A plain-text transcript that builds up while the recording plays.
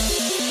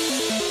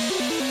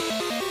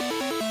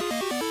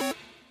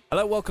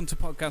Hello, welcome to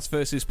Podcast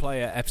versus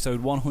Player, episode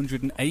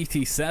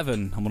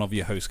 187. I'm one of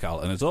your hosts, Cal,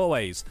 and as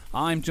always,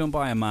 I'm joined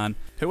by a man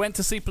who went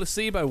to see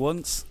Placebo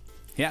once.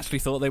 He actually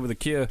thought they were the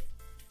cure.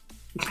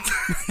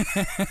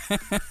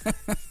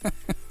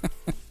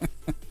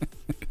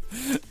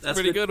 That's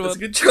pretty good one. That's a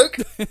good joke.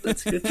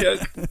 That's a good joke.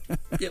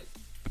 Yep.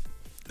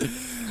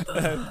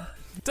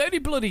 Tony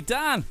Bloody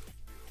Dan.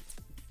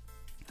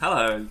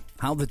 Hello.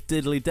 How the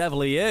diddly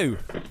devil are you?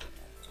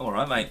 All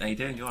right, mate. How you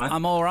doing? You all right?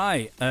 I'm all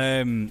right.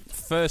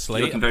 Firstly,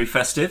 You're looking very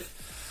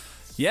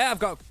festive. yeah, I've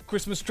got a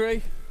Christmas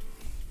tree.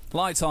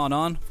 Lights aren't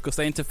on because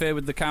they interfere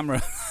with the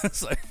camera.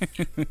 So,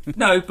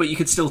 No, but you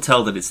could still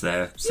tell that it's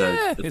there. So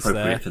yeah, it's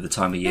appropriate there. for the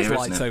time of year, There's isn't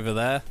lights it? over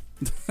there.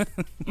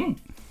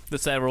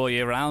 That's there all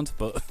year round,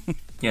 but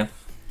Yeah.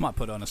 might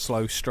put on a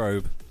slow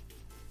strobe.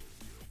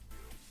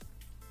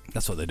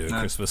 That's what they do at No.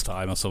 Christmas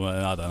time or something.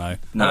 I don't know.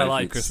 No, I don't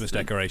like it's- Christmas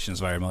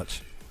decorations very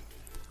much.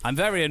 I'm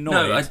very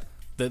annoyed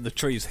that the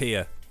tree's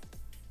here.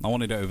 I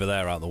wanted it over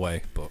there out of the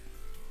way, but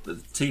The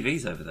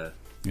TV's over there.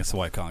 that's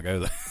why I can't go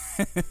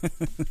there.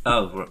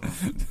 Oh, right.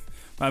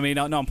 I mean,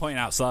 no, I'm pointing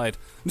outside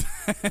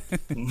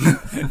in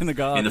the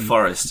garden, In the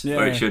forest,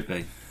 where Yeah. it should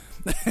be.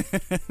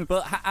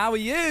 But how are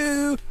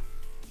you?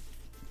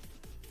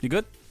 You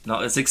good?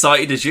 Not as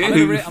excited as you, I'm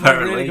in a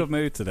apparently. really good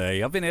mood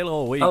today. I've been ill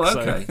all week. Oh, so-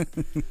 okay.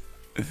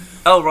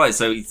 Oh, right.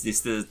 So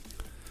it's the.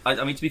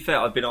 I mean, to be fair,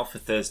 I've been off for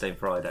Thursday and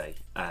Friday,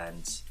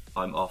 and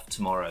I'm off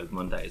tomorrow,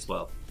 Monday as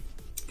well,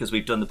 because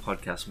we've done the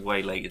podcast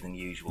way later than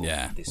usual.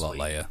 Yeah, this a lot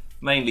week. later.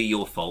 Mainly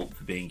your fault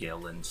for being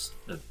ill and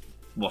the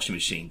washing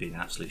machine being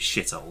an absolute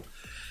shithole.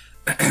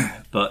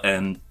 But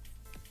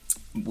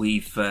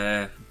we've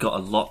got a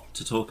lot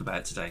to talk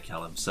about today,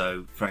 Callum.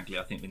 So, frankly,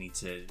 I think we need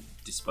to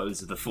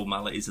dispose of the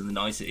formalities and the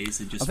niceties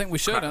and just. I think we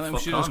should. I think we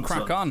should just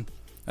crack on.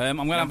 I'm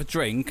going to have a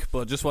drink,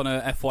 but just want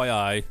to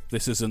FYI,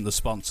 this isn't the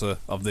sponsor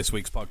of this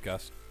week's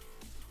podcast.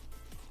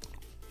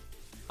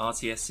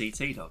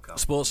 RTSCT.com.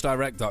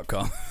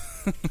 SportsDirect.com.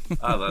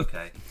 Oh,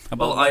 okay.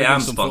 About Well, I loading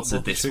am some sponsored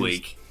football this shoes.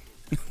 week.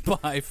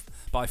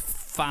 by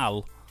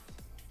FAL.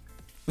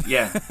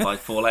 Yeah, by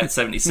Fallout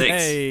 76.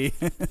 Hey.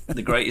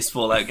 The greatest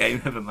Fallout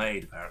game ever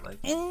made, apparently.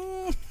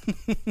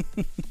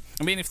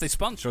 I mean, if they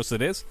sponsor us,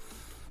 it is.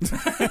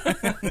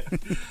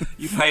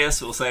 You pay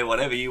us, we'll say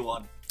whatever you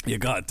want. You're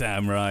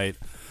goddamn right.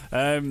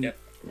 Yep.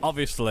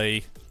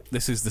 Obviously,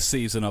 this is the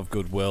season of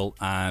goodwill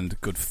and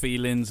good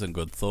feelings and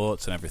good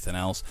thoughts and everything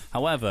else.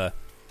 However,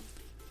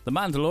 The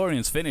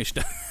Mandalorian's finished.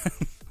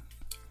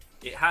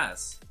 It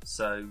has.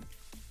 So,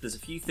 there's a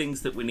few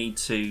things that we need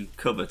to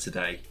cover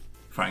today,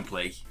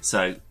 frankly.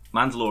 So,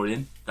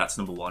 Mandalorian, that's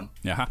number one.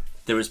 Yeah.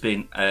 There has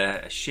been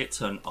a shit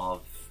ton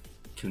of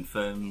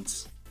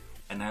confirmed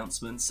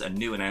announcements and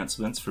new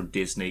announcements from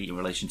Disney in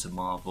relation to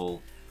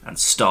Marvel and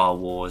Star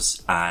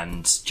Wars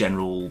and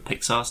general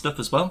Pixar stuff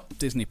as well.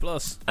 Disney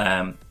Plus.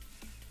 Yeah,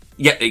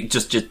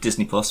 just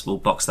Disney Plus. We'll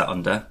box that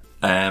under.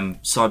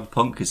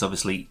 Cyberpunk is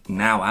obviously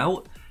now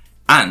out,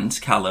 and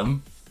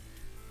Callum,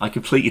 I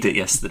completed it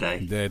yesterday.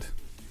 You did.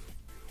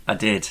 I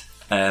did,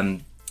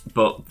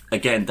 but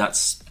again,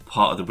 that's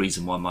part of the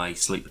reason why my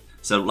sleep.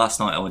 So last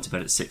night I went to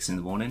bed at 6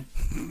 a.m,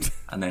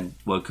 and then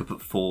woke up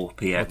at 4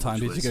 p.m. What time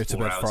which did you was go to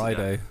 4 bed hours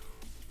Friday? ago.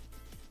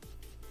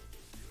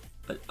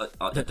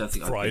 I don't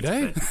think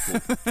Friday? I've been to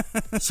bed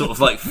before. Sort of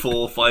like 4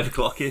 or 5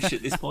 o'clock ish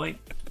at this point.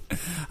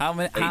 How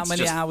many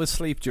just- hours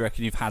sleep do you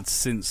reckon you've had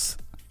since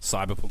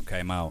Cyberpunk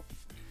came out?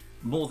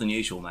 More than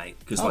usual, mate.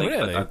 Because Oh,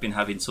 really? I've been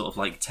having sort of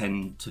like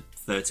 10 to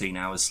 13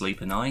 hours sleep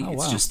a night. Oh,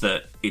 It's wow. just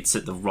that it's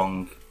at the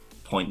wrong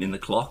point in the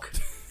clock.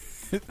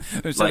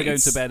 Instead of Like, going to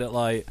it's- bed at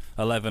like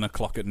 11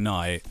 o'clock at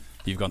night,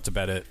 you've gone to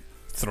bed at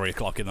 3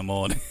 o'clock in the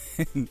morning.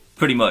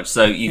 Pretty much.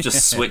 So you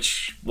just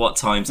switch what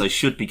times I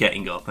should be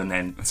getting up, and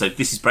then so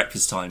this is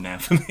breakfast time now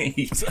for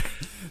me.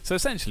 So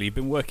essentially, you've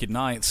been working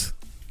nights.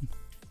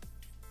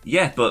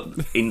 Yeah, but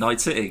in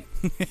Night City,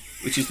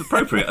 which is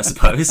appropriate, I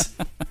suppose.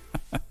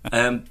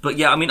 But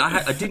yeah, I mean,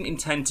 I didn't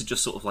intend to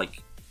just sort of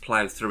like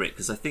plough through it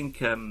because I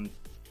think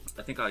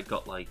I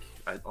got like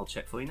I'll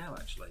check for you now.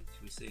 Actually,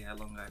 should we see how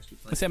long I actually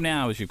played? Let's see how many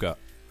hours you've got.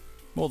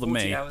 More than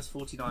 40 me. hours,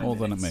 49 More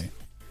minutes. than me.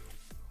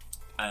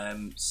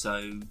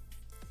 So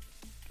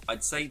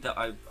I'd say that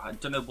I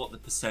don't know what the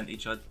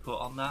percentage I'd put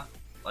on that.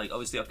 Like,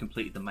 obviously, I've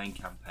completed the main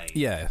campaign.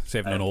 Yeah, so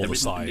you haven't done all there the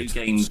isn't a new side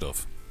game-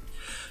 stuff.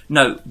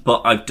 No,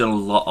 but I've done a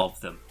lot of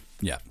them.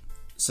 Yeah.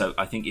 So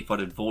I think if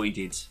I'd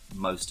avoided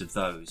most of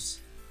those,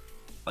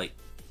 like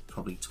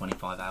probably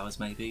 25 hours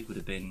maybe would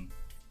have been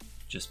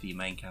just for your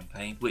main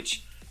campaign.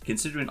 Which,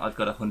 considering I've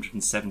got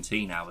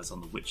 117 hours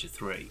on The Witcher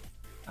 3,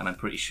 and I'm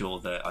pretty sure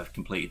that I've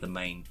completed the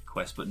main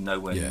quest, but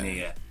nowhere Yeah.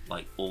 near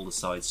like all the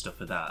side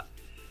stuff of that.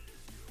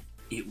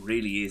 It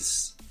really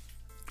is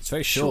It's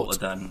very shorter short.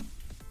 than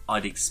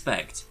I'd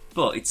expect,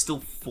 but it's still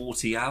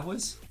 40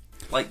 hours.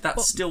 Like,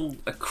 that's still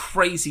a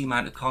crazy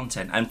amount of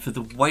content, and for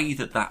the way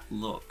that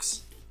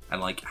looks, and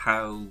like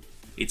how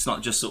it's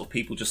not just sort of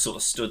people just sort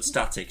of stood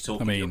static I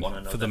talking mean, to one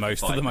another for the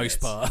most 5 minutes.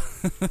 part.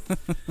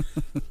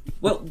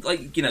 Well,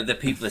 like, you know, the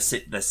people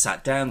they're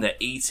sat down, they're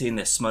eating,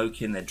 they're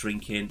smoking, they're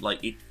drinking.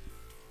 Like,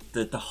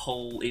 the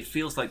whole. It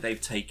feels like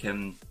they've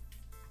taken,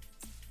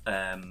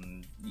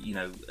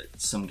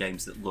 some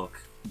games that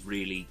look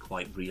really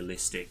quite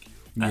realistic.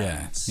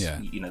 Yeah.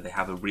 They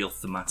have a real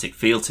thematic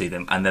feel to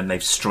them, and then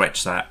they've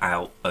stretched that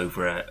out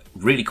over a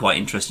really quite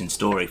interesting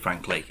story,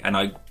 frankly. And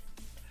I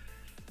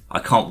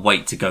can't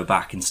wait to go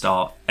back and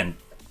start and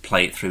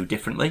play it through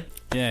differently.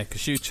 Yeah,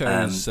 because you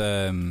chose.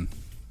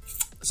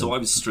 So I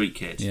was Street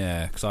Kid.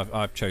 Yeah, because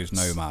I've chose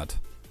Nomad.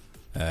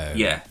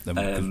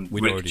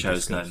 Rick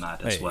chose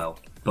Nomad as well.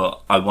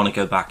 But I want to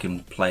go back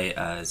and play it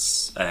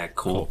as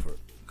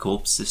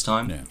Corpse this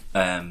time.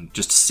 Yeah.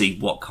 Just to see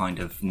what kind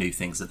of new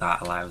things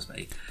that allows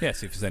me. Yeah,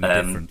 see if there's any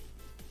different.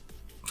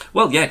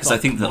 Well, yeah, because I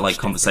think that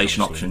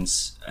conversation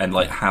options and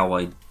how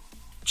I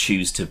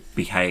choose to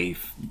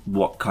behave,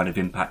 what kind of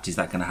impact is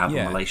that going to have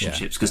on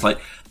relationships? Because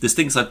there's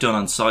things I've done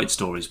on side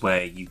stories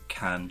where you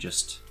can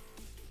just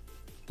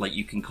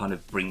you can kind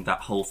of bring that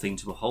whole thing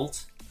to a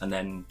halt, and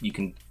then you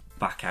can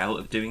back out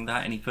of doing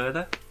that any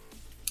further.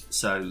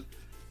 So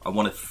I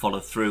want to follow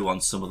through on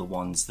some of the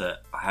ones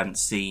that I haven't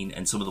seen,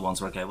 and some of the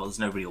ones where I go, well, there's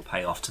no real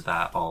payoff to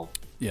that. I'll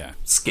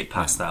skip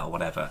past that or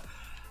whatever.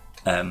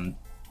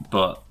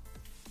 But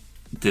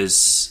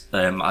there's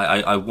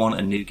I want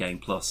a new game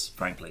plus,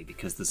 frankly,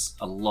 because there's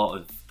a lot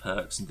of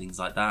perks and things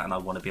like that, and I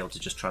want to be able to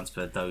just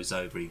transfer those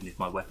over, even if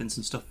my weapons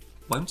and stuff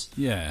won't.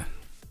 Yeah.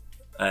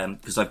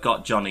 Because I've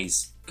got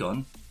Johnny's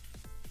gun,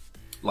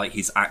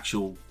 his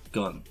actual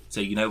gun.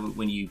 So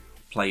when you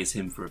play as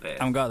him for a bit.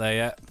 I haven't got there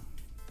yet.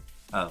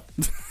 Oh.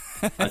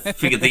 I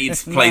figured that you'd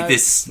played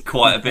this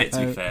quite a bit,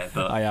 to be fair,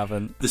 but I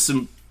haven't. There's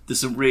some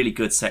really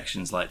good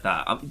sections like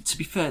that. To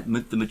be fair,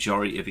 the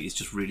majority of it is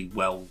just really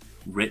well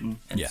written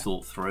and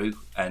thought through,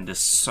 and there's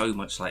so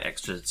much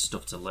extra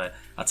stuff to learn.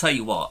 I'll tell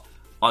you what,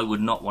 I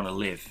would not want to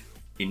live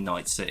in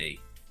Night City.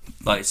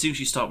 As soon as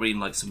you start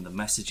reading some of the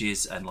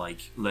messages and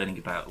learning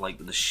about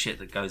the shit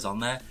that goes on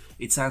there,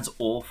 it sounds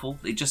awful.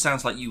 It just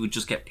sounds like you would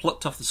just get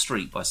plucked off the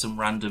street by some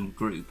random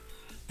group.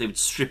 They would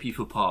strip you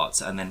for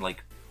parts and then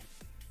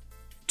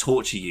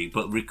torture you,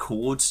 but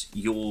record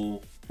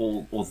your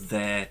or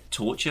their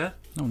torture.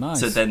 Oh, nice.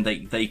 So then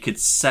they could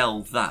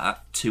sell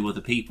that to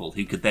other people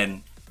who could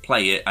then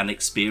play it and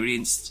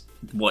experience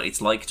what it's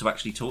like to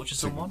actually torture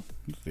someone.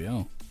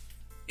 Yeah.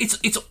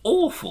 It's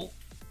awful.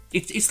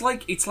 It's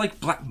like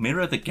Black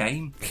Mirror the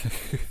game.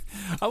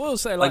 I will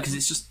say because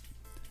it's just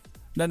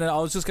no.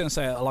 I was just going to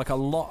say a lot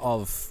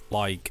of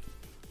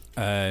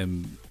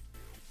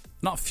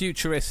not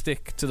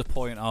futuristic to the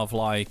point of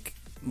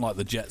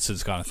the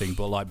Jetsons kind of thing,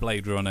 but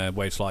Blade Runner,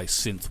 where it's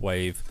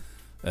synthwave,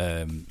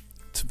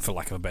 for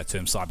lack of a better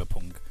term,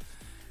 cyberpunk.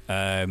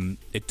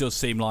 It does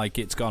seem like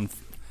it's gone.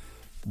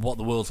 What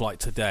the world's like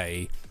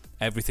today,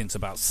 everything's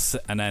about,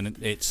 and then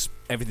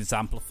everything's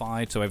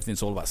amplified. So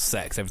everything's all about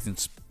sex.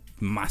 Everything's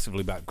massively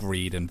about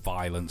greed and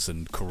violence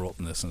and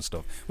corruptness and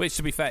stuff. Which,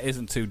 to be fair,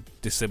 isn't too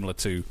dissimilar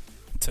to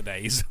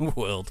today's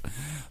world.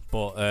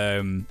 But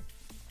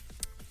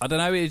I don't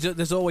know.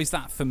 There's always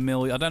that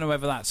familiar. I don't know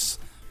whether that's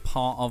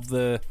part of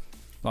the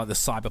the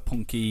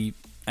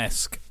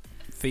cyberpunky-esque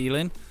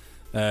feeling,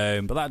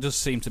 but that does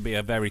seem to be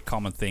a very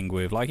common thing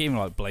with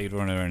even Blade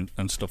Runner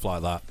and stuff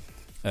like that,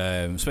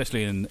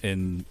 especially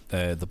in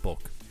the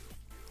book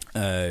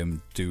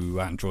Do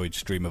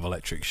Androids Dream of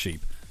Electric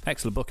Sheep.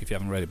 Excellent book if you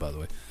haven't read it, by the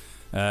way.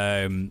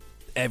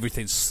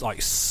 Everything's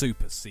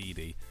super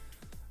seedy,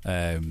 so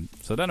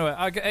I don't know,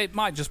 it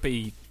might just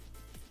be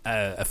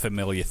a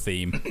familiar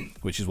theme,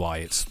 which is why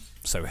it's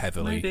so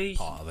heavily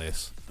part of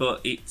this.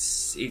 But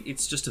it's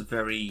just a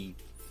very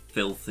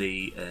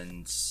filthy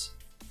and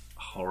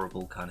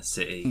horrible kind of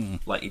city.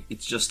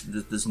 It's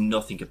just there's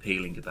nothing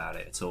appealing about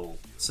it at all.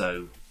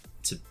 So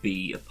to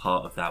be a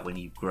part of that when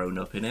you've grown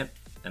up in it,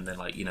 and then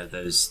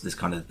there's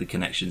kind of the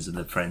connections and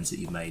the friends that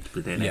you've made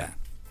within it.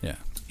 Yeah,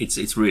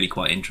 it's really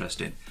quite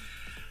interesting.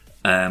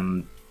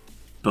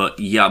 But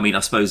yeah, I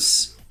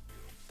suppose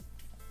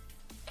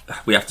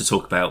we have to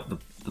talk about the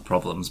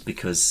problems,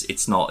 because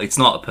it's not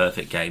a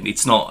perfect game.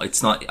 It's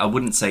not. I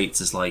wouldn't say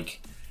it's as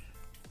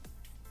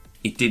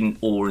it didn't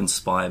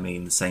awe-inspire me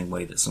in the same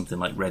way that something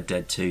like Red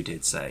Dead 2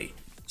 did, say.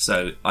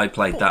 So I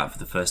played that for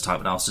the first time,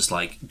 and I was just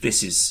like,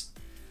 this is...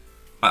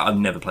 I've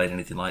never played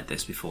anything like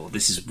this before.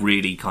 This is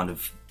really kind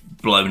of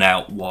blown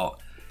out what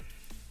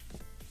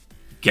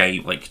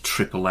game,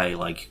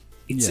 AAA,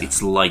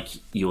 it's like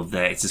you're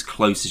there. It's as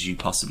close as you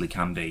possibly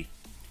can be.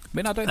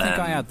 I don't think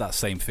I had that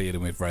same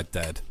feeling with Red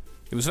Dead.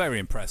 It was very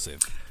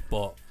impressive,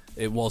 but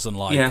it wasn't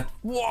whoa,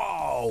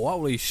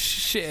 holy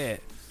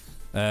shit.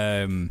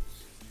 And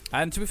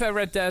to be fair,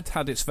 Red Dead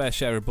had its fair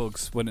share of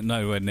bugs, when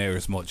nowhere near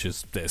as much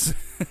as this.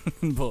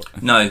 But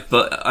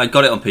I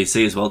got it on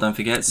PC as well, don't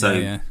forget.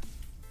 So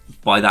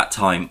by that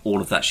time,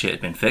 all of that shit had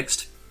been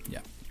fixed.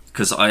 Yeah.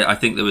 Because I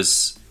think there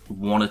was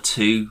one or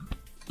two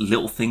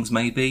little things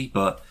maybe,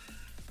 but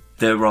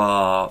there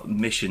are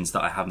missions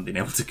that I haven't been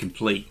able to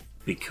complete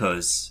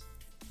because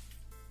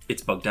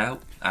it's bugged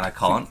out and I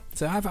can't.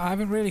 So I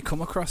haven't really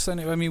come across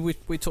any.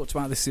 We talked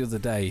about this the other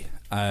day.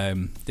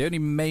 The only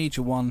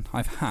major one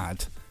I've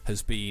had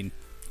has been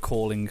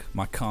calling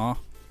my car,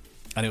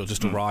 and it'll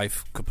just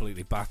arrive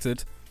completely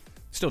battered.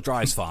 Still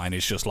drives fine.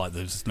 It's just like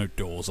there's no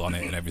doors on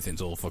it and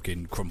everything's all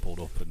fucking crumpled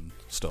up and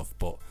stuff.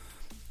 But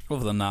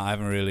other than that, I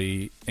haven't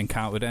really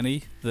encountered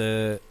any.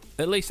 At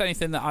least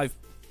anything that I've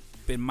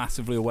been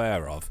massively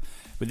aware of,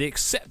 with the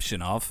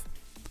exception of,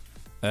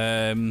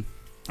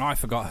 I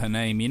forgot her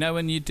name. You know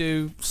when you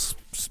do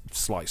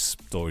slight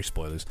story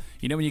spoilers.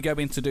 You know when you go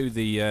in to do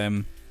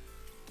the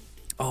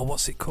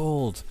what's it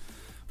called?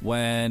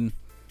 When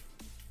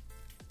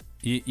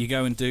you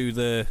go and do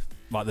the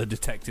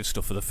detective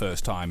stuff for the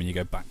first time, and you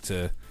go back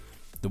to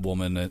the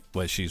woman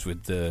where she's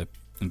with the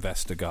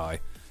investor guy.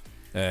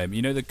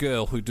 You know the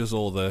girl who does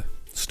all the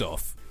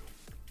stuff.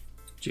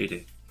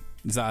 Judy.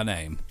 Is that her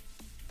name?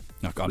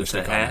 I can't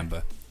hair?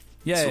 remember.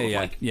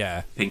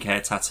 Yeah. Pink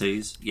hair,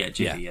 tattoos. Yeah,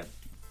 Judy.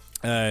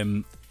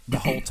 Yeah. The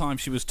whole time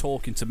she was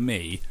talking to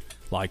me,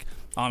 like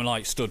I'm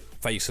like stood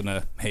facing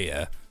her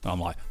here, and I'm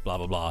like blah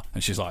blah blah,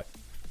 and she's like,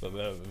 and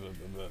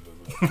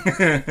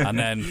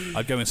then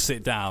I'd go and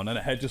sit down, and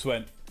her head just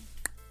went.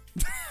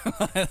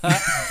 Like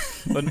that.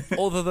 But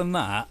other than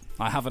that,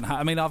 I haven't had.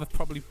 I mean, I've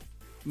probably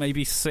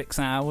maybe 6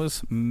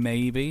 hours,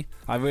 maybe.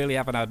 I really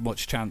haven't had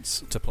much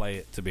chance to play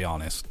it, to be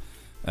honest.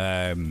 But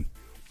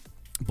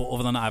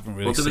other than that, I haven't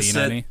really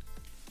seen any.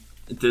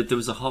 There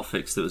was a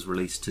hotfix that was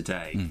released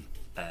today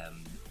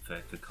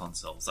for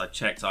consoles. I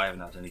checked, I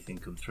haven't had anything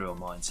come through on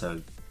mine,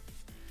 so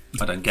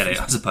I don't get it,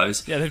 I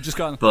suppose. Yeah, they've just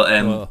gone,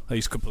 but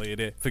he's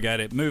completed it, forget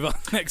it, move on,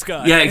 next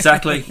guy. Yeah,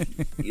 exactly.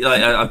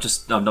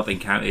 I'm not being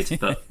counted,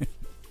 but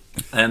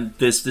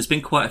there's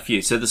been quite a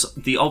few. So there's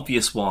the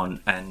obvious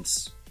one, and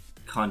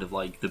kind of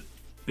like the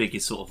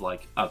biggest sort of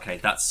like, okay,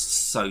 that's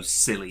so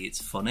silly,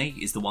 it's funny,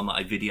 is the one that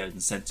I videoed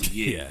and sent to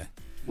you. Yeah.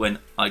 When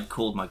I'd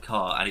called my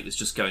car and it was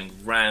just going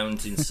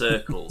round in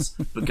circles,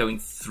 but going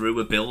through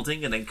a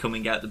building and then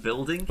coming out the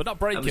building. But not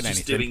breaking anything. I was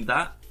just doing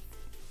that.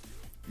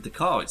 The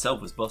car itself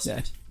was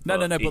busted. Yeah.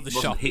 No, but the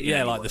shop.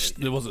 Yeah, like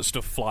there wasn't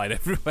stuff flying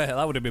everywhere.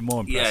 That would have been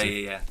more impressive.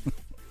 Yeah.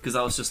 Because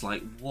I was just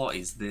like, what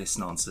is this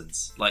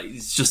nonsense? Like,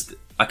 it's just,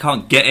 I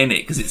can't get in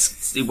it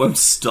because it won't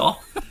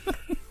stop.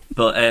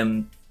 But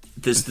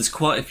there's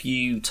quite a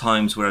few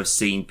times where I've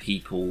seen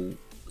people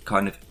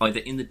kind of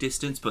either in the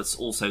distance, but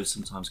also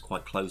sometimes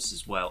quite close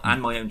as well.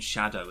 And my own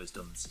shadow has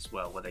done this as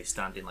well, where they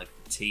stand in like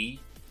the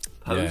T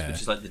pose,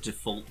 which is like the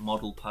default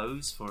model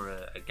pose for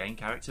a game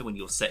character when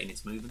you're setting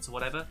its movements or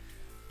whatever.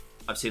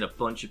 I've seen a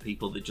bunch of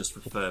people that just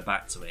refer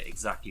back to it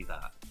exactly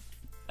that.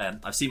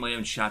 I've seen my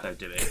own shadow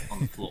do it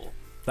on the floor.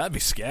 That'd be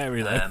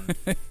scary though.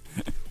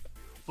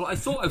 Well, I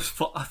thought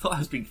I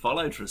was being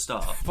followed for a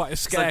start. By a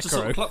scarecrow. I just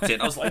sort of clocked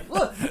it. I was like,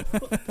 what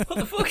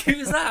the fuck? Who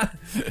was that?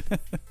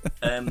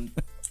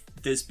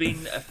 There's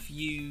been a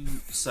few.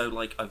 So,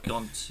 like, I've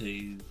got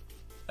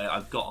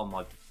on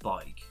my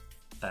bike,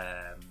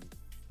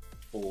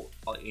 or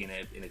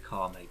in a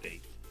car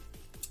maybe,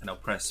 and I'll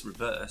press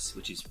reverse,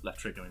 which is left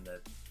trigger in the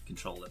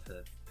controller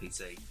for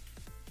PC,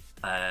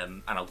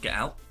 and I'll get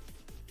out,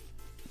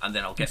 and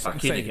then I'll get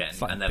back in again,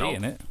 and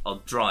then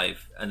I'll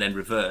drive, and then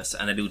reverse,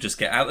 and then it'll just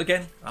get out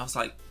again. I was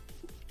like,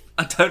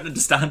 I don't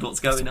understand what's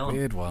going on.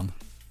 Weird one.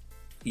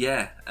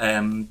 Yeah.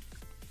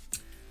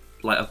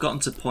 Like, I've gotten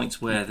to points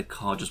where the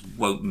car just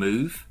won't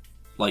move.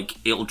 Like,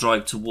 it'll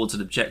drive towards an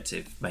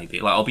objective,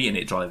 maybe. Like, I'll be in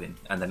it driving,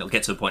 and then it'll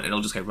get to a point, and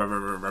it'll just go...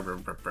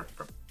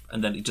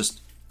 And then it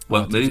just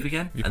won't move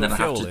again. And then I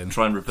have to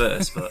try and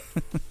reverse, but...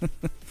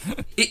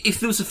 If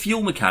there was a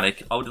fuel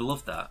mechanic, I would have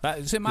loved that.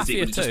 Is it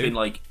Mafia 2? Just been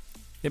like...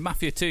 In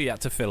Mafia 2, you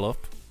had to fill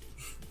up.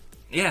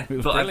 Yeah,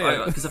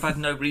 but because I've had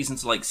no reason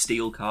to, like,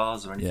 steal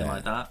cars or anything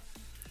like that.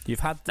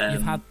 You've had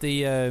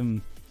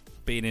the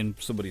being in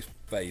somebody's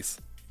face.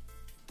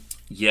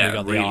 Yeah, you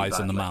got really the eyes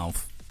badly. and the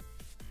mouth.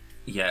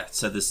 Yeah,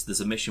 so there's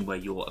a mission where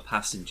you're a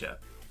passenger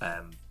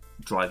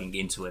driving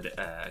into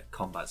a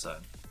combat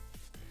zone.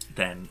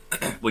 Then,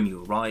 when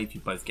you arrive,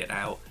 you both get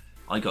out.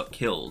 I got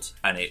killed,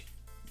 and it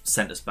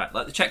sent us back.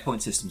 Like, the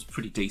checkpoint system's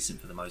pretty decent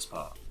for the most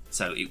part,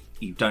 so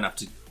you don't have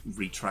to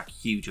retrack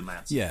huge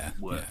amounts of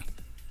work.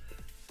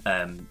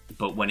 Yeah.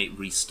 But when it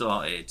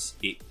restarted,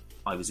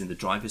 I was in the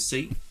driver's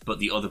seat, but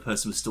the other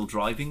person was still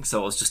driving,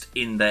 so I was just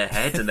in their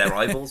head, and their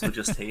eyeballs were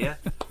just here.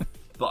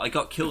 But I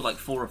got killed like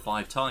 4 or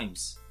 5ve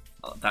times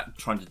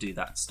trying to do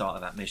that start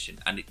of that mission,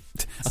 and it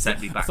sent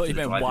me back to the driver's seat. I thought you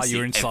meant while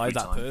you're inside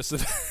that person.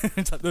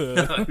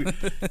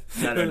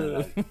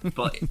 No.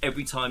 But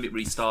every time it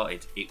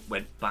restarted, it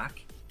went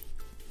back.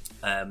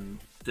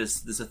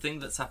 There's a thing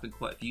that's happened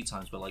quite a few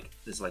times where, like,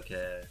 there's like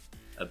a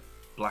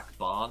black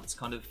bar that's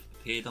kind of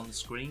appeared on the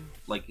screen,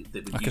 like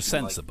a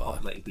sensor bar.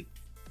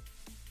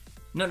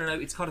 No.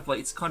 It's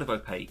kind of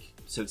opaque,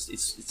 so it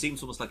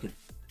seems almost like a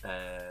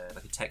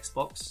text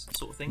box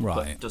sort of thing,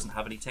 but it doesn't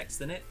have any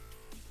text in it.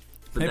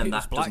 But maybe then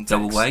that doesn't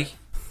go away.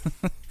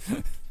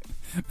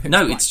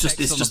 No, it's just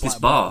this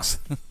bar.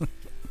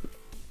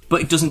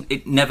 But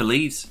it never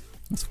leaves.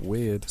 That's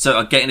weird. So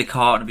I'd get in a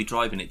car and I'd be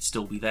driving, it'd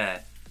still be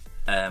there.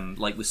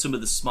 Like with some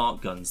of the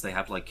smart guns, they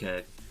have like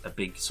a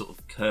big sort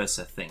of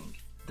cursor thing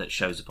that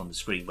shows up on the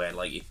screen where,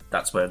 like,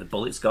 that's where the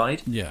bullets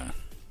guide. Yeah.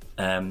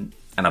 And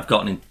I've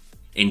gotten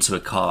into a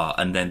car,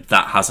 and then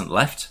that hasn't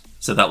left,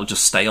 so that will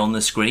just stay on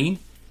the screen.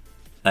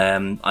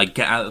 I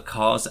get out of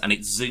cars and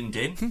it's zoomed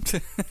in,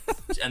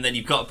 and then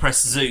you've got to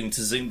press zoom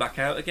to zoom back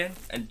out again,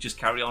 and just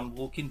carry on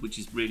walking, which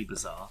is really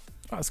bizarre.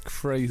 That's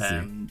crazy.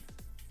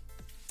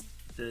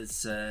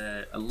 There's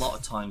a lot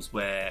of times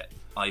where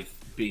I've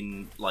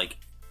been like,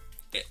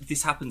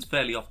 this happens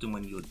fairly often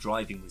when you're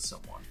driving with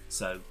someone.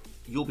 So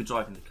you'll be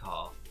driving the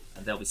car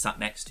and they'll be sat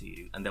next to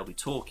you and they'll be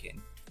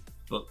talking,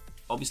 but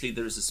obviously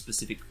there is a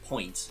specific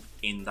point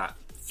in that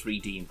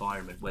 3D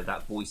environment where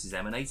that voice is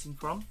emanating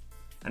from,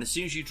 and as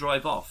soon as you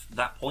drive off,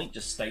 that point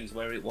just stays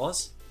where it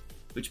was,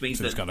 which means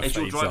that as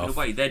you're driving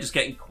away, they're just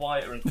getting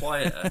quieter and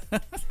quieter,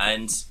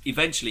 and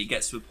eventually it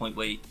gets to a point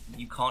where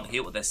you can't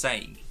hear what they're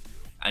saying,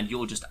 and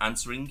you're just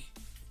answering,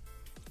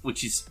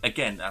 which is,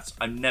 again,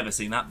 I've never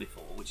seen that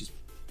before, which is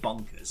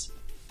bonkers.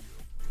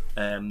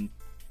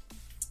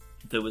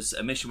 There was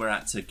a mission where I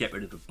had to get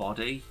rid of a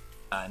body,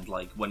 and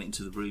like went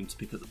into the room to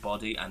pick up the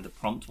body, and the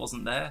prompt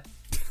wasn't there,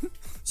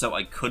 so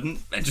I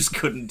just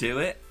couldn't do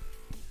it.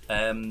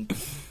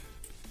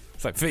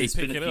 It's like, V,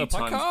 pick it up,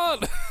 I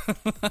can't.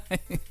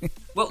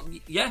 Well,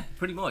 yeah,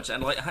 pretty much.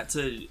 And like I had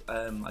to,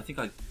 I think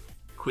I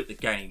quit the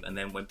game and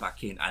then went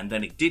back in, and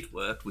then it did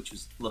work, which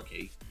was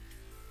lucky.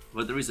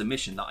 But there is a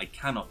mission that I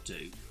cannot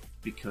do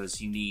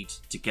because you need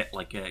to get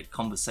like a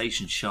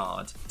conversation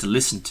shard to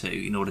listen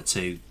to in order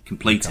to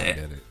complete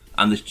it,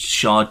 and the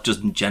shard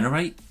doesn't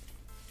generate.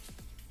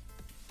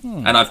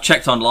 And I've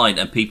checked online,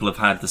 and people have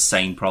had the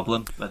same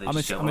problem. Where they I'm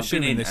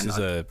assuming this is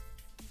a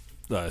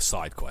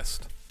side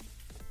quest.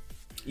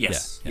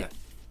 Yes, yeah.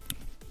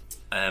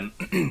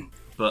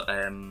 But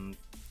I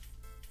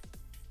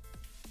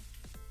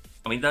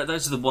mean,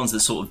 those are the ones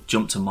that sort of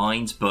jump to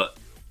mind. But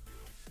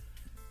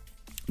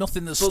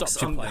nothing that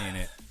stopped you playing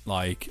it,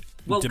 like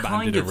demanded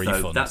kind of, a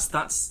refund. Though,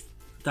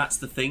 that's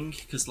the thing,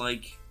 because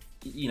like,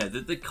 you know,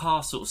 the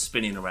car sort of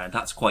spinning around,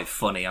 that's quite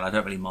funny, and I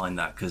don't really mind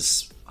that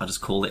because I just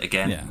call it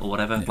again or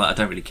whatever. Yeah. Like, I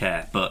don't really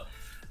care. But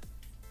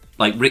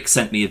like, Rick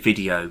sent me a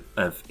video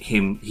of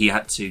him. He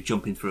had to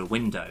jump in through a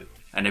window,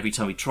 and every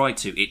time he tried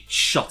to, it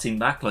shot him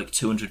back like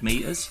 200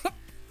 meters.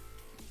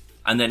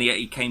 And then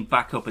he came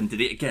back up and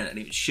did it again, and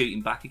it was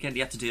shooting back again. He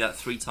had to do that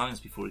 3 times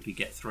before he could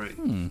get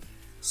through.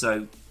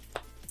 So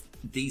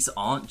these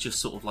aren't just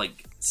sort of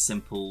like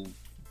simple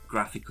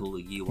graphical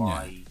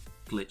UI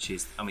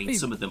glitches. I mean,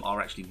 some of them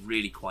are actually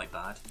really quite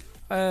bad.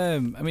 I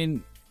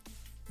mean,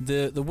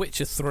 the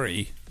Witcher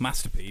 3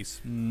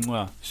 masterpiece,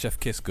 chef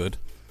kiss good.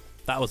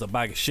 That was a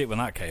bag of shit when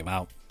that came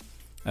out.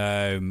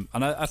 And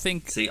I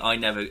think... See, I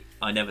never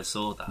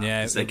saw that.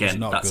 Yeah, again,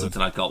 that's good.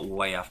 Something I got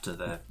way after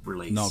the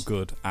release. Not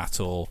good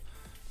at all.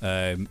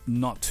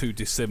 Not too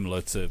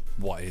dissimilar to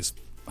what is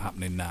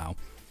happening now.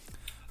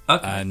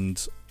 Okay.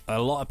 And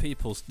a lot of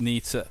people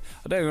need to...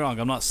 Don't get me wrong,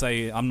 I'm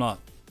not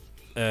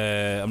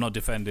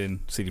defending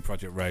CD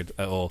Projekt Red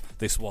at all.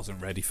 This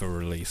wasn't ready for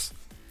release,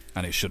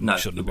 and it shouldn't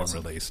have been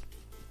released.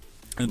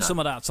 And some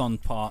of that's on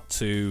part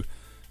to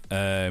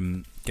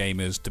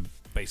gamers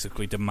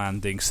basically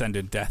demanding,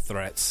 sending death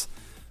threats.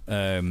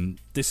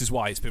 This is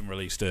why it's been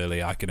released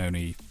early, I can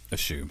only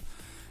assume.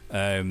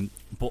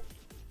 But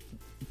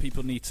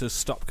people need to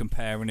stop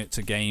comparing it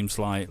to games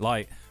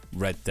like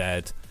Red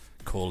Dead,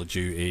 Call of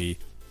Duty,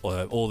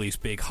 all these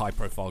big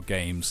high-profile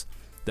games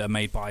that are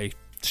made by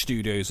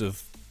studios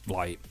of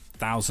like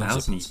thousands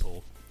of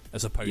people,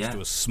 as opposed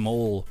to a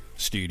small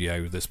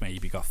studio that's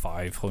maybe got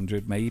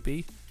 500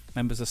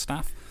 members of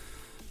staff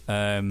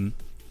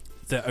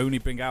that only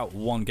bring out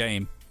one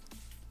game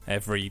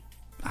every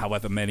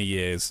however many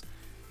years.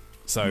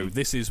 So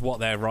this is what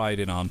they're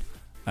riding on.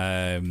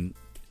 I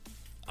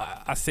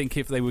think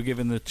if they were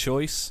given the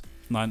choice,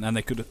 and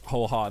they could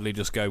wholeheartedly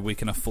just go, we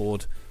can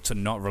afford to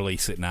not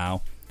release it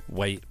now,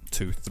 wait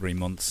 2-3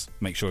 months,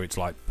 make sure it's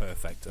like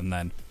perfect, and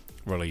then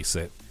release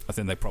it, I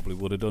think they probably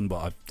would have done,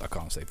 but I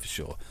can't say for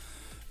sure.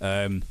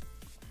 But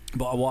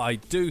what I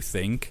do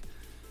think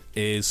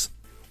is,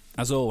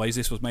 as always,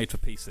 this was made for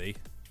PC,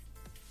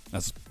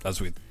 as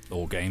with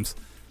all games,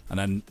 and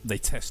then they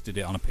tested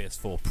it on a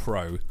PS4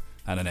 Pro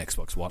and an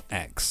Xbox One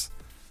X,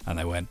 and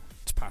they went,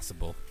 it's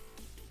passable,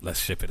 let's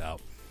ship it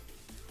out.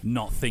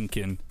 Not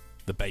thinking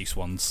the base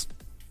ones,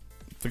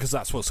 because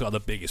that's what's got the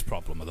biggest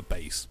problem, of the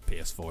base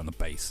PS4 and the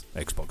base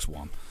Xbox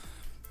One.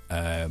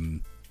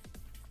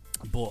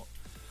 But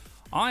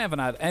I haven't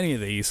had any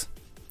of these,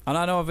 and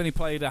I know I've only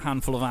played a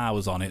handful of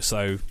hours on it,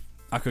 so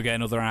I could get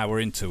another hour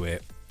into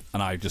it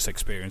and I just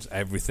experienced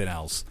everything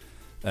else.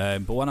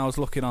 But when I was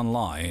looking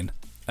online,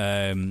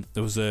 there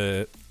was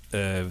a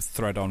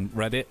thread on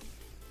Reddit,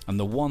 and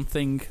the one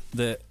thing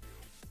that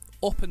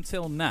up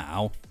until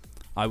now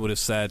I would have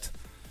said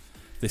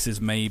this is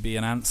maybe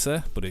an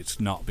answer, but it's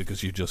not,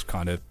 because you just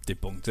kind of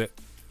debunked it,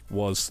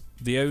 was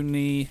the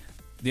only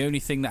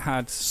thing that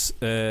had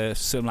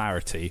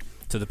similarity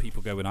to the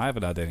people going, I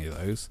haven't had any of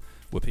those,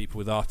 were people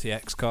with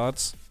RTX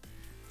cards.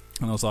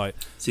 And I was like,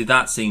 see,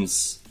 that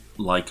seems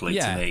likely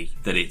to me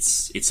that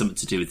it's something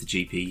to do with the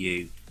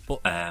GPU.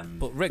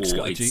 But Rick's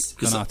got an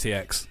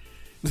RTX.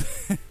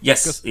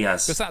 Yes, he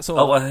has. 'cause that's all-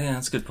 Oh, well, yeah,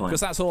 that's a good point.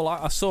 Because that's all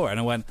I saw it, and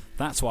I went,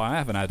 that's why I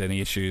haven't had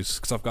any issues,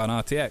 because I've got an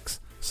RTX.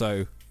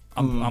 So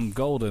I'm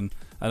golden.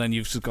 And then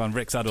you've just gone,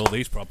 Rick's had all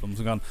these problems,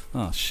 and gone,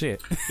 oh,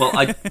 shit. Well,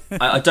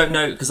 I don't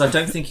know, because I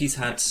don't think he's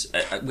had...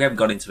 we haven't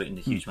got into it in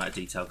a huge amount of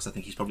detail, because I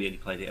think he's probably only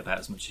played it about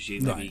as much as you,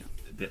 maybe Right.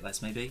 a bit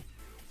less, maybe.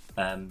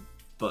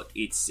 But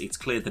it's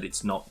clear that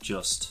it's not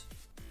just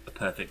a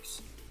perfect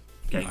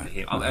game for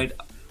him. I mean,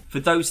 for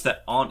those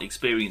that aren't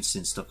experienced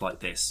in stuff like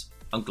this,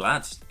 I'm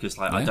glad, because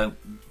I don't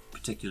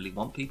particularly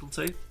want people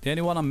to. The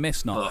only one I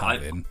missed not Well,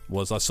 having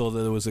was I saw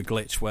that there was a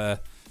glitch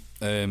where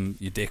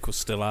your dick was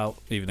still out,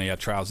 even though you had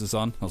trousers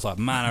on. I was like,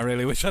 man, I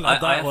really wish I'd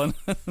had that one.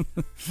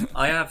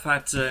 I have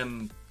had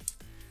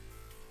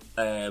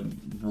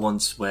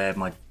once where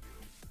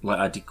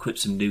I'd equipped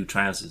some new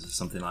trousers or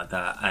something like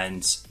that,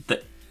 and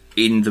that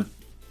in the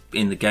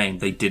game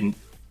they didn't,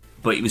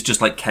 but it was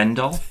just like Ken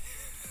doll.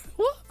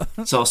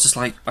 What? So I was just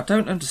like, I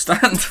don't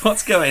understand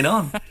what's going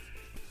on.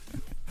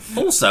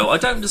 Also, I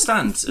don't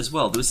understand as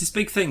well. There was this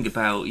big thing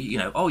about,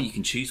 you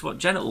can choose what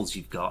genitals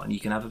you've got, and you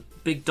can have a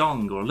big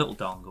dong or a little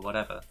dong or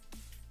whatever.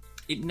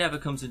 It never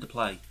comes into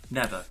play.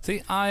 Never.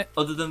 See,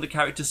 other than the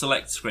character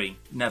select screen.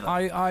 Never.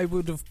 I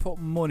would have put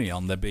money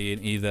on there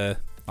being either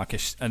like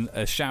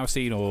a shower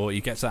scene, or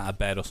he gets out of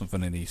bed or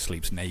something and he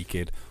sleeps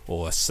naked,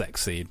 or a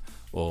sex scene,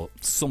 or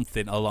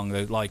something along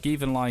those,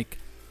 even like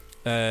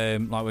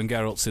when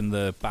Geralt's in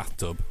the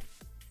bathtub.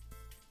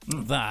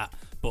 That,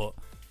 but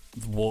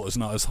the water's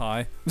not as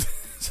high,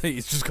 so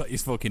he's just got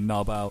his fucking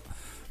knob out.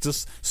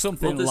 Just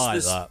something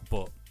like that.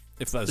 But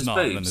if there's not,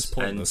 then it's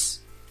pointless.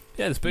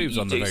 Yeah, there's boobs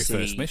on the very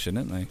first mission,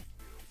 isn't they?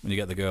 When you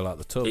get the girl out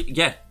the tub.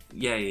 Yeah.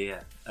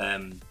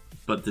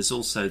 But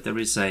there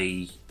is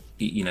a,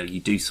 you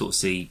do sort of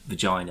see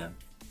vagina,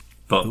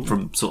 but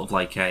from sort of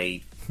like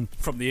a...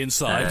 from the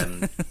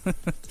inside.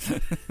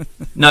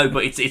 No,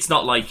 but it's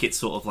not like it's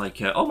sort of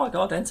like oh my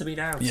god, enter me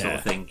now sort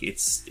of thing.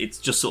 It's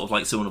just sort of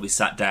like someone will be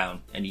sat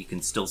down and you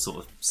can still sort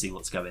of see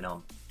what's going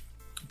on.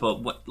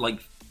 But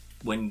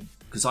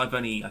because I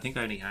think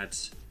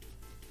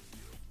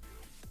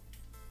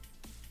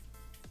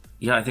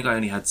I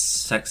only had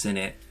sex in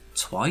it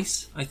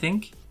twice, I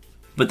think.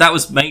 But that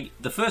was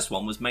the first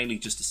one was mainly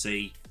just to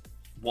see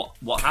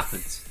what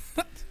happens.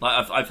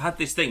 I've had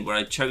this thing where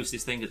I chose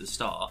this thing at the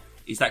start.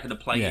 Is that going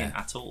to play in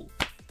at all?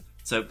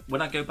 So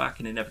when I go back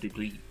and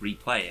inevitably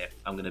replay it,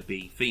 I'm going to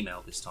be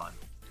female this time,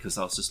 because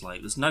I was just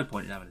like, there's no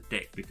point in having a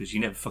dick because you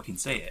never fucking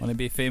see it. Want to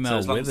be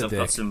female with a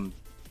dick?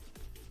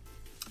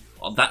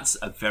 Well, that's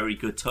a very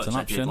good touch.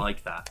 I did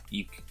like that.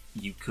 You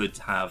could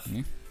have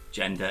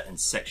gender and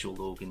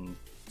sexual organ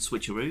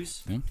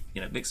switcheroos.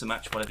 Mix and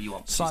match whatever you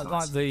want. It's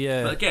like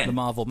the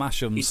Marvel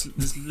Mashums.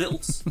 There's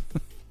little.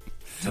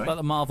 Like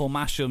the Marvel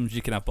Mashums,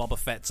 you can have Boba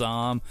Fett's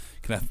arm,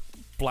 you can have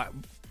Black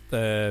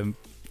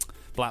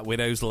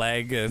Widow's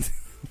leg, and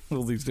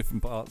all these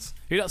different parts.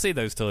 You don't see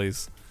those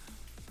toys?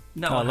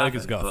 No,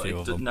 Logan's got a few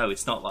of them. No,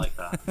 it's not like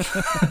that.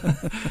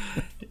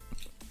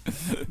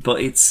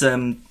 But it's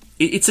an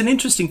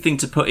interesting thing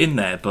to put in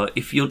there. But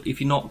if you're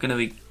not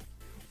going to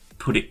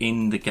put it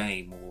in the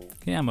game, or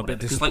I'm a bit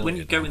disappointed. Because when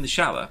you go in the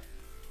shower,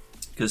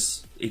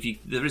 because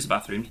there is a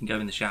bathroom, you can go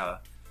in the shower.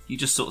 You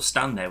just sort of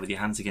stand there with your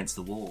hands against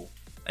the wall,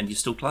 and you're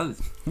still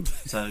clothed.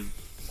 So.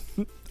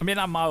 I mean,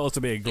 that might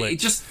also be a glitch. It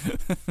just...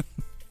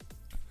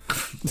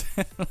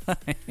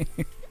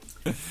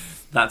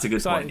 That's a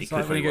good point. It's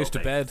like when he goes to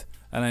bed,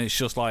 and then it's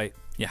just like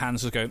your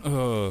hands are going,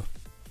 oh,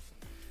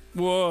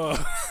 whoa.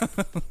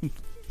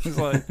 It's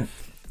like, at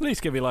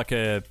least give me like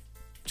a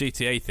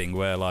GTA thing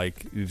where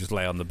you just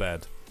lay on the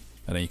bed,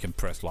 and then you can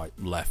press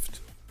left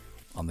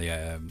on the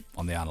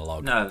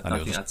analog, and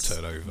it'll just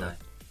turn over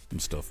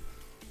and stuff.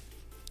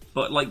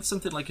 But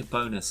something like a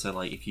bonus, so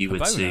if you were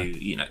to,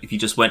 if you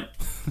just went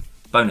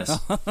bonus,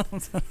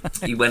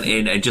 you went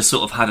in and just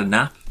sort of had a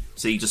nap,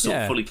 so you just sort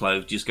of fully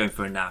clothed, just going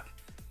for a nap.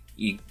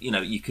 You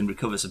can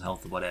recover some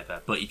health or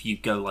whatever. But if you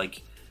go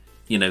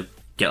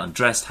get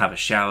undressed, have a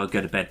shower,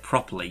 go to bed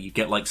properly, you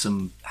get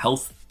some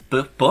health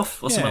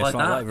buff or something like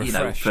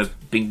that. For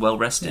being well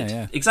rested.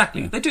 Yeah.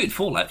 Exactly. They do it in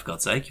Fallout, for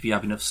God's sake. If you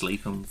have enough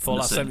sleep and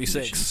Fallout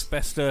 76,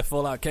 best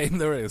Fallout game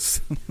there is.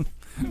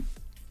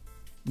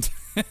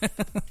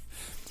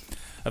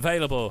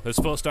 Available at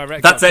Sports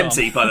Direct. That's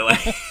empty, by the way.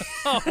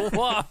 Oh,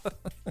 what?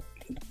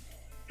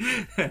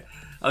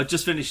 I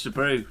just finished a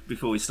brew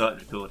before we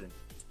started recording.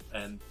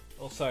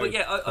 Also, but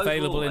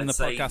available overall, in the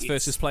Podcast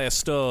versus Player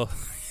store.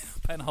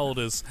 Pen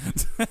holders.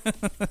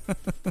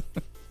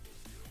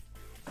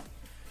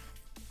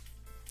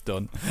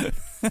 Done.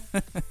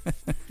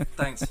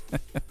 Thanks.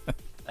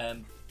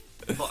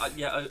 But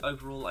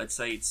overall, I'd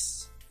say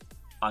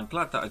I'm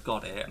glad that I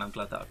got it, and I'm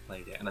glad that I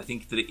played it, and I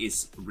think that it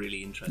is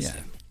really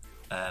interesting.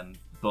 Yeah.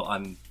 But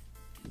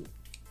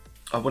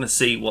I want to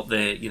see what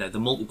the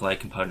multiplayer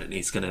component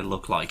is going to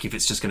look like. If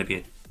it's just going to be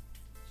a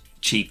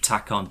cheap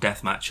tack-on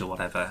deathmatch or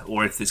whatever,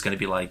 or if there's going to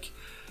be I'd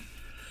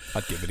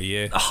give it a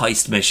year. A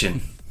heist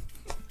mission.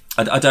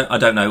 I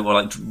don't know, or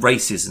like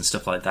races and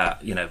stuff like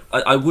that. You know,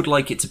 I would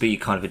like it to be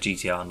kind of a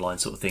GTA Online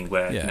sort of thing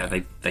where you know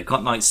they've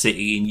got Night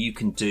City and you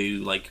can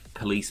do like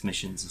police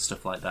missions and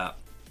stuff like that.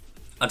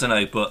 I don't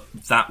know, but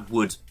that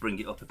would bring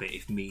it up a bit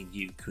if me and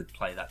you could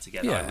play that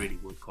together. Yeah. I really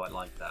would quite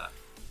like that.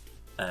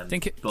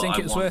 Think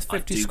it's worth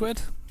 50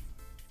 quid?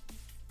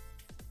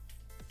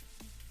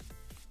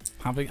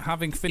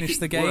 Having finished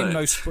the game,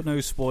 no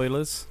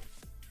spoilers.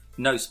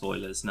 No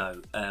spoilers,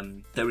 no.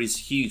 There is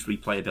huge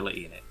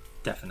replayability in it,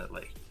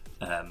 definitely.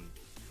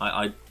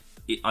 I'd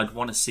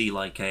want to see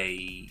like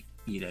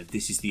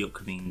this is the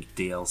upcoming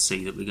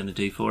DLC that we're going to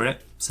do for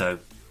it. So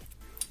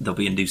there'll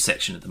be a new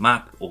section of the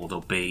map, or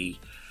there'll be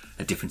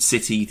a different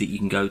city that you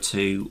can go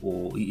to,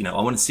 or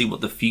I want to see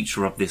what the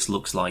future of this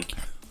looks like,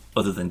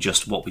 other than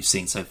just what we've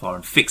seen so far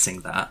and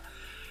fixing that.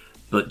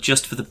 But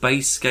just for the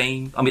base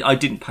game, I mean, I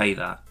didn't pay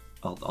that.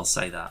 I'll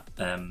say that.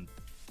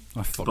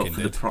 I fucking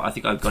did. I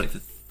think I got it for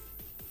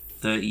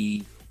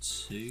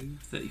 32,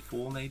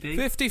 34 maybe.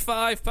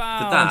 £55 for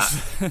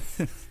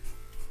that.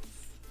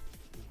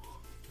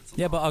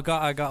 Yeah, but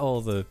I got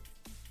all the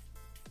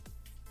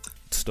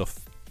stuff.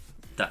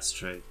 That's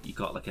true. You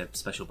got like a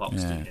special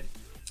box, didn't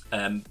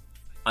you?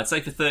 I'd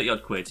say for 30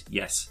 odd quid,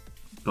 yes.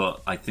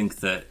 But I think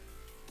that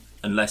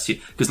unless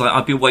you, because like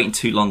I've been waiting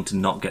too long to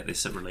not get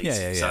this at release.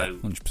 Yeah. So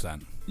 100%.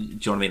 Do you know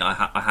what I mean?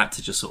 I had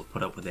to just sort of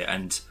put up with it,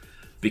 and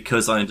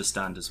because I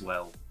understand as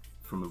well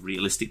from a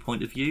realistic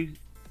point of view,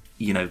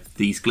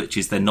 these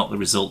glitches, they're not the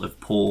result of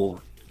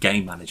poor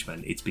game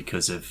management. It's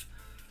because of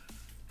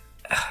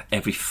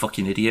every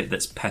fucking idiot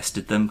that's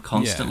pestered them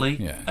constantly.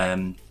 Yeah.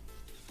 And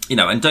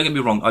don't get me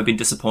wrong, I've been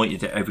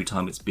disappointed at every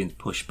time it's been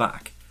pushed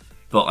back,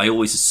 but I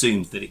always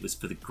assumed that it was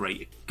for the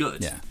greater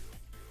good. Yeah.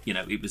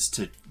 It was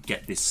to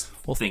get this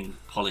thing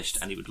polished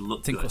and it would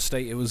look think good. What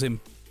state it was in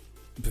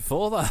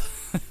before that.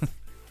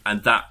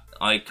 And that,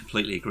 I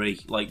completely agree.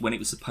 Like, when it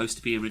was supposed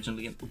to be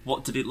originally,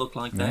 what did it look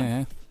like then?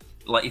 Yeah.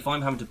 Like, if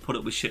I'm having to put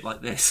up with shit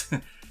like this,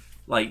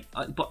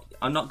 but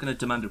I'm not going to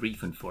demand a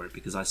refund for it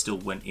because I still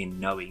went in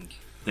knowing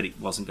that it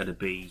wasn't going to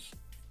be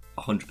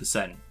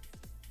 100%.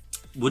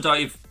 Would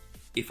I have,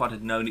 if I'd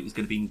have known it was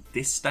going to be in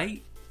this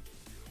state?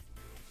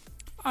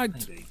 I'd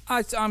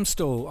have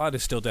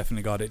still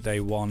definitely got it day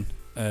one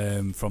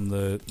from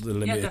the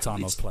limited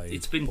time I've played.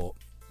 It's been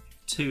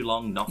too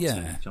long not to. Do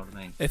you know what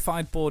I mean? If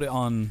I'd bought it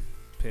on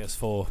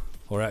PS4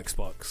 or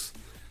Xbox,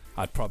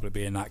 I'd probably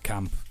be in that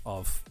camp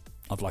of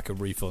I'd like a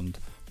refund.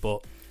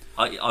 But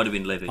I'd have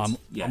been livid.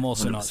 I'm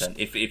also 100%. Not.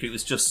 If it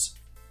was just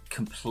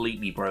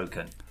completely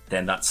broken,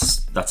 then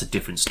that's a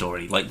different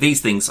story. Like, these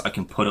things I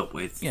can put up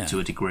with to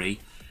a degree.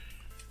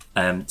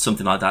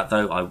 Something like that,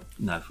 though,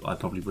 I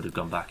probably would have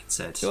gone back and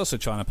said. You're also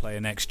trying to play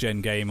a next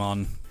gen game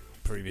on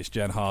previous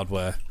gen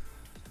hardware,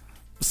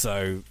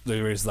 so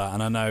there is that.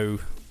 And I know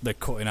they're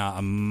cutting out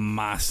a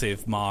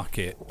massive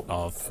market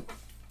of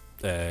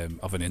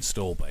an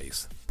install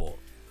base, but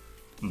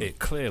it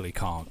clearly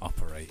can't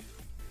operate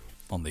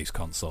on these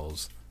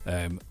consoles,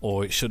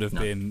 or it should have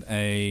been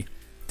a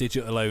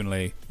digital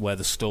only, where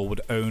the store would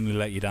only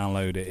let you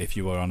download it if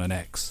you were on an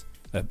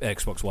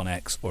Xbox One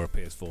X or a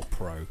PS4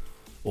 Pro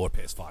or a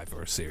PS5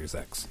 or a Series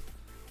X.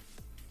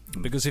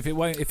 Because if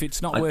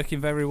it's not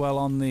working very well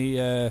on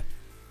the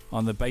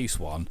base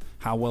one,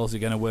 how well is it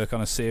going to work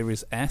on a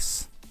Series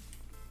S?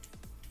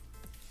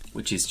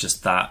 Which is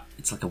just that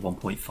it's like a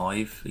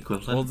 1.5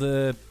 equivalent.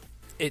 Well,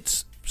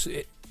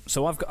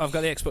 so I've got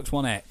the Xbox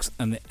One X,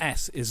 and the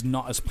S is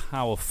not as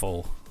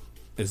powerful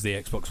as the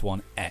Xbox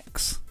One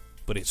X,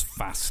 but it's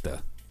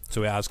faster.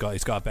 So it's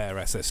got a better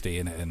SSD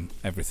in it and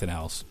everything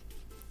else.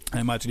 I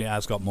imagine it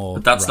has got more.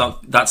 But RAM.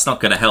 that's not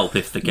going to help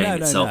if the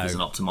game itself isn't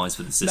optimized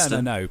for the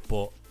system. No.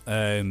 But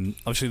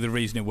obviously, the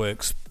reason it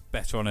works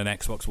better on an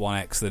Xbox One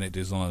X than it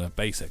does on a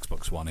base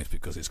Xbox One is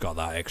because it's got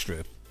that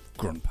extra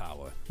grunt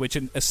power, which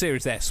a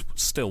Series S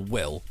still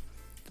will.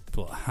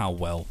 But how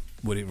well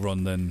would it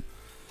run then?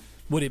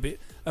 Would it be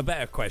a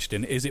better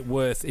question? Is it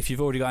worth, if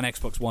you've already got an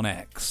Xbox One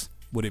X,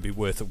 would it be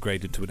worth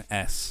upgrading to an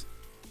S?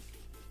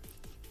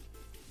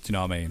 Do you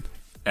know what I mean?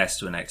 S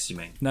to an X, you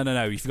mean? No.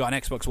 If you've got an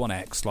Xbox One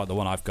X, like the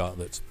one I've got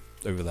that's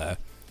over there,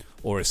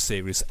 or a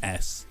Series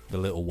S, the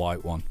little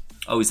white one.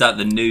 Oh, is that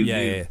the new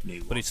one?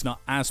 New but it's not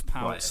as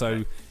powerful. Right,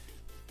 so,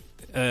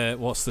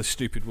 what's the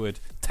stupid word?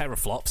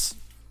 Teraflops.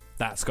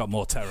 That's got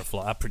more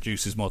teraflops. That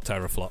produces more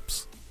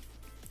teraflops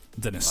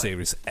than a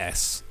Series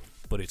S,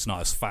 but it's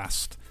not as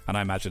fast. And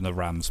I imagine the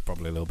RAM's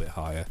probably a little bit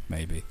higher,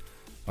 maybe.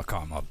 I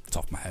can't remember off the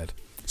top of my head.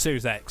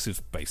 Series X is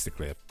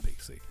basically a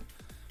PC.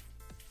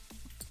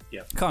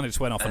 Yeah. Kind of just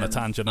went off on a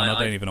tangent, and I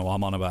don't even know what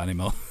I'm on about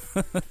anymore.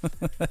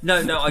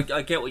 No,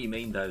 I get what you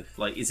mean, though.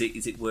 Like, is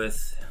it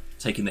worth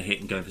taking the hit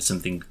and going for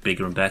something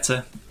bigger and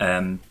better?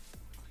 I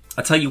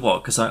tell you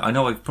what, because I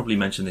know I've probably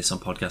mentioned this on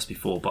podcasts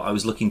before, but I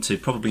was looking to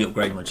probably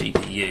upgrade my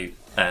GPU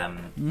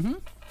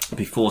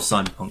before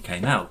Cyberpunk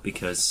came out,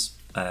 because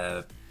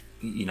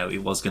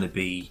it was going to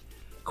be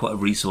quite a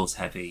resource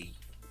heavy.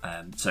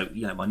 So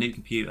my new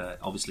computer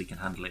obviously can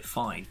handle it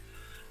fine.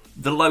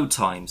 The load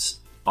times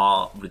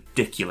are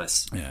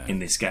ridiculous in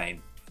this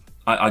game.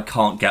 I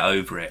can't get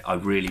over it. I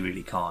really,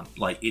 really can't.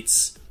 Like,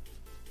 it's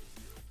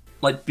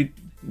like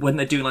when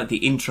they're doing like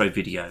the intro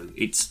video,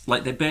 it's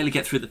like they barely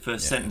get through the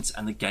first sentence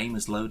and the game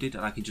is loaded,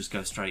 and I can just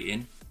go straight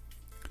in.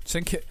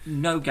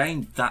 No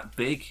game that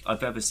big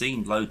I've ever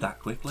seen load that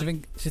quickly.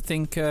 Do you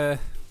think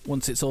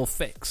once it's all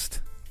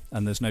fixed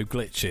and there's no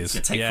glitches,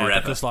 it's gonna take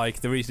forever? Because like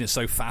the reason it's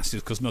so fast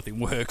is because nothing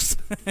works.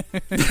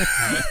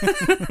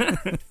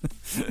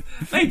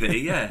 Maybe,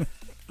 yeah.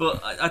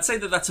 But I'd say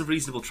that that's a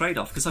reasonable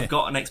trade-off, because I've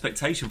got an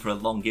expectation for a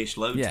longish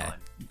load time.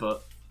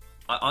 But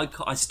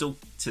I still,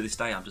 to this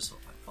day, I'm just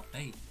sort of like, fuck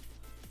me.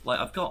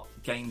 Like, I've got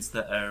games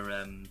that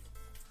are,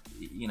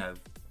 you know,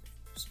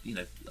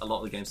 a lot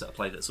of the games that I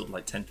play that are sort of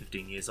like 10,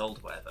 15 years old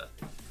or whatever.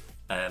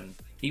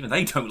 Even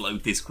they don't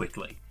load this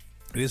quickly.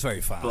 It is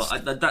very fast.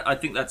 But I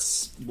think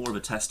that's more of a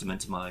testament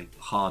to my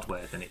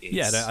hardware than it is.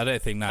 Yeah, I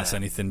don't think that's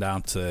anything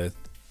down to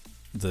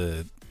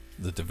the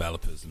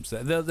developers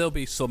themselves. There'll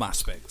be some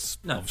aspects,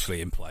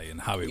 obviously, in play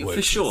and how it works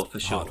for sure,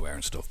 hardware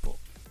and stuff. But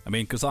I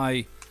mean, because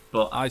I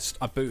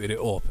booted it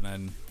up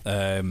and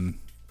then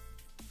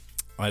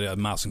I had a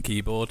mouse and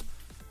keyboard,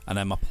 and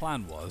then my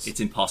plan was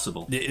it's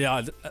impossible.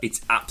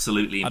 It's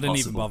absolutely impossible. I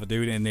didn't even bother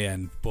doing it in the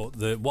end. But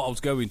what I was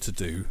going to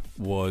do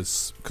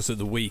was, because at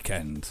the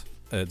weekend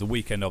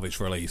of its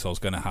release, I was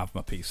going to have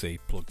my PC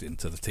plugged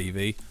into the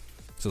TV,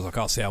 so I was like,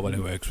 I'll see how well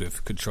it works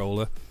with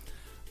controller.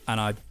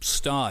 And I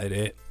started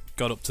it,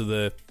 got up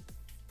to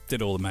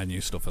did all the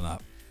menu stuff and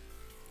that,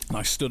 and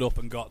I stood up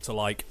and got to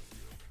like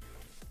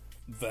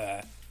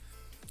there,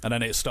 and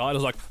then it started.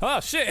 I was like, oh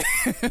shit.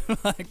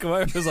 Like,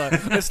 I was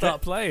like, let's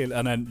start playing,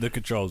 and then the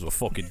controls were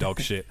fucking dog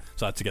shit,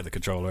 so I had to get the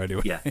controller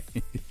anyway.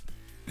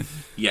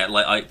 Yeah,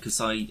 like because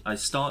I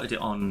started it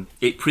on,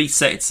 it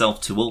preset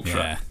itself to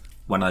ultra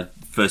when I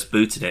first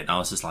booted it, and I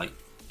was just like,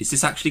 is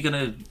this actually going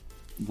to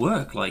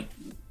work? Like,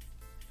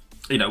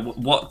 you know,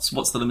 what's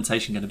the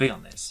limitation going to be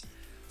on this?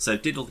 So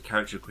did all the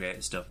character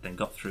creator stuff, then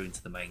got through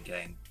into the main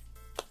game,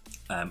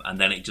 and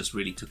then it just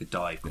really took a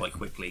dive quite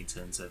quickly in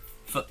terms of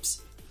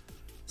flips.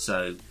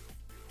 So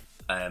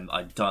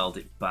I dialed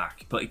it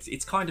back, but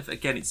it's kind of,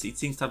 again, it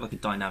seems to have like a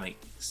dynamic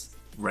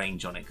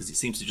range on it, because it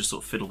seems to just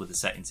sort of fiddle with the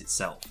settings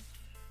itself.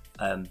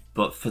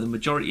 But for the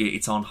majority,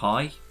 it's on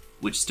high,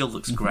 which still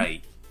looks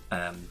great,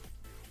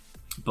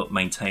 but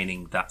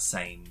maintaining that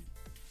same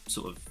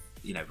sort of,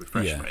 you know,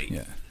 refresh rate.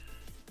 Yeah.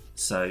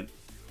 So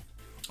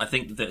I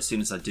think that as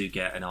soon as I do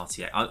get an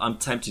RTX, I'm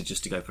tempted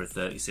just to go for a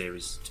 30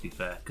 series, to be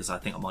fair, because I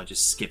think I might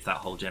just skip that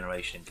whole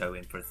generation, go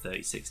in for a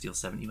 30, 60 or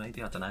 70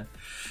 maybe, I don't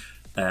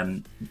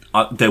know.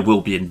 There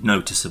will be a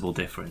noticeable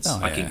difference.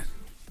 I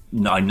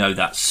know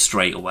that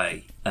straight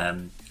away.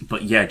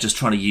 But yeah, just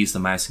trying to use the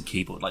mouse and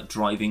keyboard, like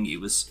driving,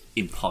 it was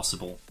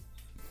impossible.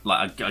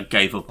 Like I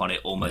gave up on it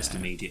almost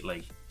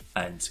immediately,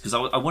 and because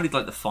I wanted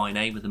like the fine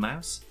aim of the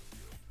mouse,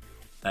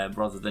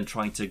 rather than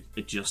trying to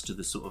adjust to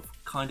the sort of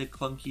kind of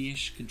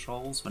clunky-ish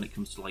controls when it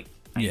comes to like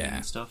aiming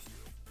and stuff.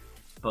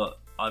 But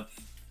I've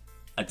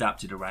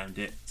adapted around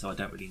it, so I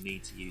don't really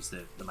need to use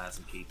the mouse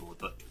and keyboard.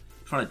 But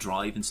trying to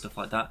drive and stuff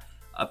like that,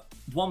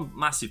 one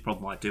massive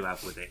problem I do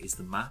have with it is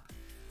the map.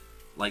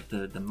 Like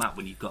the map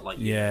when you've got like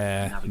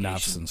navigation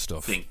navs and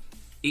stuff. Thing,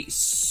 it's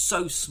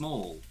so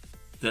small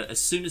that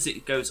as soon as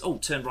it goes, oh,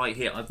 turn right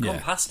here, I've gone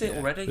past it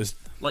already.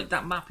 Like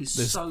that map is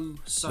so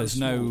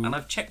small, and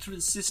I've checked through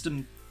the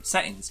system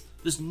settings.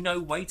 There's no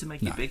way to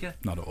make it bigger.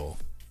 Not at all.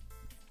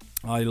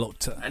 I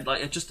looked at, and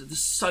like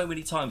there's so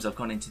many times I've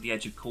gone into the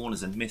edge of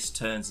corners and missed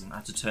turns and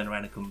had to turn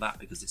around and come back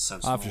because it's so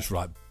small. I've just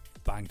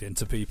banged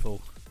into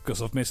people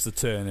because I've missed the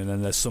turn, and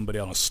then there's somebody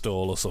on a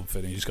stall or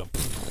something, and you just go,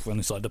 and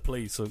it's like the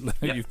police,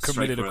 you've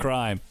committed a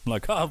crime. I'm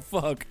like, oh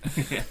fuck.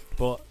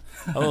 But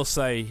I will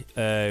say,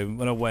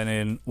 when I went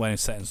in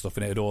setting stuff,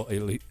 and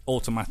it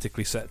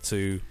automatically set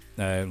to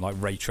like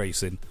ray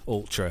tracing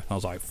ultra. I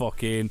was like,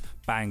 fucking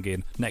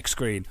banging. Next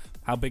screen,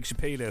 how big's your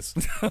penis?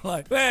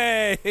 Like,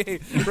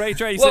 hey, ray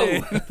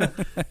tracing.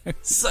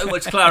 So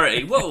much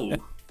clarity. Whoa.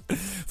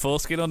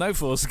 Foreskin or no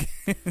foreskin?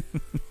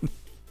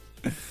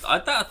 I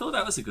thought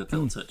that was a good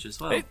little touch as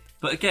well.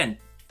 But again,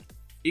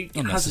 it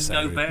has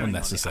no bearing on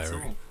it at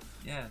all.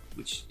 Yeah,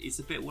 which is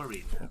a bit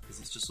worrying, because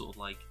it's just sort of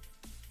like,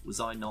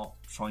 was I not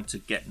trying to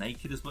get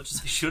naked as much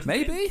as I should?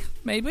 Maybe.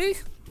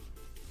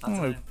 I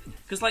don't know.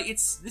 Because like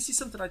this is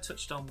something I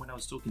touched on when I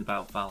was talking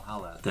about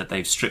Valhalla, that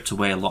they've stripped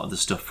away a lot of the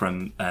stuff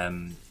from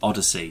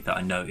Odyssey that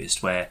I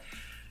noticed, where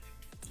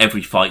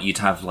every fight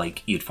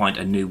you'd find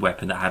a new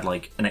weapon that had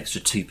like an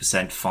extra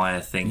 2% fire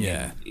thing.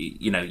 Yeah.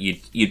 You know,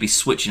 you'd be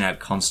switching out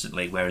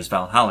constantly, whereas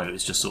Valhalla, it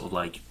was just sort of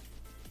like,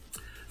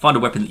 find a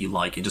weapon that you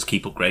like and just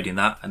keep upgrading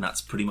that, and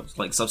that's pretty much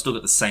like, so I've still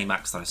got the same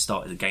axe that I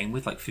started the game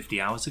with like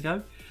 50 hours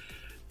ago.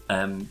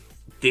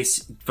 This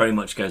very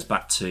much goes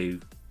back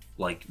to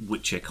like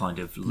Witcher kind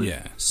of loot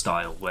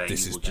style, where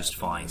you will just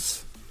find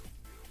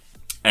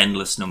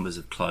endless numbers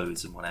of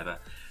clothes and whatever,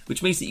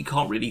 which means that you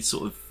can't really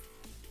sort of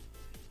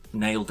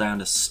nail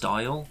down a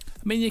style.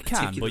 I mean, you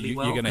can, but you're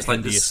going to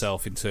hinder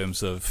yourself in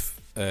terms of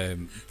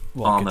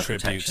what armor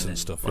contributes and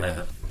stuff.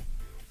 Whatever.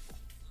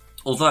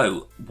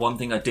 Although, one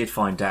thing I did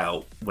find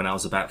out when I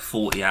was about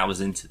 40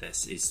 hours into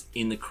this is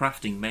in the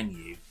crafting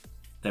menu,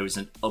 there is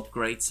an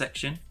upgrade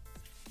section.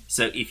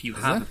 So if you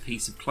have a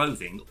piece of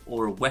clothing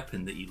or a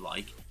weapon that you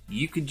like,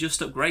 you can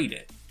just upgrade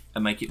it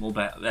and make it more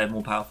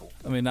powerful.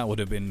 I mean, that would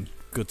have been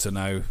good to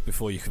know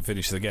before you could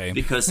finish the game.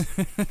 Because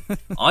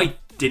I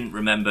didn't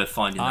remember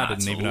finding that I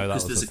didn't even know that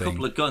was there's a a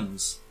couple of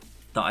guns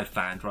that I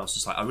found where I was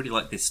just like, I really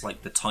like this,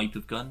 like the type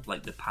of gun,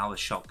 like the power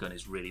shotgun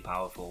is really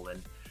powerful,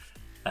 and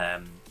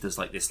there's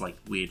like this like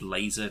weird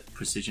laser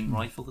precision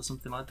rifle or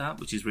something like that,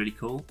 which is really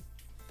cool.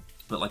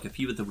 But like a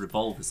few of the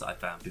revolvers that I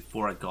found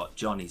before I got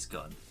Johnny's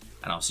gun,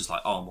 and I was just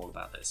like, oh, I'm all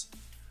about this.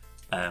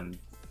 I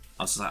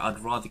was just like, I'd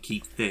rather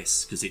keep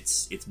this because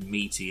it's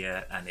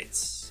meatier and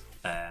it's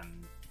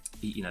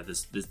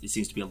there's it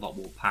seems to be a lot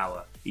more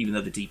power, even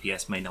though the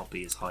DPS may not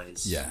be as high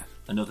as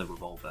another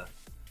revolver.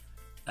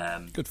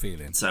 Good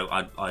feeling. So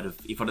I'd have,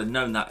 if I'd have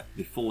known that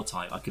before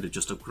time, I could have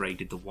just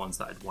upgraded the ones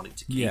that I'd wanted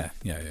to keep.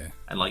 Yeah.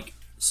 And like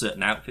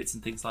certain outfits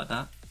and things like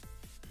that.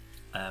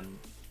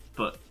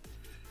 But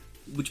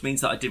which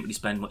means that I didn't really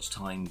spend much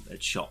time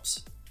at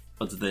shops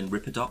other than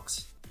Ripper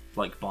Docs,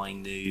 like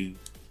buying new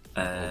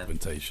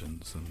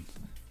augmentations and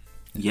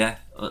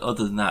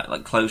other than that,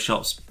 like clothes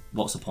shops,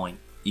 what's the point?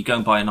 You go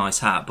and buy a nice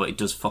hat, but it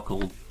does fuck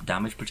all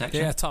damage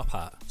protection. Yeah, top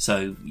hat.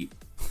 So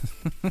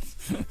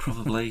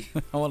probably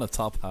I want a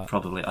top hat.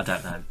 Probably, I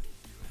don't know.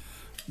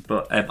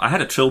 But I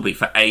had a trilby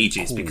for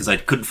ages because I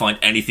couldn't find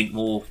anything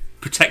more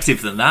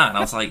protective than that, and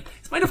I was like,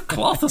 it's made of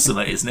cloth or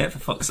something, isn't it? For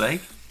fuck's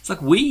sake, it's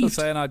like weed. I was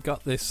saying I'd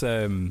got this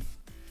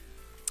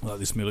like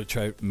this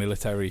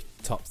military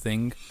top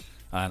thing,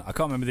 and I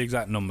can't remember the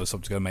exact number, so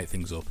I'm just going to make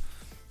things up.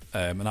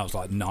 And that was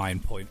like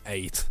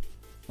 9.8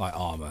 like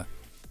armor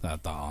that I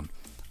had that on,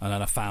 and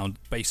then I found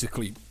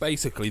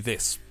basically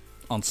this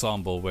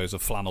ensemble where it was a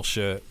flannel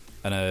shirt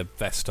and a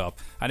vest top,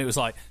 and it was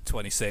like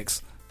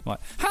 26. I'm like,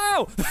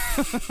 how?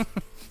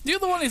 The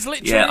other one is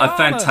literally armor.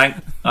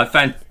 I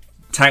found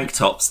tank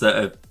tops that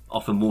are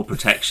offer more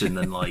protection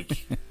than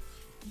like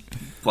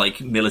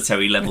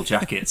military level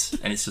jackets,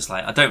 and it's just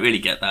like, I don't really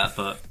get that,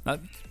 but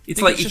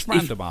it's like it's just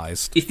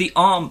randomized. If the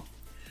arm,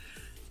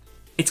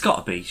 it's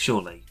got to be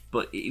surely,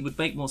 but it would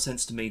make more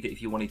sense to me that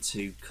if you wanted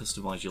to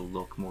customize your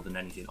look more than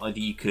anything, either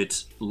you could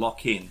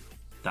lock in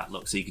that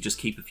look, so you could just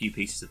keep a few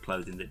pieces of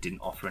clothing that didn't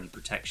offer any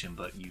protection,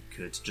 but you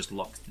could just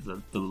lock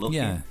the look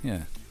in,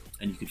 and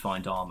you could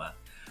find armor,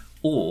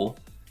 or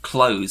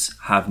clothes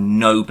have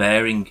no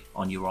bearing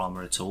on your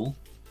armor at all,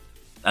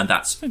 and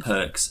that's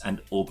perks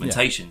and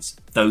augmentations.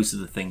 Those are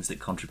the things that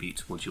contribute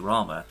towards your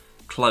armor.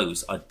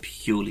 Clothes are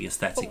purely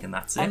aesthetic, and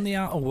that's it. On the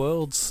Outer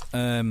Worlds,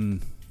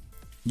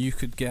 you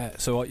could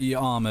get, so your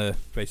armor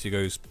basically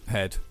goes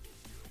head,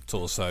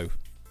 torso,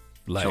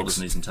 legs, shoulders,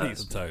 knees and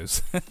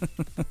toes.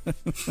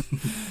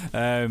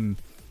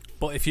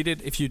 But if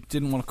you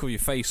didn't want to cover your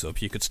face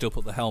up, you could still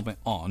put the helmet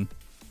on,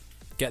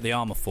 get the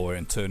armor for it,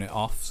 and turn it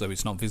off so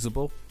it's not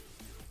visible.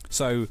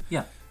 So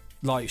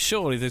like,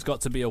 surely there's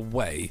got to be a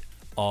way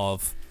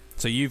of,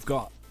 so you've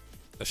got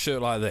a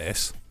shirt like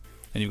this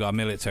and you've got a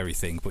military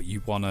thing, but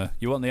you want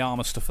the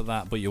armor stuff for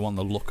that, but you want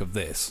the look of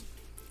this,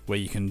 where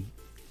you can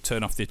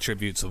turn off the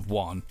attributes of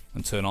one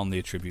and turn on the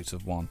attributes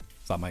of one.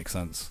 Does that make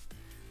sense?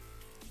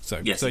 So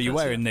you're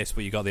wearing this,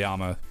 but you got the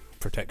armor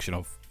protection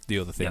of the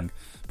other thing,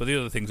 but the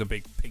other thing's a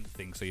big pink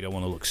thing, so you don't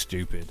want to look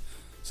stupid,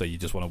 so you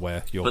just want to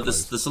wear your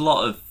clothes. There's a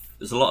lot of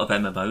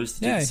MMOs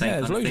that do the same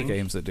kind of thing. There's loads of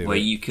games that do where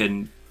it. you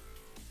can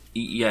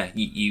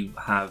you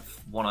have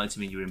one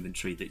item in your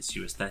inventory that's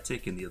your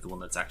aesthetic and the other one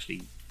that's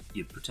actually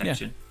your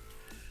protection.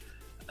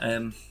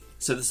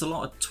 So there's a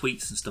lot of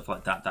tweaks and stuff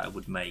like that I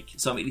would make.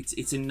 So I mean,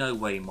 it's in no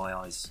way in my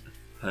eyes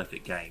a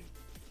perfect game,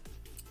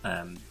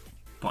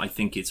 but I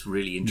think it's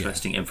really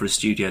interesting, and for a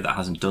studio that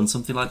hasn't done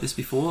something like this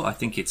before, I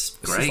think it's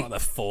great. This is like the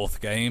fourth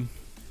game,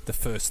 the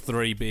first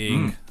three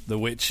being The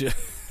Witcher.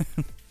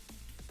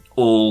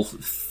 All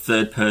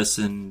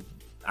third-person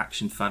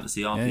action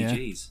fantasy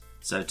RPGs.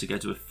 So to go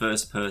to a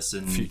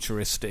first-person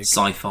futuristic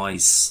sci-fi,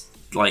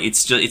 like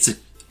it's a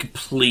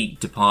complete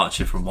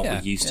departure from what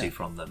we're used to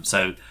from them.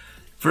 So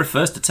for a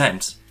first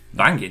attempt,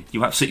 banging,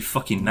 you absolutely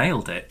fucking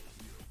nailed it.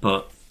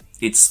 But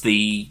it's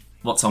the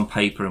what's on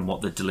paper and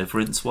what the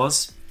deliverance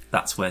was.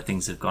 That's where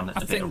things have gone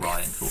a bit awry,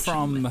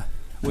 unfortunately.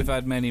 We've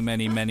had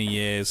many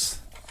years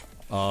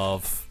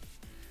of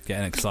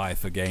getting excited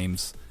for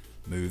games,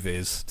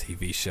 movies,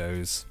 TV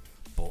shows,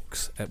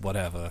 books,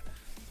 whatever.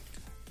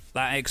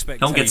 That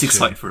expectation. No one gets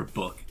excited for a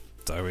book.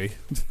 Sorry.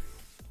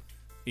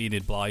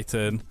 Enid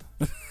Blyton.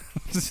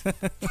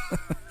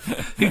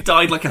 Who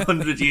died like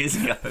 100 years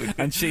ago.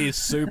 And she is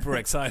super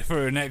excited for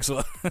her next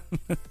one.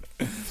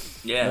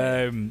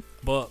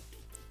 But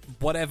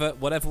whatever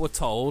we're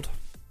told,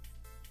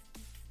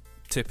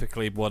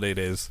 typically what it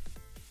is.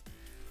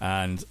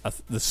 And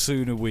the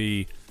sooner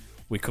we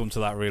come to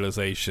that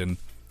realization,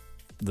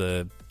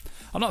 I'm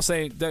not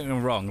saying, don't get me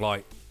wrong,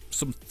 like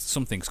some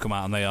things come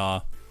out and they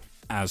are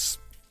as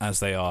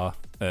they were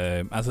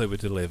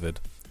delivered.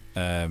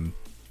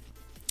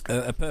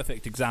 A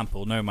perfect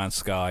example, No Man's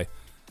Sky,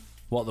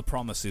 what the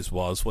promises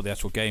was, what the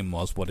actual game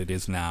was, what it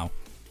is now.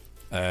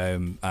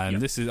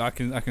 This is I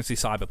can see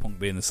Cyberpunk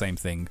being the same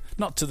thing,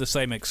 not to the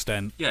same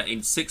extent. Yeah,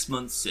 in 6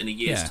 months, in a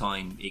year's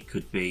time, it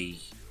could be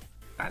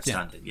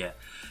outstanding. Yeah.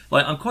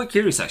 Like, I'm quite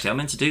curious actually. I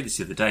meant to do this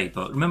the other day,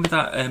 but remember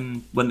that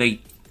when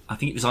I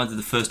think it was either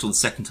the first or the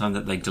second time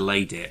that they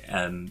delayed it.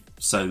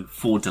 So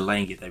for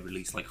delaying it, they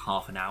released like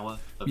half an hour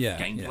of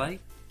gameplay. Yeah.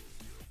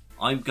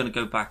 I'm going to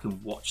go back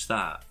and watch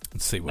that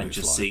and see what and it's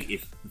just like. see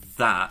if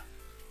that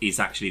is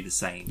actually the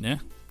same. Yeah,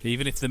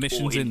 even if the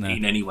mission's in there,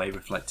 in any way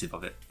reflective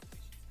of it.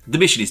 The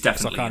mission is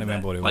definitely. I can't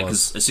remember what it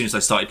was. As soon as I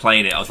started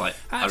playing it, I was like,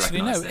 actually,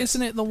 I recognise this.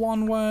 Isn't it the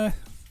one where?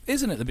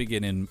 Isn't it the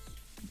beginning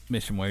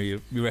mission where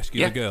you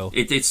rescue the girl?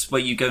 It's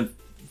where you go and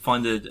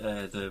find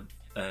the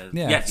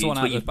it's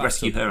where you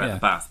rescue her at the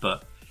bath,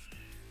 but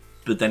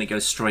then it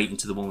goes straight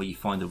into the one where you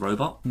find the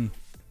robot.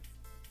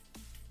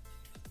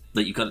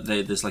 That you got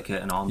there's like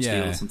an arms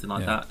deal or something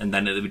like that, and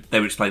then they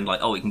were explaining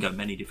like, it can go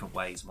many different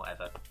ways and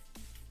whatever.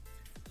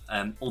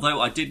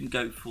 Although I didn't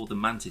go for the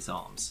Mantis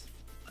arms,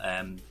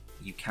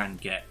 you can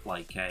get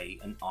like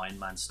an Iron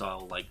Man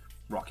style like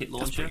rocket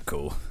launcher. That's pretty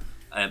cool.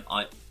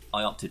 I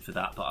opted for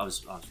that, but I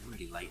was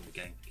really late in the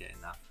game for getting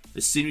that.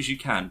 As soon as you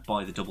can,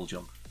 buy the double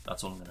jump.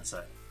 That's all I'm going to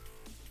say.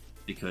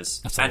 Because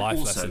that's a life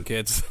lesson,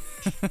 kids.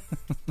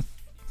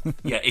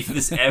 Yeah, if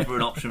there's ever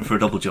an option for a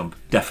double jump,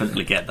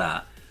 definitely get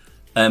that.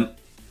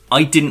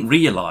 I didn't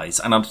realise,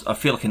 and I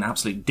feel like an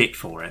absolute dick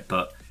for it,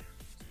 but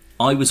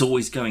I was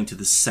always going to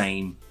the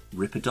same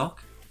Ripper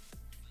dock.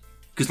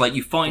 Because like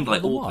you find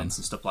like augments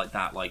and stuff like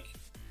that, like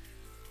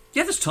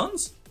there's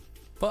tons.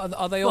 But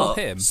are they all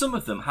him? Some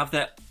of them have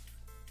their.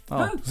 Oh,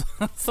 no.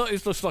 I thought it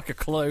was just like a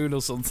clone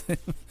or something.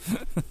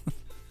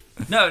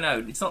 No,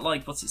 it's not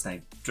like what's its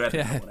name,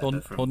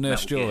 Drebin or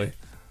Nurse Joy.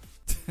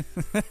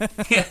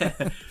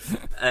 Yeah.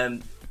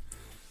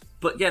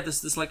 But yeah,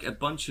 there's like a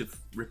bunch of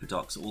Ripper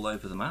docks all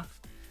over the map,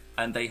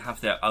 and they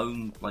have their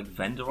own like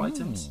vendor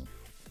items.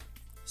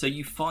 So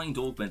you find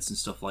augments and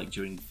stuff like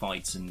during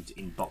fights and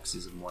in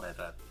boxes and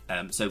whatever.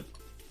 So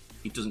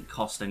it doesn't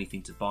cost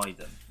anything to buy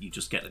them. You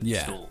just get them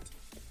installed.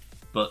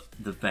 But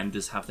the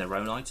vendors have their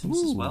own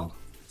items as well.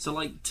 So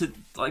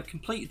I've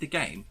completed the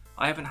game.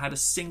 I haven't had a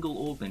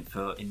single augment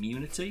for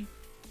immunity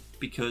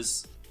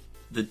because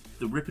the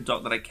Ripper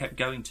dock that I kept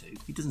going to,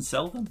 he doesn't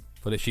sell them.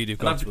 But if you'd have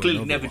gone to another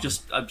one.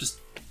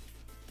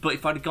 But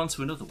if I'd have gone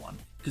to another one,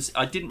 because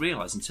I didn't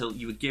realise until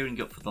you were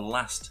gearing up for the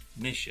last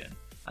mission,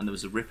 and there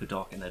was a Ripper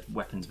dock and a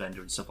weapons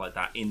vendor and stuff like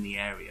that in the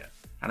area,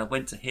 and I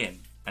went to him,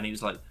 and he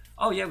was like,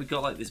 "Oh yeah, we've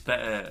got like this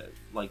better,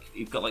 like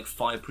you've got like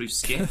fireproof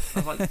skin." I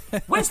was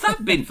like, "Where's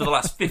that been for the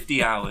last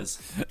 50 hours?"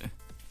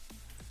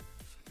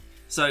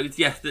 So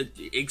yeah,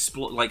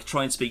 explore, like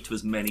try and speak to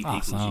as many people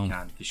as you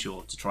can for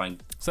sure to try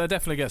and. So I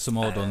definitely get some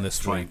more done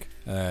this week.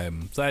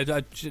 So I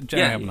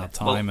generally haven't had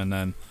time, and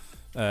then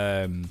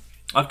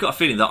I've got a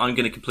feeling that I'm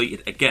going to complete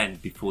it again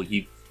before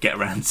you get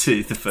around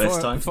to the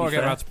first time. Before I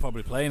get around to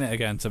probably playing it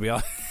again, to be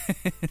honest.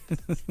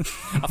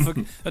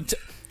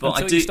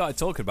 Until you started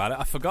talking about it,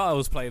 I forgot I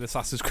was playing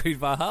Assassin's Creed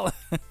Valhalla.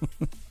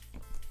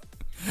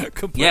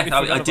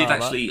 I did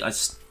actually.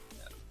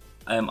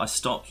 I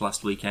stopped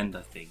last weekend.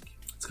 I think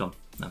it's gone.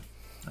 No,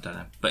 I don't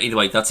know. But either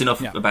way, that's enough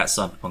about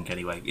Cyberpunk.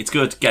 Anyway, it's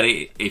good. Get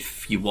it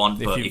if you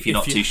want, but if you're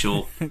not too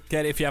sure,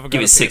 get it if you haven't.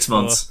 Give it 6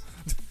 months.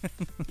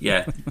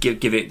 Yeah,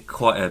 give it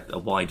quite a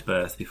wide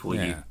berth before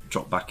you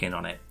drop back in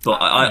on it. But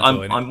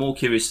I'm more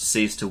curious to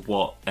see as to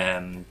what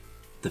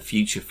the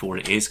future for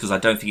it is, because I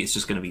don't think it's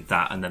just going to be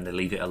that and then they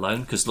leave it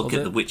alone. Because look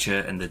at The Witcher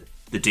and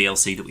the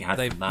DLC that we had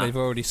from that. They've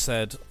already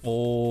said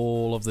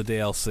all of the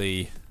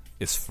DLC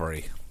is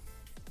free.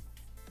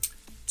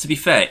 To be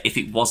fair, if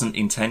it wasn't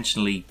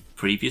intentionally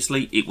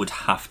previously, it would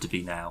have to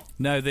be now.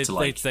 No, they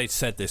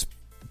said this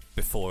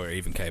before it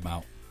even came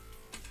out.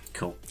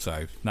 Cool.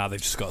 So now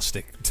they've just got to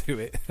stick to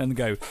it and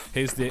go,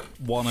 here's the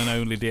one and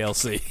only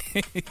DLC.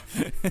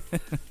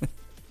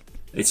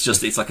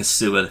 It's like a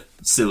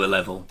sewer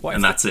level,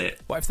 and that's it.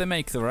 What if they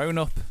make their own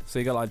up? So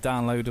you got like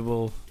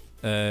downloadable,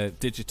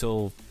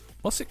 digital.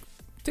 What's it?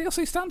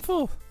 DLC stand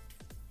for?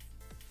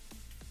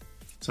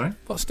 Sorry?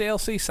 What's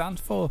DLC stand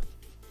for?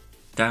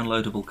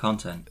 Downloadable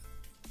content.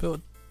 But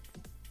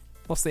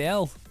what's the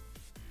L?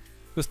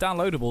 Because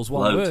downloadable is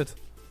one word.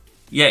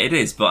 Yeah, it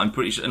is, but I'm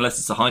pretty sure, unless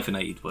it's a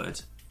hyphenated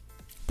word.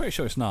 Pretty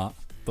sure it's not.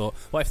 But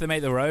what if they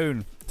make their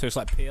own? So it's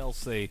like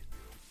PLC.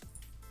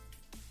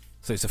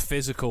 So it's a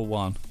physical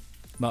one,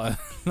 not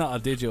a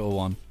digital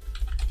one.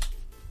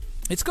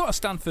 It's got to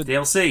stand for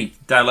DLC,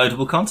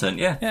 downloadable content.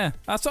 Yeah, yeah.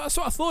 That's what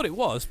I thought it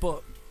was,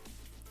 but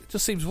it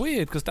just seems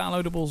weird because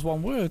downloadable is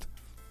one word.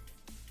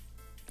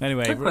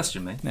 Anyway, don't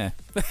question me. Yeah,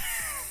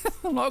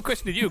 I'm not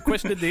questioning you. I'm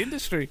questioning the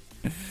industry.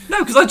 No,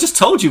 because I just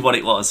told you what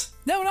it was.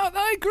 No,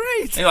 I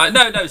agreed. You're like,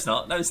 no, it's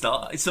not. No, it's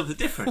not. It's something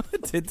different. I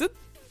didn't.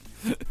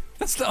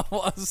 That's not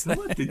what I said.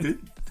 No, I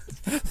didn't.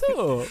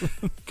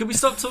 Can we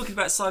stop talking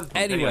about Cyberpunk?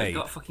 Anyway, we've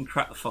got to fucking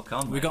crack the fuck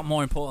on. We've got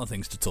more important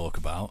things to talk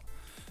about.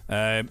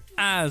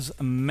 As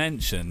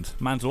mentioned,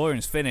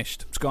 Mandalorian's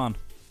finished. It's gone.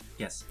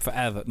 Yes.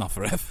 Forever. Not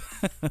forever.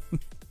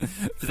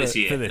 for this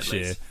year, for this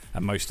year,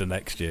 and most of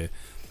next year.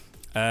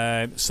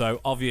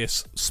 So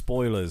obvious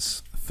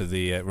spoilers for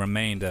the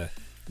remainder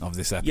of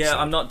this episode. Yeah,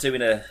 I'm not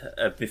doing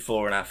a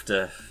before and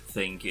after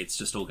thing. It's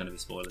just all going to be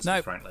spoilers.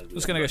 No, frankly, I'm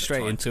just going to go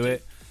straight into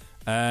it.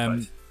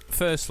 Right.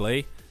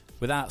 Firstly,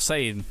 without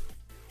saying,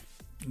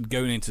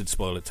 going into the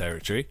spoiler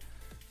territory,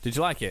 did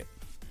you like it?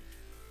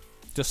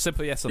 Just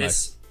simple yes or no.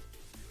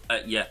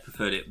 Yeah,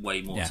 preferred it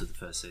way more to the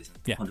first season.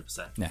 Yeah,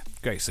 100%. Yeah,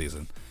 great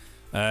season.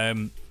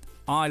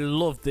 I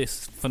loved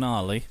this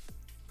finale.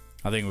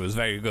 I think it was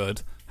very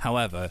good.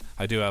 However,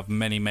 I do have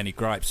many, many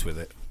gripes with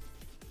it.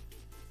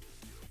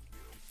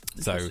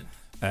 So,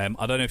 I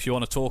don't know if you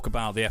want to talk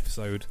about the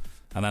episode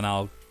and then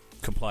I'll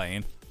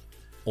complain,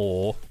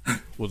 or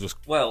we'll just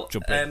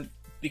jump in.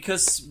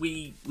 Because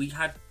we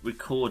had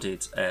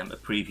recorded a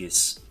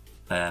previous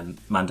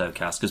Mando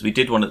cast, because we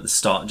did one at the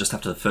start just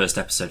after the first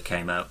episode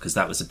came out, because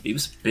it was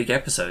a big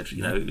episode.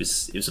 You know, it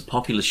was a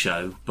popular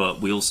show, but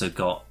we also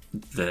got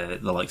the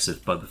likes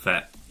of Boba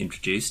Fett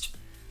introduced,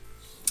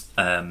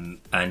 and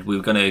we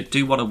were going to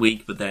do one a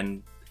week, but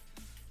then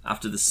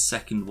after the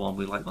second one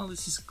we were like, well,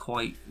 this is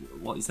quite,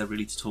 what is there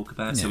really to talk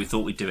about? So we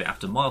thought we'd do it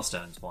after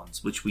milestones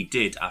ones, which we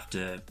did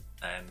after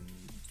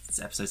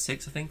episode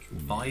 6, I think,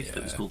 5,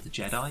 that was called The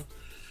Jedi,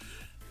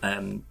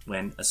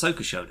 when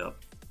Ahsoka showed up.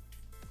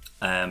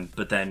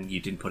 But then you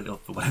didn't put it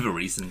up for whatever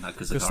reason,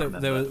 because I can't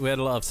remember. We had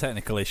a lot of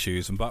technical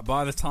issues, and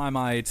by the time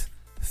I'd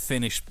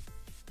finished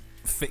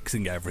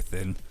fixing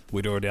everything,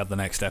 we'd already had the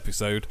next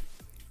episode.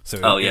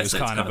 So it was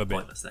kind of a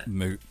bit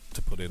moot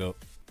to put it up.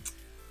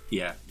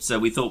 Yeah, so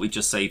we thought we'd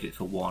just save it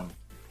for one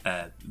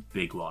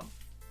big one.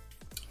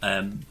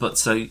 But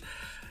so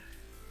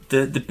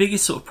the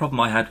biggest sort of problem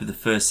I had with the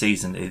first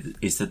season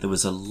is that there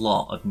was a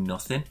lot of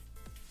nothing.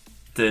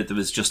 There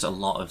was just a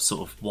lot of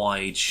sort of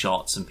wide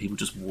shots and people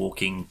just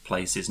walking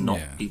places.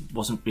 It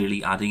wasn't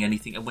really adding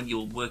anything. And when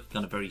you're working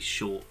on a very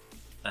short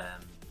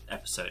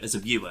episode, as a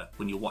viewer,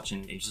 when you're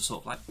watching, it's just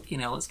sort of like,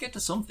 fucking hell, let's get to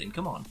something.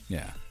 Come on.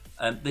 Yeah.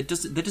 There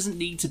doesn't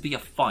need to be a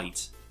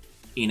fight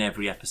in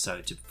every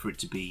episode for it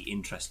to be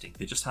interesting.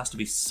 There just has to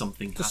be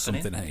something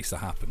happening. Something needs to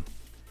happen.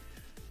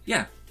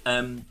 Yeah.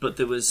 But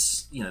there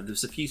was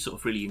a few sort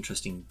of really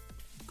interesting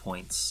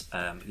points.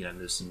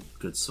 There's some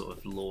good sort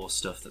of lore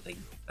stuff that they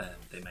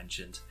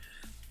mentioned.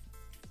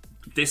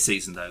 This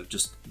season, though,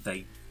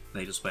 they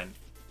just went,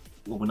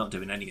 well, we're not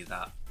doing any of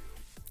that.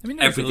 I mean,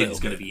 everything's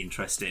going to be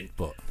interesting,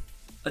 but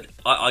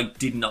I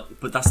did not.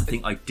 But that's the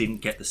thing. I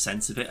didn't get the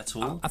sense of it at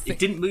all. It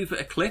didn't move at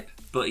a clip,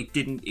 but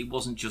it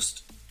wasn't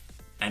just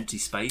empty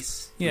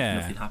space. Yeah,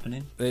 with nothing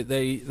happening.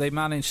 They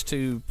managed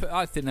to.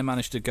 I think they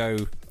managed to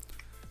go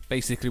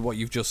basically what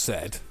you've just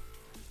said,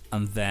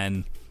 and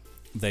then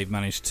they've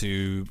managed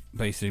to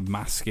basically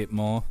mask it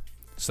more.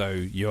 So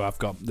you have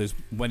got,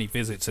 when he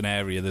visits an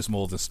area, there's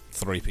more than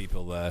 3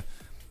 people there.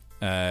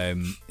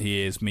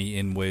 He is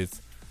meeting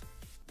with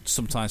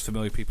sometimes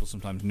familiar people,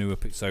 sometimes newer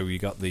people. So you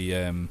got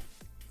the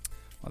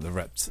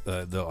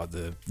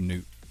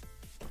newt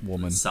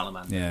woman,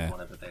 salamander,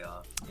 whatever they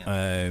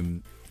are,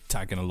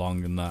 tagging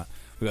along, and that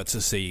we got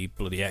to see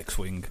bloody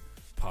X-wing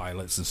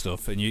pilots and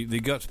stuff, and they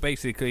got to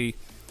basically.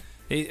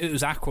 It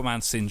was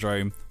Aquaman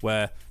syndrome,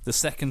 where the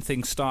second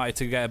thing started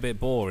to get a bit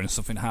boring,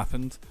 something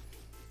happened,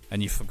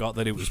 and you forgot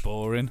that it was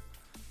boring.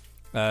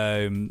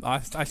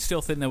 I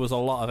still think there was a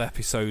lot of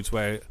episodes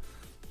where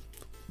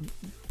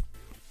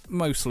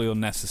mostly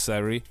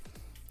unnecessary,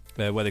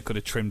 where they could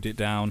have trimmed it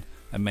down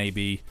and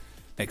maybe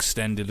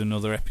extended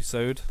another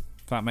episode.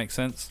 If that makes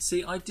sense.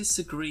 See, I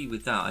disagree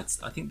with that.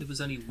 I think there was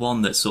only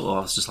one that sort of,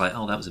 I was just like,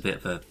 oh, that was a bit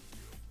of a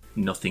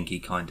nothingy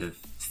kind of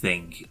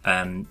thing.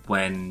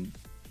 When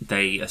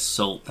they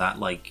assault that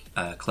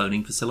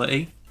cloning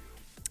facility.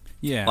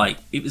 Yeah,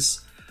 it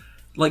was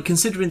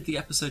considering the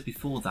episode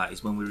before that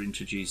is when we were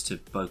introduced to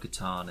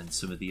Bo-Katan and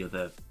some of the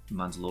other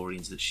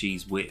Mandalorians that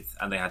she's with,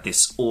 and they had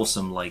this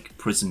awesome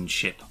prison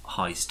ship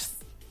heist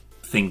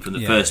thing from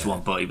the first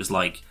one. But it was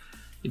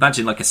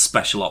imagine a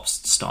special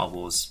ops Star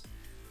Wars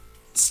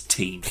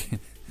team,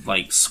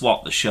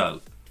 SWAT the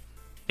show.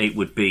 It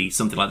would be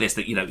something like this.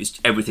 That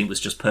everything was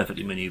just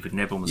perfectly maneuvered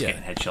and everyone was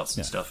getting headshots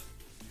and stuff.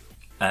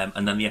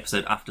 And then the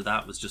episode after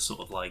that was just sort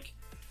of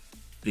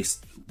this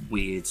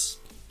weird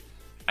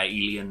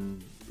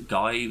alien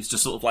guy. He was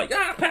just sort of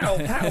pow,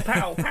 pow,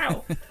 pow,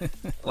 pow.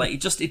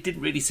 It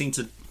didn't really seem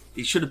to.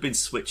 It should have been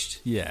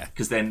switched. Yeah.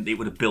 Because then it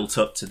would have built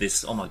up to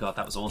this, oh my god,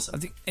 that was awesome. I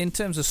think in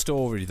terms of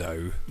story,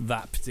 though,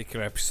 that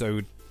particular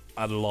episode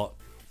had a lot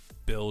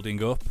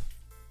building up.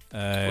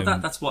 Well,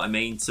 that's what I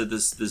mean. So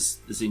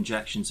there's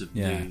injections of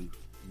new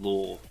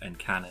lore and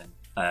canon.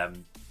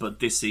 But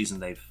this season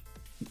they've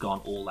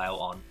gone all out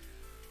on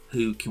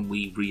who can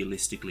we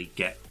realistically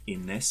get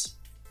in this?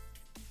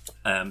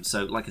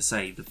 So, like I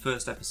say, the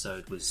first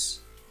episode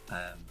was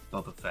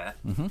Boba Fett,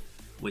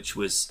 which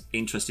was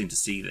interesting to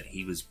see that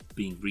he was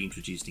being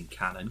reintroduced in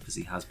canon, because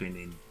he has been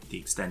in the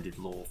extended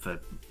lore for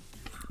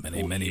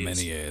many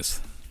years.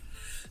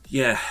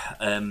 Yeah,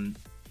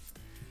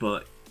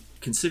 but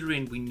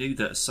considering we knew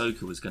that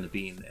Ahsoka was going to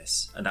be in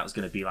this, and that was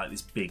going to be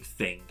this big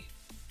thing,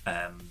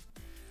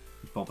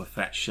 Boba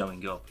Fett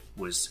showing up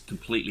was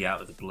completely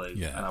out of the blue,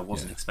 Yeah, and I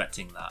wasn't yeah.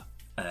 expecting that.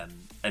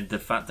 And the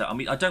fact that, I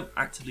mean, I don't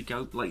actively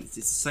go, like, it's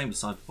the same with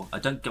Cyberpunk. I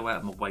don't go out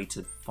of my way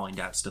to find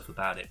out stuff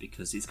about it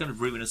because it's going to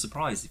ruin a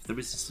surprise if there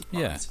is a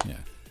surprise. Yeah.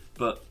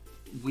 But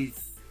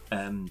with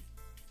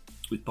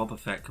Boba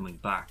Fett coming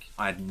back,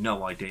 I had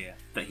no idea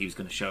that he was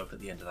going to show up at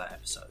the end of that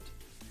episode.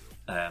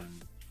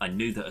 I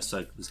knew that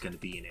Ahsoka was going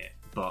to be in it,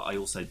 but I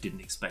also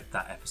didn't expect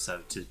that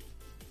episode to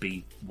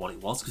be what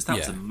it was, because that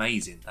was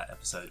amazing. That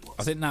episode was.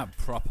 I think that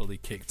properly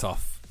kicked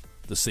off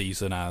the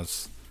season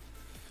as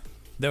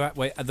there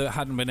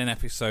hadn't been an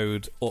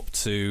episode up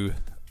to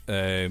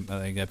I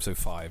think episode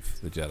 5,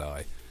 The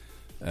Jedi,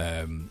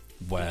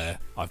 where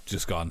I've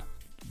just gone,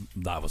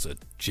 that was a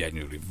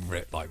genuinely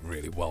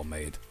really well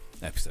made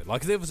episode.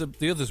 Like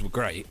the others were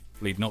great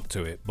leading up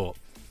to it, but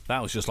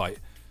that was just like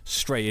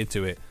straight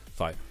into it. It's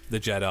like the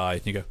Jedi,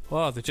 and you go,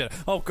 oh, the Jedi,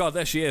 oh god,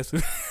 there she is.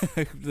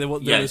 there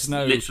was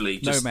no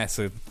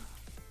messing.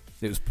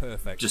 It was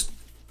perfect. Just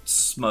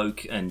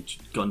smoke and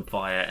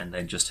gunfire, and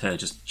then just her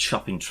just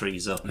chopping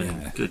trees up,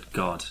 and good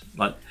god,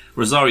 like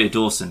Rosario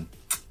Dawson,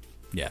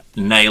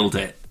 nailed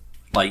it.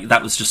 Like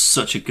that was just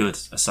such a good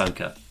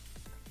Ahsoka.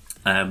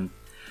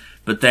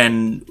 But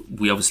then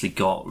we obviously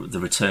got the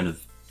return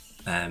of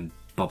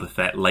Boba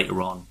Fett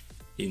later on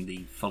in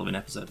the following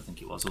episode, I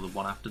think it was, or the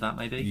one after that,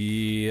 maybe.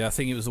 Yeah, I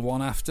think it was the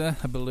one after,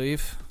 I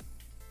believe.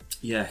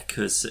 Yeah,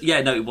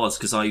 it was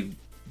because I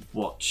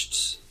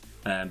watched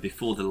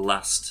before the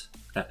last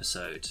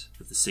episode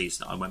of the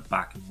season. I went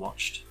back and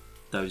watched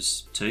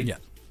those two. Yeah.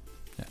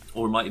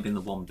 Or it might have been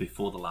the one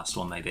before the last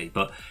one, maybe.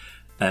 But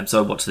so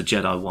I watched the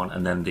Jedi one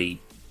and then the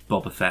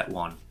Boba Fett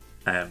one,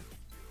 and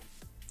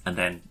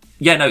then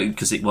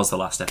because it was the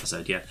last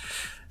episode,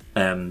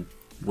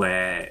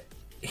 where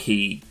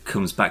he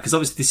comes back, because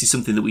obviously this is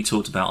something that we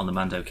talked about on the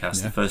Mando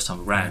cast the first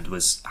time around,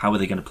 was how are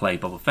they going to play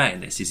Boba Fett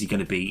in this? Is he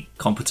going to be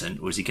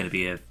competent, or is he going to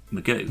be a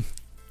Magoo?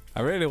 I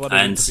really wanted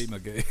him to be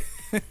Magoo.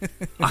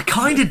 I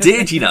kind of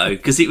did,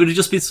 because it would have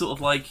just been sort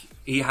of like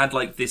he had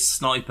like this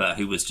sniper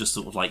who was just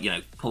sort of like,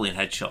 pulling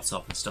headshots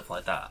off and stuff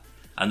like that,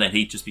 and then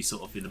he'd just be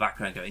sort of in the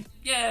background going,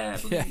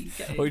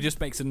 or he just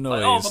makes a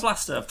noise. Like, oh, my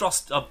blaster!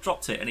 I've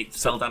dropped it, and it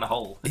fell down a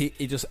hole.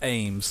 He just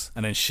aims,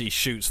 and then she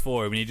shoots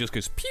for him, and he just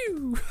goes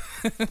pew.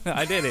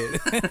 I did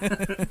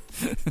it.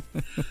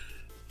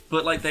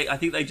 But like I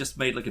think they just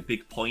made like a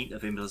big point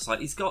of him. It's like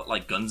he's got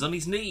like guns on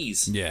his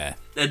knees. Yeah.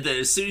 And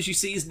as soon as you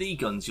see his knee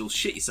guns, you'll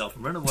shit yourself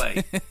and run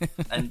away.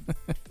 And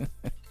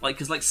like,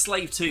 because like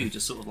Slave 2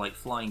 just sort of like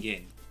flying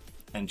in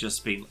and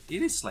just being,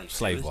 it is Slave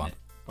 2, isn't 1. it?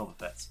 Boba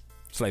Fett's.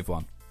 Slave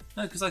 1.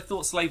 No, because I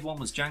thought Slave 1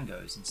 was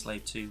Django's and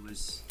Slave 2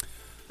 was.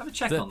 Have a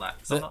check on that,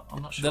 because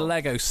I'm not sure. The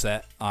Lego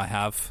set I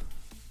have,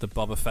 the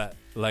Boba Fett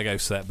Lego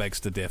set, begs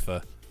to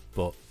differ,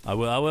 but I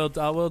will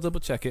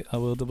double check it.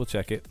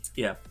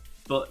 Yeah.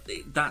 But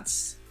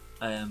that's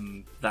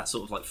that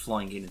sort of like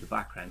flying in the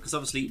background, because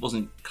obviously it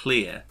wasn't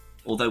clear,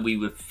 although we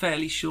were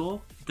fairly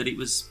sure that it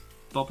was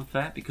Boba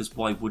Fett, because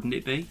why wouldn't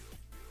it be?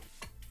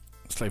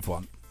 Slave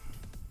 1.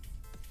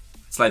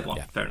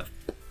 Fair enough.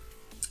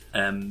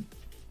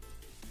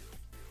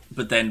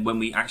 But then when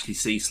we actually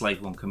see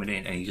Slave 1 coming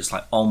in, and he's just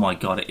like, oh my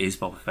god, it is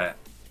Boba Fett,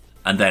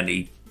 and then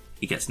he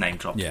gets name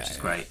dropped, which is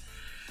great.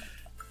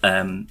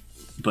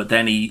 But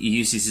then he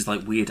uses his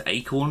like weird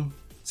acorn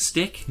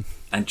stick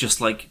and just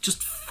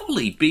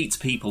fully beats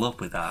people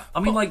up with that. I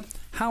mean, like,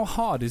 how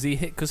hard is he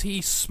hit? Because he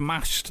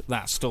smashed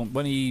that stump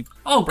when he.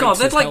 Oh god,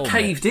 they'd like helmet.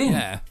 caved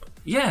in.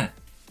 Yeah.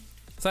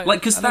 So, like,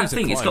 because that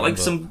thing, it's got like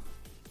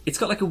it's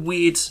got like a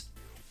weird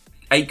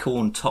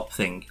acorn top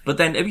thing. But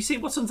then, have you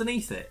seen what's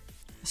underneath it?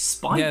 A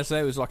spike. Yeah, so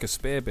it was like a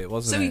spear bit,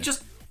 wasn't it? So he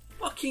just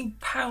fucking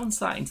pounds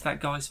that into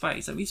that guy's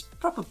face. I mean, he's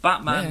proper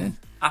Batman,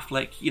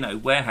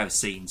 Affleck, warehouse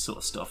scene sort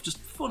of stuff. Just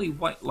fully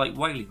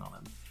wailing on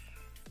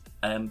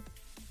him.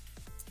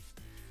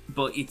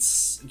 But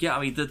it's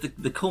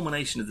the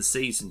culmination of the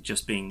season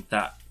just being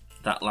that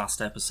last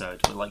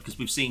episode, where, like, because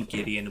we've seen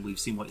Gideon and we've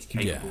seen what he's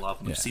capable of,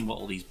 and we've seen what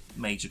all these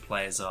major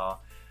players are,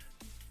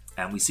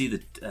 and we see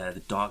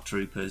the Dark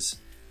Troopers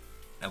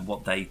and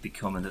what they've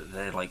become, and that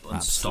they're like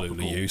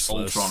unstoppable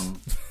Ultron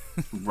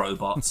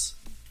robots.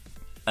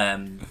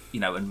 And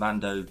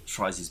Mando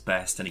tries his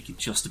best, and he can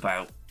just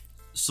about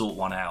sort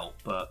one out,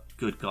 but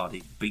good god,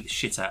 he beat the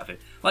shit out of him.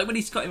 Like when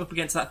he's got him up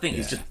against that thing,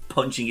 he's just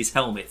punching his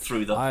helmet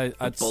through the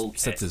bulkhead.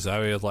 Said to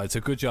Zoe, like, it's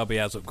a good job he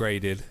has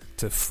upgraded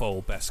to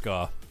full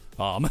Beskar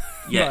arm.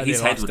 Yeah,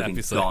 his head would have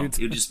been gone. It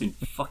would have just been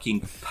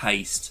fucking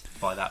paced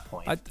by that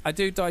point. I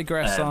do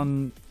digress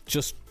on,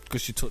 just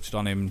because you touched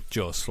on him,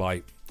 just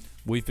like,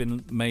 we've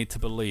been made to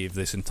believe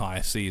this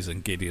entire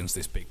season Gideon's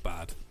this big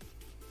bad,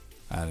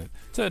 and it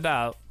turned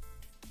out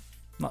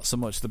not so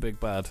much the big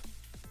bad.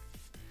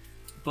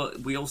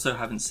 But we also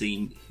haven't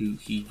seen who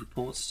he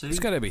reports to. It's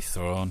going to be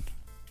Thrawn.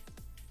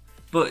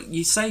 But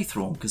you say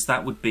Thrawn because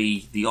that would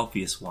be the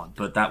obvious one,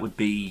 but that would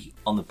be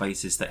on the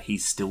basis that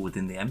he's still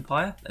within the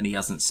Empire and he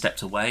hasn't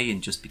stepped away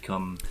and just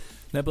become.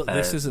 No, but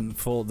this isn't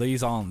for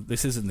these aren't.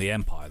 This isn't the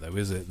Empire though,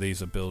 is it?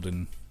 These are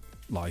building,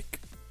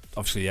 like,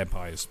 obviously the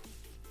Empire's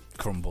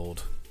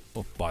crumbled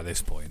up by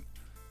this point.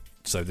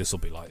 so this will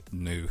be like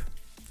new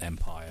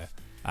Empire,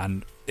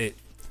 and it.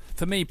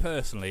 For me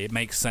personally, it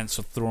makes sense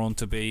for Thrawn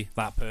to be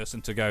that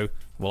person to go.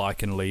 Well, I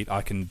can lead.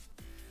 I can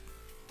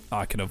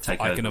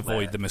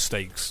avoid the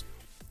mistakes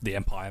the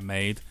Empire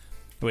made,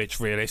 which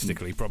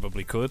realistically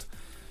probably could.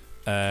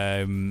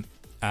 And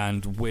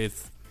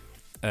with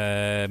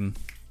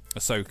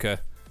Ahsoka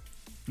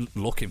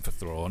looking for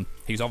Thrawn,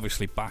 he's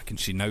obviously back, and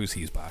she knows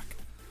he's back.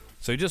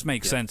 So it just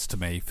makes sense to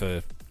me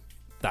for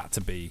that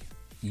to be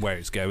where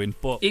it's going.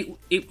 But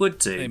it would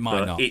do. It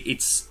might not.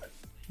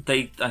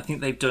 I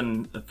think they've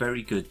done a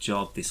very good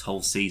job this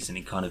whole season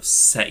in kind of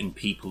setting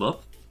people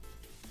up.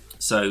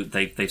 So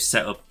they've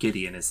set up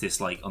Gideon as this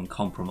like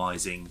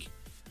uncompromising,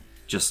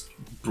 just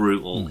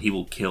brutal. He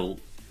will kill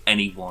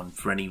anyone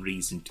for any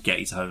reason to get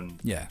his own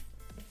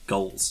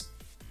goals.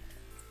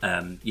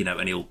 And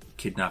he'll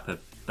kidnap a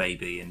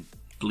baby and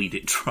bleed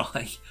it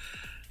dry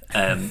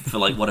for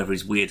like whatever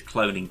his weird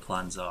cloning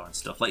plans are and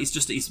stuff. Like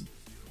he's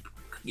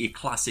your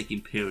classic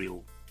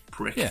Imperial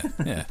prick.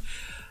 Yeah.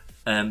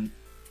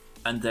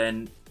 And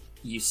then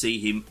you see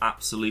him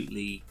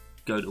absolutely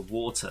go to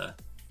water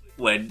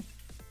when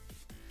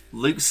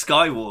Luke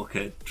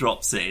Skywalker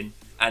drops in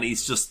and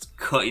he's just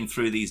cutting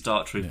through these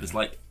Dark Troopers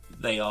like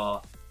they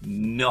are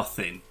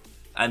nothing.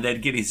 And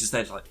then Gideon's just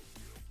there like,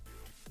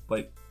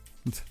 wait,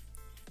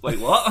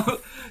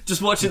 what?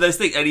 Just watching those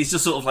things, and he's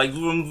just sort of like,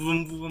 vroom,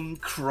 vroom, vroom,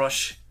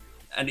 crush.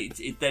 And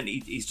then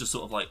he's just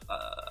sort of like,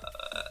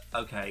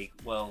 okay,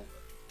 well...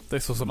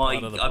 This was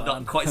part of the plan.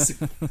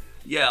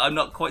 I'm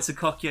not quite so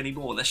cocky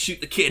anymore. Let's shoot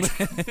the kid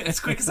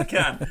as quick as I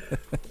can.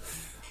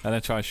 And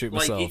then try and shoot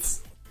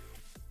myself.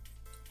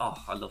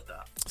 I love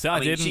that. See, I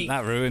didn't.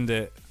 That ruined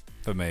it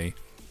for me.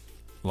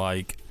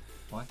 Like,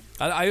 why?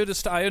 I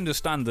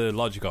understand the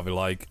logic of it.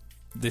 Like,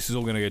 this is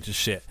all going to go to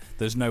shit.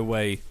 There's no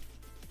way.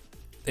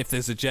 If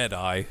there's a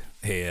Jedi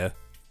here,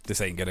 this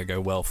ain't going to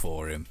go well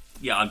for him.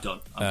 Yeah, I'm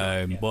done.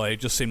 Yeah. But it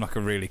just seemed like a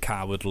really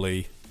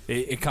cowardly.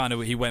 It kind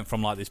of, he went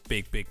from like this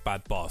big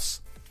bad boss,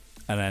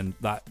 and then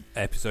that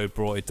episode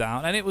brought it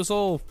down, and it was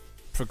all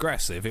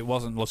progressive. It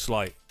wasn't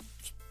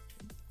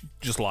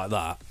just like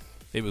that.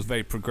 It was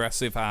very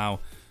progressive. How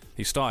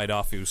he started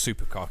off, he was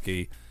super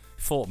cocky,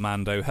 fought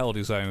Mando, held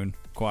his own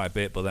quite a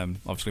bit, but then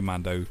obviously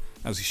Mando,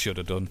 as he should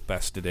have done,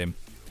 bested him.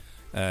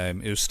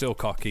 It was still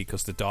cocky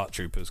because the Dark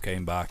Troopers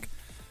came back,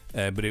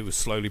 but it was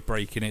slowly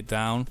breaking it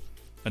down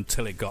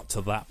until it got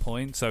to that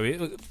point. So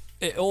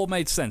it all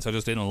made sense. I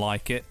just didn't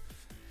like it.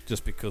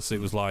 Just because it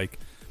was like,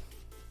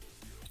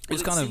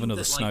 it's kind of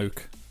another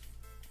Snoke.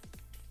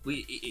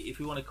 If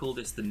we want to call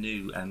this the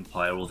new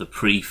Empire or the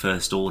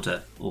pre-First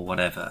Order or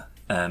whatever,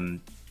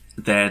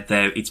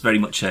 it's very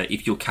much a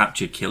if you're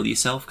captured, kill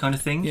yourself kind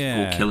of thing,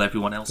 or kill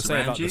everyone else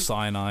around about you. The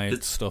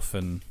cyanide stuff,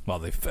 and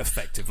they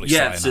effectively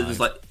cyanide. So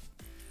there's like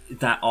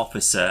that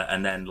officer,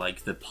 and then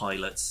like the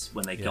pilots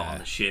when they got on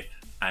the ship.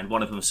 And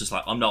one of them was just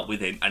like, I'm not with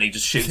him. And he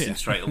just shoots him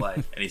straight away.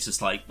 And he's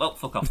just like, well,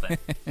 fuck off then.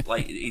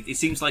 Like, it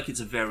seems like it's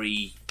a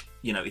very,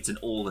 it's an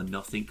all or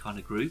nothing kind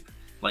of group.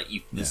 Like,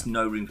 there's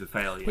no room for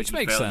failure. Which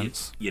makes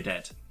sense. You're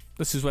dead.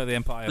 This is where the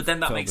Empire. But then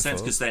that makes sense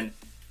because then,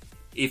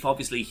 if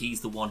obviously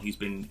he's the one who's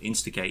been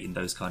instigating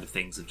those kind of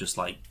things of just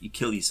like, you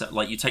kill yourself,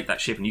 like you take that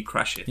ship and you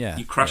crash it. Yeah.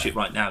 You crash it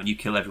right now and you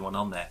kill everyone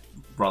on there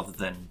rather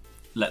than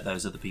let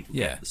those other people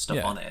get the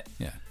stuff on it.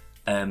 Yeah.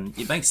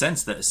 It makes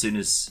sense that as soon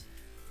as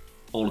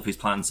all of his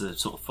plans are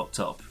sort of fucked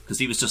up because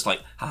he was just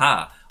like,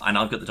 haha, and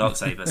I've got the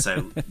Darksaber,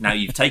 so now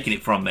you've taken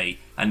it from me,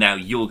 and now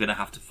you're going to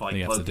have to fight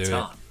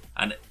Bo-Katan,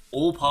 and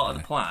all part of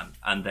the plan.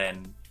 And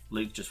then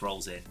Luke just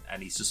rolls in,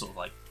 and he's just sort of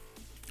like,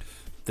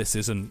 "This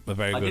isn't a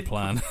very good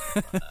plan."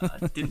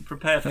 I didn't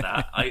prepare for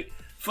that.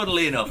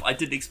 Funnily enough, I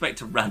didn't expect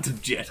a random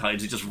Jedi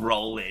to just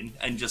roll in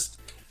and just.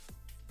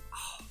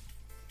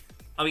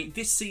 I mean,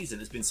 this season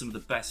has been some of the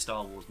best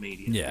Star Wars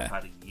media we've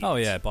had in years. Oh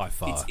yeah, by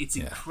far. It's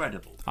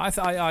incredible.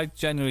 I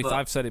genuinely,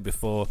 I've said it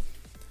before.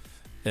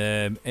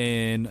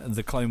 In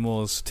the Clone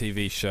Wars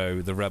TV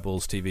show, the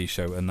Rebels TV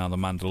show, and now the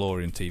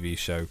Mandalorian TV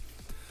show,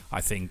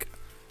 I think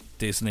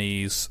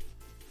Disney's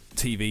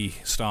TV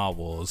Star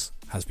Wars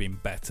has been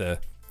better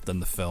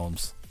than the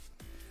films,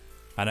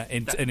 and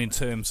in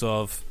terms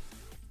of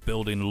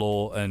building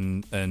lore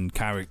and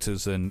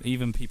characters, and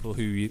even people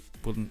who you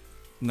wouldn't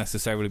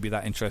necessarily be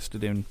that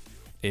interested in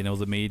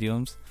other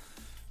mediums.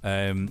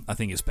 I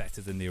think it's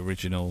better than the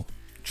original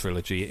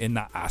trilogy in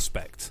that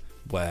aspect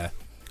where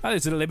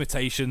there's the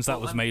limitations that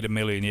was made a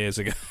million years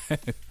ago.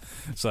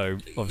 So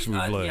obviously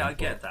we've learned. Yeah, I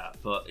get that,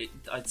 but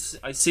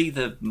I see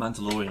the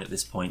Mandalorian at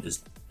this point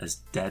as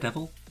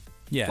Daredevil.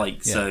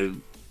 So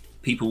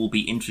people will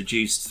be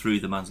introduced through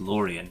the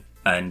Mandalorian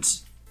and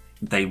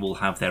they will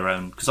have their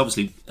own, because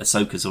obviously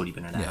Ahsoka's already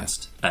been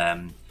announced.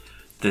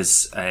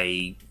 There's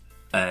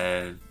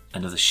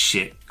another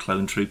shit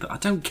clone trooper. I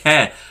don't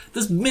care.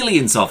 There's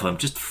millions of them.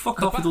 Just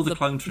fuck off with all the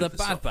clone troopers. The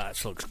Bad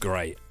Batch looks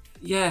great.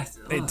 Yeah,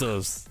 it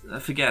does.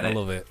 Forget it. I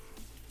love it.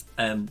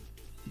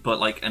 But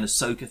like an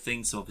Ahsoka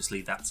thing, so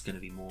obviously that's going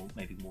to be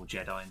maybe more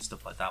Jedi and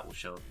stuff like that will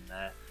show up in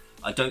there.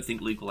 I don't think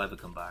Luke will ever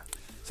come back.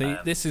 See,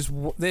 this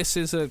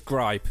is a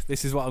gripe.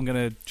 This is what I'm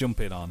going to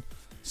jump in on.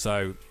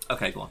 So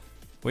Okay, go on.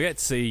 we get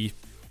to see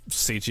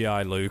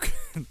CGI Luke,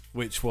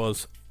 which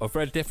was, I've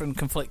read different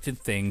conflicted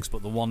things,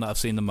 but the one that I've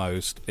seen the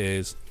most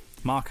is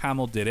Mark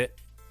Hamill did it.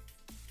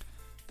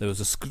 There was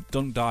a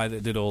stunt guy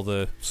that did all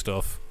the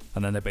stuff,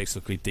 and then they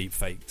basically deep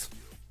faked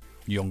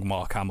young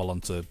Mark Hamill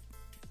onto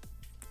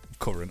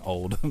current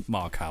old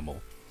Mark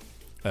Hamill.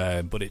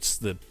 But it's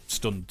the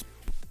stunt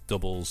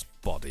double's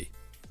body.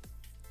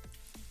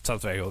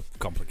 Sounds very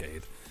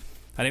complicated.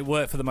 And it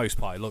worked for the most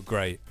part. It looked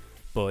great.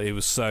 But it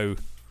was so...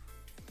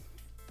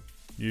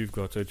 You've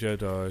got a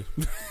Jedi.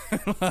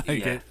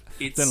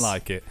 Didn't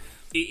like it.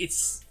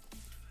 It's...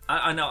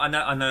 I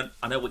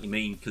know what you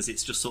mean, because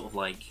it's just sort of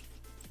like...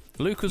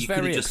 Luke was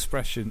very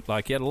expression...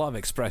 Like, he had a lot of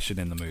expression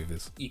in the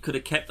movies. You could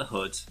have kept the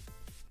hood.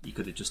 You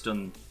could have just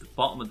done the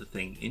bottom of the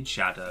thing in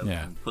shadow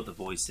and put the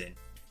voice in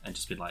and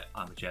just been like,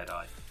 I'm a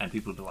Jedi. And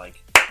people would be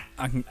like...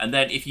 And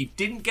then if you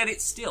didn't get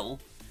it still,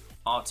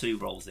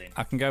 R2 rolls in.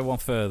 I can go one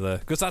further,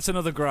 because that's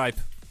another gripe.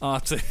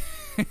 R2.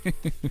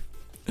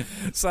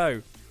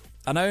 So,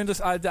 and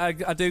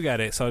I do get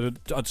it, so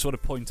I'd sort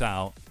of point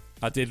out,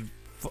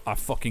 I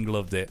fucking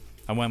loved it.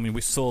 And when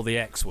we saw the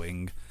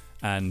X-Wing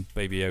and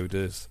Baby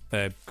Yoda's,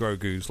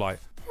 Grogu's like,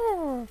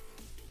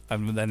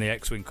 and then the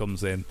X-Wing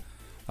comes in,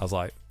 I was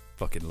like,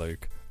 fucking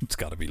Luke. It's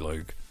got to be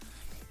Luke.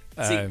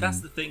 See,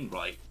 that's the thing,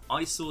 right?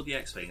 I saw the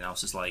X-Wing and I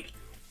was just like,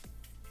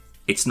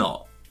 it's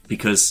not.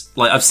 Because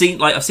I've seen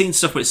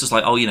stuff where it's just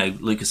like, oh,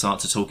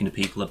 LucasArts are talking to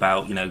people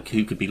about,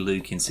 who could be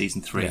Luke in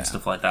season 3 and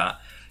stuff like that.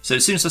 So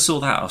as soon as I saw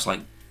that, I was like,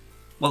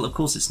 well, of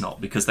course it's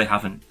not, because they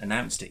haven't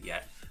announced it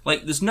yet.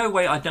 Like, there's no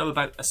way I'd know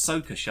about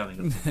Ahsoka showing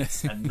up in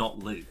this and not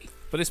Luke.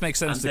 But this makes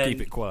sense to keep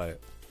it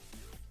quiet.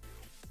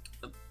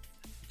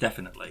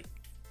 Definitely.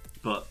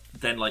 But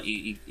then, like,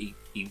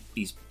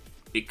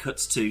 it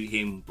cuts to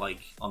him, like,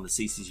 on the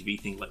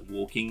CCTV thing, like,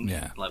 walking,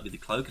 like, with the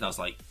cloak, and I was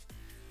like,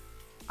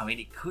 I mean,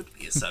 it could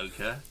be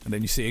Ahsoka. And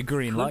then you see a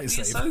green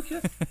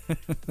lightsaber.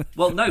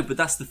 Well, no, but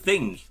that's the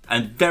thing.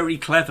 And very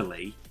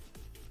cleverly,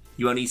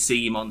 you only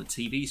see him on the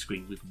TV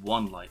screen with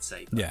one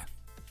lightsaber. Yeah.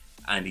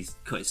 And he's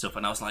cutting stuff,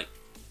 and I was like,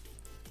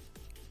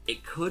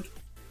 it could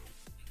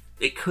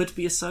be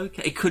Ahsoka.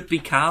 It could be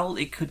Cal.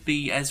 It could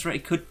be Ezra.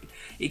 It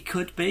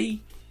could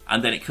be.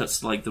 And then it cuts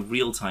to, like, the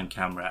real-time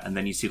camera, and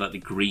then you see, like, the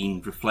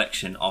green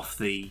reflection off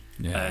the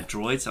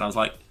droids, and I was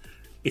like,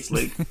 it's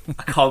Luke.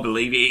 I can't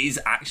believe it is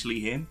actually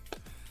him.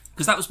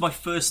 Because that was my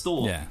first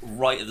thought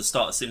right at the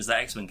start, as soon as that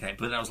X-Men came.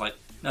 But then I was like,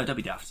 no, don't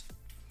be daft.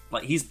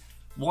 Like,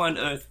 why on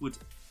earth would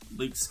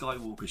Luke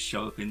Skywalker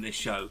show up in this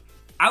show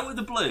out of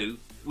the blue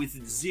with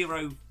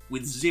zero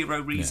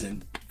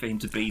reason for him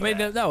to be there? I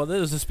mean, no, there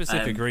was a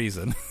specific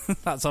reason.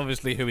 That's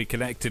obviously who he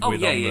connected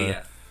with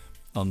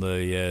on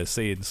the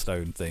Seeing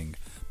Stone thing.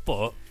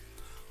 But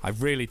I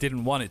really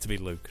didn't want it to be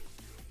Luke.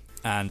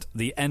 And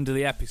the end of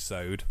the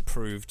episode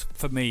proved,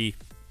 for me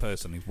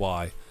personally,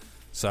 why.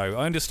 So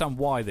I understand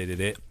why they did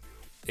it.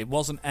 It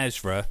wasn't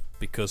Ezra,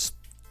 because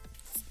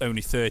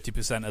only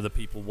 30% of the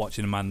people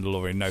watching The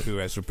Mandalorian know who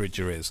Ezra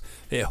Bridger is.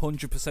 It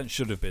 100%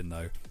 should have been,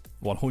 though.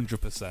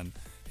 100%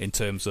 in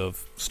terms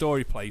of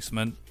story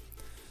placement.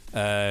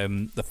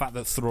 The fact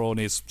that Thrawn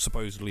is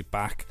supposedly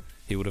back,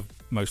 he would have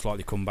most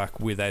likely come back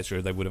with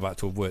Ezra. They would have had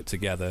to have worked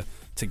together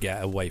to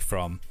get away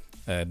from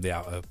the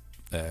Outer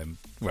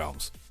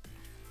Realms.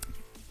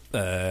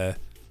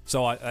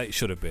 So it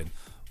should have been.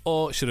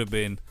 Or it should have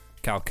been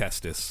Cal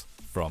Kestis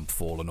from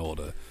Fallen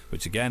Order,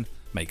 which again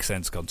makes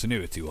sense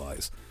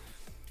continuity-wise.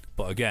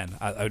 But again,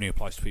 it only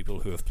applies to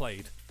people who have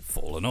played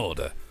Fallen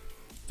Order.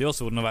 They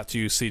also wouldn't have had to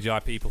use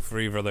CGI people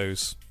for either of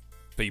those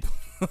people.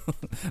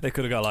 They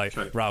could have got like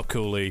Raul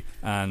Cooley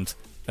and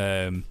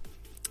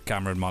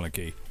Cameron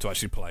Monarchy to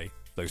actually play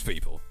those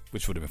people,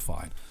 which would have been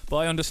fine. But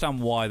I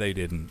understand why they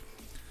didn't.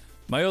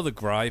 My other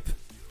gripe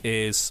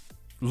is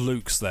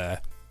Luke's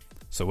there.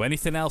 So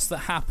anything else that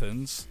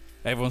happens,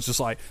 everyone's just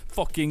like,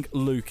 fucking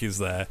Luke is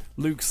there.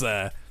 Luke's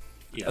there.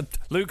 Yeah.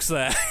 Luke's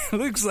there.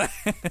 Luke's there.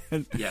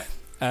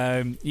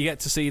 Yeah. You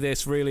get to see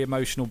this really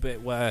emotional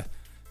bit where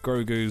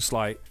Grogu's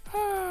like,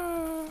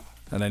 ah,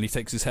 and then he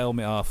takes his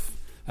helmet off,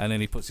 and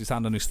then he puts his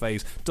hand on his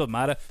face. Doesn't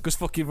matter, because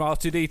fucking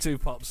R2-D2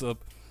 pops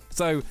up.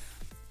 So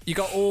you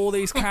got all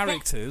these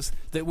characters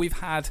that we've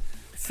had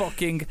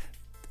fucking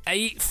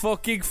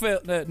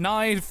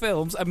 9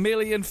 films, 1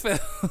 million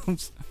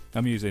films.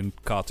 I'm using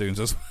cartoons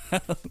as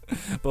well,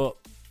 but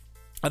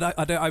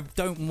I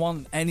don't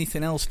want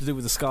anything else to do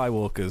with the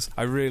Skywalkers.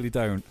 I really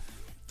don't.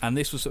 And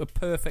this was a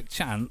perfect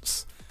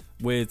chance.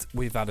 We've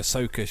had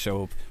Ahsoka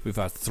show up, we've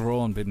had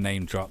Thrawn been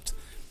name dropped,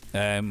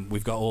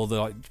 we've got all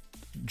the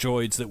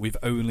droids that we've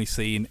only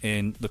seen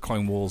in the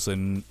Clone Wars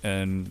and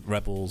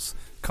Rebels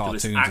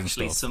cartoons and stuff. There was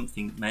actually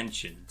something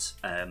mentioned.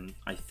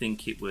 I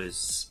think it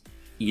was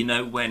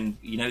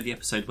the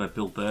episode where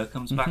Bill Burr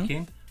comes back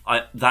in.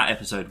 That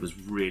episode was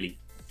really.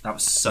 That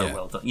was so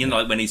well done.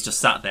 Like when he's just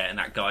sat there and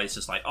that guy's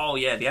just like, oh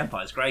yeah, the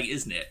Empire's great,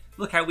 isn't it?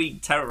 Look how we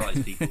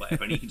terrorise people,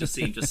 whatever. And you can just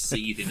see him just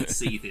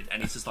seething,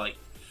 and he's just like,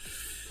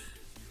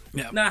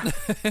 nah,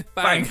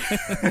 bang.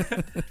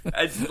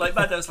 And like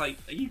Mando's like,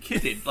 are you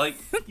kidding? Like,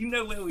 you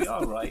know where we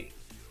are, right?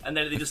 And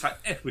then they just like,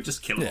 we'll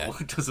just kill them all.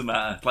 It doesn't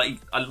matter. Like,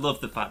 I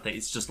love the fact that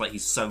it's just like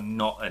he's so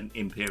not an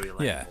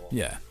Imperial anymore.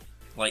 Yeah.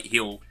 Like he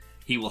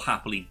will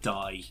happily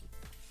die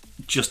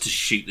just to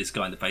shoot this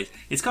guy in the face.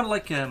 It's kind of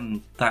like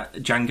that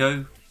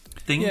Django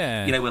thing,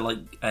 you know, where like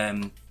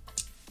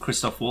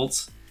Christoph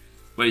Waltz,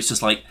 where it's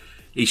just like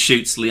he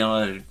shoots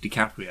Leonardo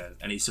DiCaprio,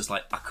 and he's just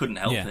like, I couldn't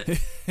help it.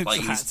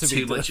 Like he's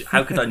too much.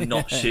 How could I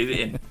not shoot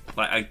him?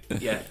 Like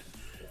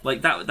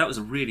like that was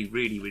a really,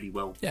 really, really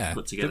well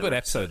put together. A good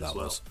episode that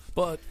was.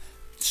 But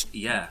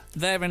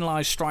therein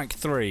lies Strike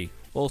 3,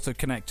 also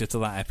connected to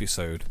that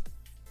episode.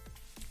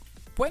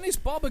 When is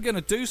Boba going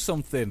to do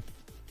something?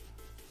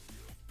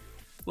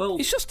 Well,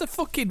 he's just a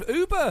fucking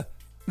Uber.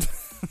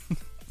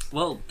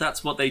 Well,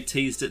 that's what they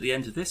teased at the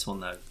end of this one,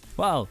 though.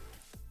 Well,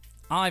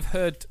 I've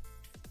heard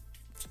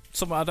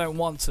something I don't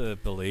want to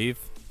believe,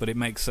 but it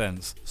makes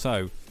sense.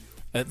 So,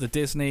 at the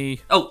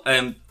Disney...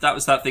 that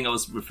was that thing I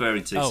was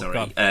referring to,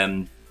 sorry.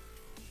 God.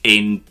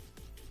 In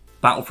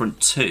Battlefront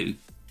 2,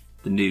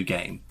 the new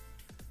game,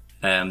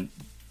 Iden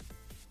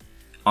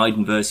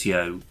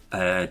Versio,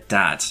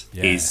 dad,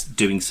 is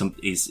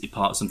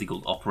part of something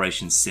called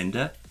Operation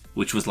Cinder,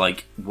 which was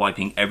like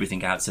wiping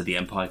everything out so the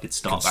Empire could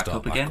start back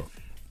up again.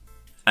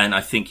 And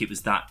I think it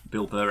was that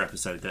Bill Burr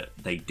episode that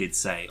they did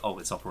say,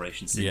 it's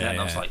Operation Cinder. And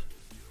I was like...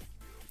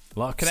 A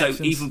lot of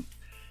connections.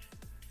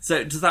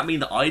 So does that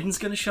mean that Iden's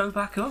going to show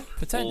back up?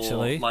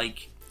 Potentially. Or,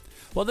 like...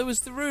 Well, there was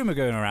the rumour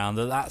going around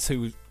that that's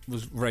who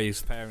was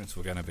Rey's parents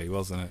were going to be,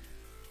 wasn't it?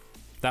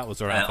 That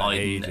was around for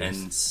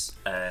ages.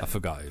 And I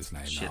forgot his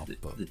name now.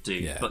 The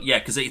dude. Yeah. But yeah,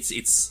 because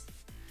it's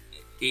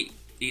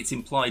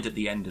implied at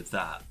the end of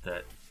that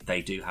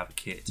they do have a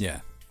kid.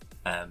 Yeah.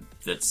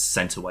 That's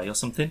sent away or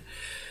something.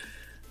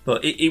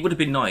 But it would have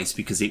been nice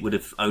because it would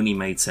have only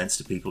made sense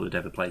to people who'd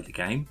ever played the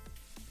game.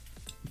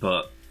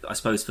 But I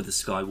suppose for the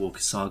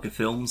Skywalker Saga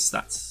films,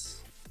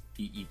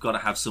 you've got to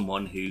have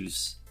someone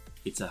who's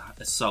it's a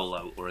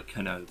Solo or a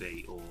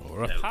Kenobi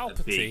or a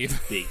Palpatine.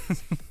 A big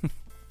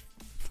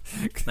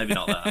maybe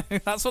not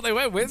that. That's what they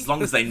went with. As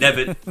long as they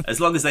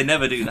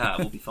never do that,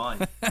 we'll be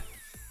fine.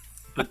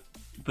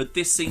 But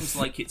this seems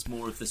like it's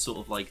more of the sort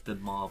of like the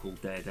Marvel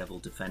Daredevil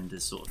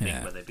Defenders sort of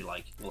thing, where they'd be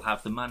like, we'll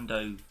have the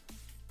Mando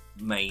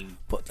main.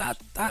 But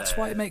that's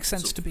why it makes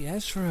sense to be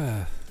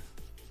Ezra.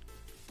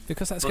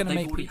 Because that's going to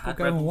make people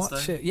go and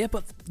watch it. Yeah,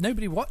 but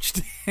nobody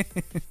watched it.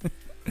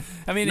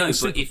 I mean, no,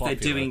 but if they're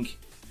doing...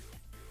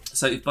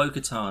 So if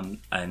Bo-Katan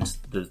and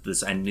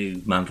there's a new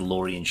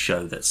Mandalorian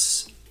show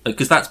that's...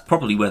 Because that's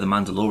probably where the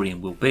Mandalorian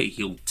will be.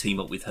 He'll team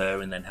up with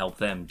her and then help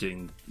them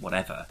doing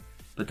whatever.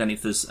 But then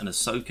if there's an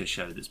Ahsoka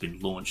show that's been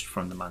launched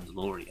from the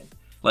Mandalorian...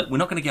 Like, we're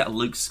not going to get a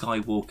Luke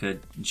Skywalker,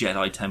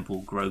 Jedi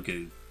Temple,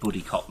 Grogu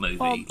buddy cop movie.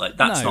 Well,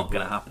 that's not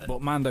going to happen.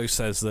 But Mando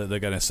says that they're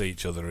going to see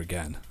each other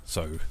again.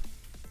 So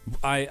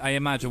I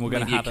imagine we're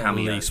going to have at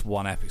least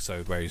one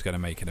episode where he's going to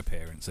make an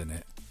appearance in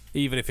it.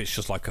 Even if it's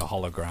just like a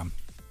hologram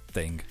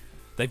thing.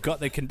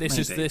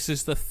 This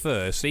is the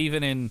first.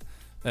 Even in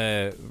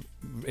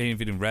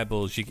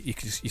Rebels,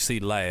 you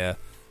see Leia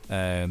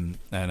and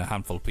a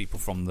handful of people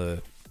from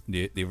the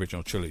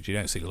original trilogy. You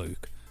don't see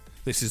Luke.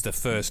 This is the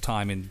first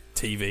time in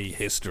TV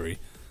history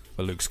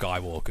where Luke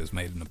Skywalker's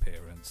made an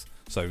appearance.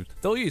 So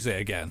they'll use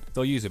it again.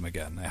 They'll use him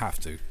again. They have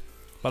to.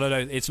 But I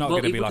don't. It's not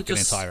going to be like an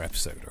entire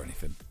episode or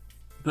anything.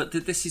 But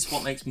this is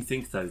what makes me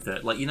think, though,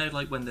 that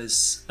when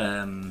there's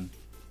a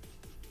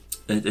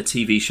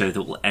TV show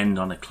that will end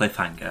on a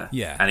cliffhanger,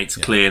 and it's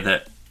clear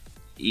that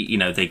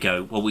they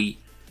go, well,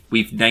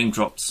 we've name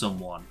dropped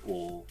someone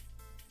or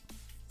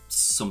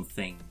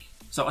something.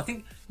 So I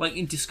think, like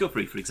in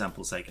Discovery, for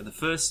example's sake, at the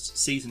first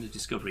season of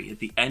Discovery, at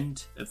the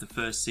end of the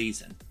first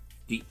season,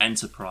 the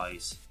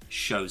Enterprise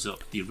shows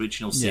up, the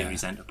original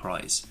series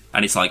Enterprise,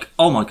 and it's like,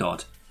 oh my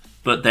god.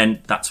 But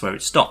then that's where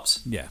it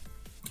stops. Yeah.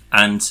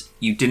 And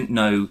you didn't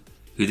know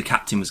who the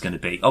captain was going to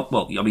be. Oh,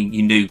 well, I mean,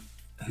 you knew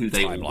who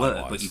they all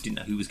were, but you didn't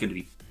know who was going to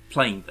be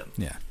playing them.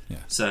 Yeah.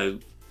 So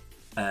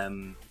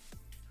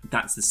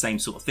that's the same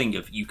sort of thing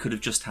of you could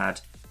have just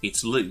had,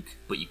 it's Luke,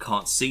 but you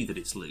can't see that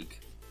it's Luke.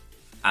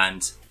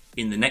 And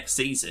in the next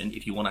season,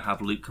 if you want to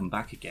have Luke come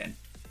back again,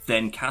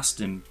 then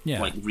cast him,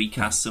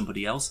 recast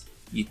somebody else.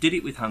 You did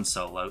it with Han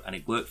Solo, and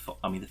it worked for...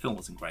 I mean, the film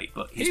wasn't great,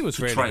 but his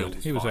portrayal was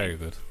fine. He was very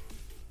good.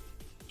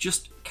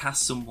 Just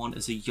cast someone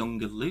as a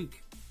younger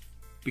Luke.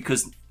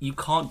 Because you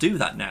can't do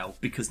that now,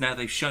 because now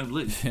they've shown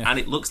Luke, and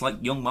it looks like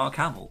young Mark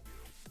Hamill.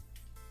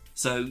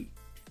 So,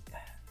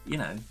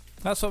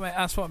 That's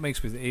what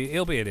makes me...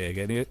 He'll be in it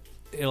again.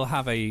 He'll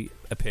have a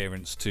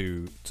appearance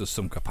to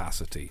some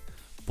capacity,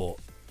 but...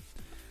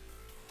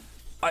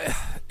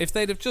 if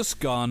they'd have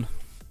just gone...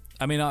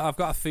 I mean, I've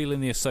got a feeling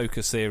the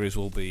Ahsoka series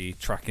will be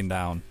tracking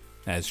down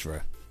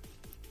Ezra.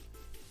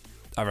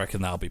 I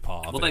reckon that'll be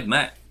part of it. Well, they've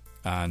met.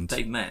 And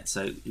they've met,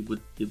 so it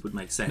would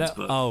make sense.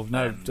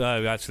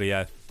 Actually,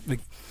 yeah.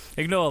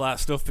 Ignore that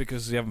stuff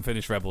because you haven't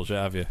finished Rebels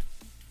yet, have you?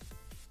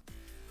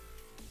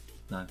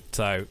 No.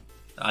 So...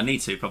 I need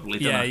to, probably,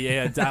 Yeah,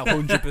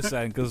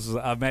 100%, because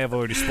I may have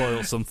already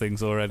spoiled some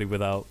things already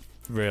without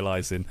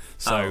realising.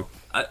 So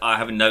I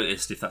haven't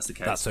noticed if that's the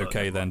case. that's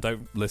okay then.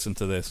 Don't listen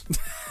to this.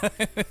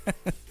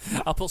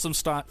 I'll put some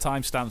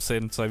timestamps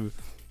in, so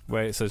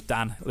where it says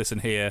Dan, listen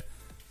here,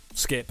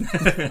 skip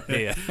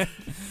here.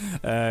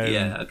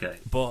 Yeah, okay.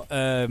 But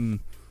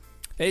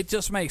it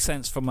just makes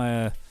sense from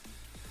a.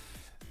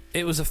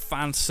 It was a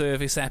fan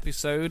service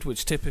episode,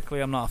 which typically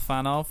I'm not a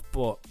fan of,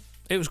 but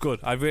it was good.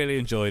 I really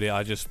enjoyed it.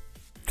 I just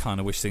kind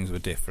of wish things were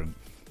different.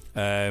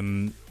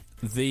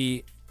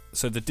 The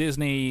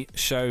Disney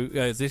show,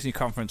 Disney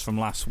conference from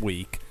last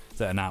week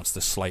that announced the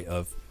slate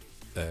of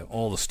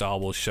all the Star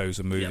Wars shows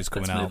and movies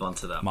coming out. Move on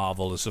to that.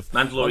 Marvel and stuff.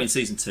 Mandalorian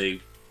season 2,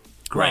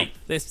 great.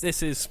 Well,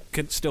 this is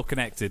still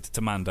connected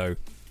to Mando.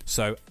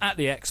 So at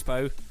the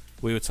Expo,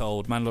 we were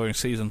told Mandalorian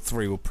season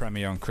 3 will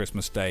premiere on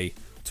Christmas Day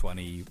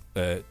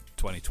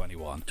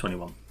 2021.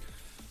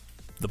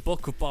 The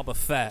Book of Boba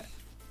Fett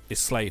is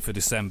slated for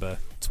December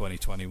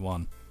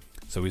 2021.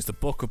 So is the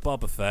Book of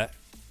Boba Fett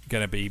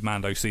going to be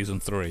Mando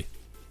season 3?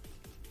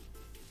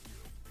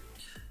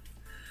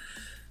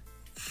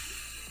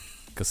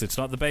 Because it's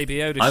not the Baby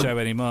Yoda show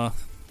anymore.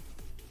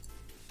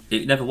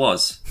 It never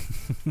was.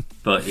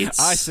 But it's...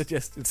 I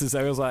suggested to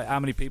Zoe, I was like,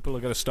 how many people are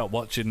going to stop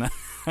watching now?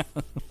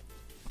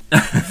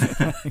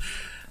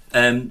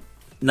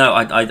 No,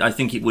 I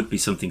think it would be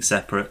something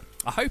separate.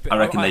 I hope it. I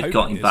reckon they've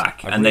got him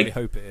back, and they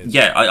hope it is.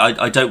 Yeah,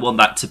 I don't want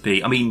that to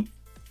be. I mean,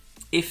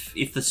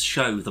 if the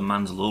show The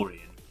Mandalorian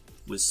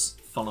was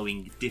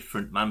following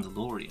different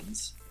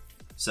Mandalorians,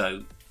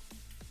 so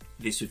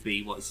this would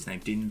be, what is his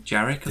name, Din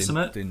Djarin or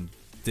something?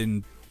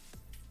 Tintin.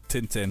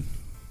 Tintin,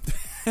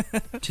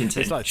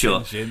 it's like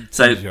sure.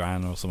 So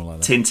Djarin or something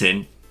like that.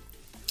 Tintin.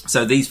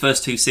 So these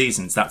first 2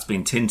 seasons, that's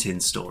been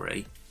Tintin's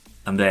story,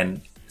 and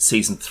then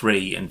season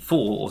 3 and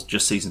 4, or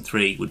just season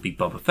 3, would be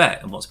Boba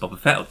Fett. And what's Boba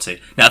Fett up to?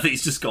 Now I think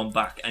he's just gone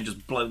back and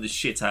just blown the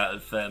shit out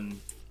of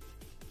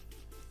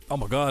oh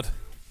my god,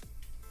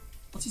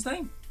 what's his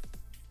name?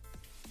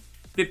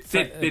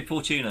 Bib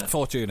Fortuna.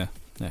 Fortuna,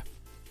 yeah.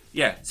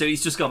 Yeah, so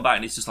he's just gone back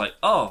and it's just like,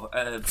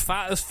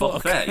 fat as fuck.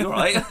 Boba Fett, you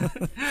alright?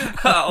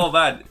 Oh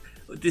man,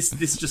 this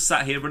just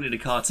sat here running a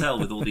cartel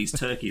with all these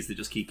turkeys that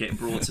just keep getting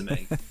brought to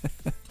me.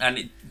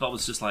 And Bob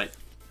was just like,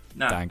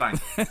 no, bang.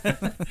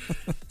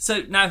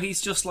 So now he's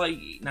just like,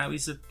 now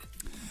he's a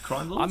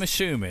crime lord? I'm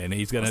assuming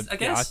he's going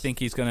to... I think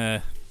he's going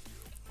to...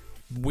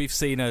 We've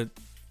seen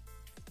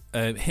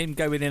him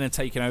going in and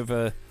taking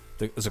over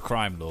as a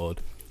crime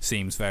lord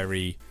seems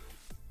very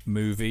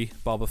movie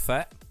Boba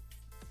Fett.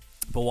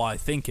 But what I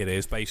think it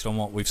is, based on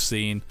what we've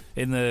seen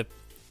in the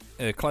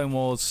Clone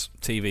Wars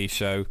TV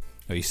show,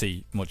 where you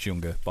see much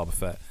younger Boba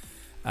Fett,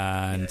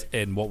 and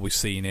in what we've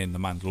seen in The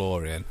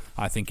Mandalorian,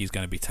 I think he's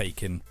going to be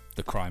taking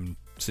the crime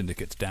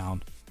syndicates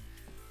down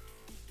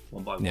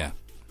one by one. Yeah.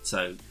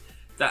 So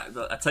that,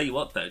 I tell you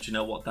what, though, do you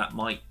know what that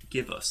might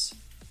give us?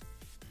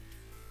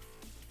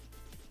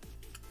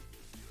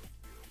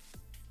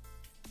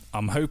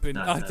 I'm hoping.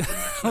 I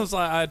was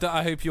like,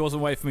 I hope you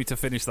wasn't waiting for me to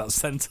finish that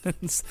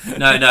sentence.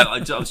 No. I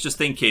was just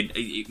thinking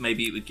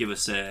maybe it would give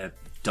us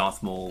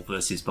Darth Maul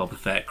versus Boba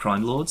Fett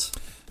crime lords.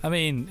 I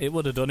mean, it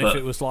would have done if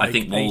it was like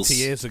 80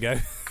 years ago.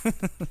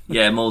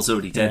 Yeah, Maul's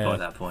already dead by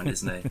that point,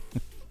 isn't he?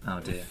 Oh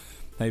dear.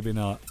 Maybe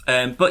not.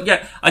 But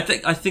yeah, I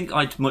think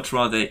I'd much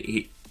rather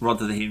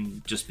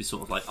him just be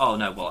sort of like, oh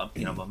no, well,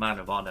 I'm a man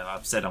of honor.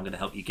 I've said I'm going to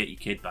help you get your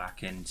kid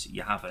back, and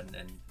you haven't,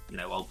 and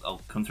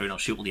I'll come through and I'll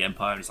shoot all the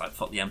Empire. And he's like,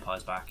 fuck the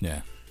Empire's back.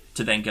 Yeah.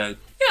 To then go,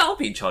 yeah, I'll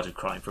be in charge of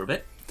crime for a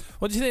bit.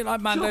 What do you think?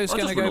 Like Mando's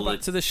going to go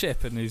back to the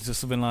ship, and he's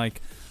just been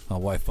like, oh,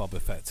 what if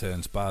Boba Fett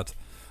turns bad?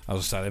 I'll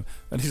just tell him,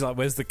 and he's like,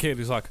 where's the kid?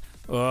 He's like,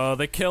 oh,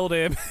 they killed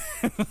him.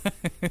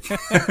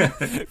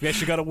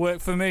 Guess you got to work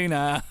for me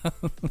now.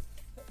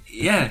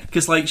 Yeah,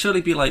 because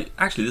surely be like,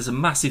 actually, there's a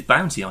massive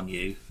bounty on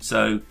you,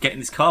 so get in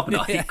this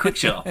carbonite, quick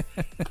shot.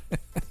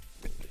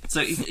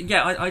 So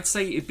yeah, I'd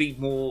say it'd be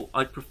more.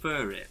 I'd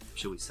prefer it,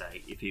 shall we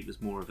say, if it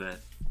was more of a,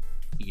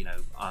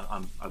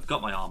 I've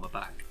got my armor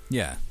back.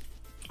 Yeah,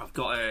 I've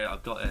got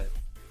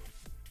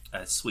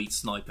a sweet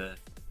sniper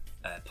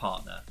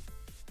partner.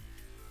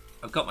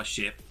 I've got my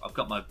ship. I've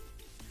got my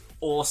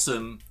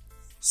awesome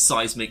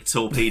seismic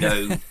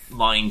torpedo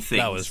mine thing.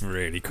 That was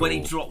really cool. When he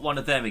dropped one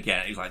of them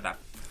again, he was like that.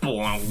 I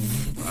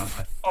was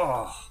like,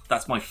 oh,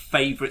 that's my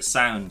favourite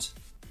sound.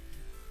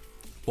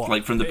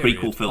 What, from the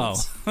prequel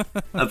films.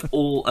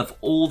 Oh. of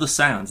all the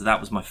sounds, that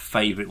was my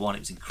favourite one. It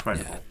was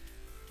incredible. Yeah.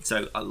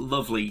 So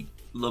lovely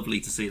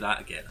to see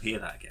that again, hear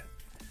that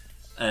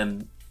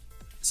again.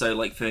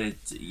 So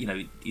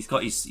he's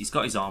got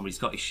his armour, he's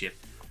got his ship.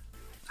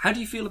 How do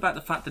you feel about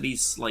the fact that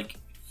he's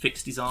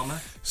fixed his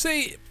armour?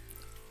 See,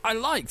 I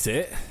liked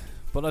it,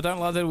 but I don't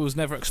like that it was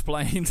never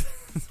explained.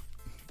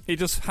 He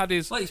just had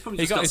his. Well,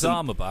 he got his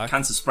armour back.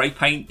 Cans of spray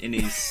paint in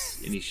his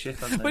ship.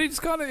 But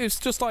it's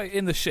just like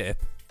in the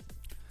ship,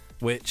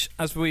 which,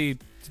 as we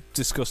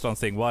discussed on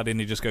thing, why didn't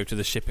he just go to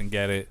the ship and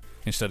get it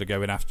instead of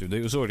going after him?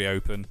 It was already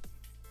open.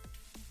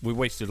 We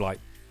wasted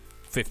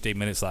 15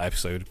 minutes that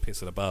episode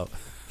pissing about,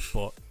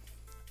 but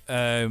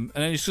and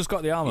then he's just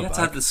got the armour back.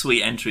 He had the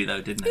sweet entry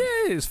though, didn't he?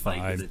 Yeah, it's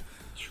fine.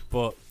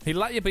 But he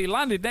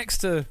landed next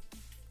to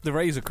the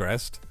Razor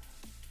Crest,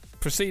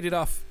 proceeded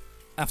off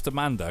after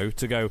Mando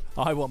to go,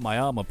 I want my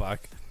armor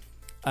back,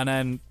 and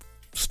then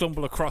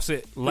stumble across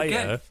it later.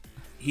 Again,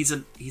 he's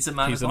a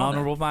man. He's an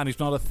honourable man. He's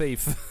not a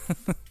thief.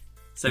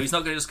 So he's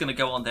not just going to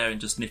go on there and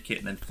just nick it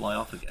and then fly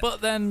off again.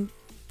 But then,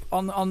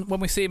 on when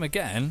we see him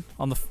again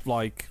on the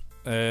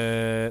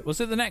was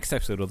it the next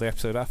episode or the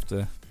episode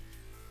after?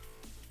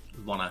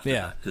 The one after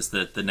that, because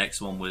the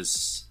next one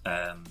was.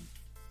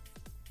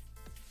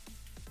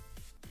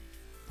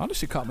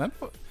 Honestly, can't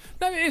remember.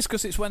 No, it is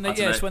because it's when they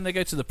it's when they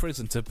go to the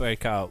prison to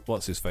break out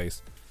what's his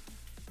face.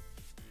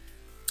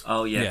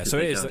 Oh yeah, yeah. So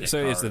it is. So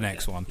it is the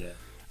next one, yeah.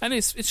 And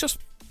it's just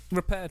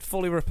repaired,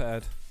 fully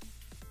repaired.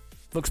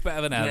 Looks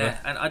better than ever. Yeah,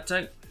 and I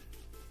don't.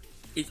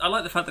 I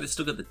like the fact that it's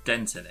still got the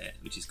dent in it,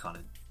 which is kind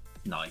of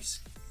nice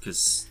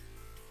because.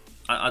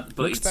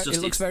 But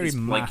it looks very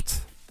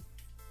matte.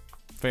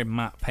 Very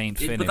matte paint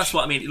finish. But that's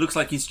what I mean. It looks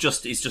like he's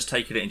just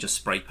taken it and just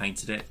spray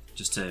painted it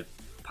just to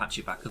patch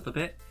it back up a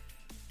bit.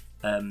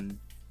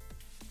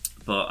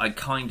 But I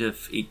kind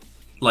of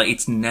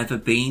it's never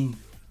been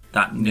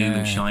that new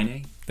and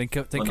shiny. Think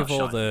of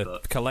all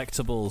the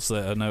collectibles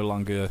that are no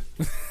longer.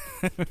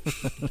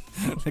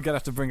 They're gonna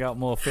have to bring out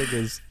more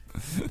figures.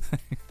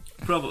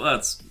 Probably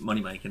that's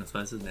money making, I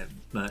suppose, isn't it?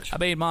 Merch. I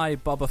mean, my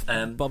Boba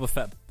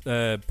Fett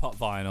pot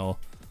vinyl.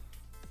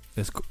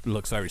 This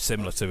looks very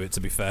similar to it, to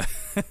be fair.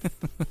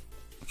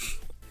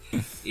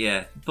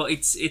 Yeah, but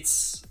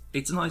it's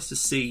nice to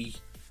see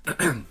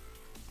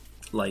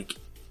like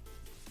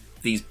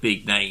these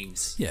big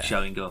names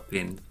showing up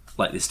in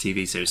like this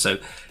TV series. So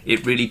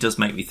it really does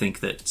make me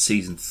think that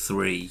season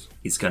 3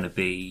 is going to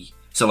be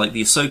like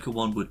the Ahsoka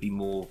one would be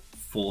more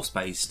Force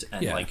based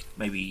and like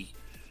maybe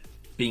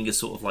being a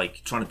sort of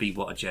like trying to be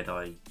what a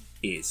Jedi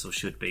is or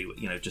should be.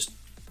 You know, just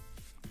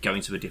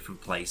going to a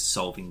different place,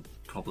 solving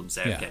problems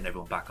there, and getting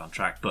everyone back on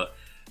track. But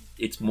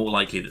it's more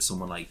likely that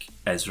someone like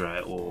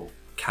Ezra or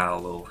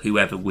Cal or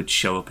whoever would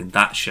show up in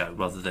that show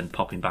rather than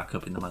popping back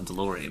up in The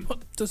Mandalorian. What,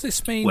 does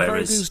this mean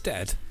Grogu's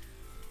dead?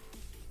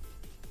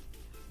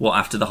 What,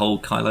 after the whole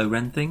Kylo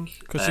Ren thing?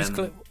 Because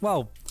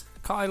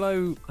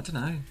Kylo... I don't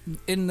know.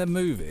 In the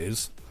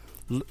movies,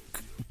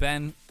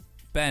 Ben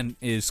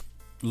is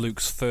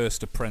Luke's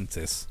first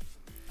apprentice,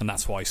 and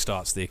that's why he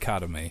starts the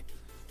academy.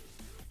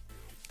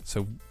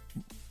 So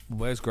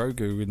where's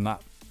Grogu in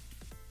that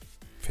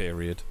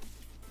period?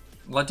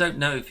 Well, I don't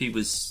know if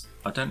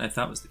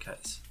that was the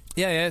case.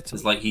 Yeah.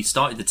 It's like he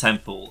started the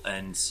temple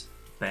and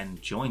Ben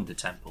joined the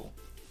temple.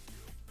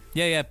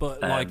 Yeah,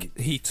 but like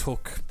he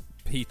took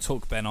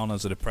Ben on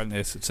as an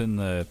apprentice. It's in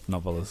the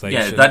novelization.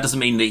 Yeah, that doesn't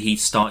mean that he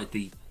started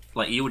he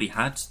already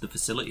had the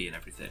facility and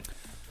everything.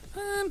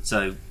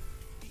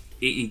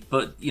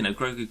 But you know,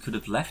 Grogu could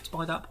have left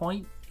by that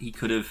point. He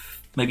could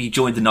have maybe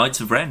joined the Knights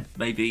of Ren.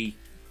 Maybe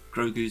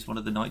Grogu's one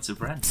of the Knights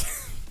of Ren.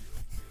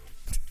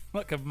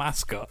 Like a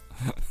mascot.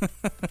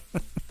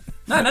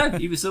 No,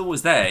 he was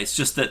always there. It's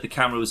just that the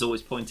camera was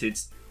always pointed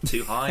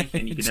too high,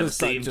 and you could never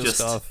see him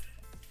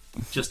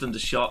just under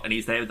shot, and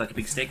he's there with like a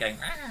big stick going.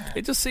 Argh!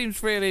 It just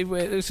seems really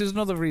weird. This is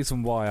another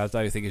reason why I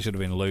don't think it should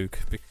have been Luke.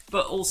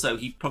 But also,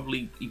 he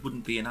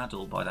wouldn't be an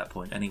adult by that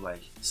point anyway.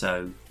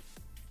 So,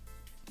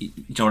 you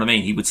know what I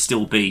mean? He would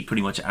still be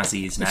pretty much as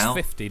he is now.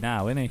 He's 50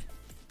 now, isn't he?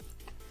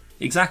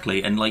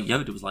 Exactly, and like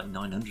Yoda was like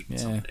 900 and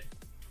something.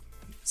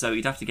 So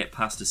he'd have to get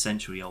past a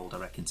century old, I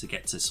reckon, to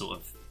get to sort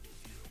of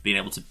being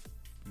able to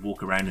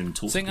walk around and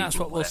talk to people. I think that's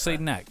what we'll see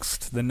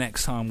next. The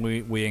next time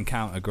we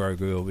encounter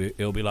Grogu,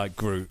 it'll be like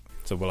Groot.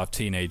 So we'll have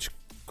teenage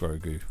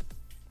Grogu.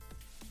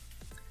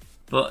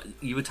 But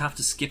you would have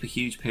to skip a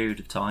huge period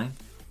of time.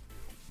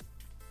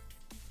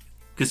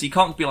 Because you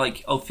can't be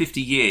like,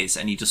 50 years,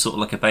 and you're just sort of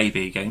like a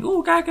baby going,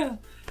 oh, gaga.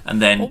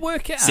 And then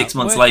 6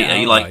 months later,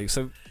 you're like...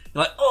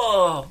 You're like,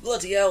 oh,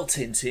 bloody hell,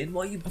 Tintin,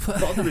 why are you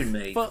bothering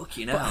me? But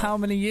how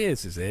many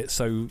years is it?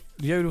 So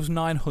Yoda was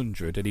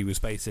 900 and he was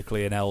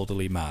basically an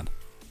elderly man.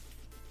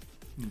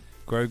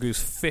 Grogu's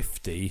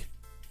 50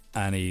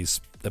 and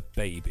he's a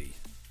baby.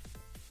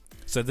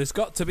 So there's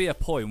got to be a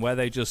point where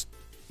they just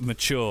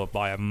mature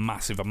by a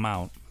massive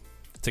amount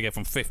to get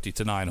from 50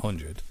 to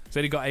 900.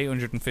 So he's got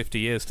 850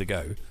 years to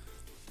go.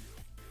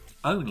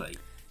 Only?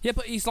 Yeah,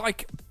 but he's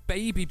like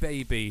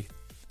baby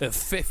at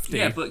 50.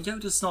 Yeah, but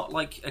Yoda's not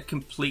like a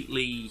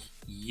completely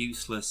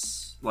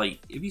useless. Like,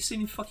 have you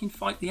seen him fucking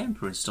fight the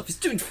Emperor and stuff? He's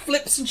doing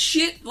flips and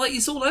shit. Like,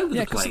 he's all over the place.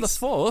 Yeah, because of the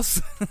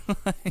Force.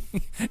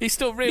 He's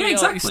still really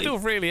old. He's still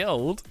really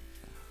old.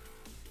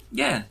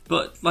 Yeah,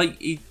 but like,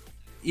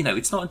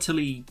 it's not until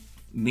he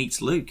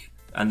meets Luke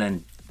and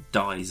then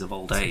dies of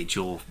old age,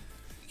 or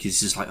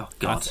he's just like, oh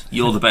god,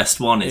 you're the best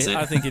one, is it?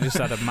 I think he just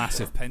had a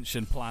massive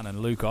pension plan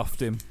and Luke offed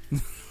him.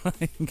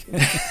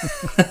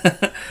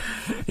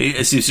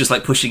 He's just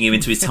like pushing him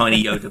into his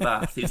tiny Yoda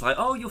bath. He's like,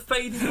 oh, you're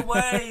fading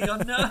away, oh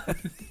no.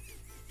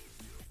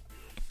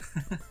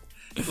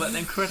 Let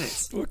them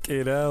credits.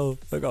 Fucking hell,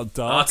 they got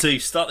dark.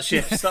 R2, start the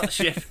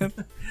shift.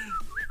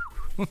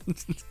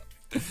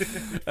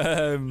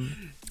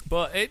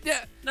 But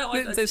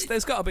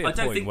there's got to be a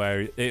point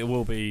where it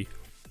will be.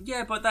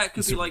 Yeah, but that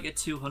could be like a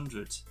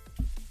 200,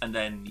 and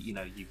then you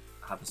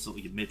have a sort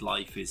of your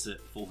midlife is at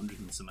 400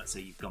 and something, so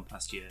you've gone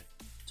past your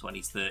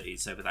 20s,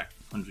 30s over that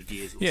 100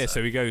 years. Or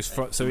so he goes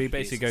from he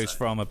basically goes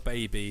from a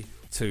baby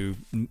to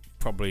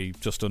probably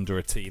just under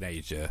a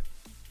teenager,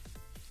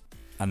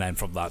 and then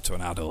from that to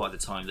an adult. By the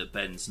time that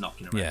Ben's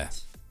knocking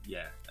around,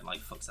 and like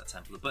fucks that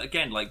Templar. But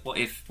again, like what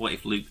if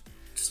Luke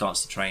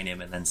starts to train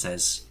him and then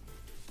says,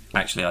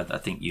 "Actually, I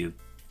think you,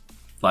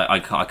 like,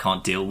 I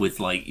can't deal with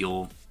like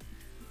your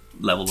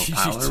level of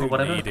power or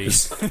whatever."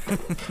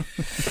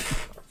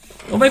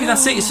 Or maybe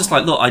that's it. It's just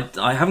like, look,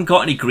 I haven't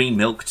got any green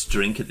milk to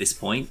drink at this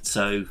point,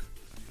 so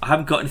I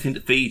haven't got anything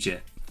to feed you.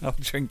 I'll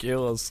drink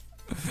yours.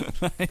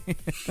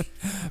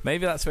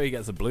 Maybe that's where he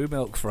gets the blue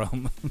milk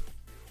from.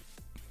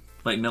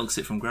 Like milks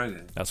it from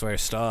Grogu. That's where it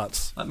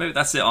starts. Like maybe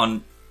that's it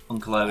on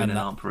Uncle Owen and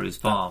Aunt Peru's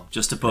farm,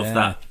 just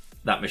above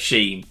that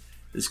machine.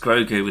 There's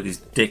Grogu with his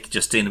dick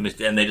just in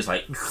the, and they're just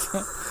like.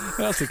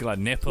 I was thinking like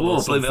nipple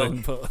or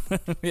something, but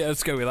yeah,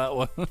 let's go with that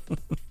one.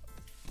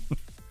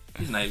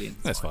 He's an alien.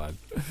 That's fine.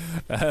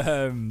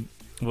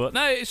 Well,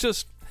 no, it's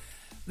just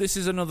this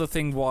is another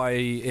thing why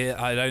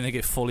I don't think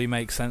it fully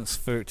makes sense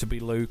for it to be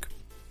Luke,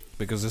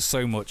 because there's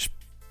so much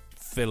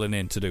filling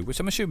in to do, which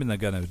I'm assuming they're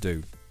going to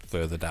do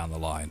further down the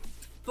line.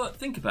 But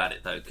think about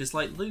it though, because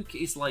like Luke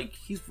is like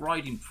he's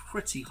riding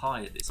pretty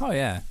high at this point. Oh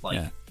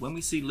yeah, when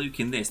we see Luke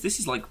in this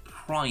is like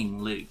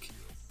prime Luke.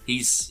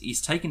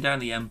 He's taken down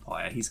the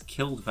Empire. He's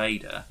killed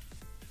Vader.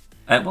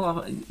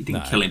 He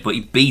didn't kill him, but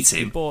he beat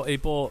him. He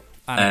bought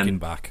Anakin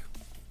back.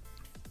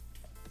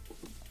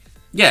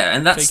 Yeah,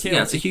 and that's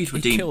it's a huge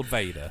redeem. He killed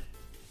Vader,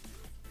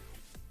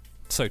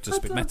 so to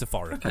speak,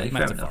 metaphorically.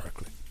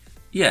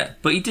 Yeah,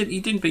 but he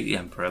didn't beat the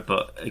Emperor.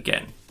 But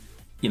again,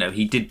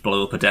 he did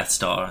blow up a Death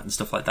Star and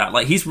stuff like that.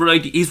 Like he's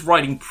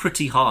riding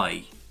pretty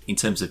high in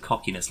terms of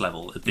cockiness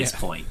level at this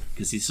point,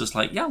 because he's just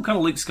like, I'm kind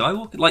of Luke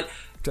Skywalker, like,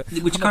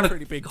 which kind of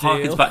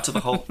harkens back to the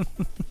whole.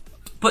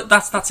 But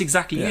that's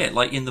exactly it.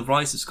 Like in the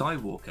Rise of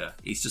Skywalker,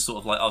 he's just sort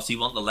of like, oh, so you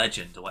want the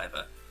legend or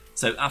whatever.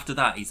 So after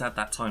that, he's had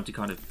that time to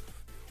kind of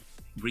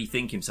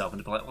rethink himself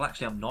and be like, well,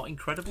 actually, I'm not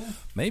incredible.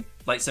 Maybe.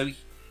 Like, so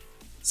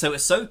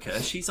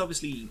Ahsoka, she's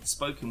obviously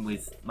spoken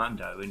with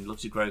Mando and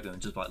looked at Grogu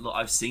and just like, look,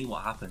 I've seen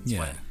what happens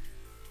when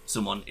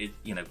someone,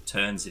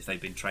 turns if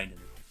they've been trained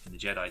in the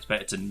Jedi. It's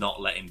better to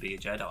not let him be a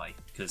Jedi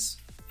because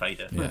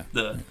Vader. Yeah.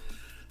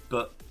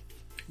 But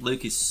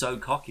Luke is so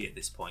cocky at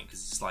this point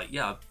because it's like,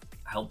 I've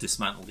helped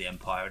dismantle the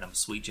Empire and I'm a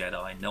sweet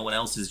Jedi. No one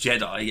else is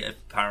Jedi,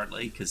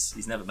 apparently, because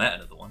he's never met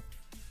another one.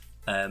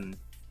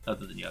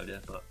 Other than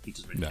Yoda, but he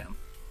doesn't really count.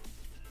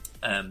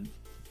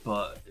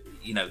 But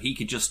he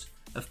could just,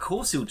 of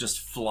course, he'll just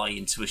fly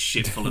into a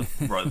ship full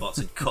of robots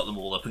and cut them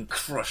all up and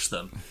crush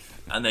them,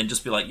 and then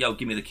just be like, "Yo,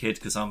 give me the kid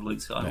because I'm Luke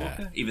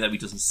Skywalker," even though he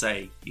doesn't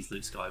say he's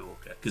Luke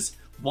Skywalker. Because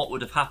what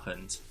would have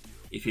happened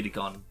if he'd have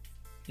gone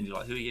and you're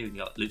like, "Who are you?" and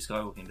you're like, "Luke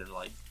Skywalker," and they're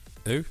like,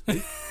 "Who?"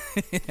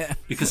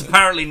 Because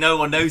apparently no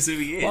one knows who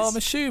he is. Well, I'm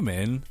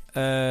assuming.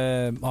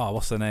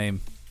 What's the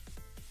name?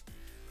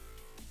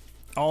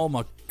 Oh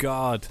my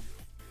god.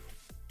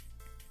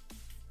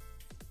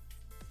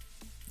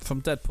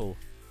 From Deadpool.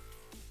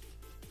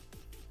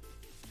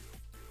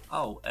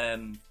 Oh,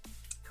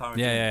 Cara Dune.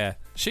 Yeah.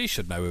 She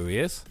should know who he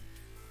is.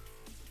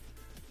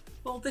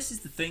 Well, this is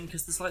the thing,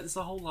 because there's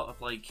a whole lot of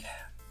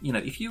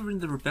if you were in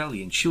the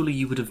rebellion, surely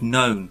you would have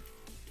known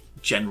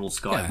General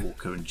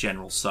Skywalker and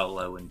General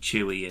Solo and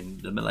Chewie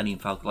and the Millennium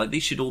Falcon. Like,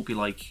 these should all be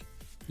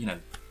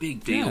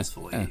big deals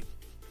for you.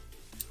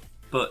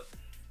 But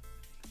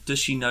does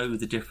she know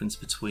the difference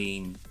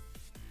between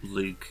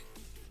Luke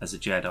as a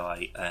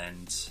Jedi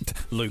and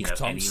Luke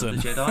Thompson,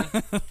 any other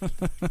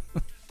Jedi?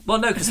 Well,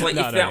 no, because if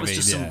that was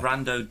just some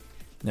rando,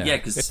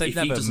 because if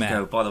he doesn't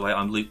go, by the way,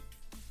 I'm Luke.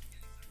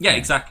 Yeah,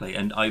 exactly,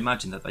 and I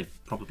imagine that they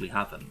probably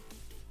haven't.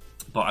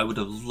 But I would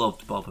have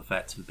loved Boba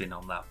Fett to have been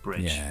on that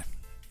bridge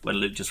when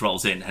Luke just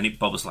rolls in, and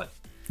Boba's like,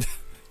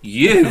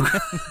 "You,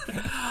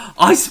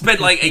 I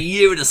spent a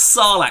year in a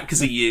Sarlacc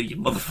because of you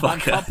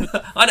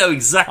motherfucker. I know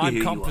exactly who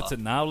you are. I'm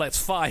competent now. Let's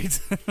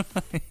fight."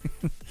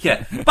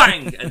 Yeah,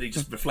 bang, and he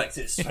just reflects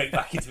it straight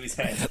back into his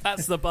head.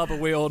 That's the Boba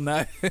we all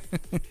know.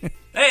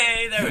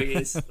 Hey, there he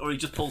is. Or he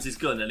just pulls his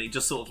gun and he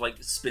just sort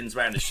of spins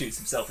around and shoots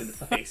himself in the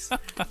face.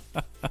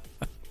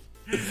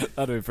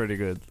 That'd be pretty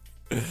good.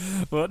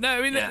 Well, no,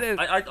 I mean,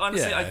 I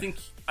honestly, I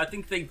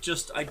think they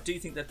just, I do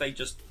think that they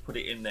just put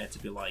it in there to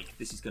be like,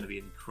 this is going to be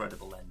an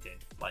incredible ending.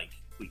 Like,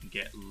 we can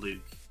get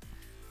Luke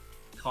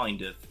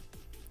kind of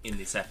in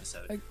this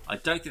episode. I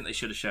don't think they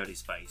should have showed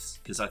his face,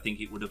 because I think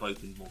it would have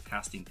opened more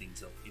casting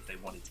things up if they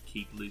wanted to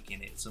keep Luke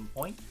in it at some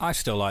point. I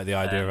still like the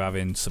idea of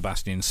having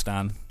Sebastian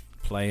Stan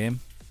play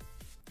him.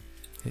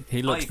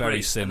 He looks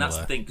very similar. And that's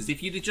the thing, because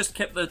if you'd have just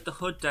kept the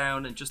hood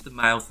down and just the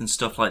mouth and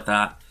stuff like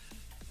that,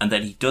 and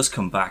then he does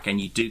come back and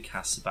you do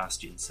cast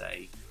Sebastian,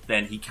 say,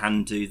 then he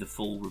can do the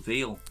full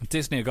reveal.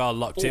 Disney got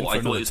locked in for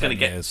another 10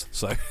 years,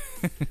 so...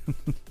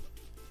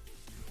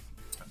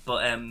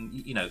 But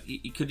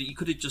you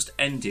could have just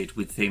ended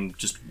with him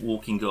just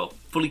walking up,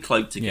 fully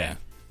cloaked again,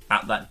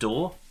 at that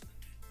door,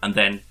 and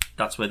then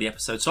that's where the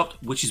episode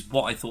stopped, which is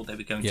what I thought they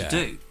were going to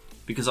do.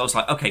 Because I was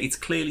like, okay, it's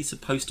clearly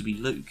supposed to be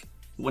Luke.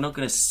 but we're not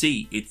going to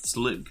see it's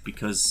Luke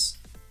because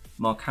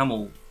Mark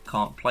Hamill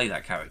can't play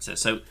that character.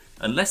 So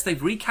unless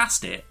they've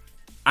recast it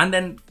and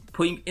then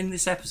put him in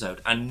this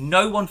episode and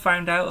no one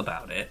found out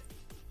about it,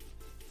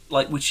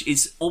 like, which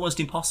is almost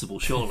impossible,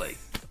 surely,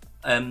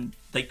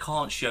 they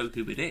can't show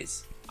who it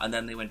is. And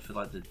then they went for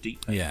like the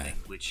deep thing,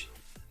 which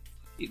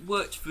it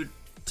worked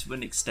to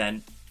an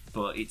extent,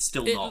 but it's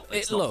still not.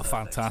 It looked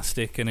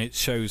fantastic, and it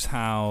shows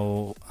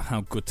how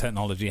good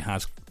technology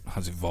has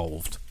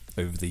evolved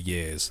over the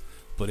years.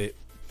 But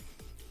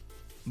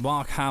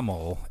Mark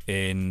Hamill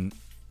in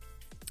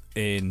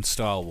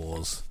Star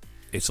Wars,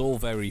 it's all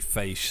very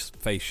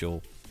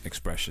facial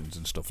expressions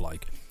and stuff.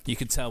 Like, you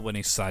can tell when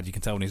he's sad, you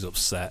can tell when he's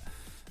upset.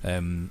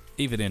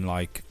 Even in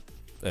like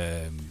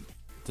the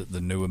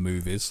newer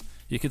movies,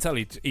 you can tell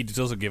he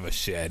doesn't give a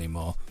shit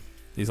anymore.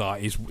 He's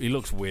like he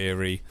looks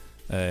weary.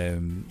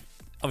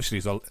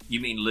 Obviously,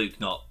 you mean Luke,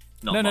 not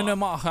no, Mark. No,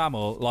 Mark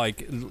Hamill,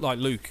 like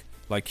Luke,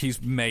 like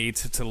he's made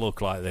to look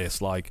like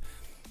this. Like,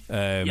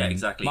 yeah,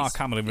 exactly. Mark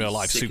Hamill in real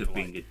life, super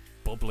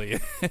bubbly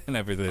and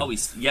everything. Oh,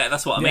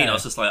 that's what I mean. I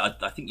was just like,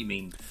 I think you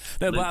mean.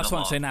 No, Luke, but that's what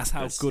I'm saying. That's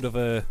how good of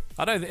a.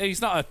 I don't.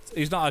 He's not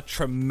a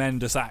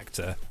tremendous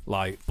actor,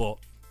 like, but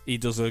he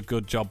does a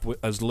good job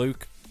as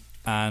Luke,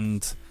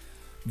 and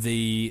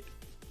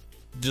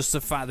just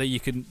the fact that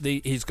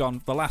he's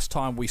gone. The last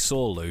time we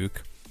saw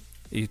Luke,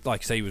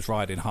 like I say, he was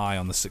riding high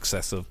on the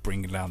success of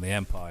bringing down the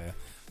Empire,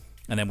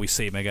 and then we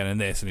see him again in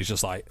this, and he's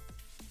just like,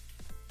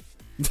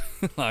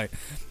 like,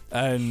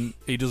 and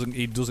he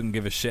doesn't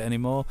give a shit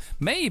anymore.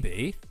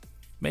 Maybe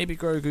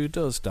Grogu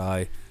does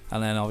die,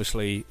 and then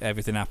obviously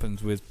everything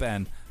happens with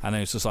Ben, and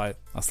then it's just like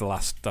that's the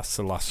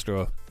last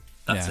straw.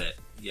 That's it.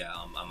 Yeah,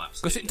 I'm absolutely.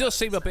 Because it does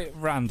seem a bit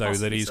rando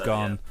that he's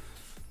gone.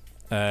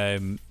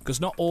 Because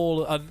not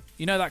all,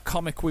 that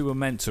comic we were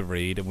meant to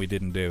read and we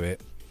didn't do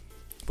it,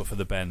 but for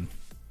the Ben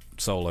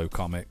Solo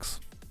comics,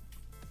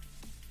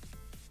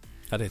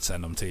 I did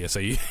send them to you, so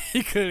you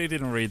clearly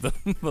didn't read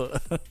them.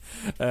 But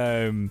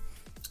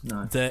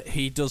no,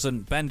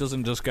 that Ben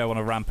doesn't just go on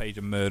a rampage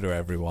and murder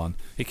everyone.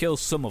 He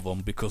kills some of them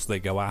because they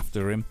go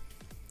after him,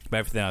 but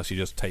everything else he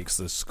just takes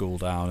the school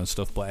down and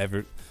stuff.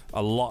 But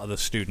a lot of the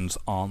students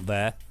aren't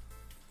there;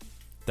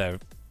 they're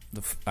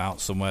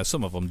out somewhere.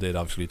 Some of them did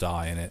obviously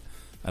die in it.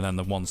 And then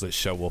the ones that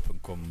show up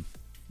and come,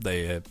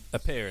 they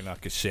appear in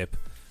like a ship,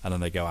 and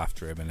then they go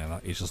after him, and then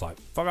he's just like,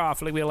 "Fuck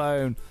off, leave me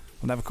alone!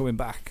 I'm never coming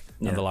back."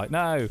 Yeah. And they're like,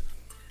 "No."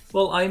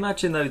 Well, I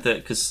imagine though that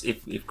because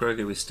if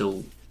Grogu is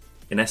still,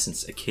 in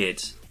essence, a kid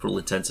for all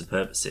intents and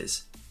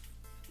purposes,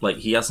 like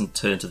he hasn't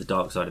turned to the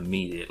dark side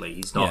immediately.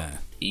 He's not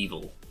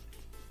evil.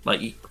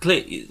 Like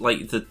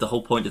the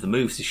whole point of the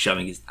moves is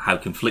showing how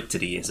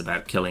conflicted he is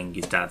about killing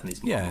his dad and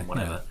his mom and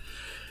whatever.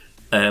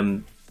 Yeah.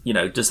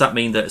 Does that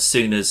mean that as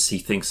soon as he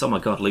thinks, "Oh my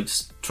God,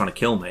 Luke's trying to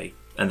kill me,"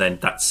 and then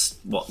that's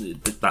what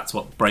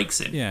breaks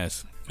him?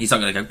 Yes. He's not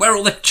going to go, "Where are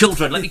all the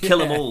children? Let me kill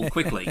them all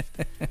quickly."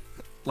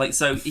 Like,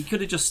 so he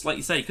could have just, like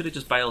you say, he could have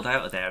just bailed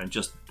out of there and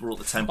just brought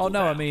the temple. Oh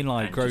no, down I mean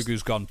like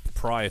Grogu's gone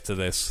prior to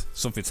this.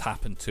 Something's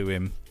happened to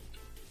him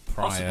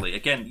prior. Possibly.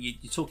 Again,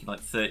 you're talking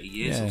like 30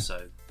 years or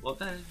so. Well,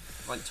 then,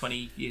 like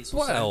 20 years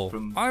or so.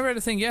 Well, I read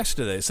a thing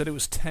yesterday that said it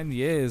was 10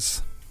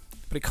 years,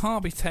 but it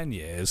can't be 10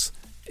 years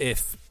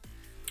if.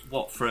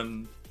 What,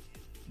 from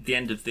the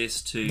end of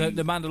this to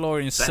the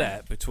Mandalorian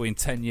set between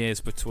 10 years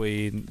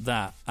between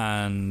that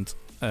and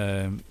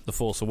The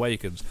Force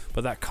Awakens,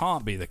 but that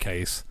can't be the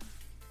case.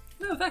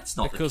 No, that's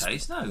not the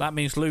case. No, that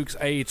means Luke's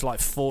aged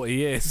like 40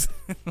 years.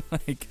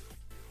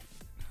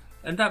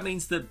 And that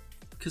means that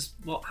because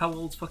how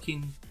old's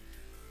fucking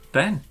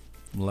Ben?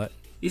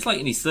 He's like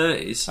in his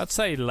 30s. I'd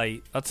say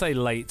late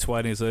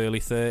 20s, early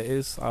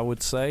 30s. I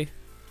would say.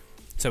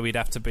 So he'd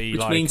have to be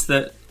which means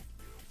that.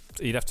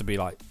 He'd have to be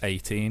like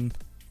 18.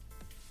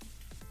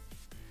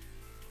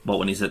 What,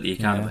 when he's at the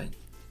academy? Yeah.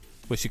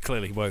 Which he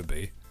clearly won't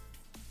be.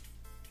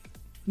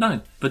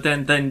 No, but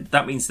then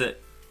that means that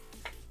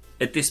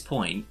at this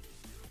point,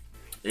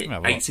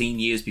 18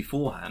 years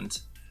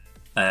beforehand.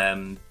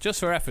 Just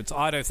for reference,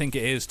 I don't think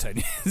it is 10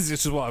 years.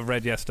 This is what I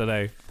read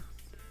yesterday.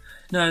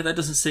 No, that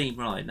doesn't seem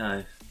right,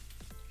 no.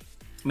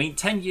 I mean,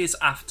 10 years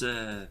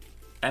after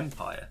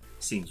Empire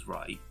seems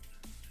right.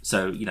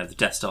 So, the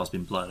Death Star's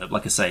been blown up.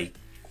 Like I say,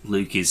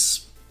 Luke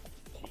is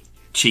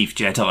Chief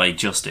Jedi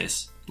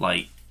Justice,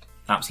 like,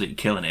 absolutely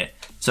killing it.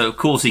 So, of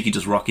course, he could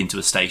just rock into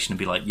a station and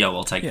be like, "Yo,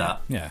 I'll take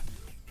that." Yeah.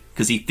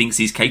 Because he thinks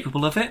he's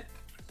capable of it.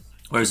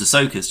 Whereas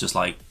Ahsoka's just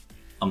like,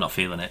 "I'm not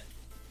feeling it."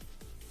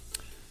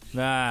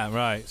 Ah,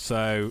 right.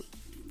 So,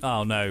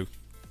 oh no.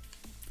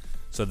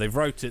 So they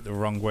wrote it the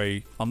wrong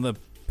way on the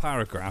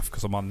paragraph,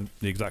 because I'm on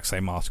the exact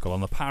same article.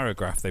 On the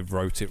paragraph, they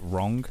wrote it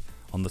wrong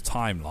on the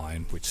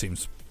timeline, which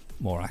seems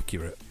more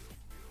accurate.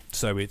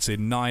 So it's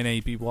in 9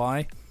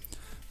 ABY,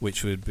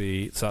 which would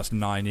be, so that's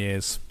 9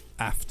 years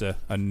after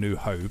A New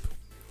Hope.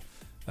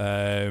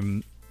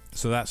 So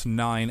that's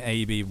 9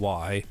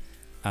 ABY,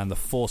 and The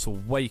Force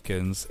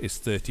Awakens is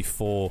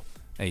 34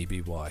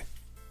 ABY.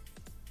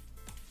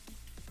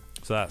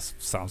 So that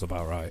sounds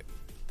about right.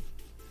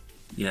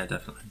 Yeah,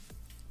 definitely.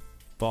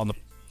 But on the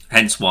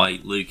hence why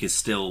Luke is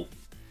still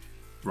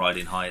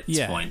riding high at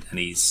this point, and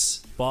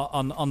he's but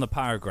on the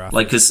paragraph,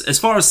 like, because as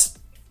far as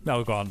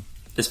no, go on.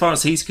 As far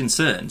as he's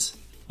concerned,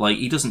 like,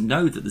 he doesn't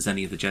know that there's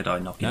any of the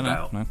Jedi knocking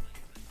about. No.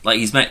 Like,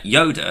 he's met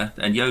Yoda,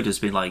 and Yoda's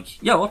been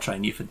like, "Yo, I'll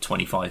train you for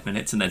 25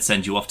 minutes, and then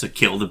send you off to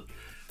kill the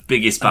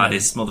biggest,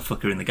 baddest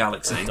motherfucker in the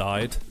galaxy."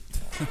 Died.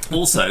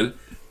 Also,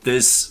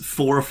 there's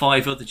 4 or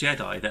 5 other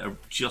Jedi that are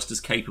just as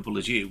capable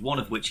as you, one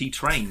of which he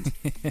trained.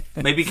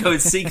 Maybe go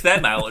and seek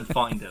them out and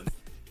find them.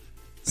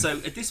 So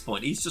at this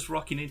point, he's just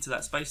rocking into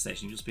that space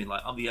station, just being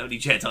like, "I'm the only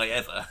Jedi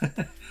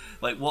ever."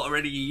 Like, what are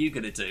any of you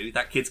going to do?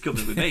 That kid's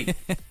coming with me.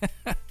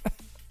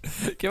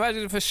 Can you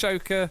imagine if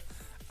Ashoka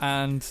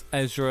and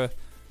Ezra,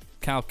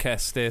 Cal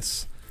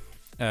Kestis,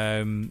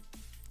 Cal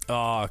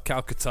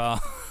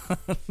Katarn,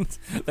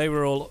 they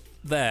were all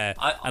there,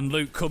 and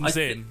Luke comes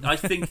in. I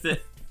think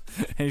that...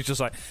 And he's just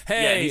like,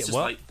 "Hey, yeah, he's just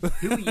what?" like,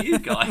 "Who are you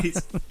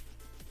guys?"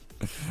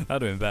 That'd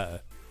have been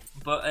better.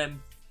 But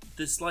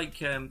there's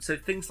like so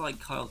things like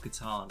Kyle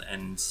Katarn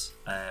and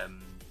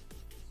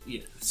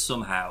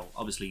somehow,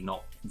 obviously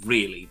not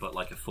really, but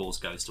like a Force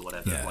ghost or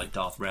whatever, like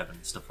Darth Revan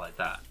and stuff like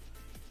that,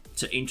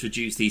 to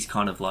introduce these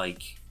kind of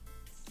like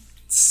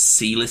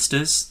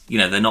C-listers. You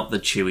know, they're not the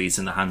Chewies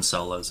and the Han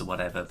Solos or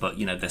whatever, but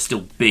you know, they're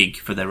still big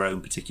for their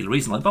own particular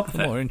reason, like Boba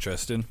Fett. More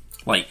interesting.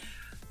 Like,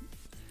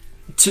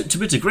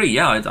 to a degree,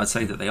 yeah, I'd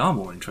say that they are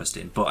more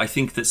interesting, but I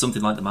think that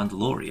something like The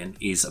Mandalorian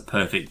is a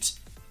perfect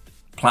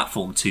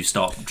platform to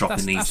start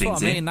dropping these things in.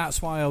 That's what I mean.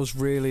 That's why I was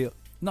really...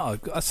 No,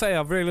 I say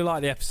I really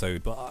liked the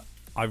episode, but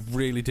I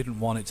really didn't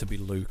want it to be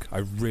Luke. I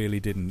really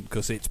didn't,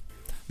 because it's...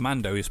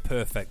 Mando is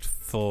perfect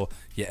for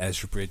your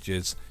Ezra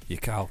Bridges, your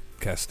Cal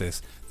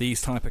Kestis,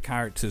 these type of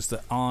characters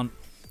that aren't,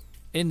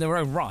 in their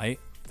own right,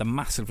 they're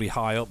massively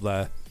high up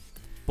there,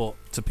 but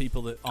to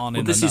people that aren't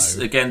in the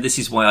know... This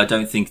is why I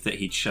don't think that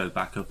he'd show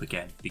back up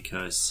again,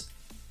 because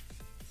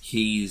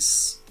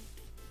he's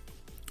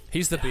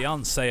the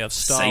Beyonce of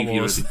Star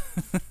Wars.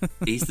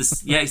 He's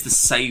the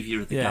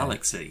savior of the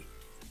galaxy.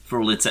 For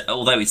all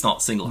although it's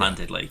not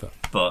single-handedly,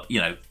 but you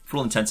know, for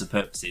all intents and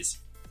purposes,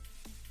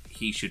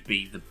 he should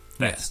be the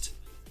best.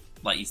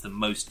 Like, he's the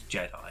most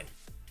Jedi.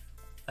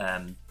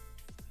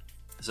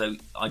 So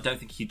I don't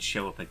think he'd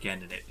show up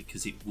again in it,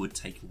 because it would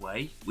take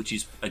away. Which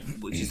is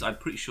I'm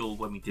pretty sure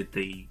when we did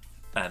the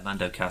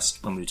Mando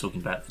cast, when we were talking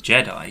about the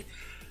Jedi,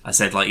 I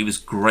said like it was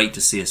great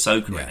to see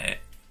Ahsoka in it,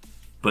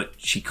 but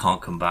she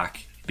can't come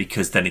back,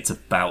 because then it's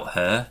about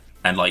her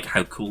and like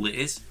how cool it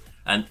is,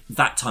 and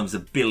that times a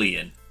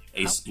billion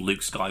is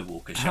Luke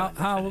Skywalker showing up.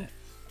 How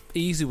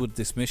easy would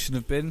this mission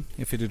have been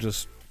if he'd have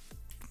just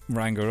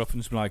rang her up and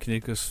just been like,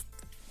 "Because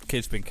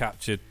kid's been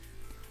captured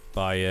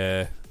by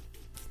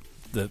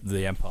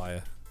the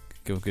Empire,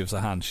 gives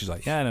a hand." She's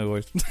like, "Yeah, no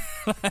worries."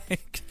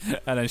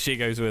 And then she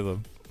goes with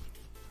him.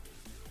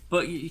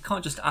 But you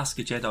can't just ask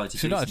a Jedi to do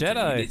She's not something.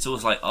 a Jedi. It's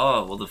always like,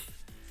 "Oh, well,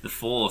 the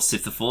Force,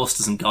 if the Force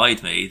doesn't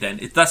guide me, then..."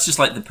 That's just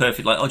like the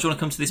perfect, like, "Oh, do you want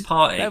to come to this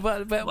party?" Yeah,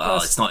 but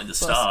well, it's not in the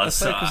stars.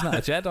 Ahsoka's not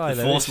a Jedi,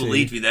 the Force will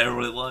lead me there,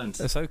 or it won't.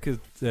 Ahsoka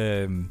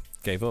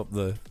gave up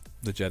the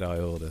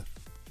Jedi Order.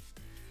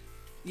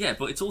 Yeah,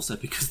 but it's also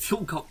because they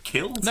all got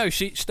killed. By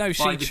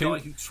the guy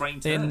who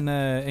trained her.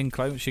 In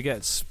Clone, she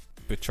gets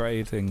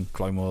betrayed in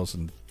Clone Wars,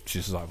 and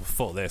she's like, "Well,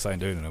 fuck this, I ain't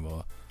doing it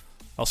anymore.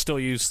 I'll still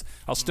use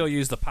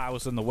the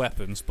powers and the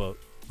weapons, but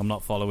I'm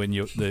not following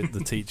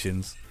the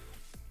teachings."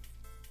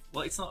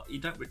 Well, it's not. You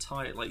don't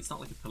retire. Like, it's not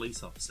like a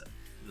police officer.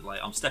 You're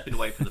like, "I'm stepping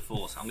away from the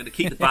Force. I'm going to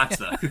keep the badge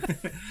though,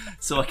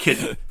 so I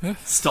can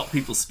stop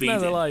people speeding."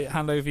 No, they're like,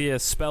 "Hand over your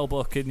spell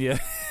book and your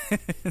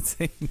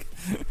thing."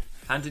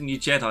 Hand in your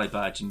Jedi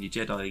badge and your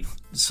Jedi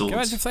sword. Can you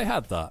imagine if they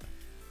had that?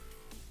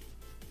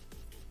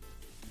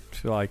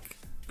 Like,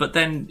 but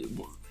then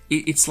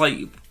it's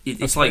like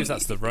I suppose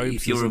that's the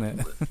robes, isn't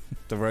it?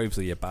 The robes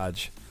are your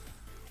badge.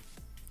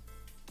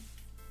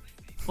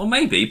 Well,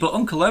 maybe, but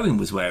Uncle Owen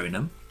was wearing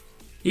them.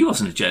 He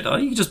wasn't a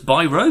Jedi. You could just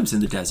buy robes in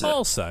the desert.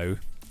 Also,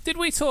 did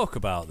we talk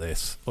about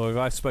this, or have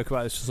I spoke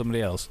about this to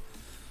somebody else?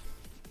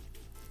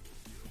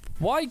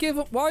 Why give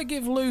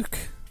Luke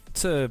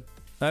to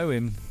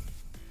Owen?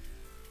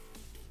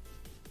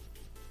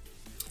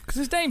 Because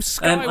his name's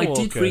Skywalker. I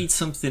did read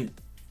something.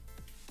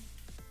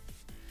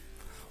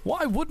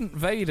 Why wouldn't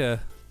Vader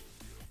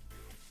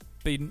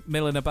be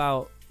milling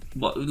about?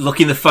 What,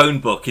 look in the phone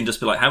book and just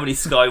be like, "How many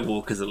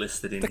Skywalkers are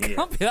listed in there here?"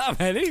 Can't be that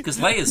many. Because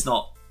Leia's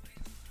not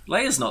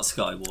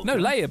Skywalker. No,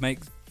 Leia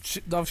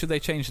obviously they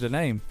changed the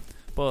name,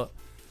 but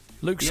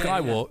Luke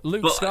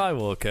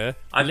Skywalker.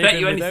 I bet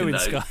you with anything Owen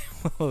though.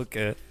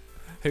 Skywalker,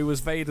 who was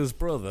Vader's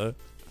brother.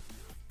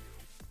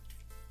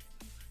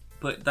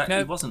 But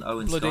it wasn't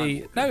Owen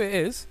Skywalker. No, it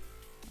is.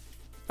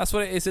 That's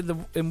what it is in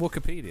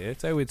Wikipedia.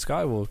 It's Owen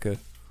Skywalker.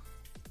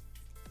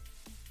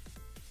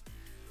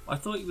 I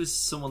thought he was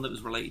someone that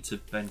was related to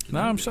Ben Kenobi.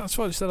 No, that's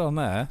what it said on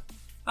there.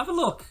 Have a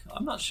look.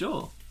 I'm not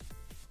sure.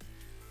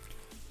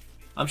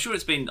 I'm sure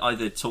it's been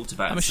either talked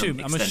about in some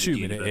extended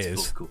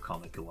universe book or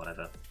comic or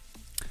whatever.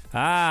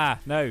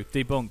 No,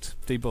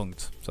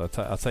 debunked. So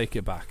I'll take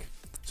it back.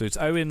 So it's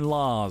Owen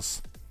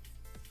Lars.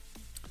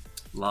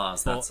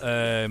 Lars, that's But,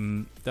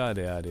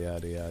 yada, yada,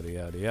 yada, yada,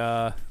 yada,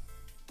 yada.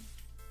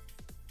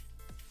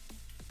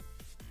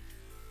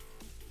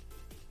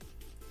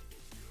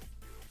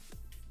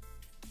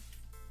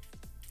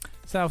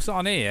 So it's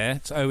on here,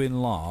 it's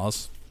Owen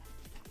Lars.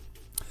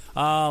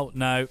 Oh,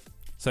 no.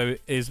 So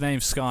his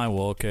name's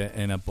Skywalker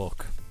in a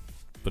book,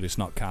 but it's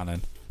not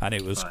canon. And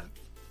it was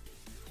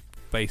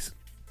right.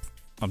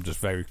 I'm just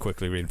very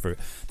quickly reading through it.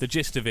 The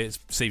gist of it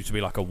seems to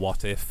be like a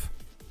what if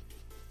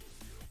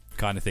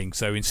kind of thing.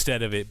 So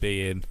instead of it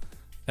being,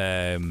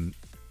 so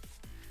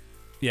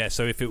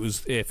if it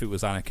was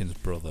Anakin's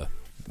brother,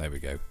 there we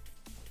go.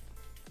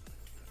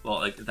 Well,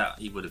 like that,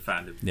 he would have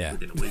found him Yeah.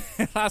 within a week.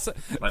 That's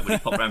Like when he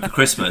popped round for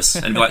Christmas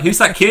and be like, "Who's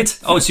that kid?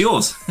 Oh, it's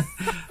yours."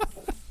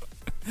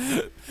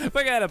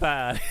 Forget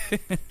about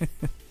it.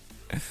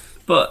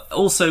 But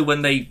also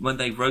when they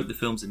wrote the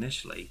films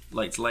initially,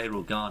 like it's Leia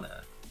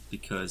Organa,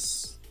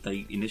 because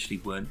they initially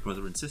weren't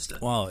brother and sister.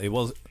 Well, it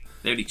was.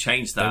 They only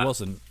changed that. It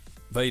wasn't.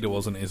 Vader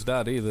wasn't his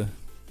dad either.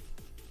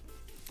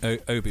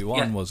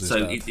 Obi-Wan was his so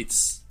dad.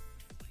 It's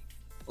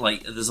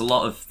like there's a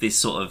lot of this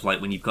sort of like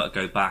when you've got to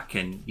go back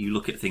and you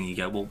look at things and you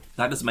go, well,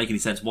 that doesn't make any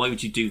sense. Why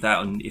would you do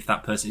that? And if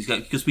that person is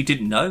because we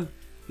didn't know.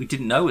 We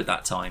didn't know at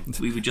that time.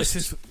 We were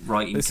just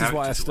writing characters. This is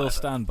why I still whatever.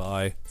 stand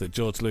by that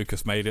George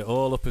Lucas made it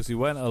all up as he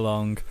went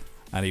along,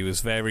 and he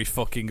was very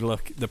fucking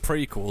lucky. The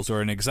prequels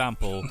are an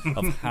example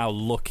of how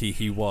lucky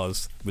he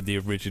was with the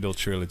original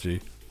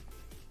trilogy.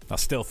 I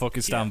still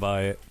fucking stand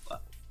by it.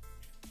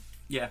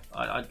 Yeah,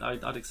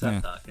 I'd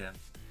accept that, yeah.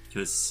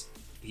 Because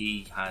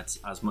he had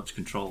as much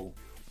control,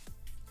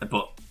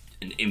 but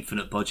an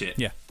infinite budget.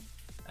 Yeah.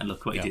 And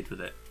look what he did with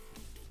it.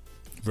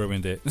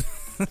 Ruined it.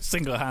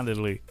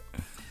 Single-handedly.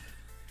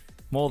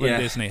 More than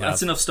Disney has.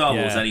 That's enough Star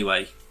Wars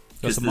anyway.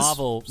 There's the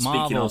Marvel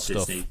stuff.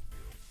 Disney.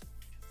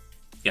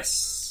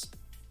 Yes.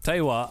 Tell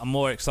you what, I'm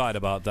more excited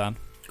about, Dan.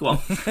 Go on.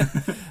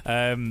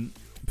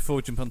 Before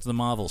we jump onto the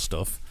Marvel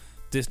stuff,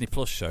 Disney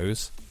Plus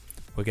shows.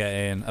 We're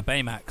getting a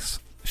Baymax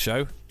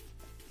show.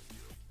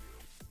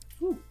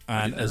 Ooh,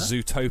 and a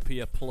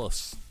Zootopia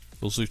Plus.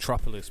 Or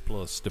Zootropolis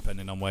Plus,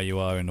 depending on where you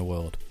are in the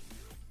world.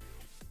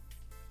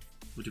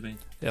 What do you mean?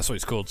 That's what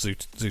it's called,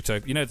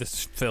 Zootopia. You know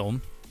this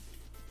film?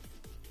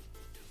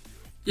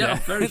 Yeah, I'm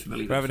very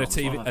familiar We're with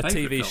having films. a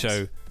TV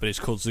show, but it's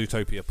called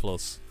Zootopia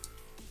Plus.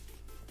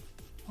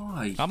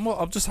 Why?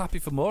 I'm just happy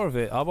for more of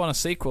it. I want a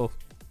sequel.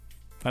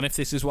 And if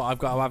this is what I've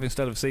got to have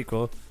instead of a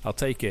sequel, I'll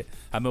take it.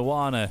 A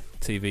Moana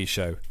TV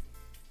show.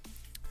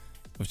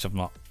 Which I'm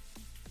not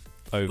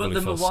overly But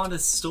the fussed. Moana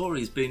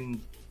story's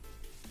been...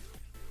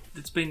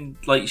 It's been,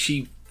 like,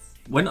 she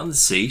went on the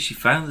sea, she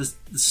found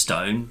the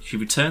stone, she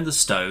returned the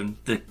stone,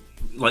 the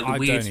I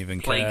weird don't even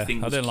plague care.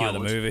 thing I was didn't like the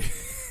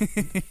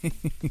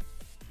cured. movie.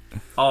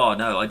 Oh,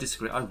 no, I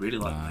disagree. I really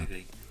like the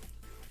movie.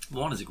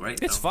 Moana's a great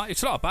film. It's fine.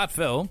 It's not a bad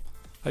film.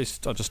 I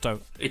just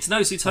don't. It's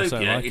no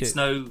Zootopia, like it's it.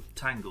 no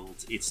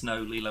Tangled, it's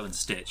no Lilo and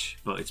Stitch,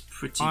 but it's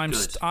pretty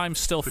good. I'm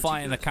still Pretty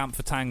fighting good. the camp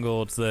for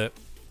Tangled that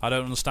I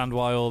don't understand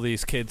why all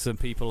these kids and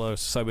people are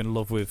so in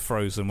love with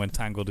Frozen when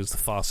Tangled is the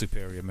far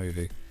superior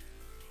movie.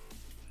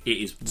 It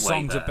is way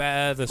Songs better. are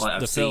better, Like,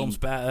 the I've film's seen-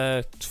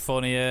 better, it's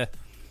funnier.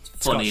 It's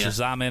got Funnier.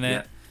 Shazam in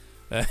it.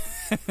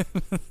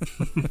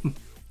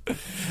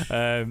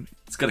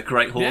 It's got a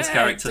great horse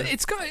character.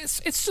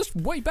 It's just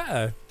way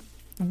better.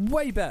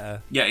 Way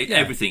better.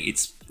 Everything.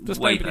 It's Just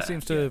way nobody better.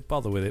 seems to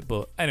bother with it.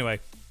 But anyway,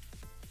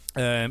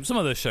 some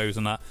of the shows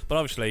and that. But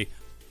obviously,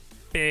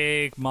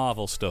 big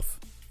Marvel stuff.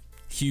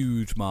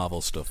 Huge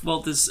Marvel stuff.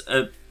 Well, there's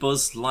a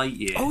Buzz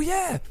Lightyear Oh,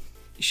 yeah.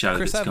 show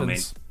Chris that's coming.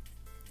 Evans.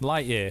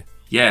 Lightyear.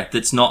 Yeah,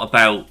 that's not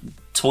about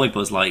toy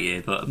Buzz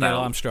Lightyear, but Neil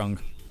about Armstrong.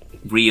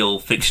 real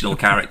fictional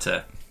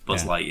character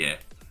Buzz Yeah. Lightyear.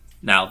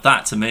 Now,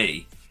 that to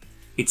me,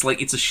 it's like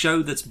it's a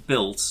show that's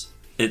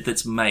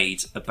that's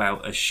made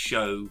about a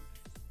show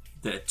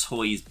that a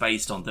toy is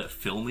based on, that a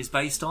film is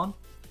based on.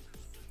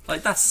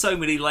 Like, that's so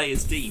many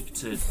layers deep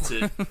to...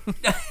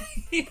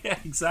 Yeah,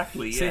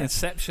 exactly, It's the yeah.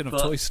 inception of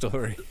But- Toy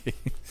Story.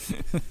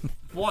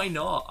 Why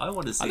not? I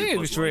want to see I think a it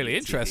Buzz was really Lightyear TV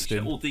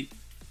interesting. show. Or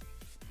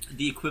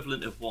the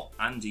equivalent of what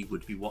Andy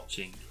would be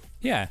watching,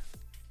 Yeah.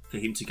 for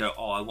him to go,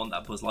 oh, I want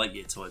that Buzz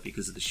Lightyear toy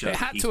because of the show. It that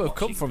had he's to have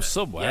come watching. from But,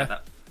 somewhere. Yeah,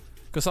 that,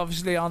 Because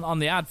obviously on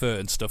the advert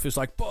and stuff, it's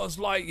like Buzz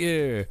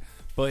Lightyear.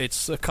 But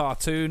it's a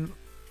cartoon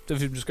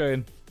of him just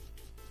going...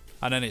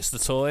 And then it's the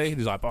toy. And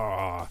he's like,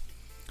 bah.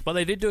 But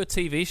they did do a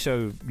TV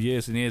show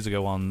years and years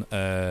ago on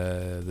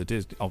the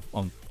Disney,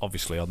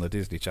 obviously on the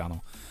Disney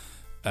Channel,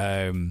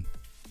 and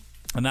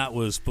that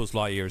was Buzz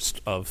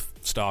Lightyear of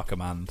Star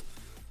Command,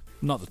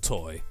 not the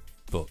toy,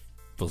 but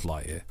Buzz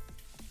Lightyear.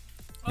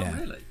 oh, Yeah.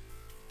 really?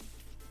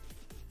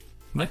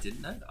 Yeah. I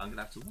didn't know that. I'm going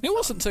to have to watch It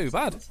wasn't that. too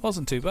bad.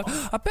 Wasn't too bad.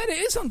 I bet it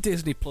is on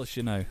Disney Plus.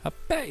 You know, I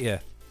bet you.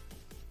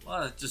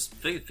 Well, I just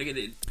figured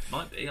it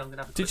might be. I'm going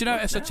to have to Did you quick look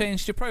notice I now.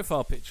 changed your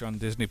profile picture on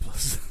Disney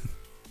Plus?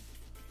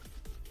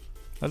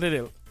 I did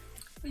it.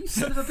 You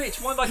son of a bitch.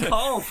 Why am I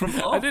Carl from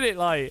I did it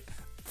like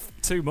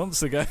 2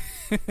 months ago.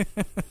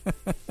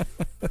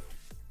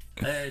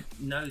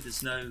 No,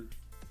 there's no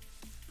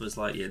Buzz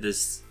Lightyear.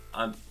 There's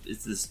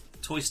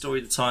Toy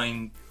Story: The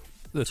Time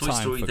The Toy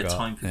Time Story: Forgot. The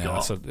Time Forgot. Yeah,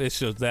 so it's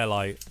just they're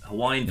like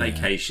Hawaiian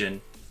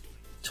Vacation,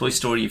 Toy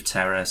Story of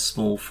Terror,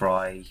 Small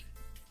Fry,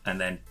 and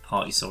then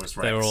Partysaurus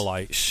Rex. they were all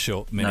like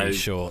mini No.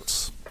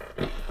 shorts.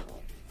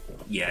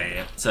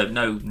 Yeah. So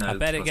no. I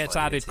bet it plus gets liability.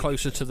 added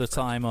closer to the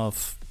time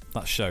of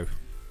that show.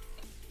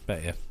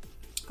 Bet you.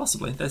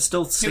 Possibly. They're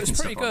still It sticking was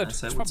pretty stuff on good. there,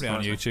 so It's it wouldn't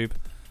probably on surprise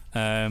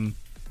YouTube. me.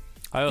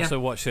 I also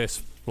watched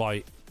this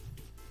like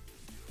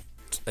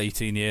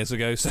 18 years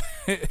ago, so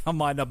I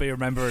might not be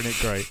remembering it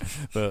great,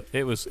 but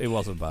it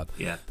wasn't bad.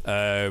 Yeah.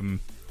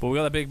 But we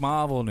got a big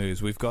Marvel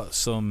news. We've got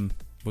some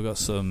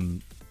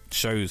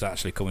shows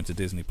actually coming to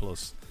Disney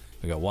Plus.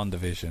 We got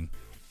WandaVision.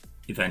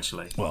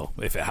 Eventually. Well,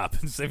 if it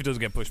happens, if it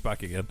doesn't get pushed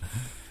back again.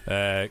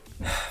 Well,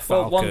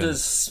 Falcon,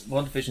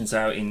 WandaVision's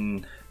out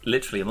in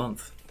literally a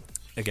month.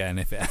 again,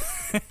 if it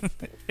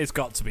it's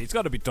got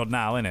to be done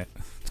now, isn't it?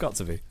 It's got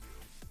to be.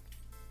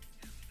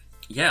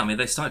 Yeah, I mean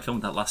they started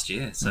filming that last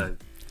year, so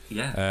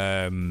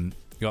yeah. You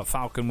got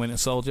Falcon Winter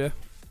Soldier.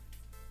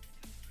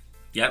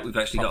 Yeah, we've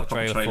actually got a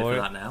proper trailer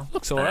for that now.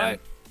 Looks alright.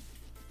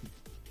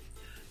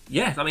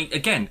 Yeah, I mean,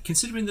 again,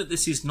 considering that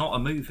this is not a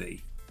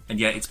movie, and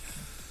yet it's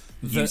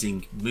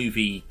using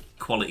movie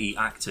quality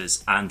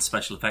actors and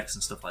special effects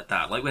and stuff like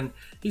that. Like when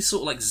he's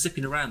sort of like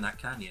zipping around that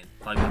canyon,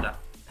 like with that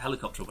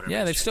helicopter or whatever.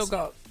 Yeah, it's they've still chasing.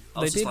 got. I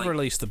They was just did like-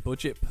 release the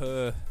budget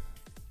per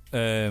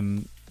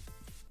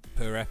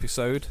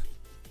episode,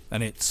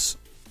 and it's.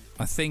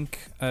 I think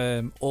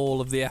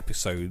all of the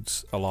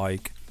episodes are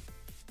like.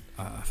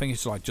 I think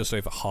it's like just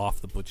over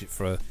half the budget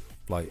for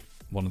like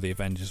one of the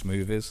Avengers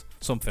movies,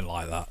 something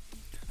like that.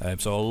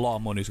 So a lot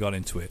of money's gone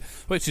into it,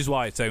 which is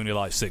why it's only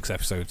like 6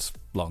 episodes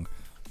long.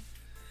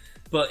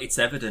 But it's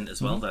evident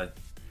as well, though.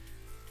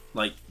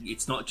 Like,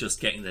 it's not just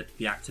getting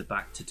the actor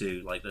back to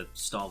do like the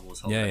Star Wars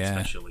holiday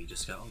special where you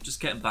just go, just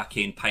get them back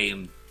in, pay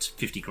them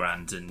 50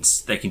 grand, and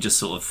they can just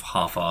sort of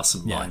half-arse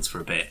some lines for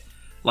a bit.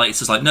 Like, it's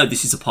just like, no,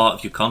 this is a part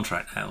of your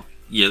contract now.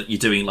 You're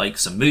doing like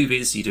some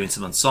movies, you're doing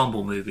some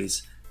ensemble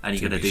movies, and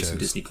you're going to do some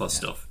Disney Plus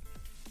stuff.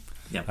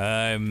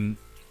 Yeah.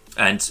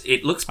 And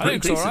it looks I pretty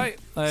think it's decent alright.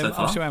 so far.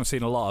 Obviously, I haven't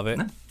seen a lot of it.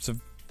 No. It's a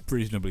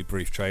reasonably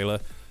brief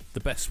trailer. The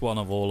best one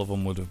of all of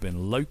them would have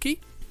been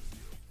Loki,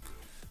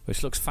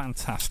 which looks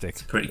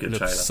fantastic. Pretty good it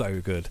looks trailer.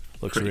 So good.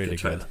 Looks Pretty really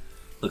trailer. good.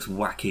 Looks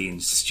wacky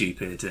and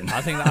stupid. And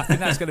I think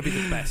that's going to be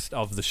the best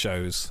of the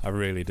shows. I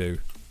really do.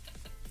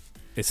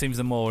 It seems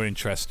the more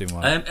interesting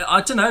one.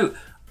 I don't know.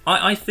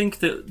 I think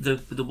that the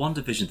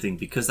WandaVision thing,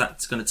 because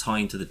that's going to tie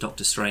into the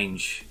Doctor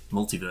Strange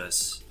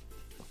multiverse.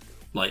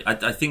 Like,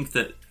 I think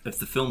that of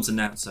the films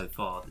announced so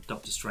far, the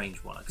Doctor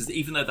Strange one, because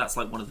even though that's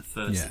like one of the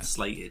first that's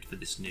slated for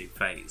this new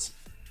phase,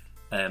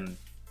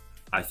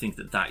 I think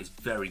that is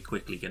very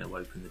quickly going to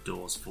open the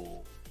doors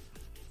for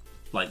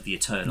like the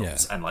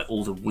Eternals and like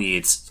all the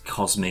weird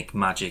cosmic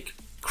magic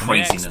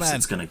craziness X-Men.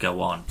 that's going to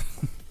go on.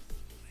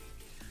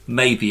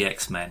 Maybe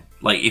X-Men.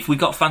 Like, if we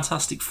got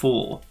Fantastic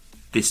Four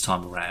this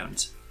time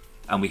around,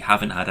 and we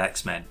haven't had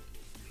X-Men,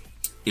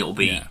 it'll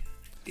be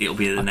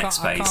the next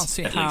I can't phase,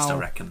 see at least, I how-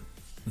 reckon.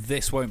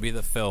 This won't be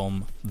the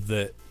film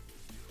that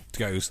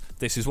goes,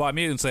 this is why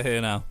mutants are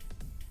here now.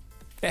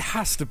 It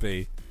has to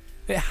be.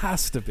 It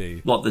has to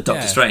be. What, the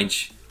Doctor Yeah.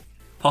 Strange?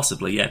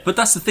 Possibly, yeah. But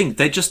that's the thing.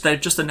 They're just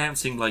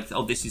announcing like,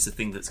 oh, this is a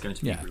thing that's going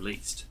to be Yeah.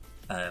 released.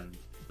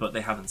 But they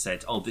haven't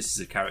said, oh, this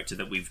is a character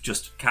that we've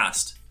just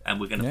cast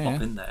and we're going to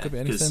pop in there. Could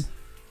be Because, anything.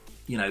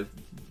 you know,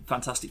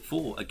 Fantastic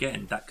Four,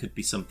 again, that could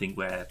be something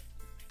where,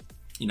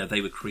 you know,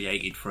 they were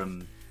created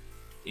from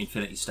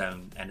Infinity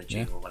Stone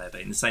energy or whatever,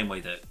 in the same way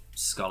that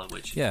Scarlet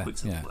Witch and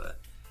Quicksilver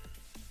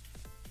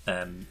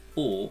were.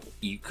 Or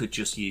you could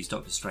just use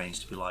Doctor Strange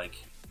to be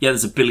like, yeah,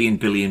 there's a billion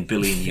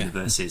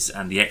universes,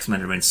 and the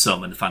X-Men are in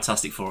some, and the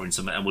Fantastic Four are in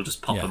some, and we'll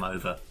just pop them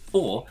over.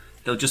 Or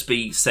they'll just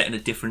be set in a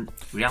different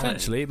reality.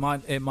 Essentially, it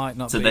might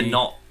not So be. they're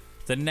not.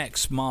 The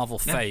next Marvel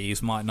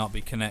phase might not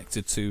be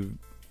connected to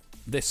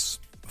this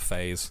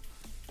phase,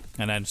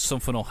 and then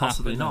something will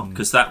Possibly happen. not, and-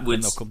 'cause that and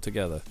would- they'll come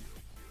together.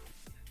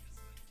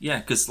 Yeah,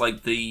 because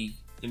like the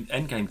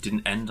Endgame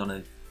didn't end on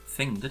a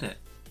thing, did it?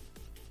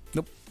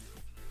 Nope.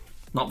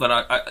 Not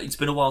that it's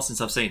been a while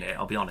since I've seen it,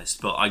 I'll be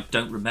honest, but I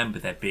don't remember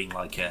there being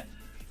like a,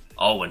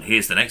 oh, and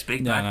here's the next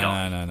big bad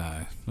guy. No.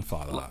 Nothing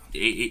like that.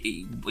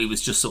 It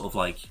was just sort of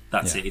like,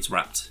 that's Yeah. it, it's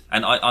wrapped.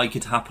 And I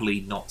could happily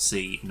not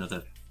see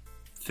another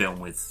film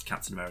with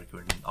Captain America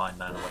and Iron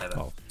Man or whatever.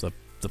 Well, they're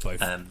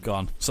both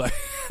gone. So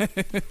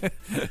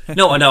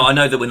No, I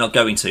know that we're not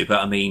going to, but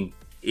I mean,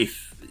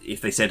 if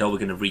they said, oh, we're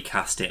going to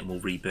recast it and we'll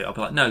reboot, I'll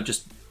be like, no,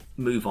 just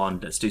move on,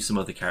 let's do some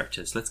other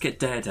characters. Let's get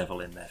Daredevil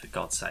in there, for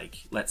God's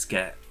sake. Let's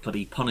get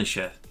bloody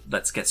Punisher.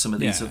 Let's get some of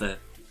these other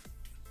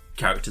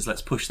characters.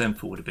 Let's push them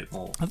forward a bit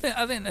more. I think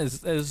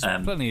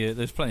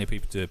there's plenty of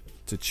people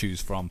to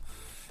choose from.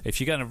 If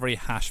you're going to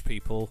rehash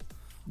people,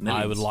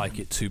 Millions. I would like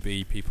it to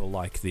be people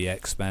like the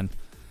X-Men.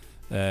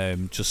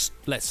 Just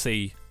let's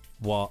see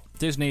what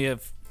Disney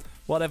have.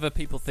 Whatever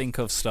people think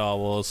of Star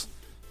Wars,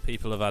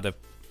 people have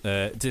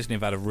had Disney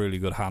have had a really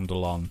good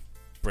handle on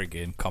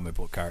bringing comic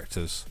book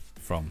characters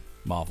from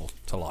Marvel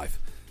to life.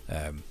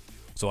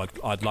 So So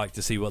I'd like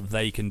to see what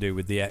they can do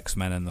with the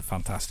X-Men and the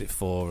Fantastic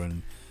Four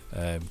and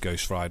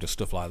Ghost Rider,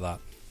 stuff like that,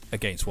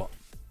 against what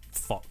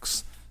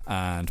Fox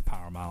and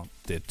Paramount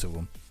did to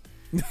them.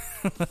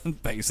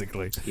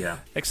 Basically. Yeah.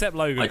 Except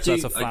Logan, because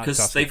that's a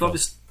fantastic they've film.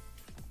 obviously...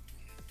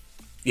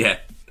 Yeah,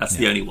 that's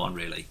the only one,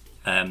 really.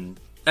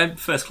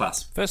 First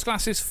Class. First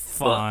Class is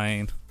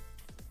fine.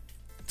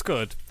 It's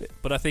good,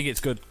 but I think it's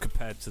good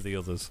compared to the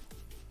others.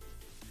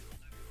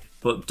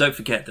 But don't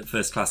forget that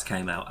First Class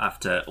came out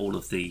after all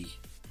of the,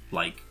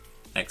 like,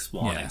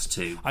 X1, Yeah.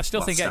 X2. I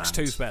still think Last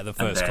X2's Stand, better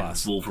than and First then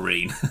Class.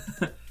 Wolverine.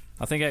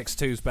 I think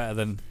X2's better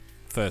than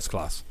First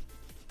Class.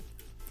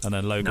 And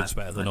then Logan's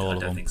better than all of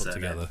them put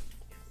together. No.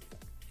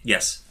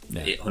 Yes,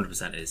 Yeah. it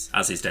 100% is,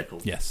 as is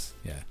Deadpool. Yes,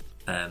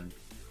 yeah.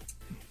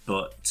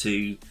 But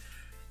to,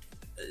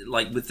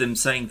 like, with them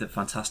saying that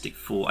Fantastic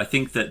Four, I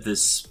think that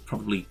there's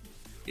probably,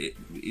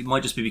 it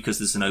might just be because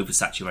there's an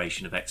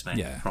oversaturation of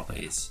X-Men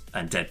properties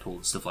and Deadpool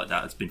and stuff like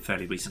that. It's been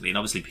fairly recently, and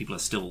obviously people are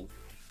still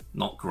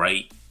not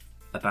great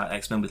about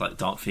X-Men with, like,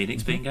 Dark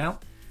Phoenix being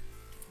out.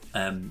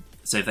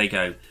 So if they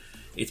go,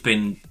 it's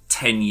been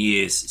 10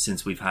 years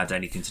since we've had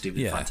anything to do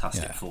with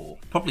Fantastic Four,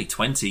 probably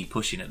 20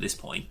 pushing at this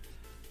point.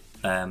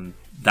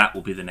 That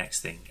will be the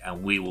next thing,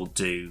 and we will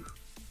do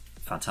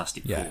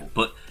Fantastic Four.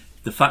 But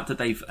the fact that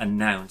they've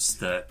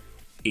announced that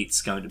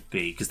it's going to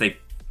be, because they've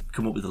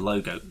come up with a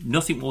logo,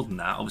 nothing more than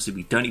that. Obviously,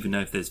 we don't even know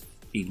if there's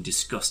even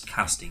discussed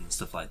casting and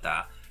stuff like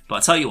that. But I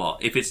tell you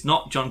what, if it's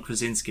not John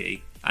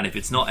Krasinski and if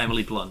it's not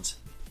Emily Blunt,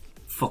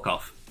 fuck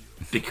off.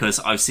 Because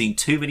I've seen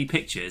too many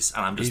pictures,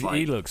 and I'm just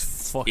he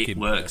looks fucking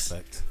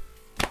perfect.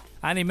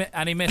 And he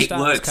missed it out.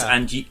 Works,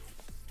 and you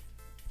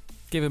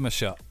give him a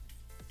shot.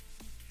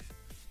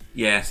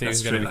 Yeah, See,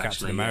 that's he was going true. to be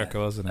Captain America,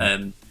 yeah. wasn't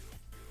he?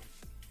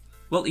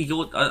 Well,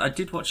 I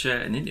did watch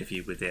an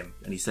interview with him,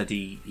 and he said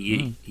he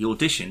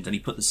auditioned and he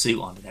put the suit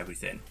on and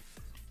everything,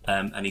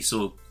 and he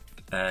saw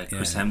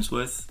Chris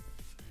Hemsworth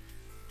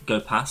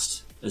go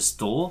past as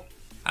Thor,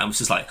 and was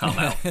just like, "I'm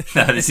out.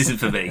 No, this isn't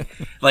for me."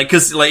 Like,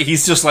 because like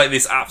he's just like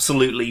this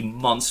absolutely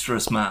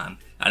monstrous man,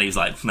 and he was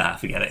like, "Nah,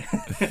 forget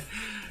it."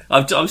 I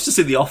was just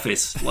in the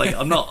office. Like,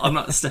 I'm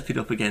not stepping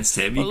up against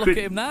him. Well, look at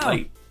him now.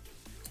 Like,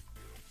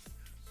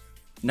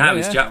 now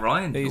he's Jack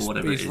Ryan or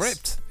whatever he's it is.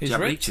 Ripped. He's Jack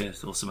ripped.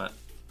 Reacher or something.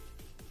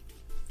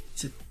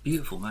 He's a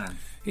beautiful man.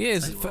 He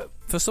is.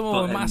 For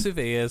someone with massive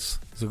ears,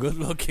 he's a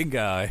good-looking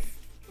guy.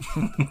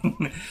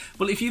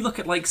 Well, if you look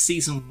at like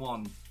season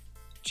 1,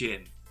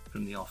 Jim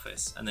from The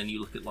Office, and then you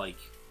look at like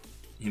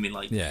him in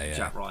like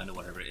Jack Ryan or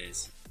whatever it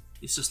is,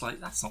 it's just like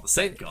that's not the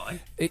same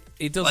guy.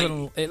 It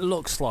doesn't. Like, it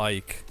looks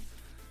like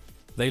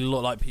they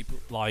look like people.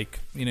 Like,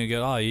 you know, you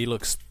go, he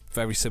looks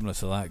very similar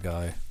to that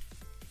guy.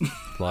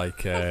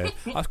 Like I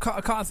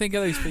can't think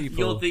of those people.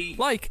 You're the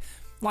like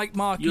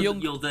Mark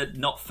Young. You're the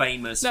not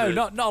famous. No,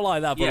 not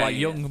like that. But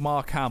young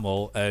Mark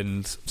Hamill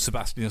and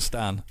Sebastian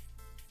Stan.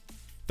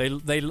 They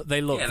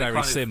look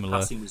very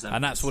similar,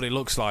 and that's what it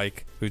looks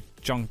like with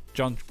John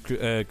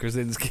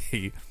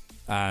Krasinski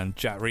and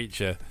Jack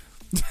Reacher.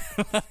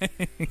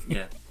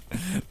 Yeah,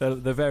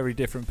 they're very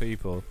different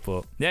people.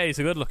 But yeah, he's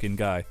a good-looking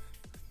guy.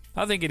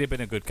 I think he'd have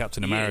been a good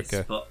Captain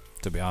America,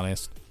 to be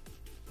honest.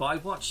 But I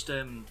watched.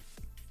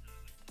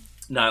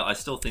 No, I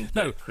still think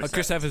that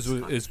Chris Evans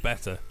is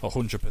better,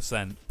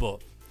 100%.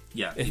 But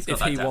yeah, if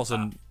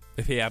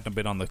he hadn't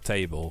been on the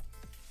table,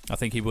 I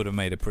think he would have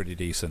made a pretty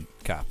decent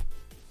Cap.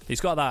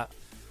 He's got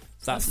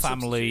that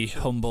family,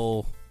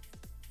 humble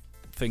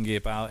thingy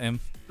about him.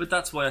 But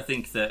that's why I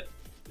think that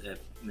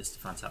Mr.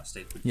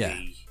 Fantastic would be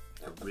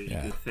a really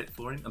good fit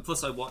for him. And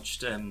plus, I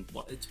watched I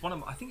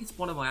think it's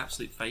one of my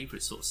absolute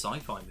favourite sort of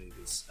sci-fi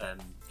movies,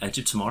 Edge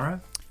of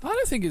Tomorrow. I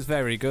don't think it's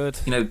very good.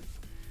 You know,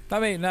 I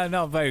mean, no,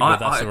 not very good.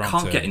 That's the wrong term.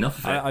 I can't get enough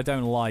of it. I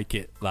don't like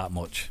it that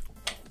much.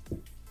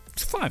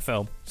 It's a fine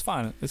film. It's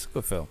fine. It's a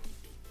good film.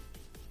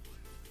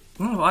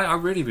 No, I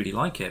really, really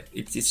like it.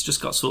 It's just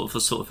got sort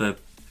of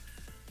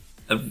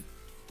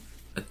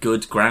a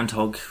good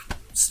Groundhog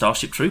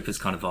Starship Troopers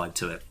kind of vibe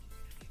to it.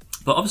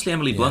 But obviously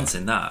Emily Blunt's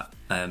in that,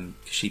 because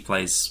she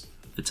plays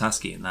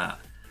Vitaski in that,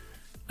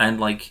 and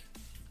like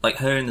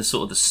her in the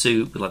sort of the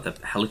suit with like the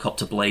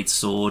helicopter blade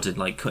sword and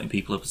like cutting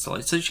people up and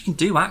stuff, so she can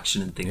do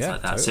action and things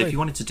like that. Totally. So if you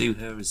wanted to do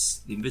her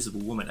as the Invisible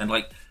Woman, and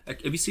like,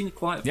 have you seen A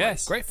Quiet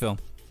Place? Yeah, great film.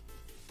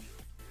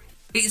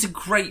 It is a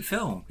great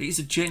film. It is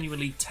a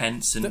genuinely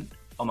tense and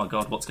oh my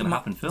god, what's going to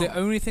happen film. The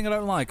only thing I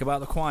don't like about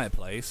The Quiet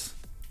Place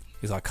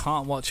is I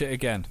can't watch it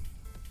again.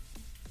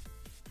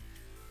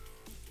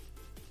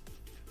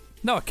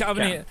 No,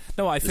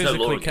 I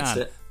physically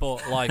can.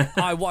 But like,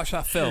 I watched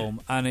that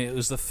film, and it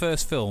was the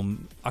first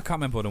film. I can't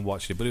remember when I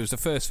watched it, but it was the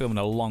first film in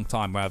a long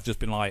time where I've just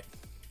been like,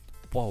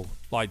 "Whoa!"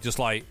 Like just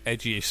like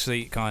edge of your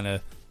seat, kind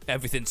of.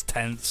 Everything's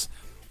tense.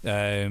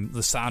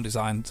 The sound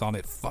design on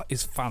it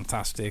is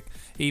fantastic.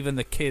 Even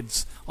the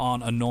kids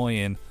aren't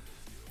annoying,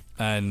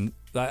 and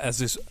that as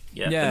this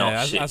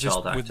as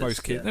with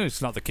most kids. No,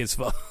 it's not the kids'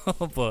 fault,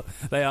 but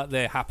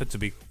they happen to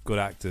be good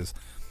actors.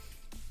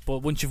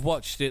 But once you've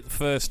watched it the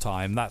first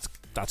time,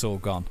 that's all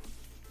gone.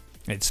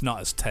 It's not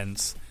as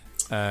tense.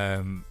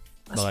 I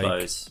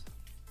suppose.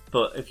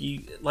 But have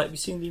you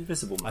seen The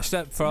Invisible Man? I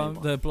stepped from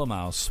the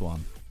Blumhouse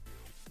one.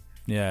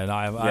 Yeah, no,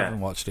 I haven't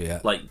watched it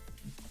yet. Like,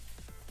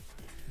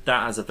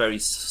 that has a very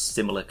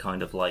similar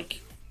kind of,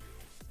 like,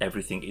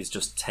 everything is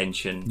just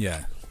tension.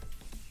 Yeah.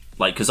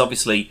 Like, because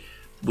obviously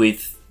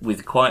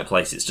with Quiet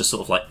Place, it's just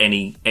sort of like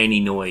any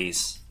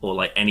noise or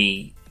like at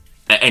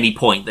any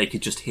point they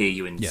could just hear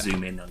you and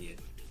zoom in on you.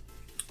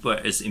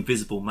 Whereas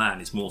Invisible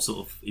Man is more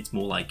sort of, it's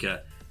more like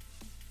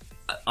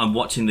I'm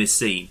watching this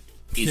scene.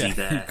 Is he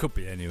there? He could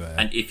be anywhere.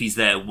 And if he's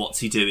there, what's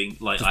he doing?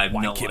 Like, just I have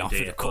no wanking off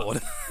idea. the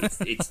cord.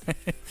 It's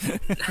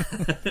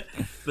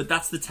but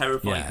that's the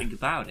terrifying thing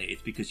about it.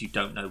 It's because you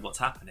don't know what's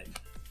happening.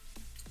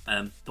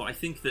 But I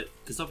think that,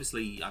 because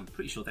obviously I'm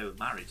pretty sure they were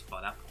married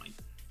by that point.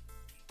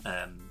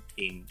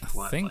 In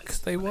Quiet I think Place,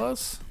 they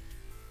was.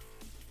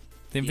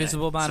 The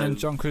Invisible Man and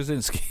John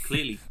Krasinski.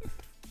 Clearly.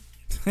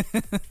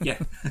 Yeah.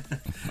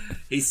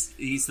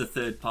 he's the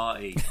third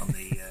party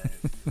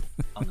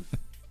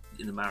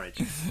in the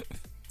marriage.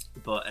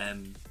 But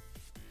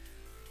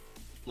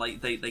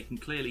like they can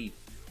clearly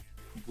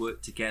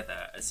work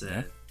together as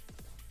a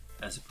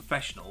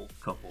professional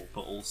couple,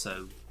 but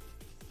also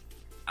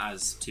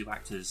as two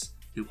actors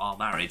who are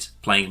married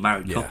playing a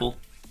married couple.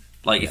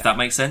 Like, if that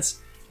makes sense.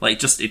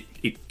 Like,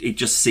 it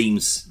just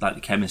seems like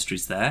the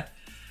chemistry's there.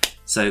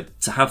 So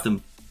to have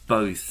them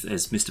both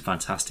as Mr.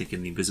 Fantastic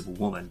and the Invisible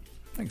Woman,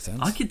 makes sense.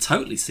 I could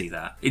totally see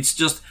that. It's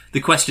just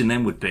the question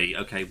then would be,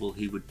 okay, well,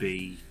 who would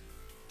be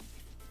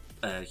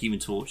Human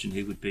Torch and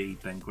who would be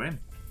Ben Grimm?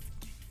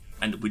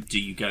 And do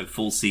you go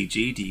full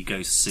CG? Do you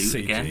go suit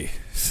again?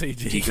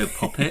 CG. Do you go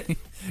puppet?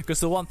 Because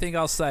the one thing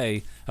I'll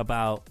say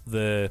about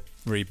the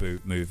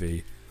reboot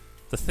movie,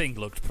 the Thing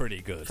looked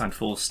pretty good.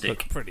 Fantastic.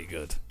 Looked pretty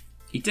good.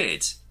 He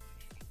did.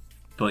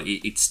 But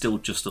it still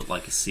just looked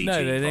like a CG.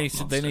 No, they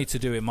monster. need to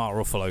do it Mark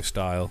Ruffalo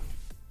style,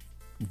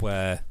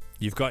 where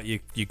you've got your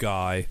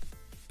guy,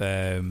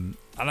 and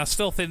I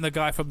still think the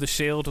guy from The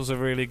Shield was a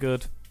really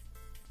good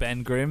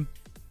Ben Grimm.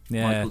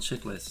 Yeah. Michael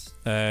Chiklis.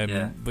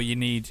 But you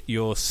need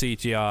your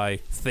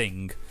CGI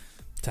Thing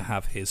to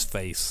have his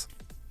face,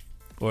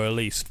 or at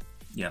least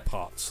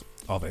parts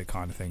of it,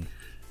 kind of thing.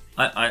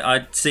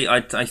 I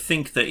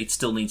think that it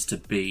still needs to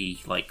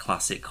be like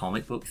classic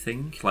comic book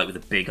Thing, like with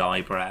a big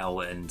eyebrow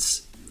and,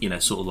 you know,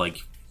 sort of like,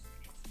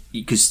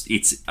 because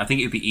I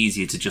think it would be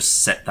easier to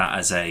just set that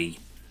as a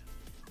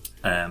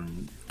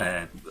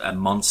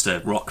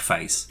monster rock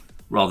face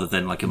rather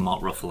than like a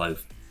Mark Ruffalo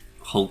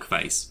Hulk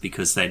face,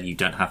 because then you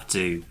don't have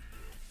to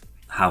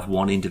have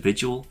one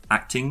individual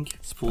acting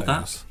for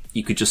that.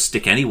 You could just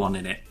stick anyone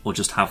in it, or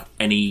just have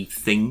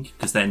anything,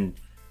 because then,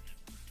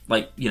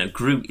 like, you know,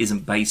 Groot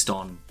isn't based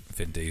on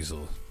Vin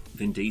Diesel,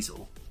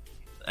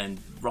 and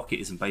Rocket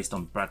isn't based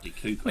on Bradley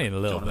Cooper. I mean, a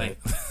little bit.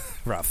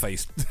 Rat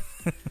faced.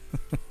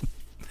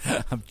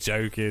 I'm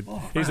joking.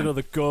 Oh, he's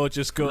another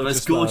gorgeous the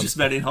most gorgeous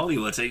man in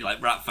Hollywood. He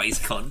like rat face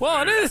cunt.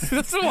 Well, it is.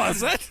 That's what I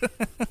said.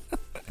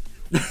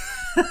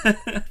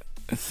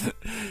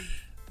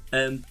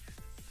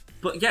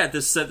 But yeah,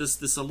 there's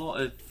a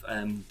lot of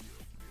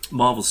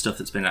Marvel stuff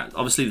that's been out.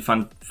 Obviously, the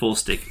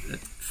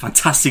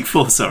Fantastic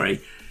Four,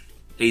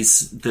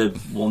 is the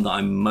one that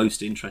I'm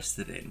most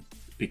interested in,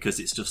 because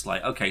it's just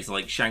like, okay, so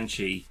like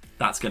Shang-Chi,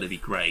 that's going to be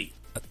great.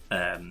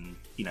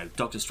 You know,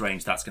 Doctor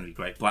Strange, that's going to be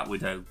great. Black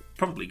Widow,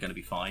 probably going to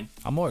be fine.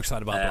 I'm more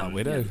excited about Black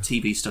Widow. Yeah, the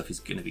TV stuff is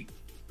going to be...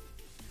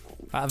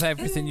 Out of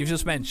everything you've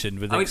just mentioned,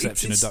 with the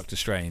exception of Doctor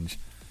Strange,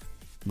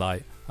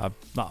 like,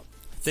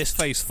 this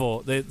Phase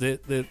 4,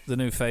 the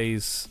new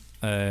Phase...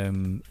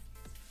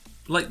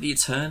 like the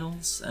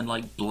Eternals and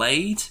like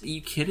Blade. Are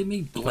you kidding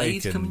me?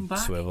 Blade's coming back?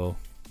 Swivel.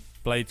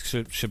 Blade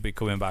should be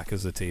coming back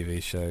as a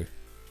TV show,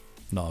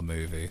 not a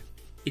movie.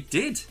 It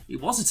did.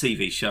 It was a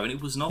TV show, and it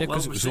was not well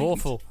received. Because it was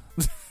awful.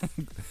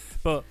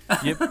 But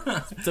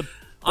the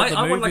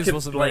I want like a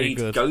wasn't very Blade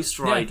good. Ghost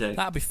Rider. Yeah,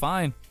 that'd be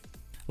fine.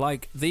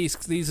 Like these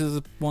are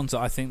the ones that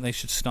I think they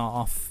should start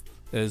off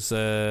as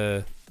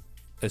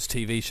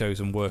TV shows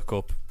and work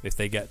up if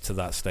they get to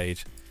that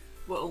stage.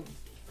 Well,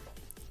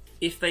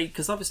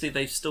 because obviously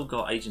they've still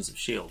got Agents of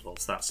S.H.I.E.L.D.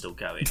 whilst that's still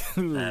going,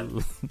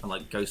 and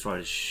like Ghost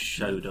Rider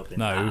showed up in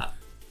that.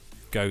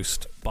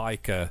 Ghost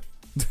Biker.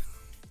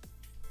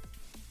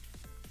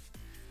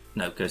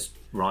 No, Ghost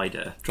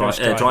Rider.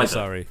 Driver.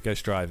 Sorry,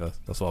 Ghost Driver.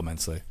 That's what I meant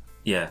to say.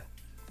 Yeah.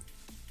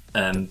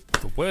 The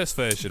worst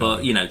version.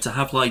 But you know, to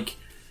have like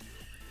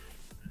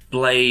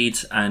Blade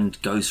and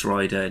Ghost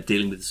Rider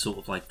dealing with sort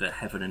of like the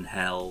heaven and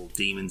hell,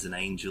 demons and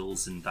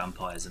angels, and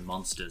vampires and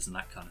monsters and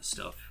that kind of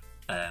stuff.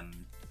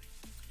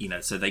 You know,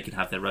 so they could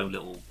have their own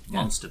little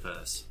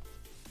monsterverse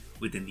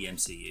within the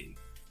MCU.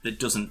 That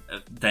doesn't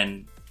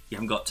then you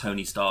haven't got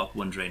Tony Stark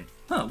wondering,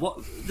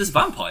 what? There's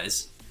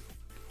vampires.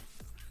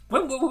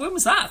 When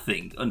was that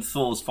thing? And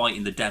Thor's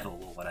fighting the devil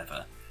or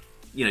whatever.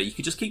 You know, you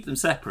could just keep them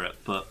separate,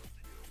 but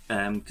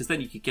because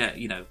then you could get,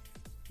 you know,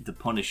 the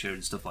Punisher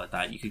and stuff like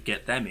that. You could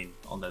get them in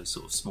on those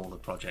sort of smaller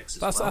projects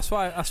as well. That's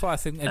why I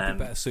think they'd be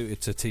better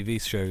suited to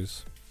TV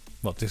shows,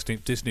 well,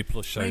 Disney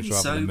Plus shows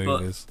rather than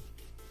movies.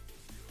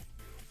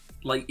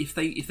 like if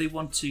they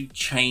want to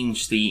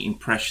change the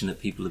impression that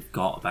people have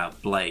got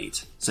about Blade,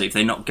 so if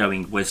they're not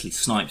going Wesley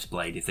Snipes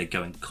Blade, if they're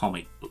going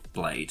comic book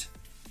Blade,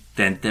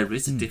 then there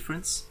is a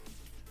difference.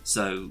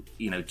 So,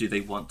 do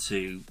they want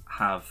to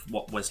have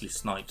what Wesley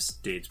Snipes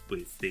did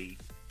with the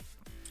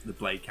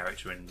Blade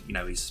character, and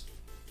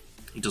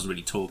he doesn't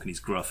really talk, and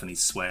he's gruff, and he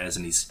swears,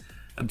 and he's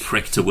a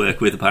prick to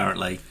work with,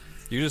 apparently.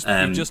 You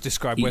just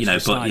described Wesley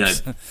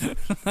Snipes.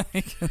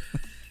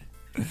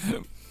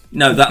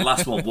 No, that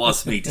last one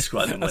was me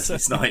describing Wesley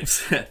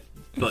Snipes.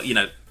 But,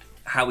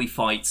 how he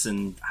fights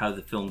and how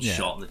the film's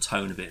shot and the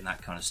tone of it and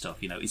that kind of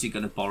stuff, is it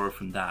going to borrow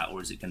from that,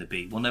 or is it going to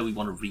be, well, no, we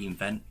want to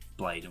reinvent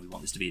Blade and we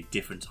want this to be a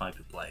different type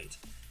of Blade.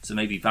 So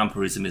maybe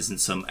vampirism isn't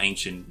some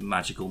ancient,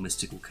 magical,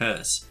 mystical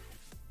curse.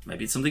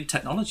 Maybe it's something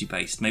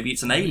technology-based. Maybe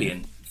it's an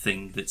alien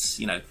thing that's,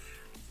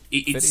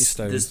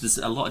 there's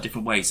a lot of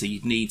different ways. So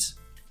you'd need...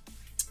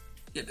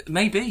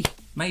 Maybe.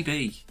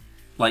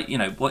 Like,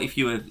 what if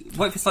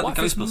it's like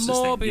the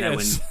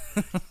Ghostbusters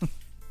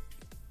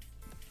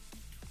thing?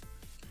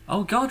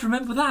 Oh, God,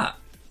 remember that?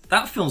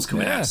 That film's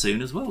coming out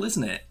soon as well,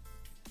 isn't it?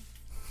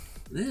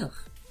 Ugh.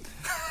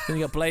 Then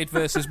you got Blade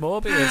versus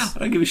Morbius. I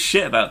don't give a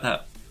shit about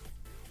that.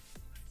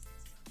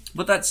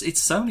 But it's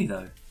Sony,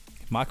 though.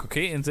 Michael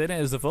Keaton's in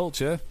it as the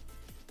Vulture.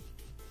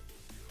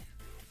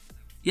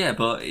 Yeah,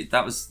 but he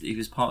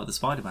was part of the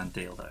Spider-Man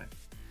deal, though.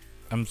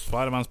 And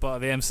Spider-Man's part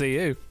of the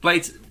MCU.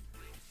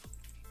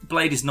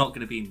 Blade is not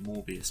going to be in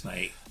Morbius,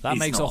 mate. That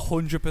makes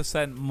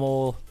 100%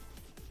 more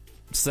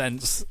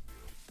sense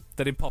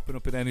than him popping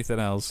up in anything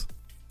else.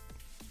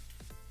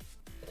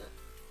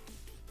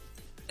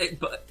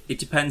 But it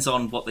depends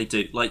on what they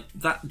do. Like,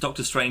 that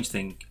Doctor Strange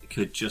thing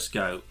could just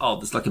go, oh,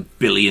 there's like a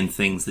billion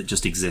things that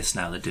just exist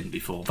now that didn't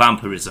before.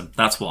 Vampirism,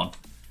 that's one.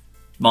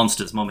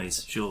 Monsters,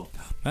 mummies, sure.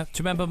 Do you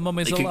remember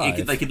Mummies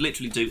Alive? They could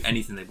literally do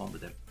anything they want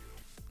with it.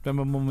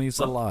 Remember Mummies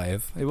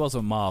Alive? It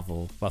wasn't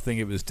Marvel, but I think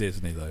it was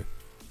Disney, though.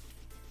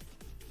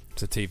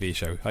 It's a TV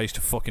show. I used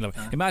to fucking love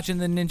it. Imagine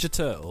the Ninja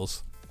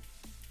Turtles,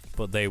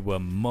 but they were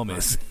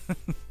mummies.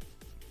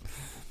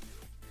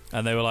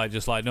 And they were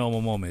just like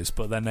normal mummies,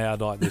 but then they had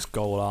like this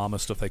gold armor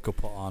stuff they could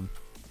put on.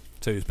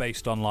 So it was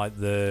based on like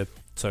the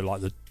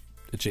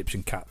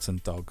Egyptian cats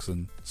and dogs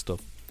and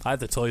stuff. I had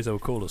the toys; they were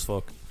cool as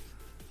fuck.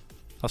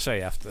 I'll show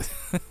you after.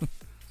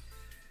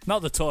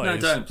 Not the toys. No,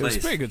 don't, please. It was a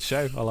pretty good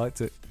show. I liked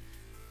it.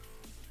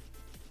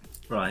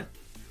 Right.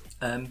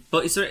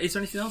 But is there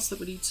anything else that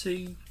we need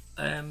to?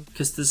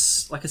 Because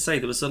there's, like I say,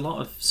 there was a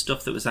lot of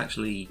stuff that was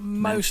actually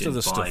most of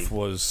the stuff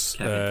was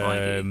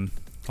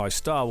like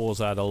Star Wars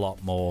had a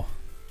lot more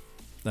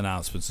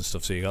announcements and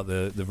stuff. So you got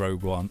the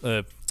Rogue One,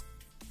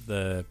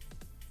 the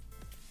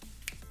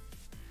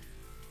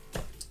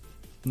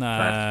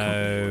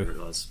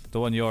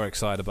one you're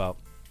excited about,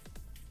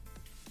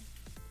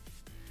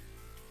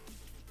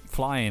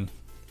 flying.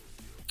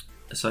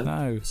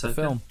 The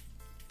film.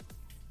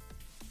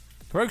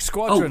 Rogue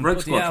Squadron.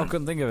 Rogue Squadron. Yeah, I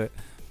couldn't think of it.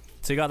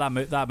 So you got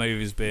that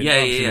movie's been.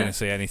 Yeah. Going to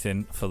see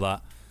anything for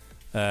that.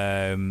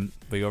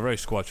 But your Rogue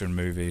Squadron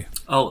movie.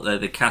 Oh,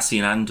 the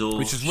Cassian Andor,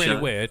 which is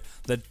really weird.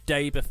 The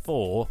day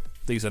before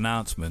these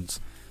announcements,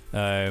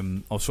 I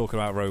was talking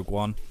about Rogue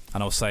One,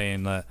 and I was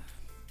saying that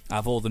out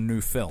of all the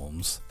new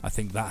films, I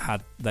think they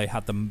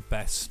had the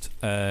best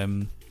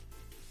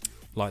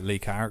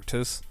lead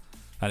characters,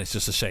 and it's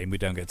just a shame we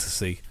don't get to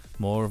see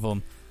more of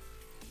them.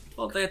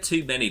 Well, there are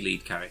too many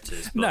lead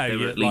characters, but no, they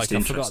were at least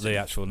I forgot the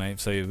actual name.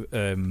 So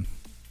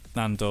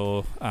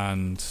Andor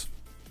and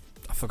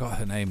I forgot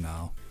her name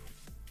now.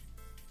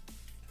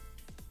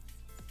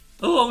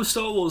 Oh, I'm a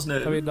Star Wars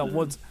nerd. I mean, not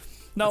once.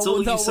 No, that's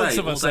all you say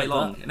all day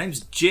long. Her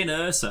name's Jyn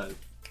Erso.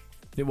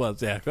 It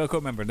was, yeah. I can't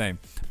remember her name,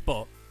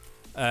 but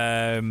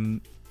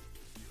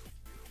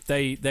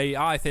they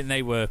I think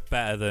they were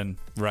better than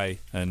Rey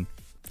and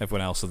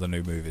everyone else of the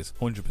new movies,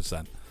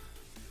 100%.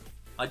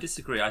 I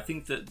disagree. I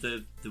think that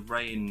the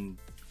Rey and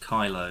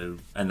Kylo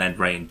and then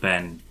Rey and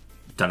Ben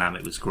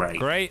dynamic was great.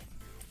 Great,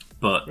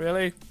 but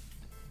really,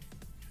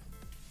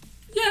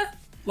 yeah.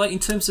 Like in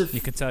terms of,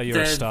 you can tell you're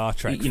a Star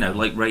Trek.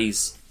 Like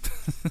Rey's.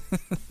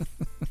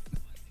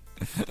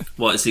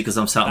 What is it? Because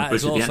I'm sat on the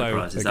bridge of the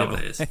Enterprise. Is that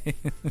what it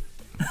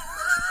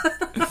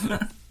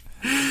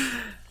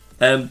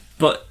is?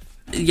 But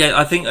yeah,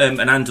 I think an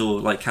Andor,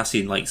 like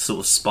Cassian, like sort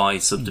of spy,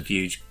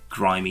 subterfuge,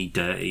 grimy,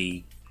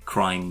 dirty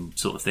crime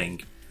sort of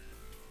thing,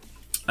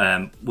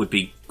 would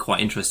be quite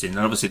interesting. And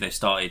obviously they've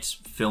started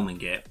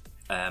filming it,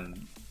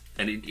 and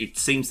it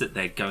seems that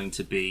they're going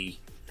to be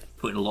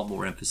putting a lot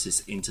more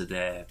emphasis into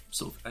their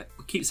sort of. I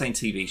keep saying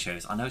TV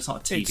shows. I know it's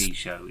not a TV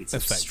show. It's a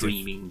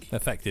streaming,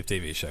 effective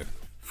TV show.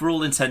 For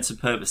all intents and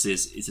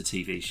purposes, it's a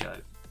TV show.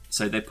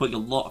 So they're putting a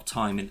lot of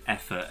time and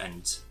effort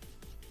and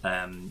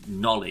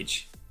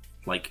knowledge,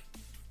 like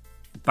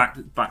back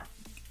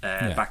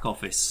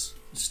office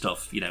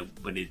stuff.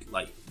 When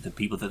the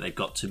people that they've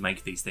got to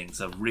make these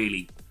things are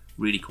really,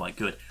 really quite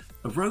good.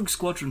 A Rogue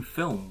Squadron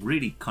film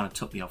really kind of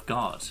took me off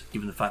guard,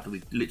 given the fact that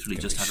we literally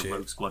just had a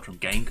Rogue Squadron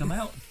game come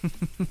out.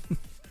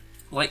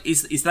 Like,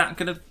 is that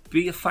going to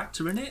be a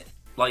factor in it?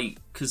 Like,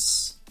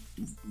 because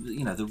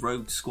the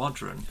Rogue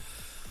Squadron.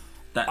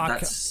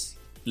 That's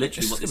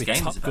literally what this game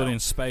Top is about. Gun in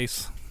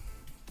space.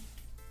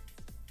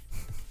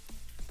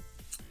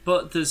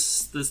 But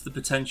there's the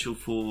potential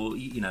for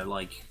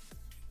like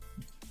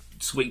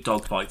sweet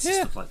dogfights and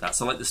stuff like that.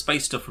 So like the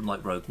space stuff from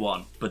like Rogue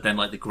One, but then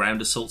like the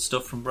ground assault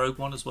stuff from Rogue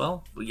One as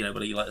well. But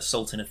where you like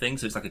assaulting a thing,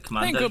 so it's like a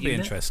commando I think it could be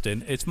unit.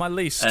 interesting. It's my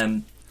least.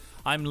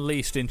 I'm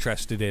least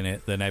interested in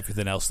it than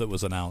everything else that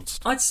was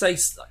announced. I'd say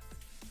so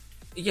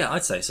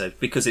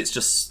because it's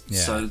just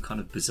so kind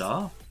of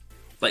bizarre.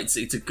 Like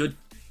it's a good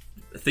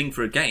thing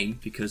for a game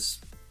because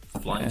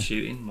flying,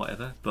 shooting,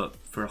 whatever. But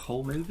for a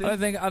whole movie, I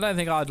don't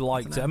think I'd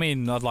like to. I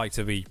mean, I'd like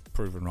to be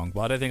proven wrong,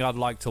 but I don't think I'd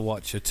like to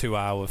watch a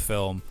 2-hour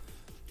film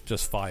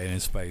just fighting in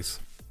space.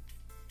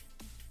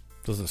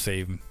 Doesn't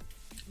seem.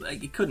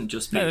 Like, it couldn't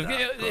just be. No,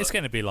 that, it's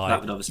going to be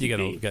like you're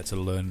going be... to get to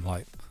learn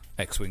like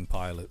X-wing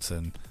pilots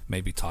and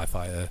maybe TIE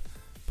fighter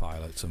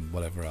pilots and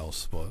whatever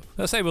else. But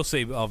let's say we'll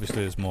see. But obviously,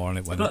 there's more on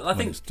it when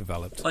it's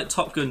developed. Like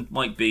Top Gun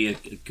might be a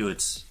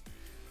good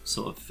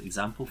sort of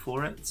example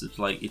for it. It's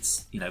like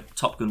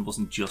Top Gun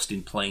wasn't just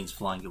in planes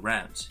flying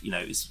around.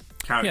 It's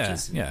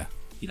characters. Yeah.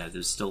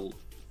 There's still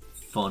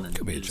fun and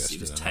it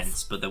was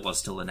tense, but there was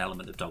still an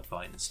element of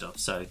dogfighting and stuff.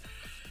 So,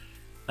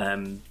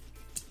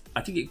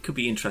 I think it could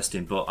be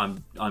interesting, but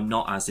I'm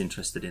not as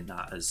interested in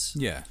that as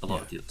a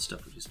lot of the other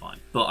stuff, which is fine.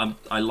 But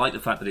I like the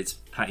fact that it's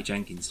Patty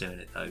Jenkins doing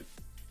it, though.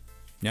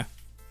 Yeah,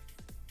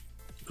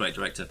 great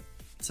director.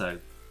 So,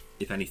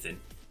 if anything,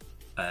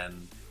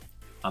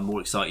 I'm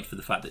more excited for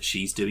the fact that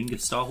she's doing a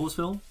Star Wars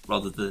film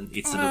rather than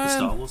it's another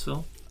Star Wars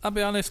film. I'll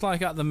be honest,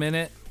 like at the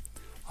minute,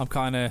 I'm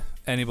kind of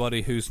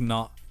anybody who's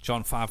not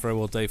Jon Favreau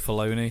or Dave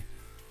Filoni,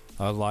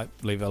 I'd like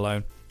leave it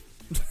alone.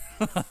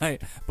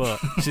 But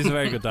she's a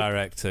very good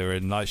director,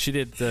 and like she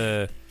did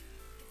the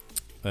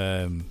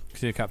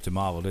Captain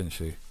Marvel, didn't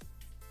she?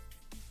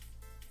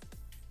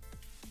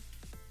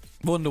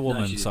 Wonder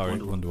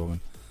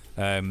Woman.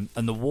 And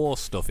the war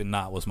stuff in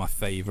that was my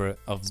favourite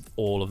of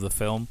all of the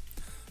film.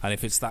 And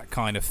if it's that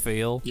kind of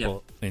feel,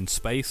 but in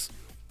space,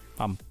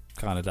 I'm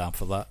kind of down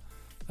for that.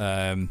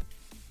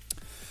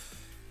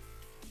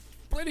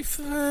 But I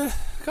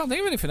can't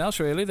think of anything else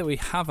really that we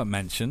haven't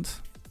mentioned,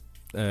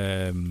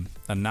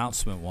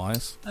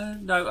 announcement-wise.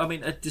 No, I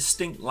mean a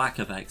distinct lack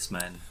of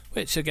X-Men,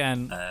 which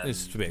again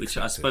is to be expected. Which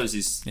I suppose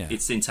is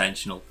it's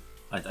intentional.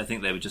 I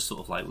think they were just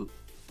sort of like,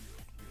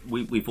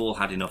 we've all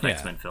had enough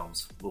X-Men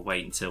films. We'll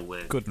wait until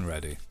we're good and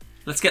ready.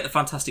 Let's get the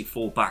Fantastic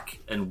Four back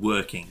and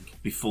working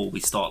before we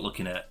start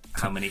looking at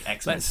how many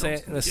X-Men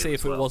films. Let's see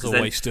if it was a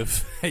waste of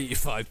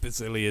 $85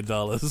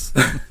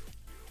 bazillion.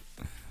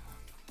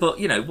 But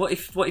what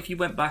if you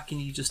went back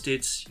and you just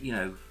did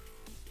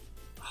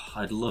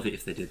I'd love it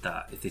if they did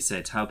that. If they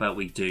said, how about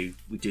we do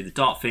the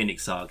Dark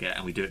Phoenix saga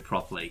and we do it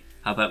properly?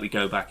 How about we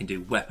go back and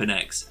do Weapon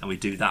X and we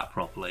do that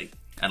properly?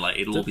 And like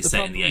it'll all be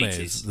set in the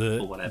 80s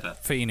or whatever.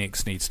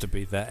 Phoenix needs to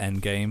be their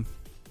end game.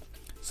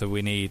 So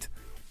we need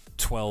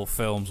 12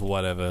 films or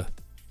whatever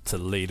to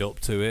lead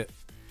up to it.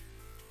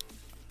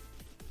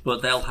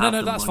 But they'll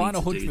have that's fine,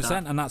 money 100%,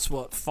 that. And that's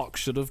what Fox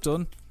should have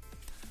done.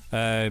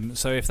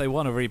 So if they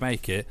want to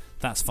remake it,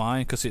 that's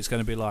fine, because it's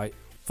going to be like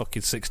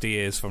fucking 60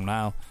 years from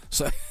now.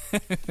 So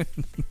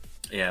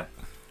yeah.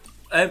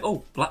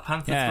 Black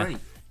Panther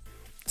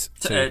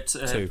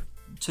 3.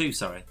 Two,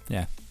 sorry.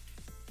 Yeah.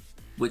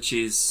 Which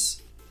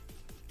is,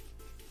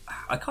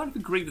 I kind of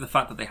agree with the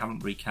fact that they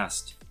haven't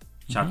recast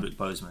Chadwick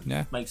Boseman.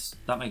 Yeah.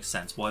 That makes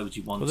sense. Why would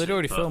you want to? Well, they'd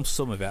already filmed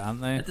some of it,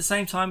 hadn't they? At the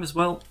same time as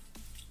well.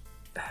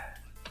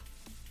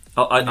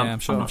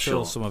 I'm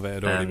sure some of it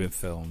had already been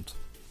filmed.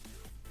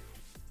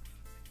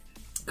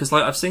 Because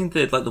I've seen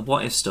the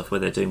What If stuff where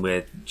they're doing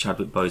where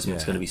Chadwick Boseman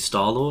is going to be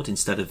Star-Lord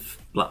instead of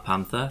Black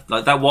Panther.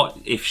 Like that What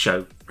If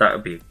show,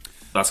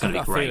 that's going to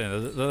be great.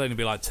 They'll only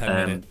be like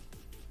 10 minutes.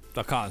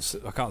 I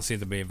can't see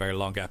them being very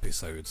long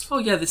episodes. Oh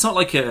yeah, it's not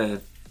like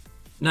it's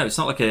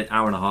not like an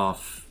hour and a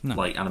half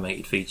like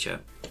animated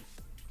feature.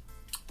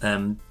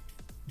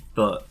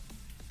 But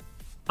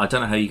I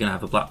don't know how you're going to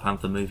have a Black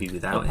Panther movie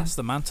without it. Pass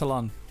the mantle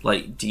on.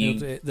 Like, do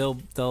you?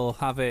 They'll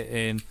have it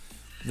in.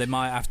 They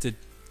might have to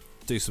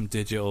do some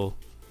digital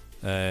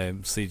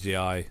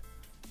CGI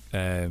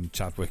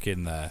Chadwick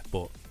in there,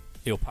 but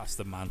he'll pass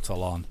the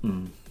mantle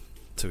on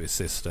to his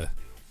sister.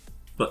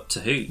 But to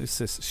who? His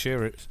sister,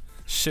 Shuri.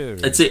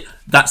 That's it.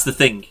 That's the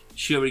thing.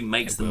 Shuri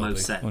makes the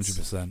most sense.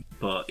 100%.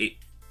 But it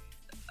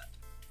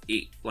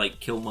like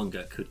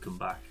Killmonger could come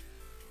back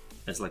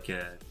as like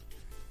a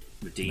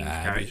redeemed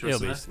character or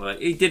something. Like,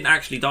 he didn't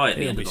actually die at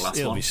the end of the last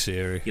one. He'll be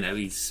Shuri.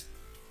 He's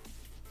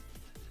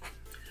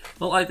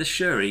either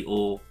Shuri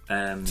or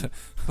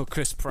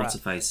Chris Pratt. What's her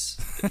face?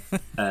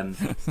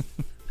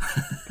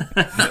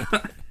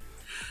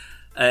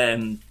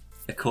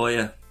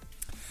 Okoye.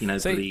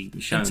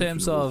 In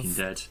terms of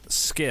Dead.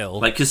 Skill,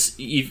 like because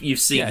you've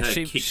seen her.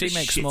 She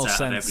makes more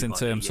sense in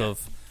terms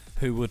of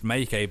who would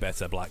make a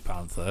better Black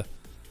Panther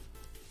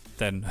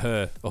than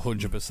her,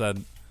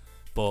 100%.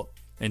 But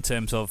in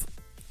terms of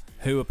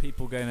who are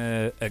people going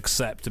to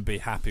accept and be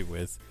happy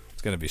with,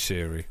 it's going to be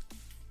Shuri.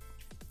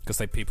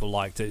 because people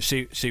liked it.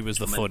 She was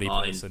the funny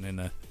person in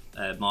there.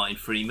 Martin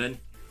Freeman,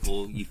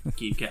 or you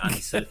get Andy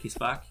Serkis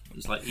back. It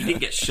was like, he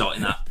didn't get shot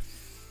in that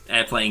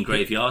airplane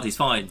graveyard. He's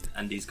fine,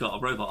 and he's got a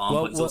robot arm.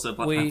 But it's also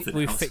Black Panther.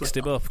 We fixed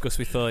him up because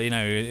we thought,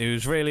 he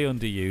was really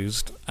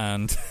underused,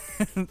 and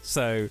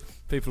so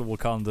people of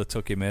Wakanda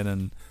took him in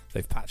and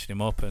they've patched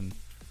him up. And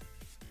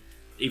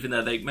even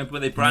though remember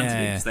when they branded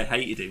him because they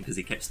hated him because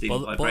he kept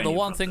stealing vibranium. But the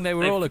one thing they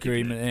were all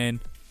agreement in,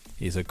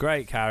 he's a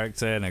great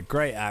character and a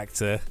great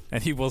actor,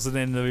 and he wasn't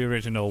in the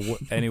original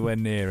anywhere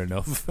near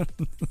enough.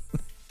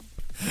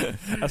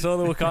 That's all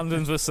the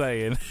Wakandans were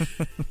saying.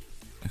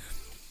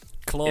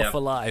 Claw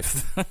for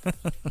life.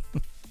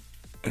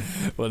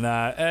 Well,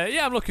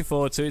 I'm looking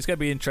forward to it. It's going to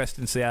be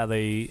interesting to see how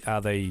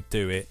they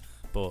do it.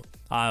 But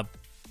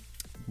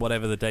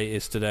whatever the date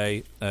is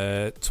today,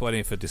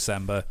 20th of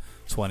December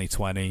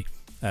 2020,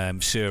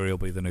 sure he'll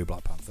be the new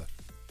Black Panther.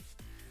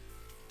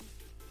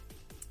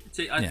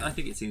 I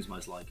think it seems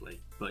most likely,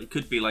 but it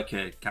could be like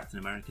a Captain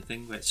America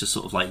thing where it's just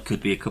sort of like,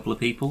 could be a couple of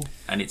people,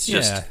 and it's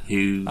just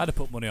who. I'd have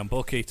put money on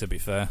Bucky, to be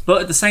fair.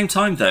 But at the same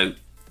time, though,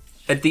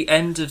 at the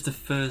end of the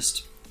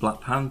first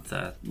Black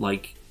Panther,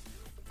 like,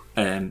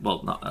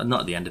 not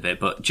at the end of it,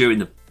 but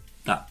during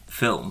that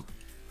film,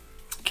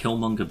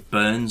 Killmonger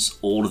burns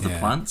all of the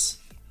plants,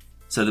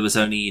 so there was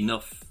only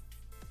enough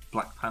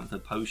Black Panther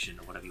potion,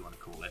 or whatever you want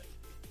to call it,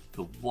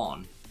 for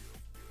one,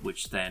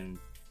 which then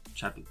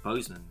Chadwick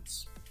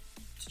Boseman's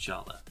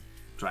T'Challa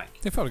drank.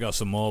 They've probably got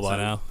some more by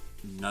now.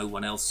 No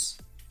one else.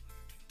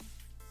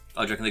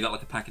 I reckon they got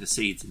like a packet of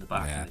seeds in the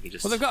back. Yeah. And they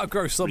just Well, they've got to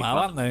grow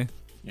somehow, haven't they?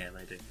 Yeah,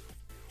 they do.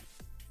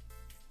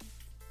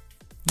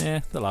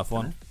 Yeah, they'll have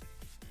one.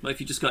 Well, if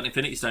you just got an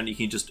Infinity Stone, you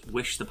can just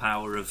wish the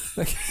power of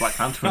Black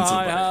Panther on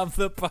somebody. I have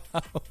the power.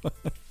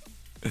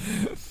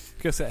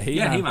 Because He-Man.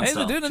 Yeah, He-Man they're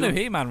style, doing a new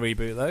He-Man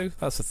reboot, though.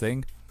 That's the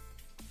thing.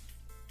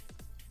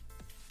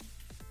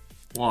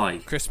 Why?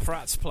 Chris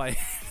Pratt's playing.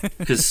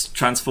 Because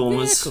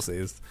Transformers. Yeah, of course it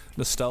is.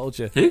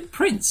 Nostalgia. Who?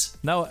 Prince?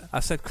 No,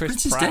 I said Chris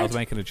Prince is Pratt. dead? I was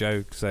making a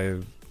joke,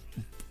 so.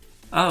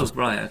 Oh,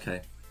 right,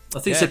 okay. I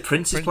think you said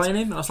Prince is playing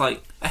him. I was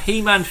like, a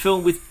He-Man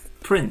film with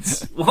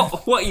Prince?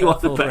 What are you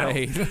on about?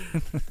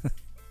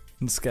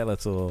 And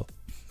Skeletor.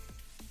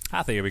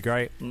 I think it'd be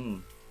great.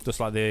 Just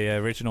like the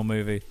original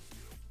movie.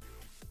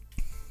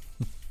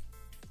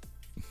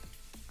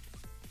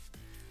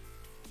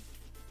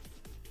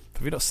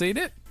 Have you not seen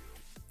it?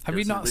 Have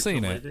you not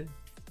seen it? Maybe.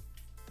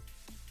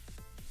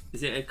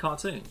 Is it a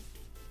cartoon?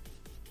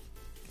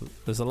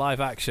 There's a live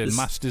action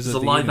Masters there's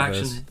of a the live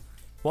Universe. action.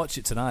 Watch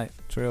it tonight.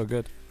 It's real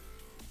good.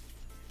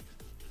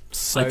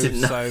 I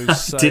didn't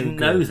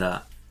know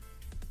that.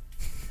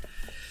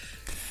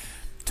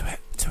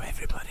 To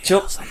everybody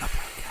else on the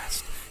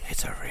podcast,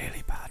 it's a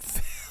really bad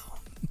film.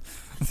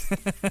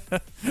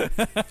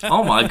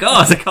 Oh my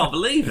god, I can't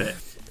believe it.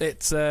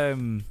 It's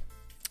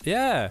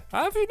yeah.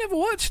 Have you never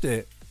watched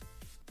it?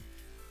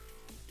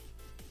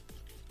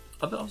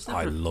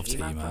 I loved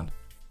He-Man.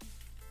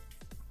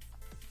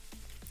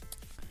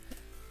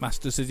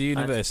 Masters of the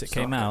Universe. It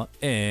came out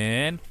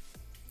in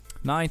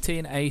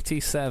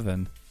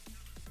 1987.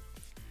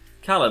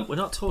 Callum, we're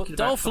not talking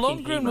about Dolph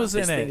fucking Lundgren He-Man. was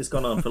in this it. thing has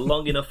gone on for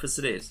long enough as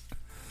it is.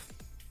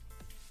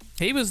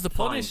 He was the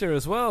Punisher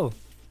as well.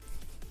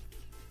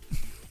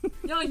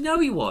 Yeah, I know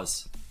he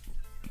was.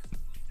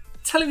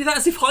 Telling me that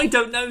as if I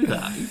don't know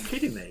that. Are you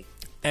kidding me?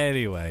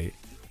 Anyway.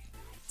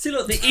 See,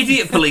 look, the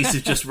idiot police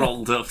have just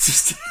rolled up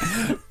just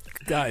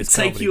to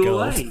take you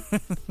away.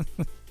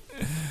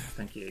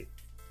 Thank you.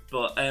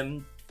 But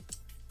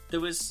there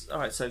was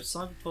so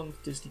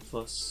Cyberpunk, Disney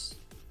Plus.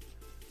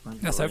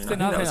 That's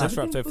everything. I think that's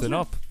wrapped everything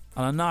up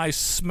on a nice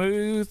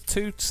smooth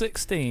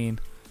 216.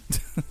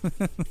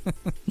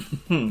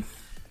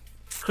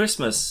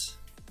 Christmas.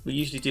 We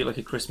usually do like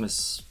a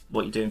Christmas,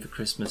 what you're doing for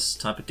Christmas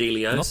type of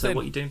dealio. Nothing. So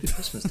what are you doing for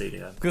Christmas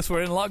dealio? Because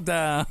we're in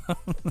lockdown.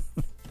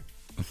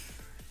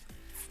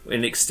 We're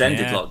in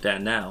extended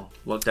lockdown now.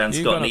 Lockdown's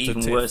gotten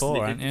even worse than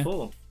it did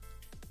before.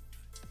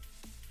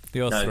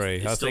 You're 3.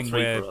 It's I still think 3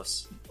 we're for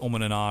us.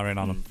 and R in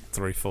on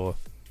 3-4.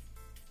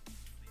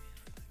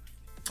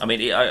 I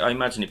mean, I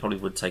imagine it probably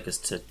would take us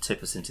to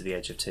tip us into the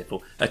edge of tip,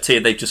 or a tier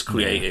they've just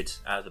created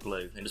out of the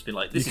blue and just been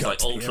like, this is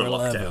like ultra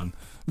lockdown.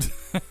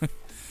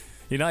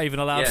 You're not even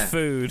allowed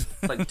food.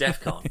 It's like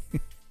DEFCON.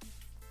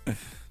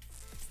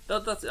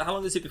 How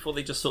long is it before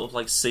they just sort of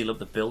like seal up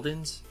the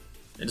buildings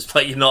and just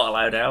like, you're not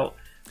allowed out?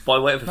 Buy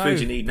whatever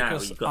food you need now.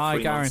 You've got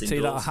 3 months guarantee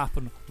indoors. that'll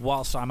happen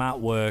whilst I'm at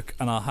work,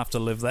 and I'll have to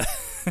live there.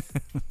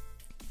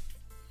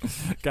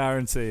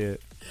 Guarantee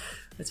it.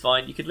 It's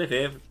fine. You could live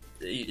here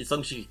as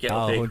long as you get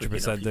up here.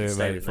 100% do it,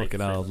 mate.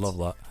 Fucking hell, I'd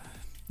love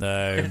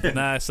that.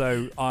 No,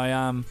 so I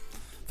am,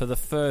 for the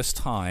first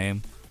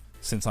time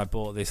since I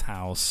bought this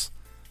house,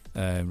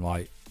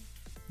 like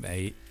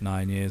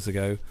 8-9 years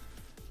ago,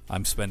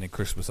 I'm spending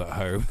Christmas at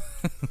home.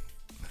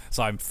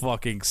 So I'm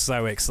fucking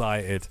so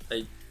excited.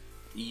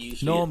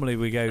 Normally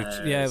we go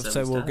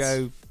so we'll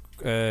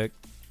go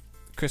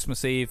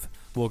Christmas Eve,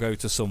 we'll go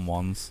to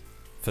someone's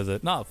for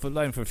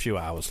a few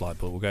hours, like,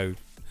 but we'll go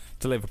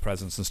deliver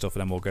presents and stuff,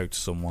 and then we'll go to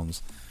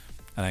someone's,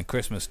 and then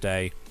Christmas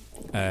Day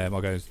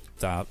I'll go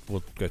down.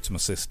 We'll go to my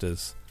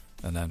sister's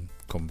and then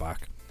come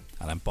back,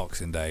 and then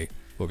Boxing Day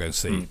we'll go and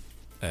see.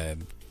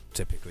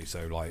 Typically,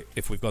 so like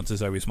if we've gone to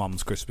Zoe's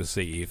mum's Christmas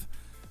Eve,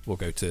 we'll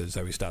go to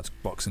Zoe's dad's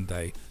Boxing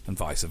Day, and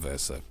vice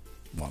versa,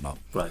 whatnot.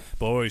 Right.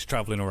 But we're always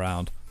travelling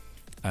around.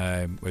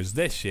 Whereas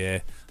this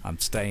year, I'm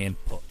staying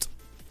put,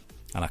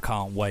 and I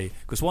can't wait,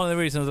 because one of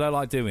the reasons I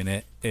like doing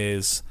it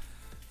is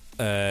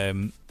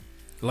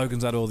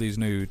Logan's had all these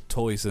new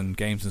toys and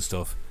games and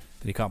stuff,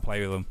 and he can't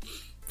play with them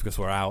because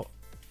we're out.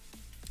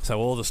 So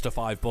all the stuff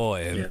I've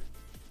bought him,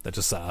 they're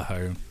just sat at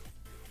home.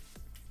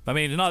 I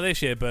mean, not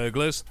this year,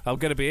 burglars. I'm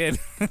going to be in.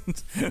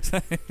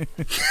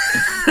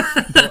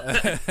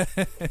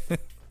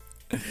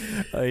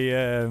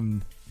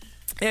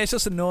 It's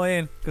just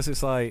annoying because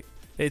it's like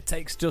it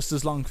takes just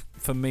as long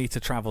for me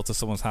to travel to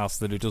someone's house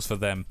than it does for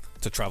them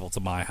to travel to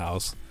my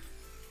house.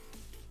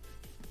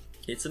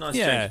 It's a nice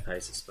change of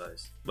pace, I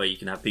suppose, where you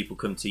can have people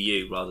come to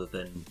you rather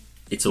than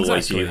it's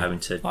always you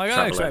having to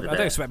travel over there. I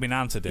don't expect my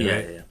nan to do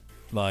it. Yeah.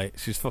 Like,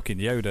 she's fucking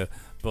Yoda,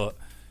 but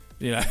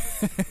you know,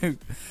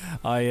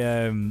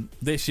 I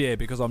this year,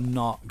 because I'm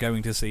not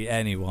going to see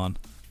anyone,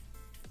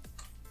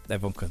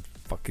 everyone can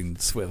fucking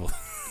swivel.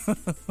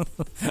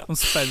 I'm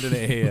spending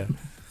it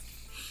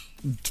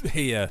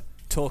here,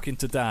 talking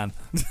to Dan.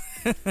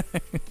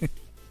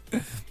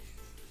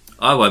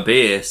 I won't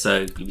be here, so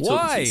you'll be talking to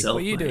Why? yourself.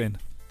 What are you doing?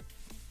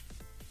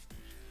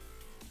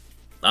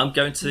 I'm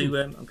going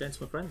to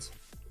my friends.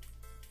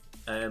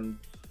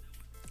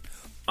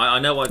 I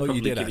know I've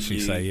probably given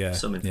you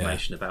some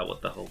information about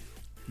what the whole.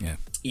 Yeah.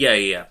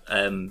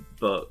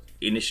 But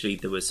initially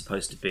there was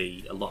supposed to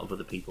be a lot of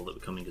other people that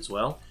were coming as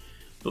well,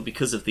 but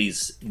because of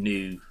these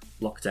new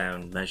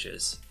lockdown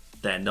measures,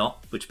 they're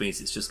not, which means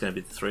it's just going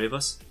to be the three of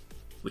us,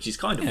 which is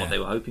kind of what they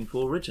were hoping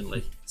for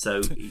originally.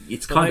 So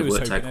it's kind of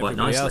worked out quite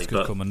nicely. Else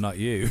could come and not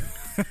you.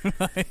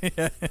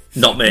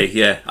 Not me.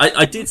 Yeah,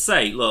 I did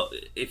say, look,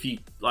 if you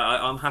like,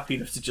 I'm happy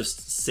enough to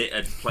just sit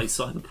and play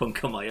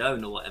Cyberpunk on my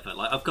own or whatever.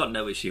 Like, I've got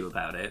no issue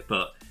about it.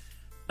 But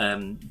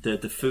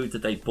the food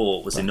that they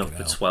bought was enough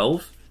for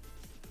 12,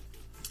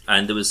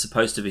 and there was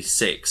supposed to be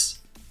 6,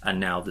 and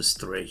now there's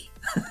 3.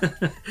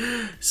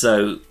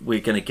 So we're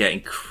going to get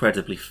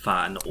incredibly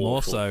fat and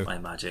awful, I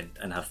imagine,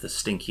 and have the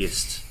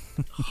stinkiest,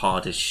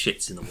 hardest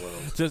shits in the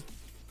world. Just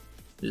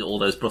all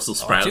those Brussels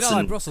sprouts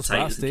and Brussels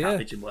potatoes sprouts, and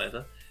cabbage and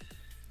whatever.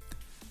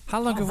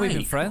 How long have we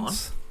been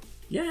friends?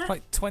 Yeah,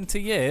 like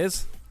 20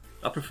 years.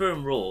 I prefer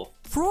them raw.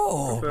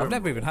 Raw? I've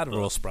never even had a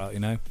raw sprout, you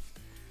know.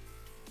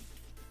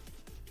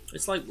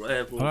 It's like raw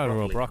broccoli. I've not had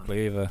raw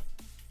broccoli either.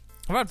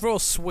 I've had raw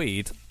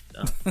swede.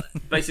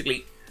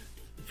 Basically,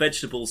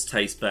 vegetables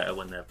taste better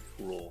when they're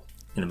raw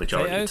in the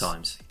majority of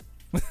times.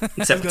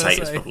 Except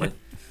potatoes, probably.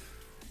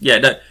 Yeah,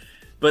 no.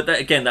 But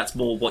again, that's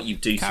more what you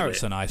do carrots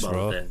to it are nice rather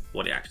raw than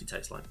what it actually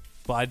tastes like.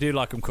 But I do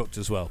like them cooked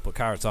as well. But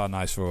carrots are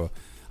nice raw.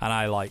 And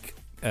I like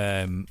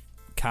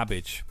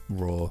cabbage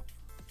raw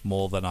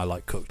more than I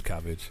like cooked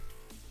cabbage.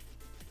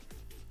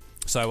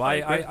 So I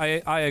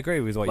agree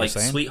with what you're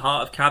saying. Like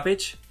sweetheart of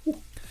cabbage?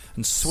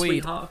 And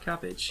sweetheart of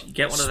cabbage. You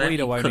get one of them, you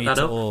cut that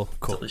up, all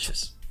cooked.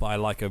 Delicious. But I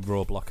like a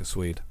raw block of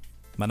swede.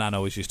 My nan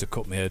always used to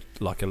cut me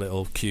like a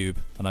little cube,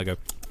 and I go...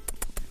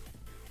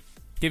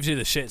 Gives you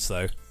the shits,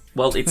 though.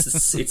 Well, it's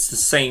the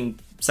same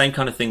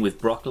kind of thing with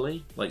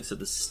broccoli. Like, so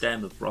the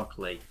stem of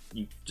broccoli,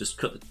 you just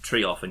cut the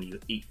tree off and you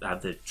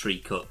have the tree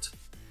cut.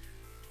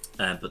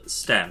 But the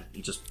stem,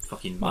 you just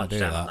fucking munch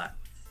down on that.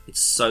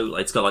 It's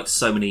got like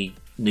so many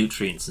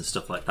nutrients and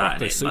stuff like that,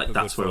 and like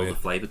that's where all the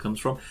flavour comes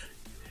from.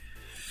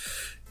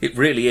 It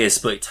really is,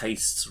 but it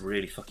tastes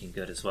really fucking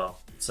good as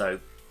well. So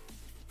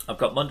I've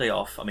got Monday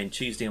off. I'm in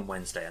Tuesday and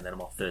Wednesday, and then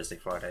I'm off Thursday,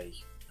 Friday,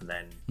 and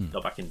then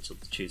not back until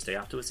the Tuesday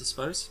afterwards, I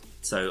suppose.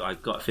 So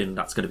I've got a feeling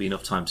that's going to be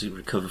enough time to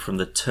recover from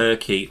the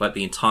turkey, like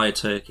the entire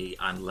turkey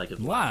and leg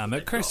of lamb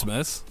at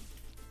Christmas.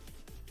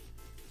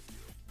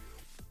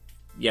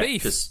 Yeah,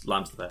 because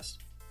lamb's the best.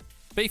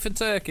 Beef and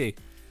turkey.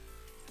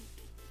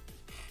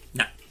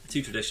 Nah,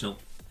 too traditional.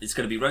 It's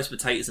going to be roast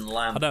potatoes and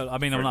lamb.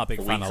 I'm not a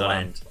big fan of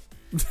lamb.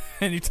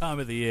 Any time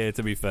of the year,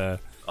 to be fair.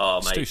 Oh,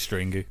 it's mate, too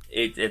stringy.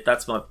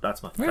 That's my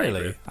favourite.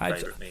 Really?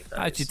 Favourite meat.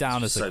 I had you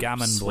down as a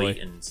gammon boy.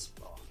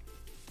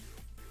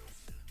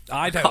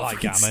 I don't like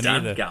gammon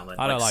either.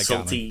 I don't like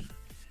salty, gammon.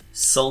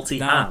 Salty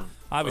ham.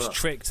 I was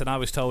tricked and I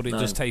was told it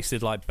just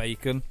tasted like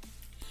bacon,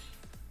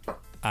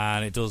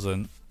 and it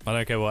doesn't. I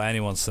don't care what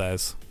anyone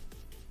says.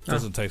 It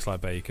doesn't taste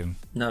like bacon.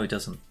 No, it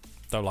doesn't.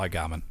 Don't like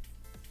gammon.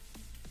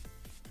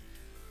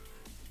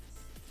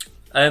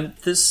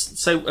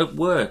 So at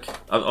work,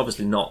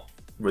 obviously not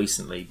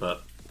recently,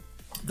 but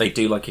they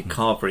do like a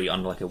carvery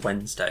on like a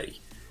Wednesday.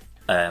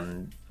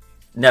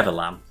 Never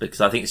lamb, because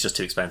I think it's just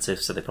too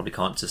expensive, so they probably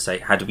can't just say,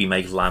 how do we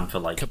make lamb for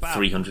like kebab.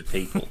 300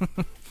 people?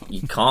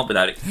 You can't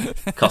without it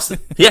costing.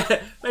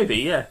 Yeah, maybe,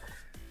 yeah.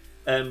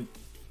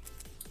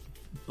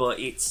 But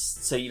it's,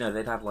 so,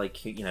 they'd have like,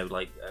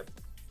 like a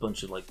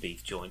bunch of like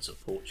beef joints or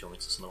pork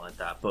joints or something like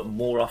that, but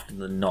more often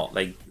than not,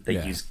 they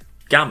use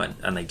gammon,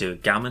 and they do a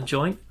gammon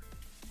joint.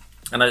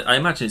 And I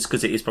imagine it's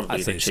because it is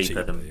probably a bit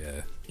cheaper than,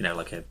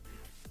 like a...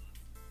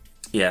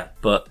 Yeah,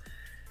 but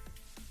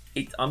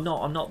I'm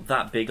not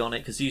that big on it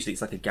because usually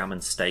it's like a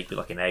gammon steak with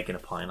like an egg and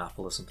a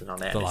pineapple or something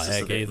on it. Don't like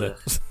egg either.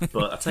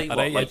 But I tell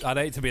you what, I'd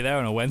hate to be there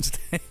on a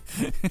Wednesday.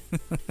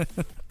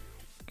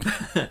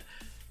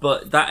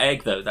 But that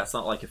egg though, that's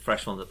not like a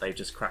fresh one that they've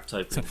just cracked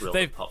open and grilled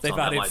and popped they've on.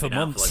 had That it might for be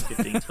now months. for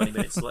like 15, 20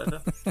 minutes or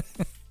whatever.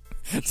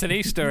 It's an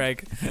Easter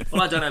egg.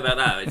 Well, I don't know about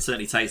that. It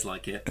certainly tastes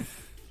like it.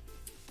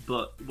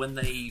 But when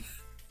they've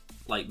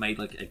like made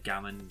like a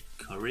gammon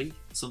curry,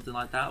 something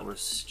like that, or a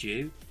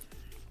stew,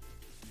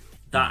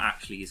 that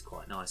actually is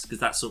quite nice because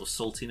that sort of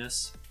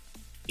saltiness.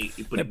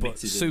 But it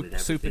mixes in with everything.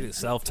 Soup in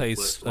itself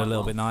tastes a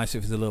little bit nice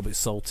if it's a little bit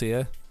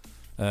saltier.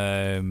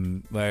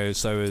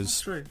 Whereas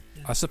true.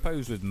 Yeah. I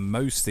suppose with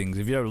most things,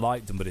 if you don't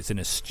like them but it's in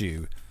a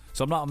stew,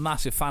 so I'm not a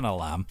massive fan of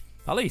lamb.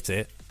 I'll eat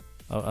it.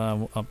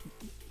 I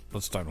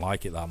just don't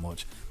like it that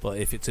much. But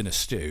if it's in a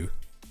stew,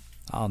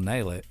 I'll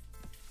nail it.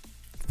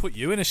 Put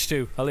you in a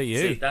stew, I'll eat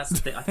you. See, that's the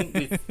thing. I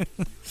think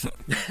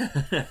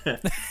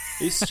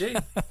it's stew.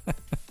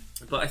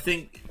 But I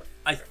think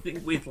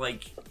with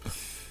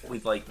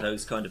like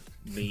those kind of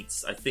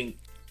meats, I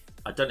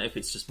don't know if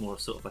it's just more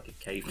sort of like a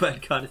caveman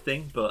kind of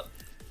thing, but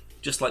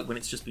just like when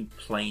it's just been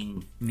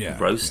plain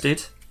roasted.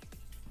 Yeah.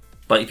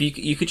 Like if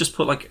you could just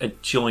put like a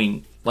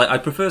joint, like I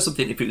prefer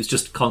something if it was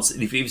just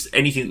constant. If it was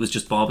anything that was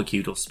just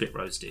barbecued or spit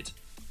roasted,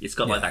 it's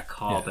got like that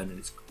carbon and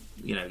it's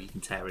you can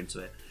tear into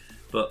it.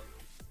 But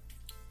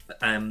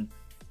I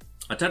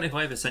don't know if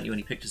I ever sent you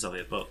any pictures of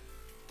it, but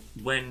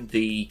when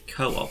the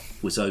Co-op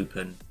was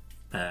open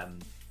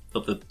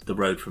up the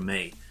road from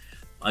me,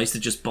 I used to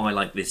just buy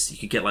like this. You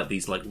could get like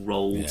these like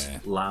rolled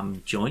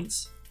lamb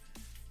joints,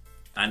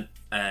 and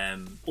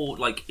or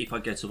like if I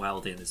go to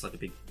Aldi and there's like a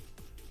big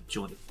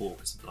joint of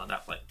pork or something like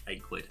that for like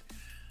 £8,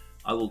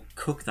 I will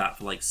cook that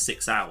for like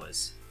 6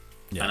 hours,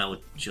 and I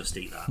would just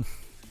eat that.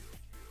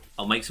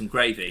 I'll make some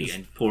gravy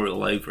and pour it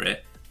all over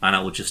it, and I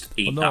will just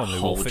eat that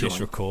whole we'll finish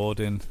joint.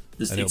 Recording,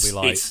 and it'll be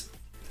like it's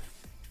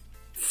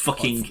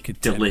fucking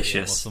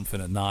delicious. Or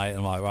something at night. And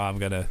I'm like, well, I'm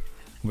gonna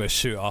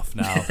shoot off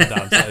now.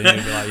 Down to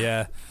you'll be like,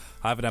 yeah,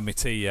 I haven't had my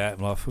tea yet.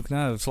 I'm like, fuck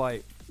no, it's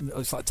like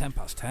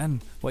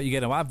 10:10. What are you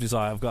gonna have? He's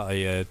like, I've got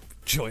a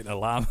joint of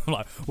lamb. I'm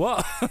like,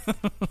 what?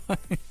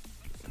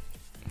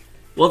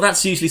 Well,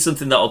 that's usually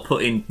something that I'll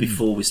put in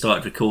before we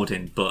started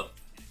recording, but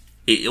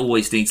it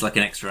always needs like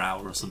an extra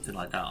hour or something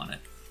like that on it.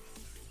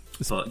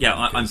 But yeah,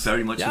 I'm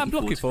very much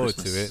looking forward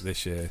to it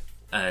this year.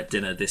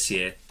 Dinner this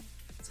year.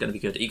 It's going to be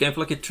good. Are you going for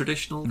like a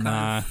traditional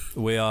kind of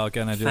we are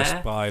going to just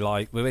fare? buy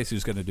like, we're basically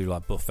just going to do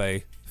like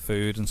buffet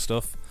food and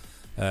stuff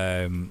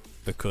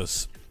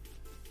because...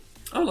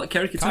 Oh, like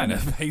Kerry Katona? Kind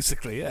of,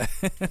 basically, yeah.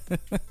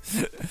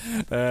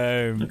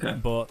 Okay.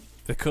 But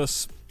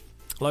because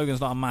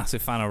Logan's not a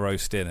massive fan of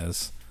roast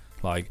dinners,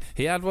 like,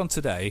 he had one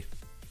today.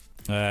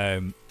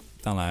 Don't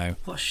know.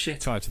 What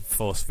shit. Tried to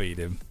force feed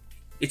him.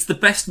 It's the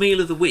best meal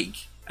of the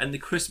week, and the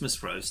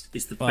Christmas roast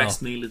is the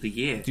best meal of the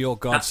year. Your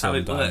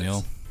godson, Daniel,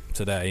 works.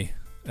 Today,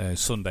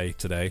 Sunday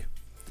today,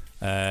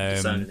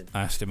 I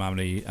asked him how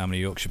many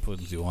Yorkshire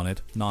puddings he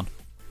wanted. None.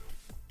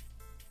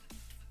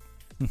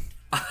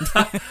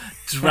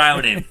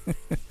 Drown him.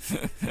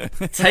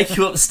 Take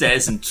you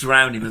upstairs and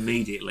drown him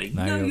immediately.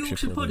 No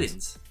Yorkshire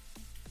puddings.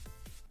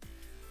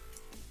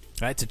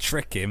 I had to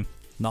trick him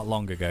not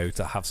long ago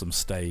to have some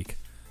steak,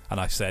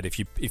 and I said, if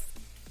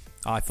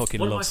I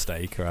fucking love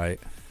steak, right?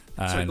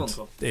 And go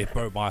on. It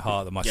broke my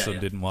heart that my son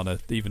didn't want to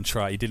even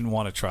try. He didn't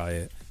want to try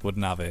it,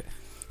 wouldn't have it.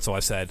 So I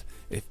said,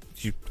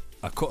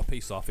 I cut a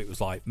piece off. It was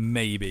like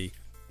maybe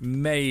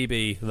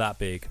that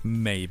big,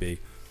 maybe.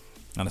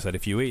 And I said,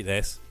 if you eat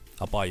this,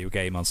 I'll buy you a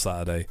game on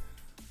Saturday.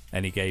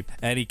 Any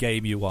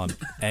game you want,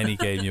 any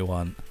game you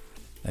want.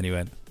 And he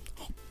went.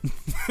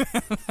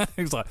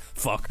 He was like,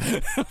 fuck.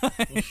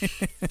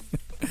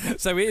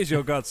 So he is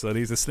your godson.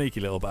 He's a sneaky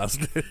little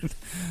bastard.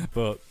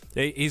 But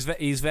he's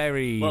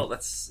very well.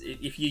 That's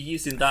if you're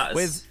using that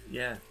as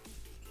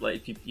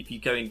like if you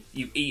go in,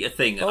 you eat a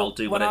thing and I'll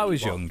do whatever. When I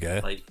was you want.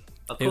 younger, like,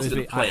 of course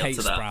I hate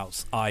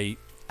sprouts. I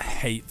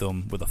hate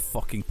them with a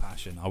fucking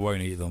passion. I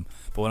won't eat them.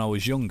 But when I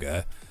was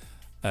younger,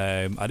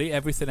 I'd eat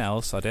everything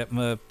else. I'd eat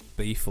my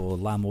beef or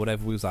lamb or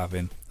whatever we was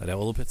having. I'd eat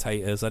all the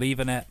potatoes. I'd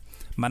even eat.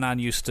 My nan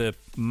used to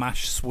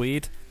mash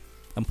swede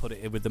and put it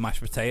in with the mashed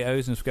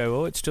potatoes and just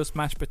go, oh, it's just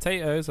mashed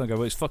potatoes. And I go,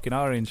 well, it's fucking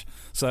orange.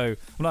 So I'm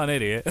not an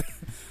idiot.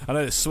 I know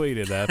there's swede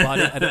in there, but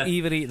I'd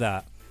even eat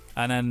that.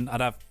 And then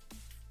I'd have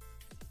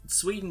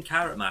swede and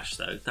carrot mash,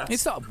 though. That's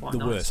it's not the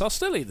worst. I'll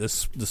still eat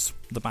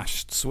the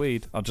mashed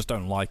swede. I just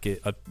don't like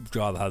it. I'd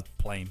rather have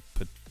plain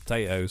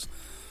potatoes.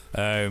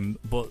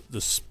 But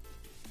the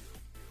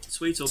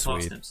swedes or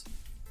parsnips?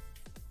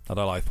 I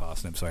don't like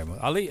parsnips very much.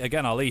 I'll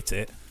eat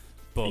it.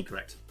 But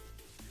incorrect.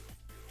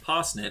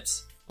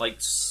 Parsnips,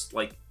 like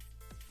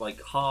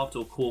halved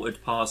or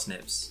quartered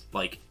parsnips,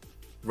 like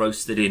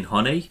roasted in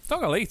honey.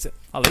 I'll eat it.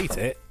 I'll eat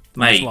it.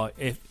 Mate, like,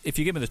 if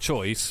you give me the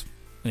choice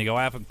and you go,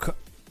 I haven't cut.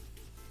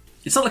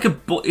 It's not like a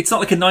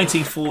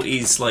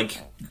 1940s like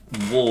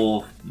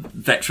war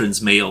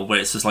veterans meal where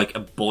it's just like a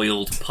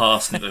boiled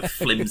parsnip, a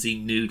flimsy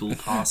noodle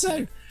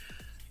parsnip.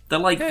 They're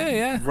like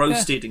yeah,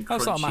 roasted and crunchy. I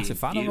was not a massive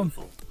fan of them,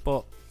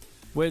 but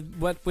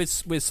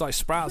with like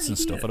sprouts and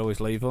stuff, I'd always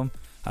leave them,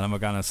 and then we're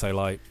gonna say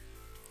like,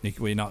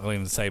 we're not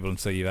leaving the table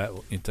until you've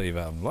ate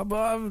them. Like,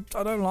 but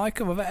I don't like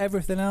them. I've ate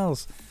everything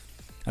else.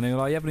 And they're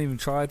like, you haven't even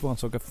tried one.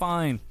 So I go,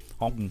 fine.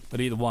 I'd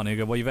eat the one. And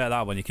you go, well, you've ate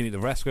that one. You can eat the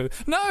rest. I go,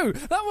 no,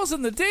 that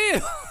wasn't the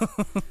deal.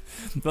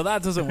 But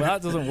that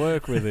doesn't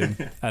work with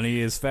him. And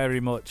he is very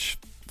much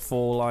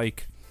for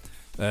like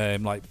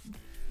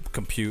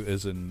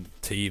computers and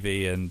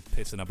TV and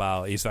pissing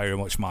about. He's very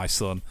much my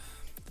son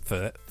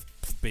for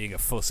being a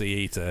fussy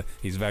eater.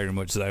 He's very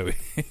much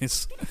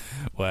Zoe's,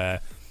 where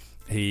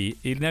he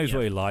knows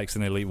what he likes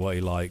and he'll eat what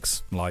he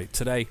likes. Like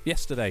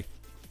yesterday,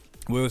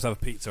 we always have a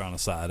pizza on a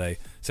Saturday.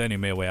 It's the only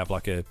meal we have,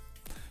 like a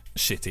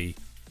shitty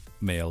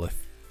meal,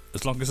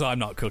 as long as I'm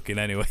not cooking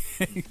anyway.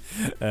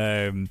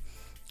 And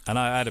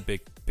I had a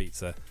big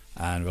pizza,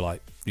 and we're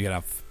like, "You can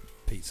have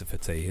pizza for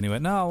tea." And he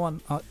went, "No,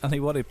 and he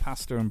wanted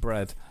pasta and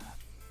bread."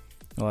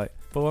 I'm like,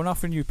 but we're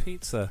offering you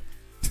pizza.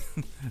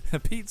 A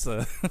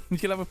pizza. You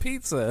can have a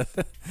pizza.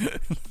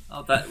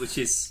 Oh, that which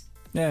is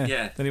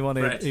yeah. Then he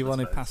wanted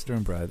bread, pasta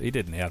and bread. He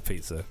didn't. He had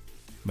pizza.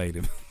 Made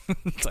him.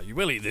 It's like, you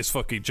will eat this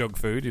fucking junk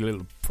food, you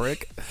little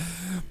prick.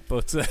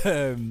 But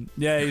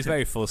yeah, he's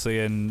very fussy,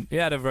 and he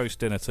had a roast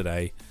dinner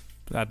today.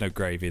 Had no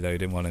gravy though. He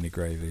didn't want any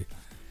gravy.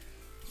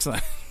 So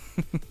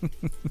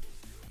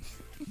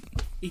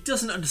he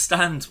doesn't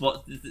understand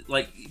what,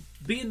 like,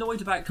 be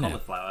annoyed about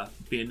cauliflower,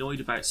 be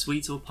annoyed about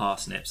sweets or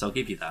parsnips. I'll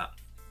give you that.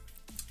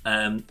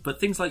 But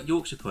things like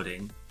Yorkshire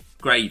pudding,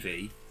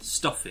 gravy,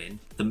 stuffing,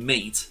 the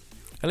meat.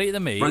 He'll eat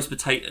the meat. Roast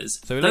potatoes.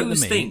 So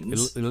those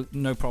things.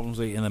 No problems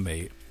eating the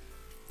meat.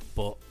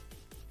 But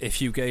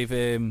if you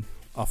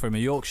offer him a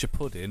Yorkshire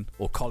pudding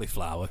or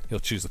cauliflower, he'll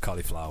choose the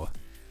cauliflower.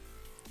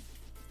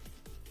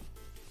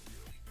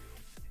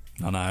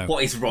 I know.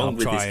 What is wrong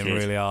with this kid? I'm trying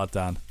really hard,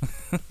 Dan.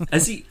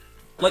 Has he,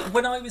 like,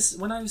 when I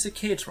was a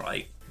kid,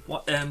 right?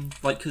 What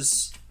like,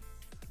 because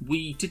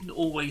we didn't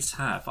always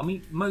have. I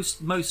mean,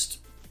 most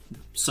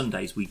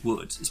Sundays we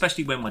would,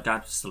 especially when my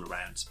dad was still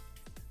around.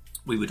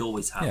 We would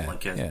always have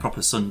a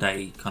proper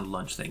Sunday kind of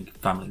lunch thing,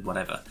 family,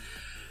 whatever.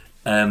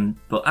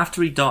 But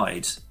after he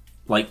died,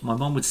 like, my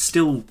mum would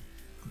still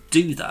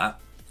do that,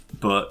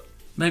 but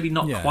maybe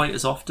not quite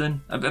as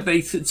often. But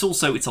it's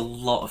a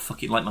lot of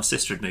fucking, like, my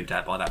sister had moved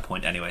out by that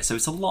point anyway, so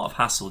it's a lot of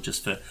hassle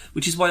just for,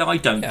 which is why I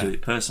don't do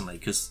it personally,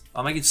 because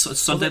I'm making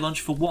Sunday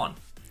lunch for one.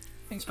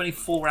 I'm spending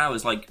 4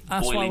 hours like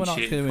that's boiling why we're not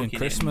shit. Doing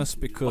Christmas,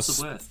 because what's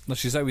it worth? No,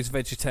 she's always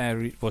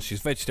vegetarian. Well,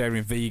 she's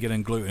vegetarian, vegan,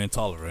 and gluten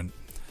intolerant.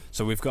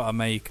 So we've got to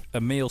make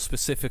a meal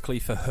specifically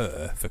for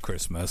her for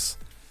Christmas,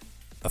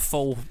 a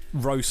full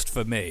roast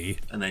for me,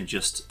 and then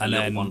just a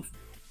little one.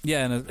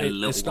 Yeah, and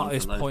it's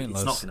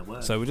pointless. It's not going to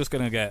work. So we're just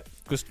going to get,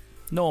 because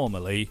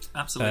normally,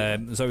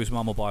 absolutely, Zoe's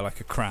mum will buy like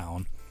a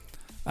crown,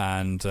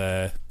 and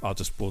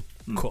we'll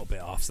cut a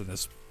bit off. So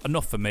there's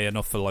enough for me,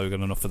 enough for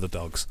Logan, enough for the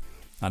dogs,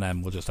 and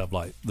then we'll just have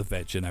like the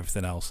veg and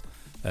everything else.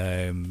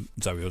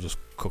 Zoe will just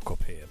cook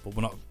up here, but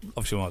we're not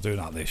doing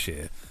that this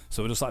year.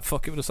 So we're just like,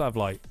 fuck it, we'll just have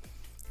like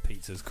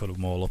pizzas, cut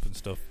them all up and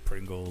stuff,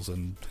 Pringles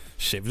and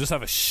shit. We'll just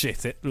have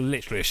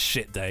literally a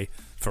shit day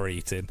for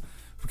eating.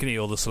 We can eat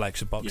all the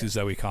selection boxes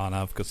Zoe can't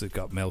have because they've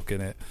got milk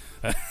in it.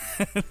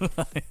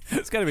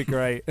 It's going to be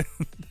great.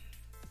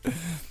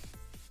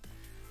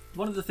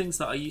 One of the things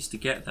that I used to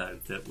get, though,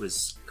 that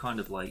was kind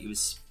of like, it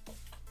was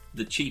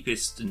the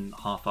cheapest and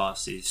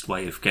half-assed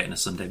way of getting a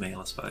Sunday meal,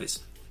 I suppose,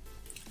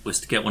 was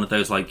to get one of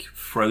those like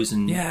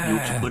frozen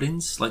Yorkshire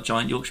puddings, like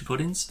giant Yorkshire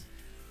puddings.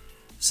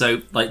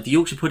 So like the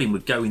Yorkshire pudding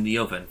would go in the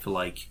oven for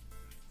like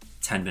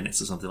 10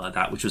 minutes or something like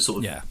that, which was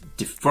sort of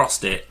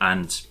defrost it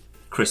and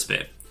crisp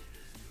it.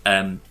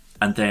 And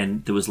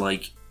then there was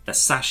like a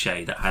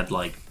sachet that had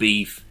like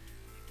beef,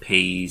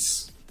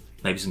 peas,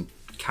 maybe some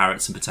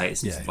carrots and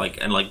potatoes,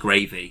 and like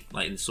gravy,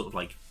 like in sort of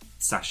like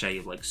sachet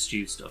of like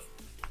stew stuff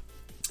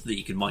that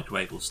you can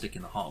microwave or stick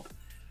in the hob.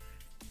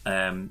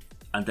 And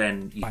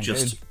then you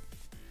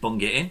bung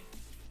it in,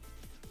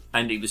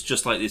 and it was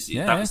just like this.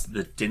 That was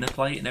the dinner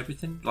plate and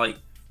everything. Like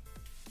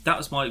that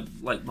was my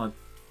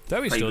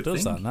Zoe still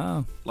does that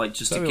now. Like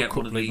just to get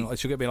one of the.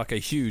 She'll get me like a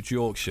huge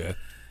Yorkshire,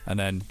 and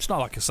then it's not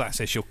like a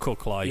sachet. She'll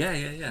cook like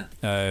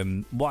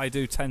what I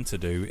do tend to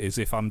do is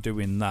if I'm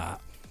doing that,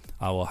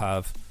 I will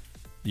have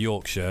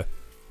Yorkshire,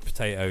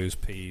 potatoes,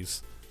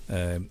 peas,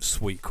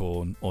 sweet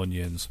corn,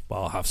 onions, but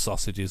I'll have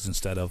sausages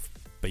instead of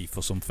beef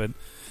or something.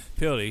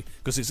 Purely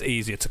because it's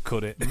easier to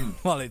cut it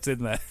while it's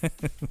in there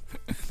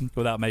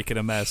without making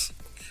a mess.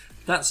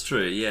 That's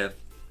true, yeah.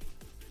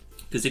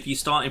 Because if you're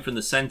starting from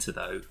the centre,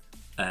 though,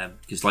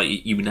 because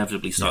like you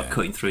inevitably start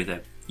cutting through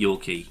the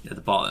Yorkie at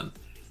the bottom,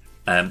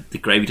 the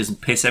gravy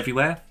doesn't piss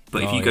everywhere.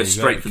 But if you go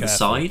straight from the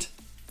side,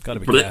 got to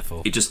be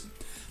careful. It just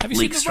Have you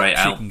leaks seen the straight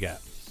out. You can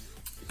get?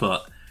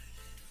 But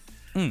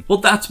well,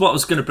 that's what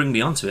was going to bring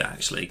me onto it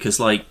actually, because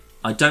like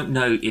I don't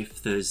know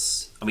if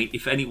there's. I mean,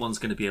 if anyone's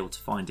going to be able to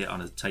find it on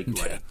a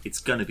takeaway, it's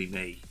going to be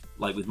me.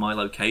 Like with my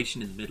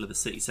location in the middle of the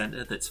city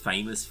centre, that's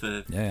famous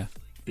for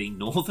being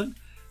northern.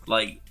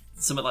 Like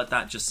something like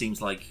that just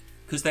seems like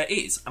because there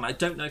is, and I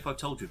don't know if I've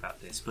told you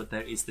about this, but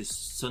there is this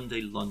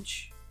Sunday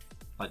lunch,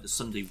 like the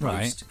Sunday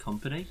roast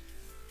company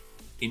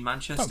in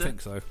Manchester. I don't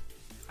think so.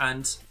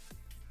 And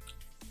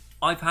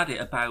I've had it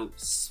about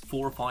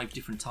 4 or 5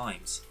 different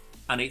times,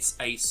 and it's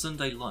a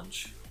Sunday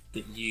lunch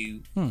that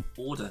you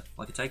order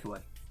like a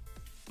takeaway.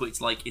 But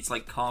it's like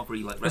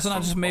Carvery, like Isn't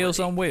restaurant that just Meals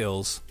quality. on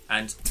Wheels?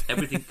 And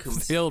everything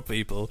comes. The old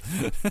people.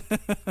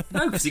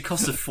 No, because it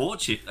costs a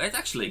fortune.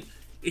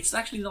 It's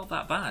actually not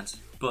that bad.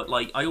 But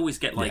like, I always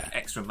get like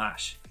extra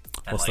mash.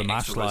 And, What's like, the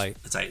mash extra roast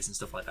like? potatoes and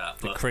stuff like that.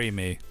 The But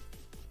creamy.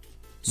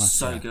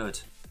 so good.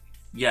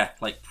 Yeah,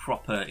 like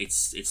proper.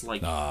 It's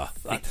like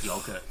thick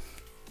yogurt.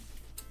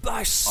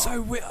 That's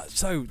so weird.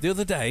 So the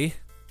other day,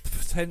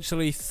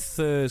 potentially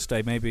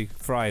Thursday, maybe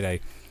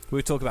Friday, we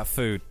were talking about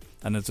food,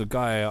 and there's a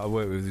guy I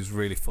work with who's a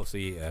really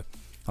fussy eater,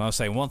 and I was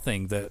saying one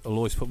thing that will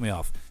always put me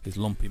off is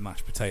lumpy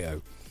mashed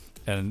potato,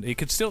 and it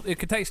could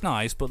taste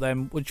nice, but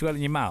then once you get it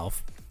in your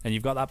mouth and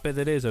you've got that bit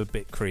that is a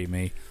bit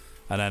creamy,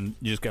 and then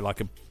you just get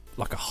like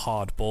a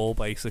hard ball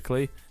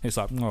basically. It's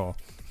like oh,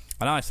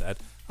 and I said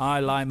I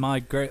like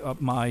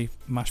my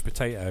mashed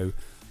potato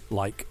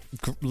like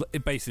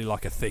basically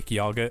like a thick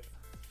yogurt.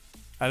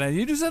 And then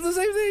you just have the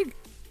same thing.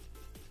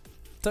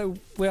 So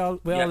we are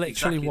literally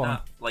exactly one.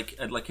 That.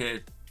 Like a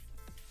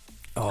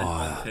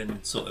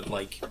pumpkin sort of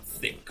like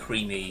thick,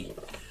 creamy.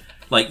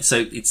 Like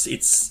so,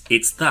 it's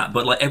that,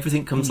 but like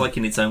everything comes like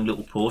in its own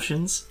little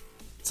portions.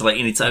 So like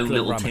in its own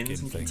little tins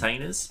and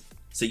containers.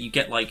 So you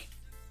get like.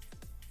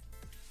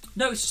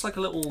 No, it's just like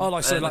a little. Oh,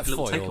 like like a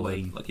little foil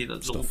takeaway, like a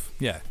little. Stuff.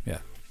 Yeah.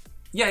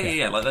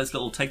 Yeah, like those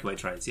little takeaway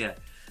trays. Yeah.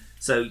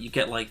 So you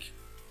get like.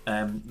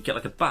 You get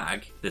like a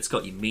bag that's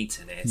got your meat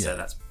in it, so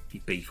that's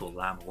your beef or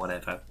lamb or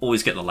whatever.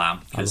 Always get the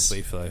lamb. I love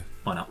beef though.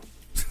 Why not?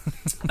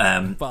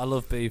 But I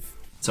love beef.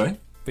 Sorry?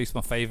 Beef's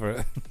my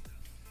favourite.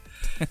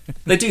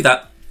 They do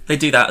that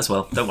as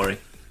well. Don't worry.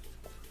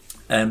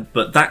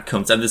 But that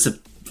comes, and there's a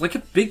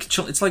big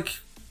chunk. It's like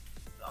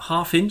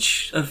 ½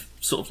 inch of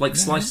sort of like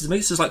slices of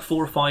meat. So there's like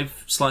 4 or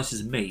 5 slices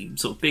of meat,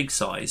 sort of big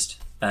sized.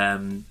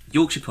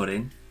 Yorkshire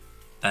pudding.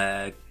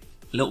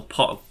 Little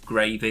pot of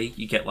gravy.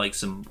 You get like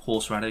some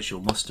horseradish or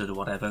mustard or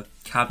whatever,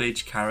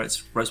 cabbage,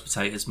 carrots, roast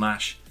potatoes,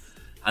 mash,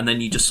 and then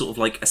you just sort of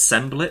like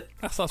assemble it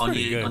on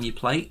your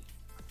plate,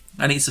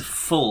 and it's a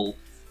full.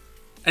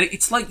 And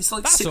it's like That's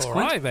 £6. all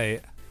right,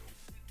 mate.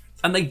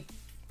 And they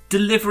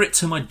deliver it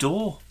to my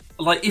door.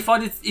 Like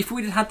if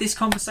we'd had this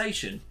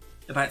conversation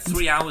about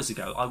 3 hours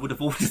ago, I would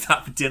have ordered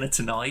that for dinner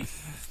tonight.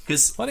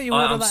 Because Why don't you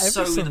order I'm that every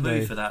so in the Sunday?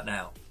 mood for that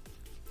now.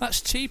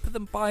 That's cheaper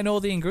than buying all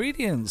the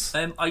ingredients.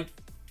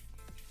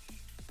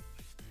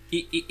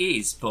 It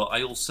is, but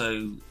I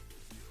also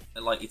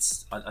like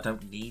it's. I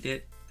don't need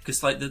it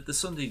because like the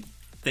Sunday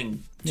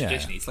thing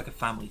traditionally, it's like a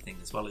family thing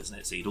as well, isn't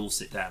it? So you'd all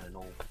sit down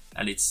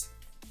and it's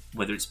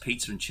whether it's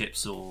pizza and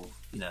chips or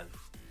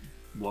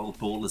wild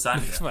boar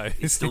lasagna,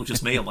 it's still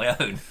just me on my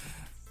own.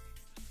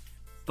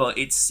 But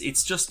it's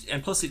just,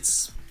 and plus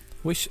it's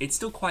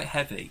still quite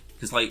heavy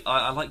because like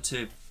I like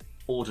to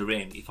order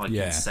in if I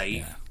can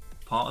save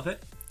part of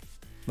it.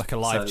 Like a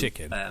live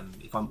chicken.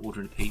 If I'm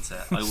ordering a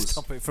pizza, I always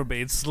stop it from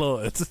being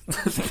slaughtered.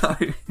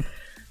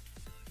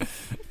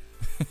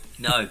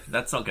 No,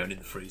 that's not going in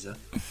the freezer.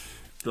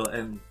 But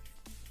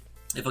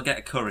if I get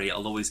a curry,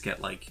 I'll always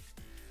get like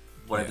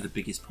whatever the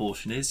biggest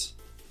portion is,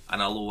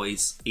 and I'll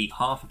always eat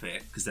half of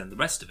it because then the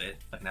rest of it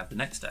I can have the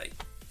next day.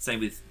 Same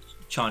with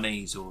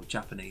Chinese or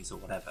Japanese or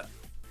whatever.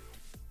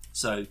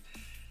 So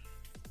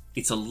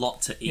it's a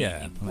lot to eat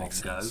in one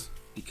go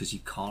because you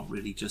can't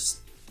really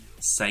just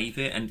save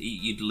it, and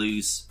you'd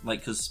lose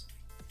because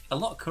a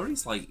lot of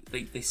curries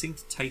they seem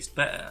to taste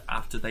better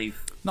after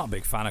they've not a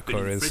big fan of been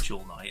in the curries fridge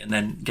all night and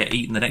then get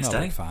eaten the next day. Not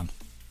a big fan,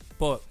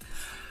 but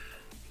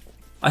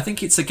I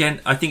think it's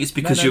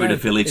because you're in a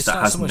village that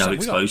has no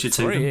exposure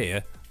to them.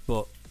 Here,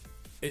 but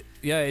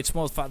it's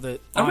more the fact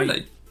that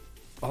really?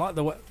 I like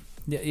the way.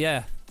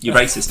 Yeah. You're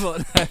racist. But,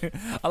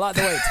 no, I like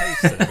the way it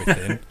tastes and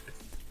everything,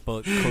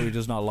 but curry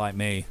does not like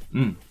me,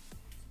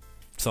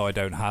 so I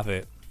don't have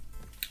it.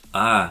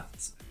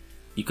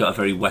 You've got a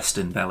very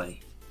Western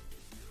belly.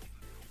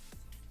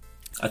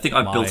 I think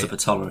I've built up a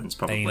tolerance,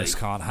 probably. Anus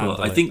can't handle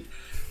but I think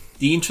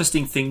the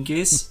interesting thing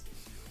is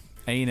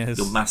anus.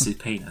 Your massive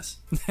penis.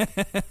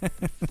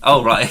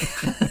 Oh, right.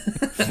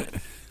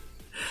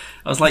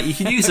 I was like, you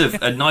can use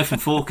a knife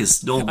and fork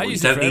as normal. You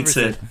don't need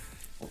to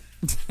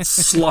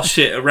slosh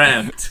it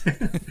around.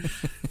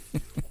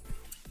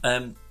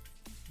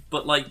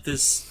 But like,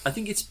 I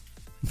think it's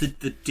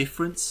the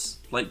difference,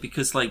 like,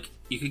 because like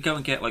you could go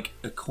and get like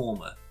a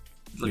korma,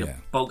 like a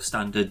bog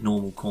standard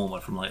normal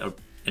korma from like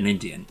an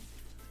Indian,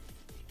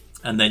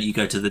 and then you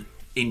go to the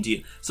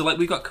Indian. So like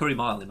we've got Curry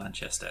Mile in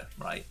Manchester,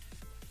 right?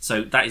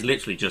 So that is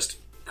literally just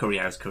curry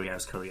house.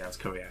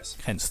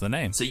 Hence the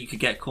name. So you could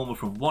get korma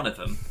from one of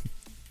them.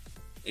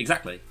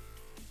 Exactly.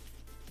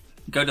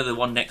 Go to the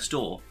one next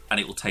door, and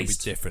it will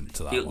taste different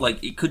to that one.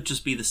 Like it could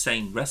just be the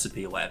same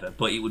recipe or whatever,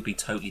 but it would be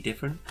totally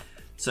different.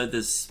 So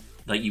there's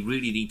like you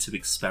really need to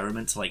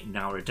experiment to like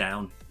narrow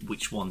down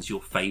which one's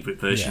your favourite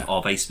version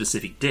of a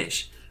specific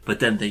dish. But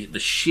then the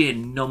sheer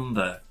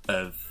number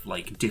of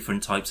like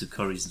different types of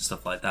curries and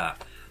stuff like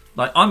that.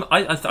 Like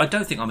I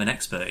don't think I'm an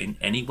expert in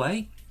any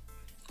way.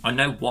 I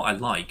know what I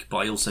like, but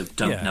I also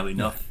don't know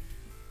enough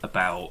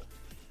about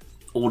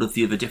all of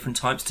the other different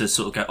types to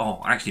sort of go,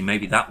 oh, actually,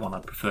 maybe that one I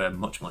prefer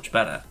much, much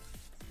better.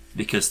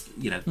 Because,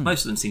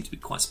 most of them seem to be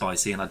quite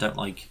spicy, and I don't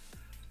like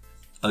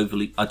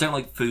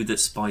food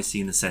that's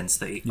spicy in the sense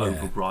that it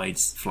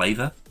overrides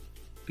flavour.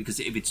 Because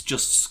if it's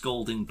just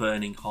scalding,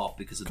 burning hot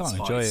because of the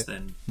spice,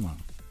 then I'm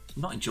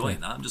not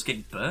enjoying that. I'm just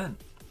getting burned.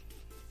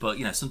 But,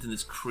 something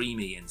that's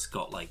creamy and it's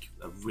got like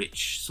a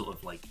rich sort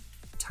of like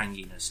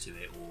tanginess to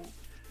it, or,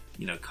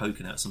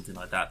 coconut or something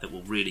like that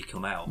will really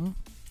come out.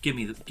 Give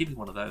me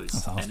one of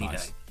those any day.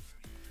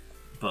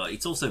 But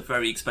it's also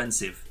very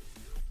expensive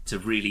to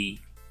really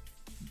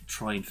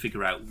try and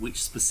figure out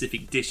which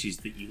specific dishes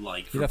that you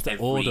like from You'd have to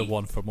every order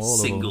one from all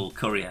single of them.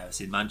 curry house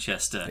in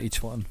Manchester.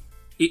 Each one.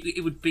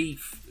 It would be.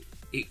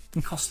 It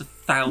cost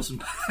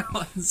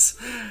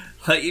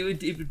 £1,000. Like it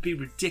would be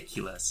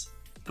ridiculous.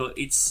 But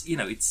it's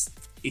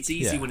it's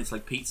easy when it's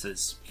like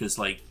pizzas, because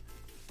like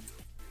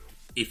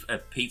if a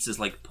pizza's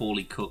like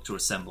poorly cooked or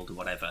assembled or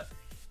whatever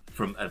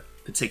from a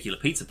particular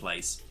pizza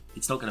place,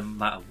 it's not going to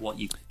matter what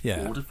you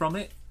order from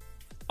it.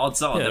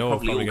 Odds are they're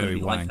probably all going to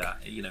be like that.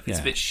 If it's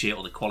a bit shit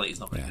or the quality's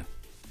not very good.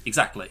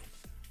 Exactly.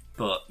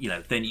 But,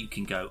 then you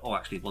can go, oh,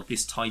 actually, well,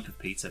 this type of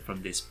pizza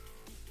from this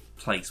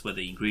place where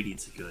the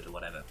ingredients are good or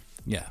whatever.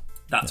 Yeah.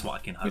 That's what I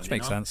can hone Which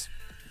makes on. sense.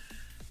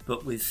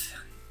 But with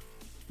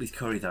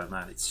curry, though,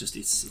 man, it's just...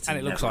 It's and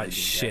it looks like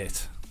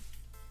shit.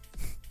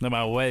 No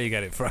matter where you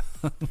get it from.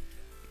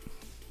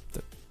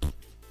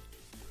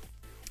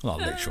 Not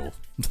literal.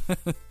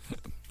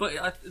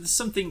 But there's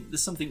something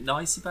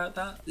nice about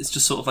that. It's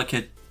just sort of like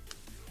a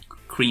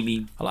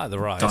creamy, I like the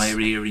rice.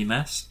 diarrhea-y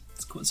mess.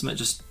 It's quite something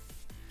just...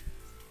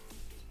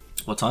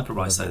 What type of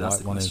rice, though? That's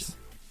the question.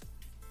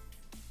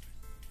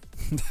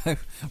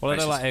 Well, I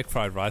don't like egg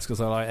fried rice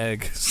because I like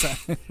egg. So.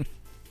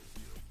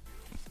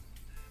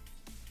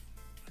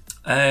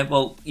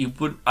 Well, you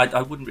would.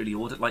 I wouldn't really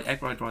order like egg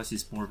fried rice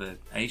is more of an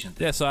Asian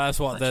thing. Yeah, so that's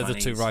what like they're the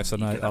two rice I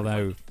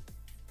know.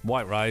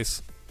 White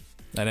rice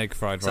and egg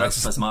fried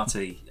rice. That's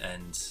basmati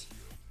and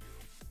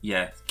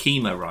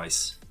keema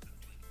rice,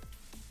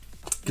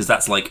 because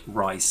that's like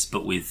rice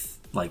but with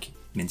like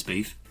minced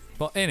beef.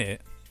 But in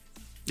it,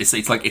 it's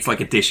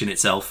like a dish in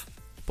itself.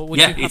 But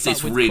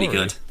it's really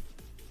good.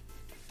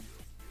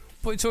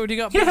 But it's already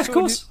got. Yeah, of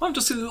course. I'm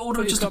just going to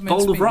order just a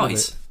bowl of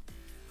rice.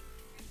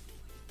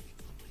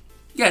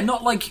 Yeah,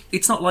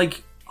 it's not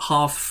like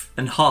half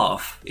and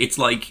half. It's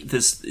like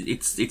this.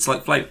 It's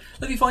like flavor.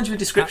 Let me find you a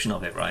description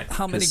of it, right?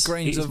 How many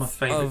grains of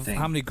thing.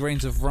 How many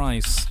grains of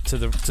rice to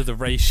the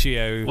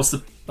ratio? What's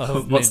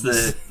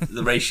the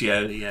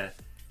ratio? Yeah.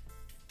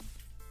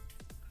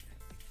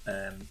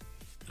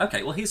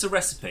 Okay. Well, here's a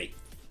recipe.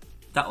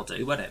 That'll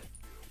do, won't it?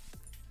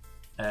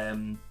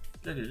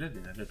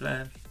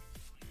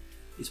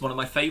 It's one of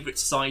my favourite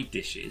side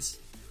dishes,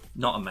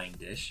 not a main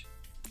dish.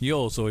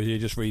 Yours, or are you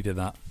just reading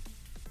that?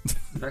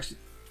 Actually,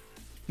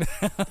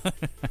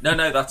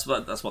 no, that's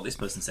what this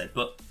person said.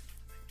 But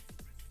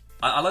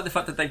I like the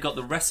fact that they've got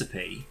the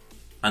recipe,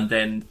 and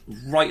then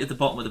right at the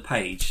bottom of the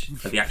page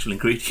are the actual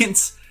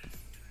ingredients.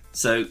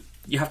 So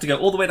you have to go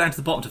all the way down to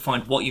the bottom to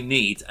find what you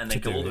need, and then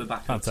go all the way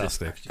back up to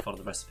actually follow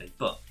the recipe.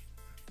 But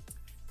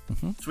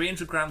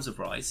 300 grams of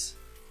rice,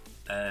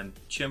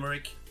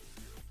 turmeric,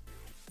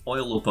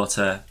 oil or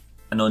butter,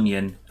 an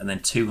onion, and then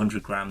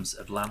 200 grams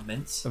of lamb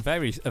mince. A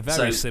very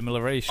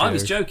similar ratio. I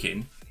was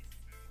joking,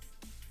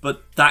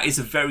 but that is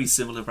a very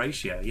similar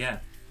ratio, yeah.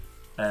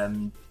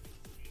 But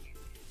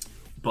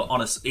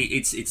honestly,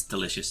 it's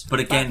delicious. But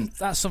again,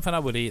 that's something I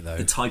would eat though.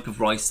 The type of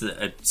rice that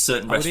a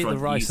certain I would restaurant eat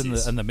the rice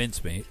uses, and the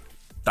mincemeat.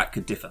 That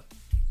could differ.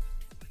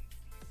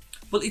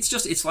 Well, it's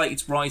rice,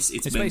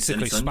 it's mince, basically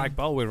and it's spag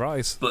bowl with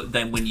rice. But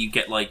then when you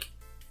get like,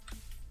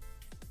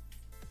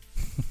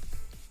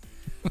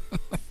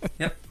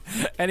 yep.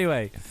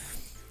 Anyway,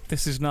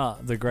 this is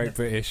not the Great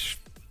British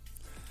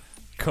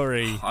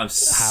Curry. I'm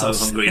so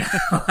hungry.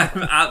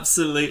 I'm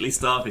absolutely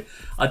starving.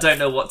 I don't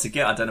know what to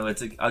get. I don't know where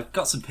to. I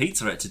got some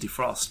pizza to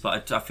defrost,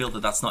 but I feel that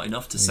that's not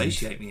enough to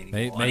satiate me anymore.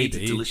 Maybe, I need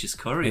a delicious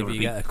curry or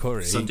you get a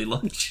curry Sunday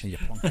lunch. And you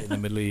plonk it in the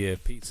middle of your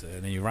pizza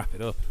and then you wrap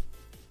it up.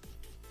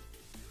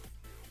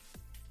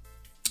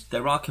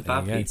 There are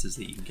kebab pizzas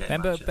that you can get.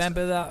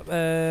 Remember that?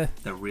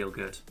 They're real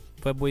good.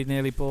 When we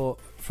nearly bought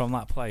from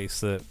that place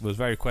that was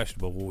very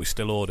questionable, but we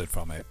still ordered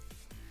from it.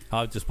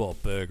 I just bought a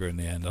burger in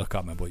the end. I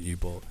can't remember what you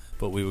bought,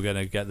 but we were going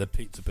to get the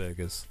pizza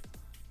burgers,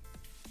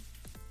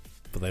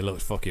 but they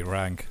looked fucking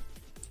rank.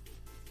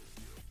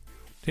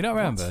 Do you not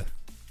remember?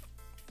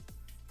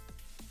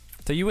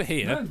 So you were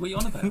here. No, what are you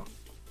on about?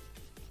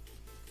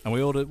 And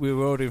we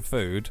were ordering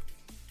food,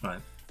 right?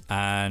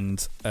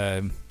 And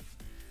well,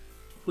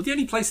 the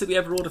only place that we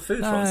ever order food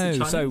from is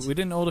the Chinese. So we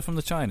didn't order from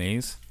the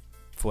Chinese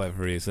for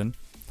whatever reason.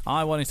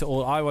 I wanted to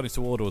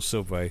order a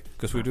Subway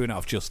because we were doing it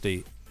off Just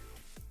Eat,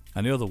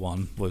 and the other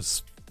one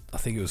was, I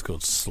think it was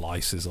called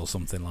Slices or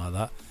something like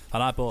that.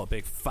 And I bought a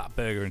big fat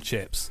burger and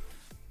chips.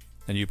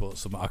 and you bought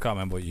something. I can't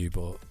remember what you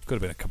bought. Could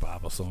have been a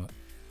kebab or something.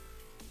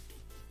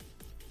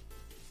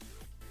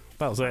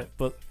 That was it.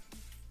 But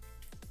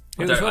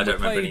I don't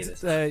remember any of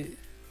this.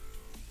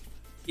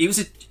 It was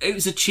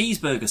a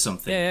cheeseburger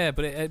something. Yeah,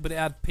 but it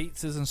had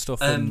pizzas and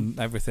stuff and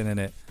everything in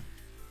it.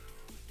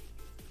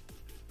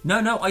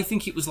 No, I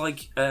think it was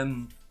like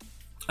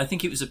I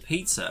think it was a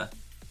pizza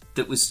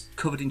that was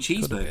covered in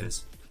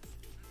cheeseburgers.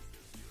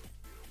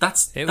 That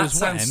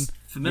sounds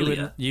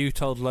familiar. You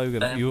told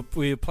Logan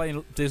we were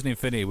playing Disney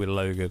Infinity with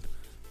Logan,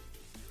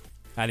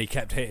 and he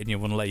kept hitting you,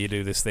 wouldn't let you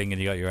do this thing,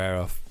 and you got your hair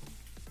off.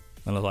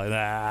 And I was like,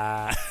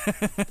 nah.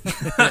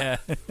 Yeah.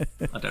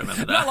 I don't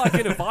remember that. Not like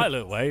in a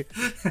violent way.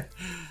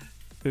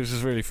 It was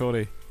just really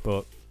funny,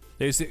 but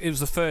it was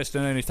the first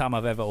and only time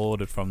I've ever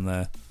ordered from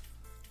there.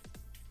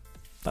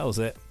 That was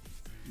it.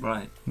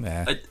 Right.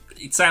 Yeah.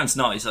 It sounds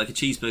nice, like a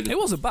cheeseburger. It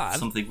wasn't bad.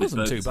 Something it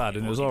wasn't too bad,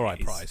 and it was all right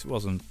days. price. It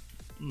wasn't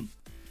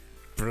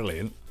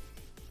brilliant.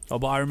 Oh,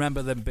 but I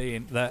remember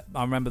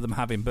them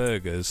having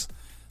burgers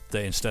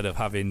that instead of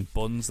having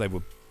buns, they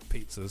were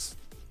pizzas.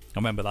 I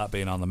remember that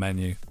being on the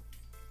menu.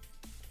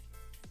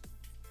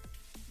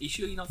 You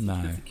sure you're not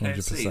thinking of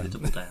the KFC, 100%. the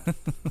Double Down?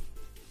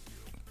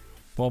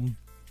 One.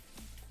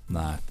 No.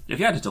 Have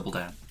you had a Double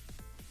Down?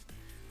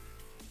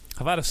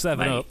 I've had a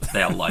 7-Up.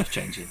 They are life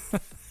changing.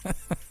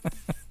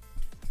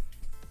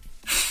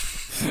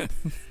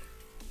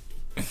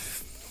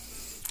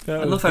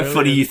 I love how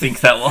funny you think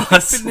that was.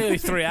 It's been nearly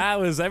 3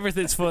 hours.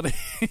 Everything's funny.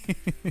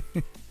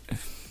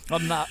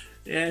 On that.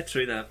 Yeah,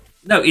 true that.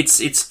 No,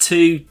 it's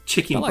 2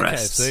 chicken I like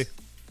breasts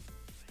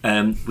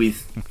KFC.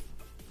 with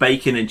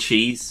bacon and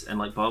cheese and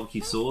like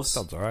barbecue sauce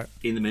Sounds alright.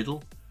 in the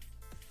middle.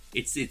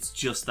 It's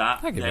just that.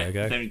 I'll give it a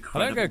go. They're I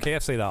incredible. don't go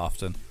KFC that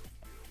often.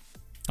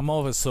 I'm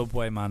more of a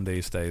Subway man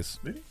these days.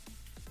 Really?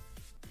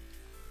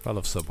 I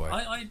love Subway.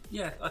 I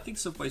think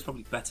Subway's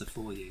probably better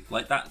for you.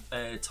 Like that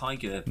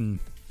Tiger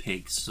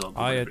Pig sub,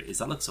 whatever it is.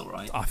 That looks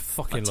alright. I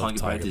fucking Like love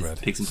Tiger bread.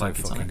 Pigs and so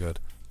blankets on fucking it. good.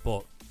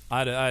 But I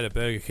had a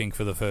Burger King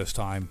for the first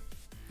time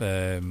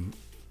a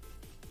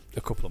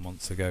couple of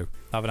months ago.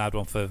 I haven't had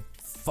one for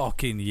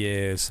fucking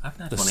years. I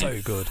haven't had They're one so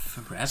in good.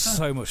 forever.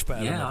 So much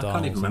better than Yeah, I McDonald's.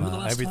 can't even remember and the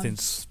that. last time.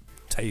 Everything's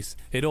tastes.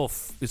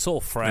 It's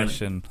all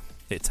fresh Really? and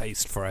it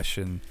tastes fresh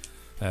and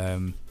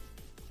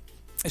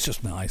it's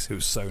just nice. It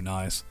was so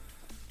nice.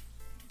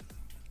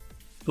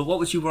 But what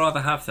would you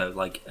rather have though?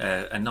 Like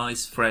a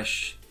nice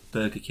fresh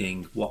Burger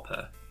King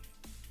Whopper,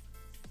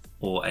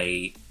 or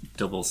a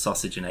double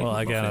sausage and egg? Well,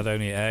 again, I McMuffin?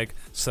 don't eat egg,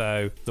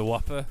 so the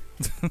Whopper.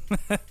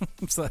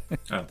 So,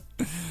 Oh.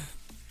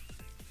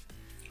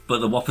 But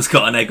the Whopper's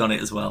got an egg on it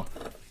as well.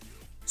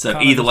 So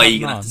Can't either I way, just you're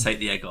gonna have have to take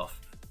the egg off.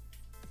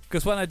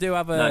 because when I do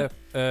have a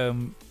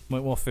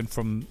McMuffin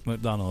from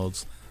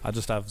McDonald's, I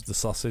just have the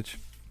sausage.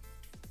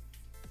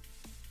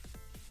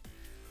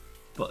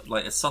 But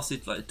like a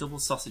sausage, like a double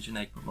sausage and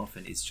egg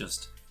McMuffin, is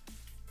just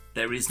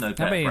there is no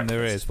better. I mean, there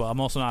breakfast. is, but I'm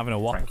also not having a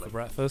Whopper frankly. for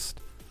breakfast.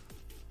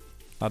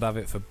 I'd have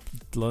it for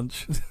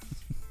lunch.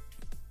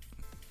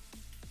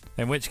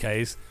 In which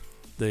case,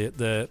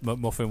 the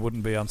McMuffin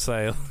wouldn't be on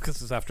sale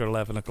because it's after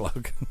 11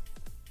 o'clock.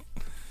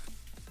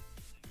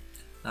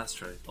 That's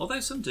true. Although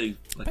some do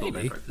like all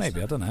their breakfast.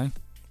 Maybe I don't know.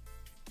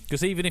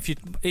 Because even if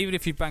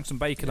you bang some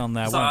bacon on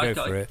there, I So won't I've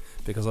go got- for it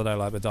because I don't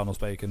like McDonald's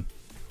bacon.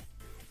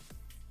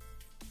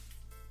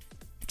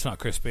 It's not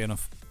crispy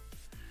enough.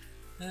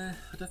 I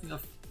don't think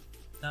I've.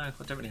 No, I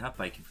don't really have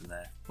bacon from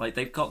there. Like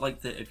they've got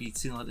like the. Have you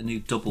seen like the new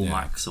Double Yeah.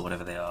 Macs or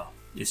whatever they are?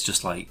 It's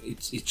just like it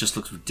just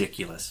looks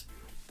ridiculous.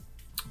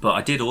 But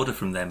I did order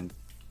from them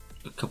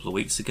a couple of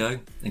weeks ago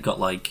and got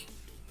like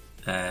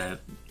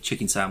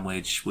chicken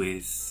sandwich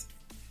with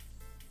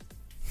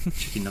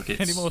chicken nuggets.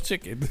 Any more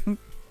chicken?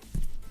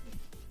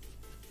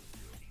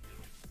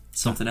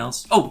 Something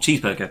else? Oh,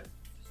 cheeseburger.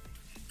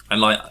 And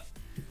like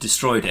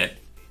destroyed it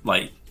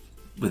like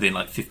within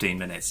like 15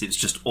 minutes. It was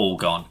just all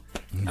gone.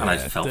 And I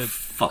Yeah, felt the-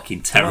 fucking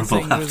One terrible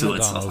thing with afterwards. I was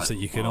McDonald's like, that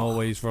you can "Oh."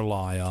 always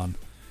rely on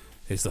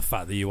is the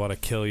fact that you want to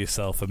kill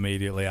yourself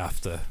immediately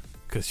after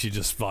because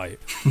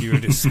you're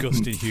a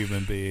disgusting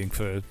human being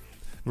for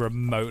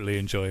remotely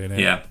enjoying it.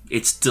 Yeah,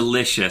 it's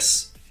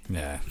delicious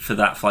Yeah. for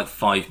that for like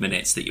 5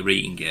 minutes that you're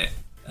eating it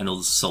and all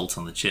the salt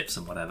on the chips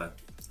and whatever.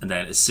 And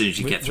then as soon as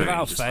you get through it, you're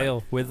Without just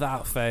fail,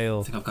 without fail.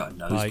 like, I think I've got a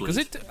nosebleed.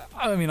 Because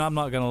I mean, I'm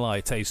not gonna lie,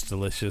 it tastes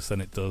delicious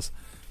and it does.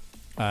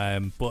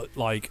 But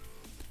like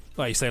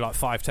you say, like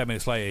 5-10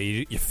 minutes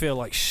later, you feel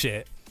like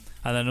shit,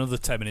 and then another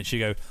 10 minutes, you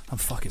go, I'm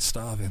fucking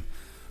starving.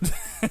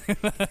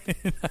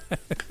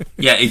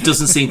 Yeah, it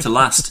doesn't seem to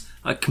last.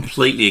 I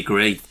completely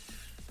agree.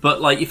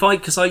 But like,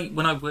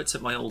 when I worked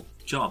at my old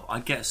job,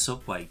 I'd get a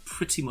Subway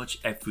pretty much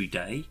every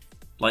day.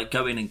 Like,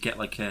 go in and get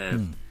like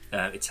a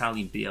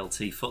Italian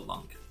BLT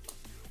footlong.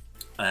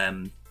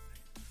 And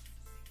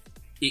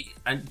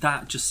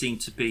that just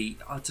seemed to be,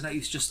 I don't know, it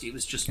was just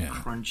Yeah.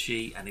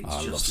 crunchy and it I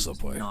was love just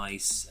Subway.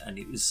 nice and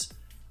it was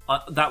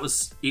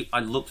I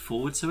looked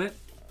forward to it,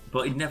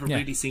 but it never Yeah.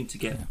 really seemed to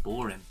get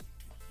boring,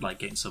 like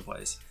getting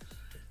Subways.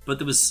 But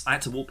I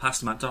had to walk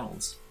past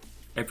McDonald's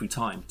every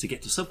time to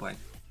get to Subway,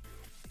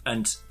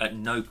 and at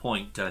no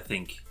point did I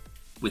think,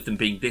 with them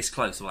being this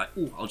close, I'm like,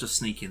 oh, I'll just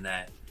sneak in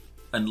there,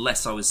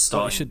 unless I was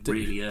starting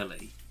really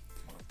early.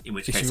 In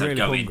which case, I'd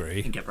go in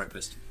and get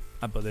breakfast.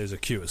 But there's a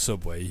queue at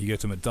Subway. You go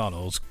to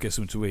McDonald's, get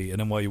something to eat, and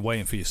then while you're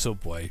waiting for your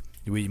Subway,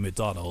 you eat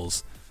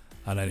McDonald's,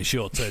 and then it's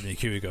your turn in the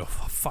queue. You go,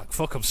 oh,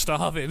 fuck, I'm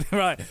starving.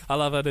 Right,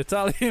 I'll have an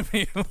Italian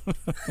meal.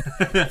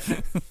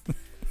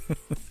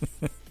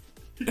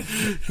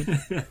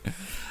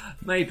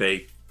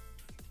 Maybe.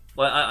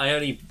 Well, I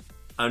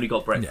only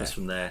got breakfast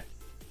from there.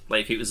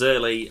 Like, if it was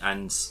early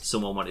and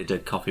someone wanted a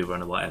coffee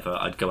run or whatever,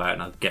 I'd go out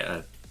and I'd get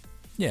a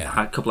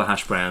couple of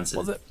hash browns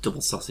and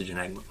double sausage and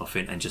egg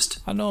muffin and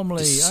just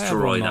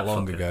destroy that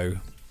long ago.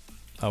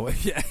 Oh,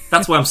 yeah.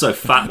 That's why I'm so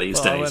fat these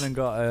days. I went and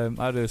got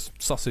I had a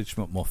sausage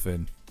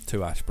McMuffin,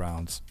 2 hash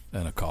browns,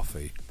 and a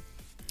coffee.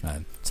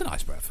 And it's a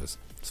nice breakfast.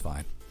 It's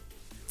fine.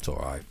 It's all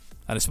right,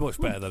 and it's much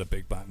better than a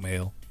Big Mac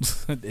meal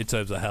in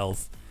terms of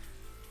health.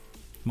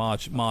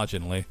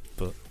 Marginally,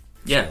 but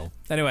still.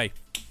 Anyway,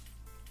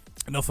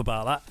 enough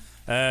about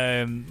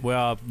that. We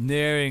are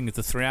nearing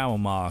the 3-hour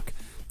mark.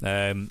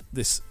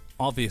 This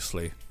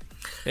obviously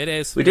it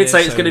is. We did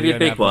say it's going to be a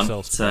big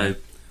one, so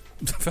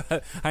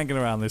hanging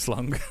around this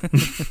long.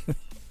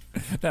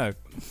 No,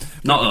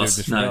 not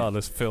us.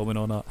 Regardless, filming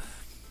or not.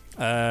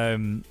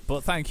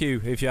 But thank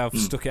you if you have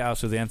stuck it out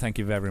to the end. Thank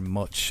you very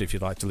much. If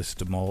you'd like to listen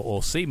to more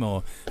or see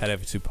more, head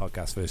over to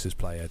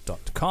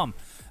podcastversusplayer.com.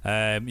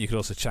 You can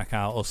also check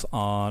out us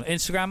on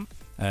Instagram,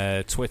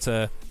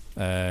 Twitter,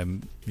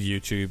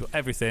 YouTube,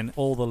 everything.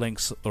 All the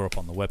links are up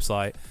on the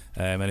website.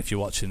 And if you're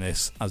watching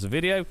this as a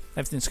video,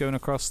 everything's going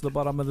across the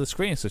bottom of the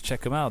screen, so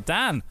check them out.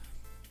 Dan,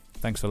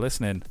 thanks for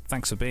listening.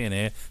 Thanks for being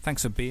here.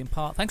 Thanks for being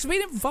part. Thanks for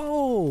being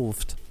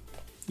involved.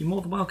 You're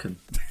more than welcome.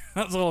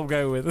 That's all I'm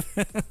going with.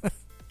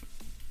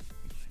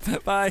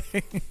 Bye.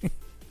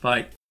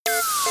 Bye.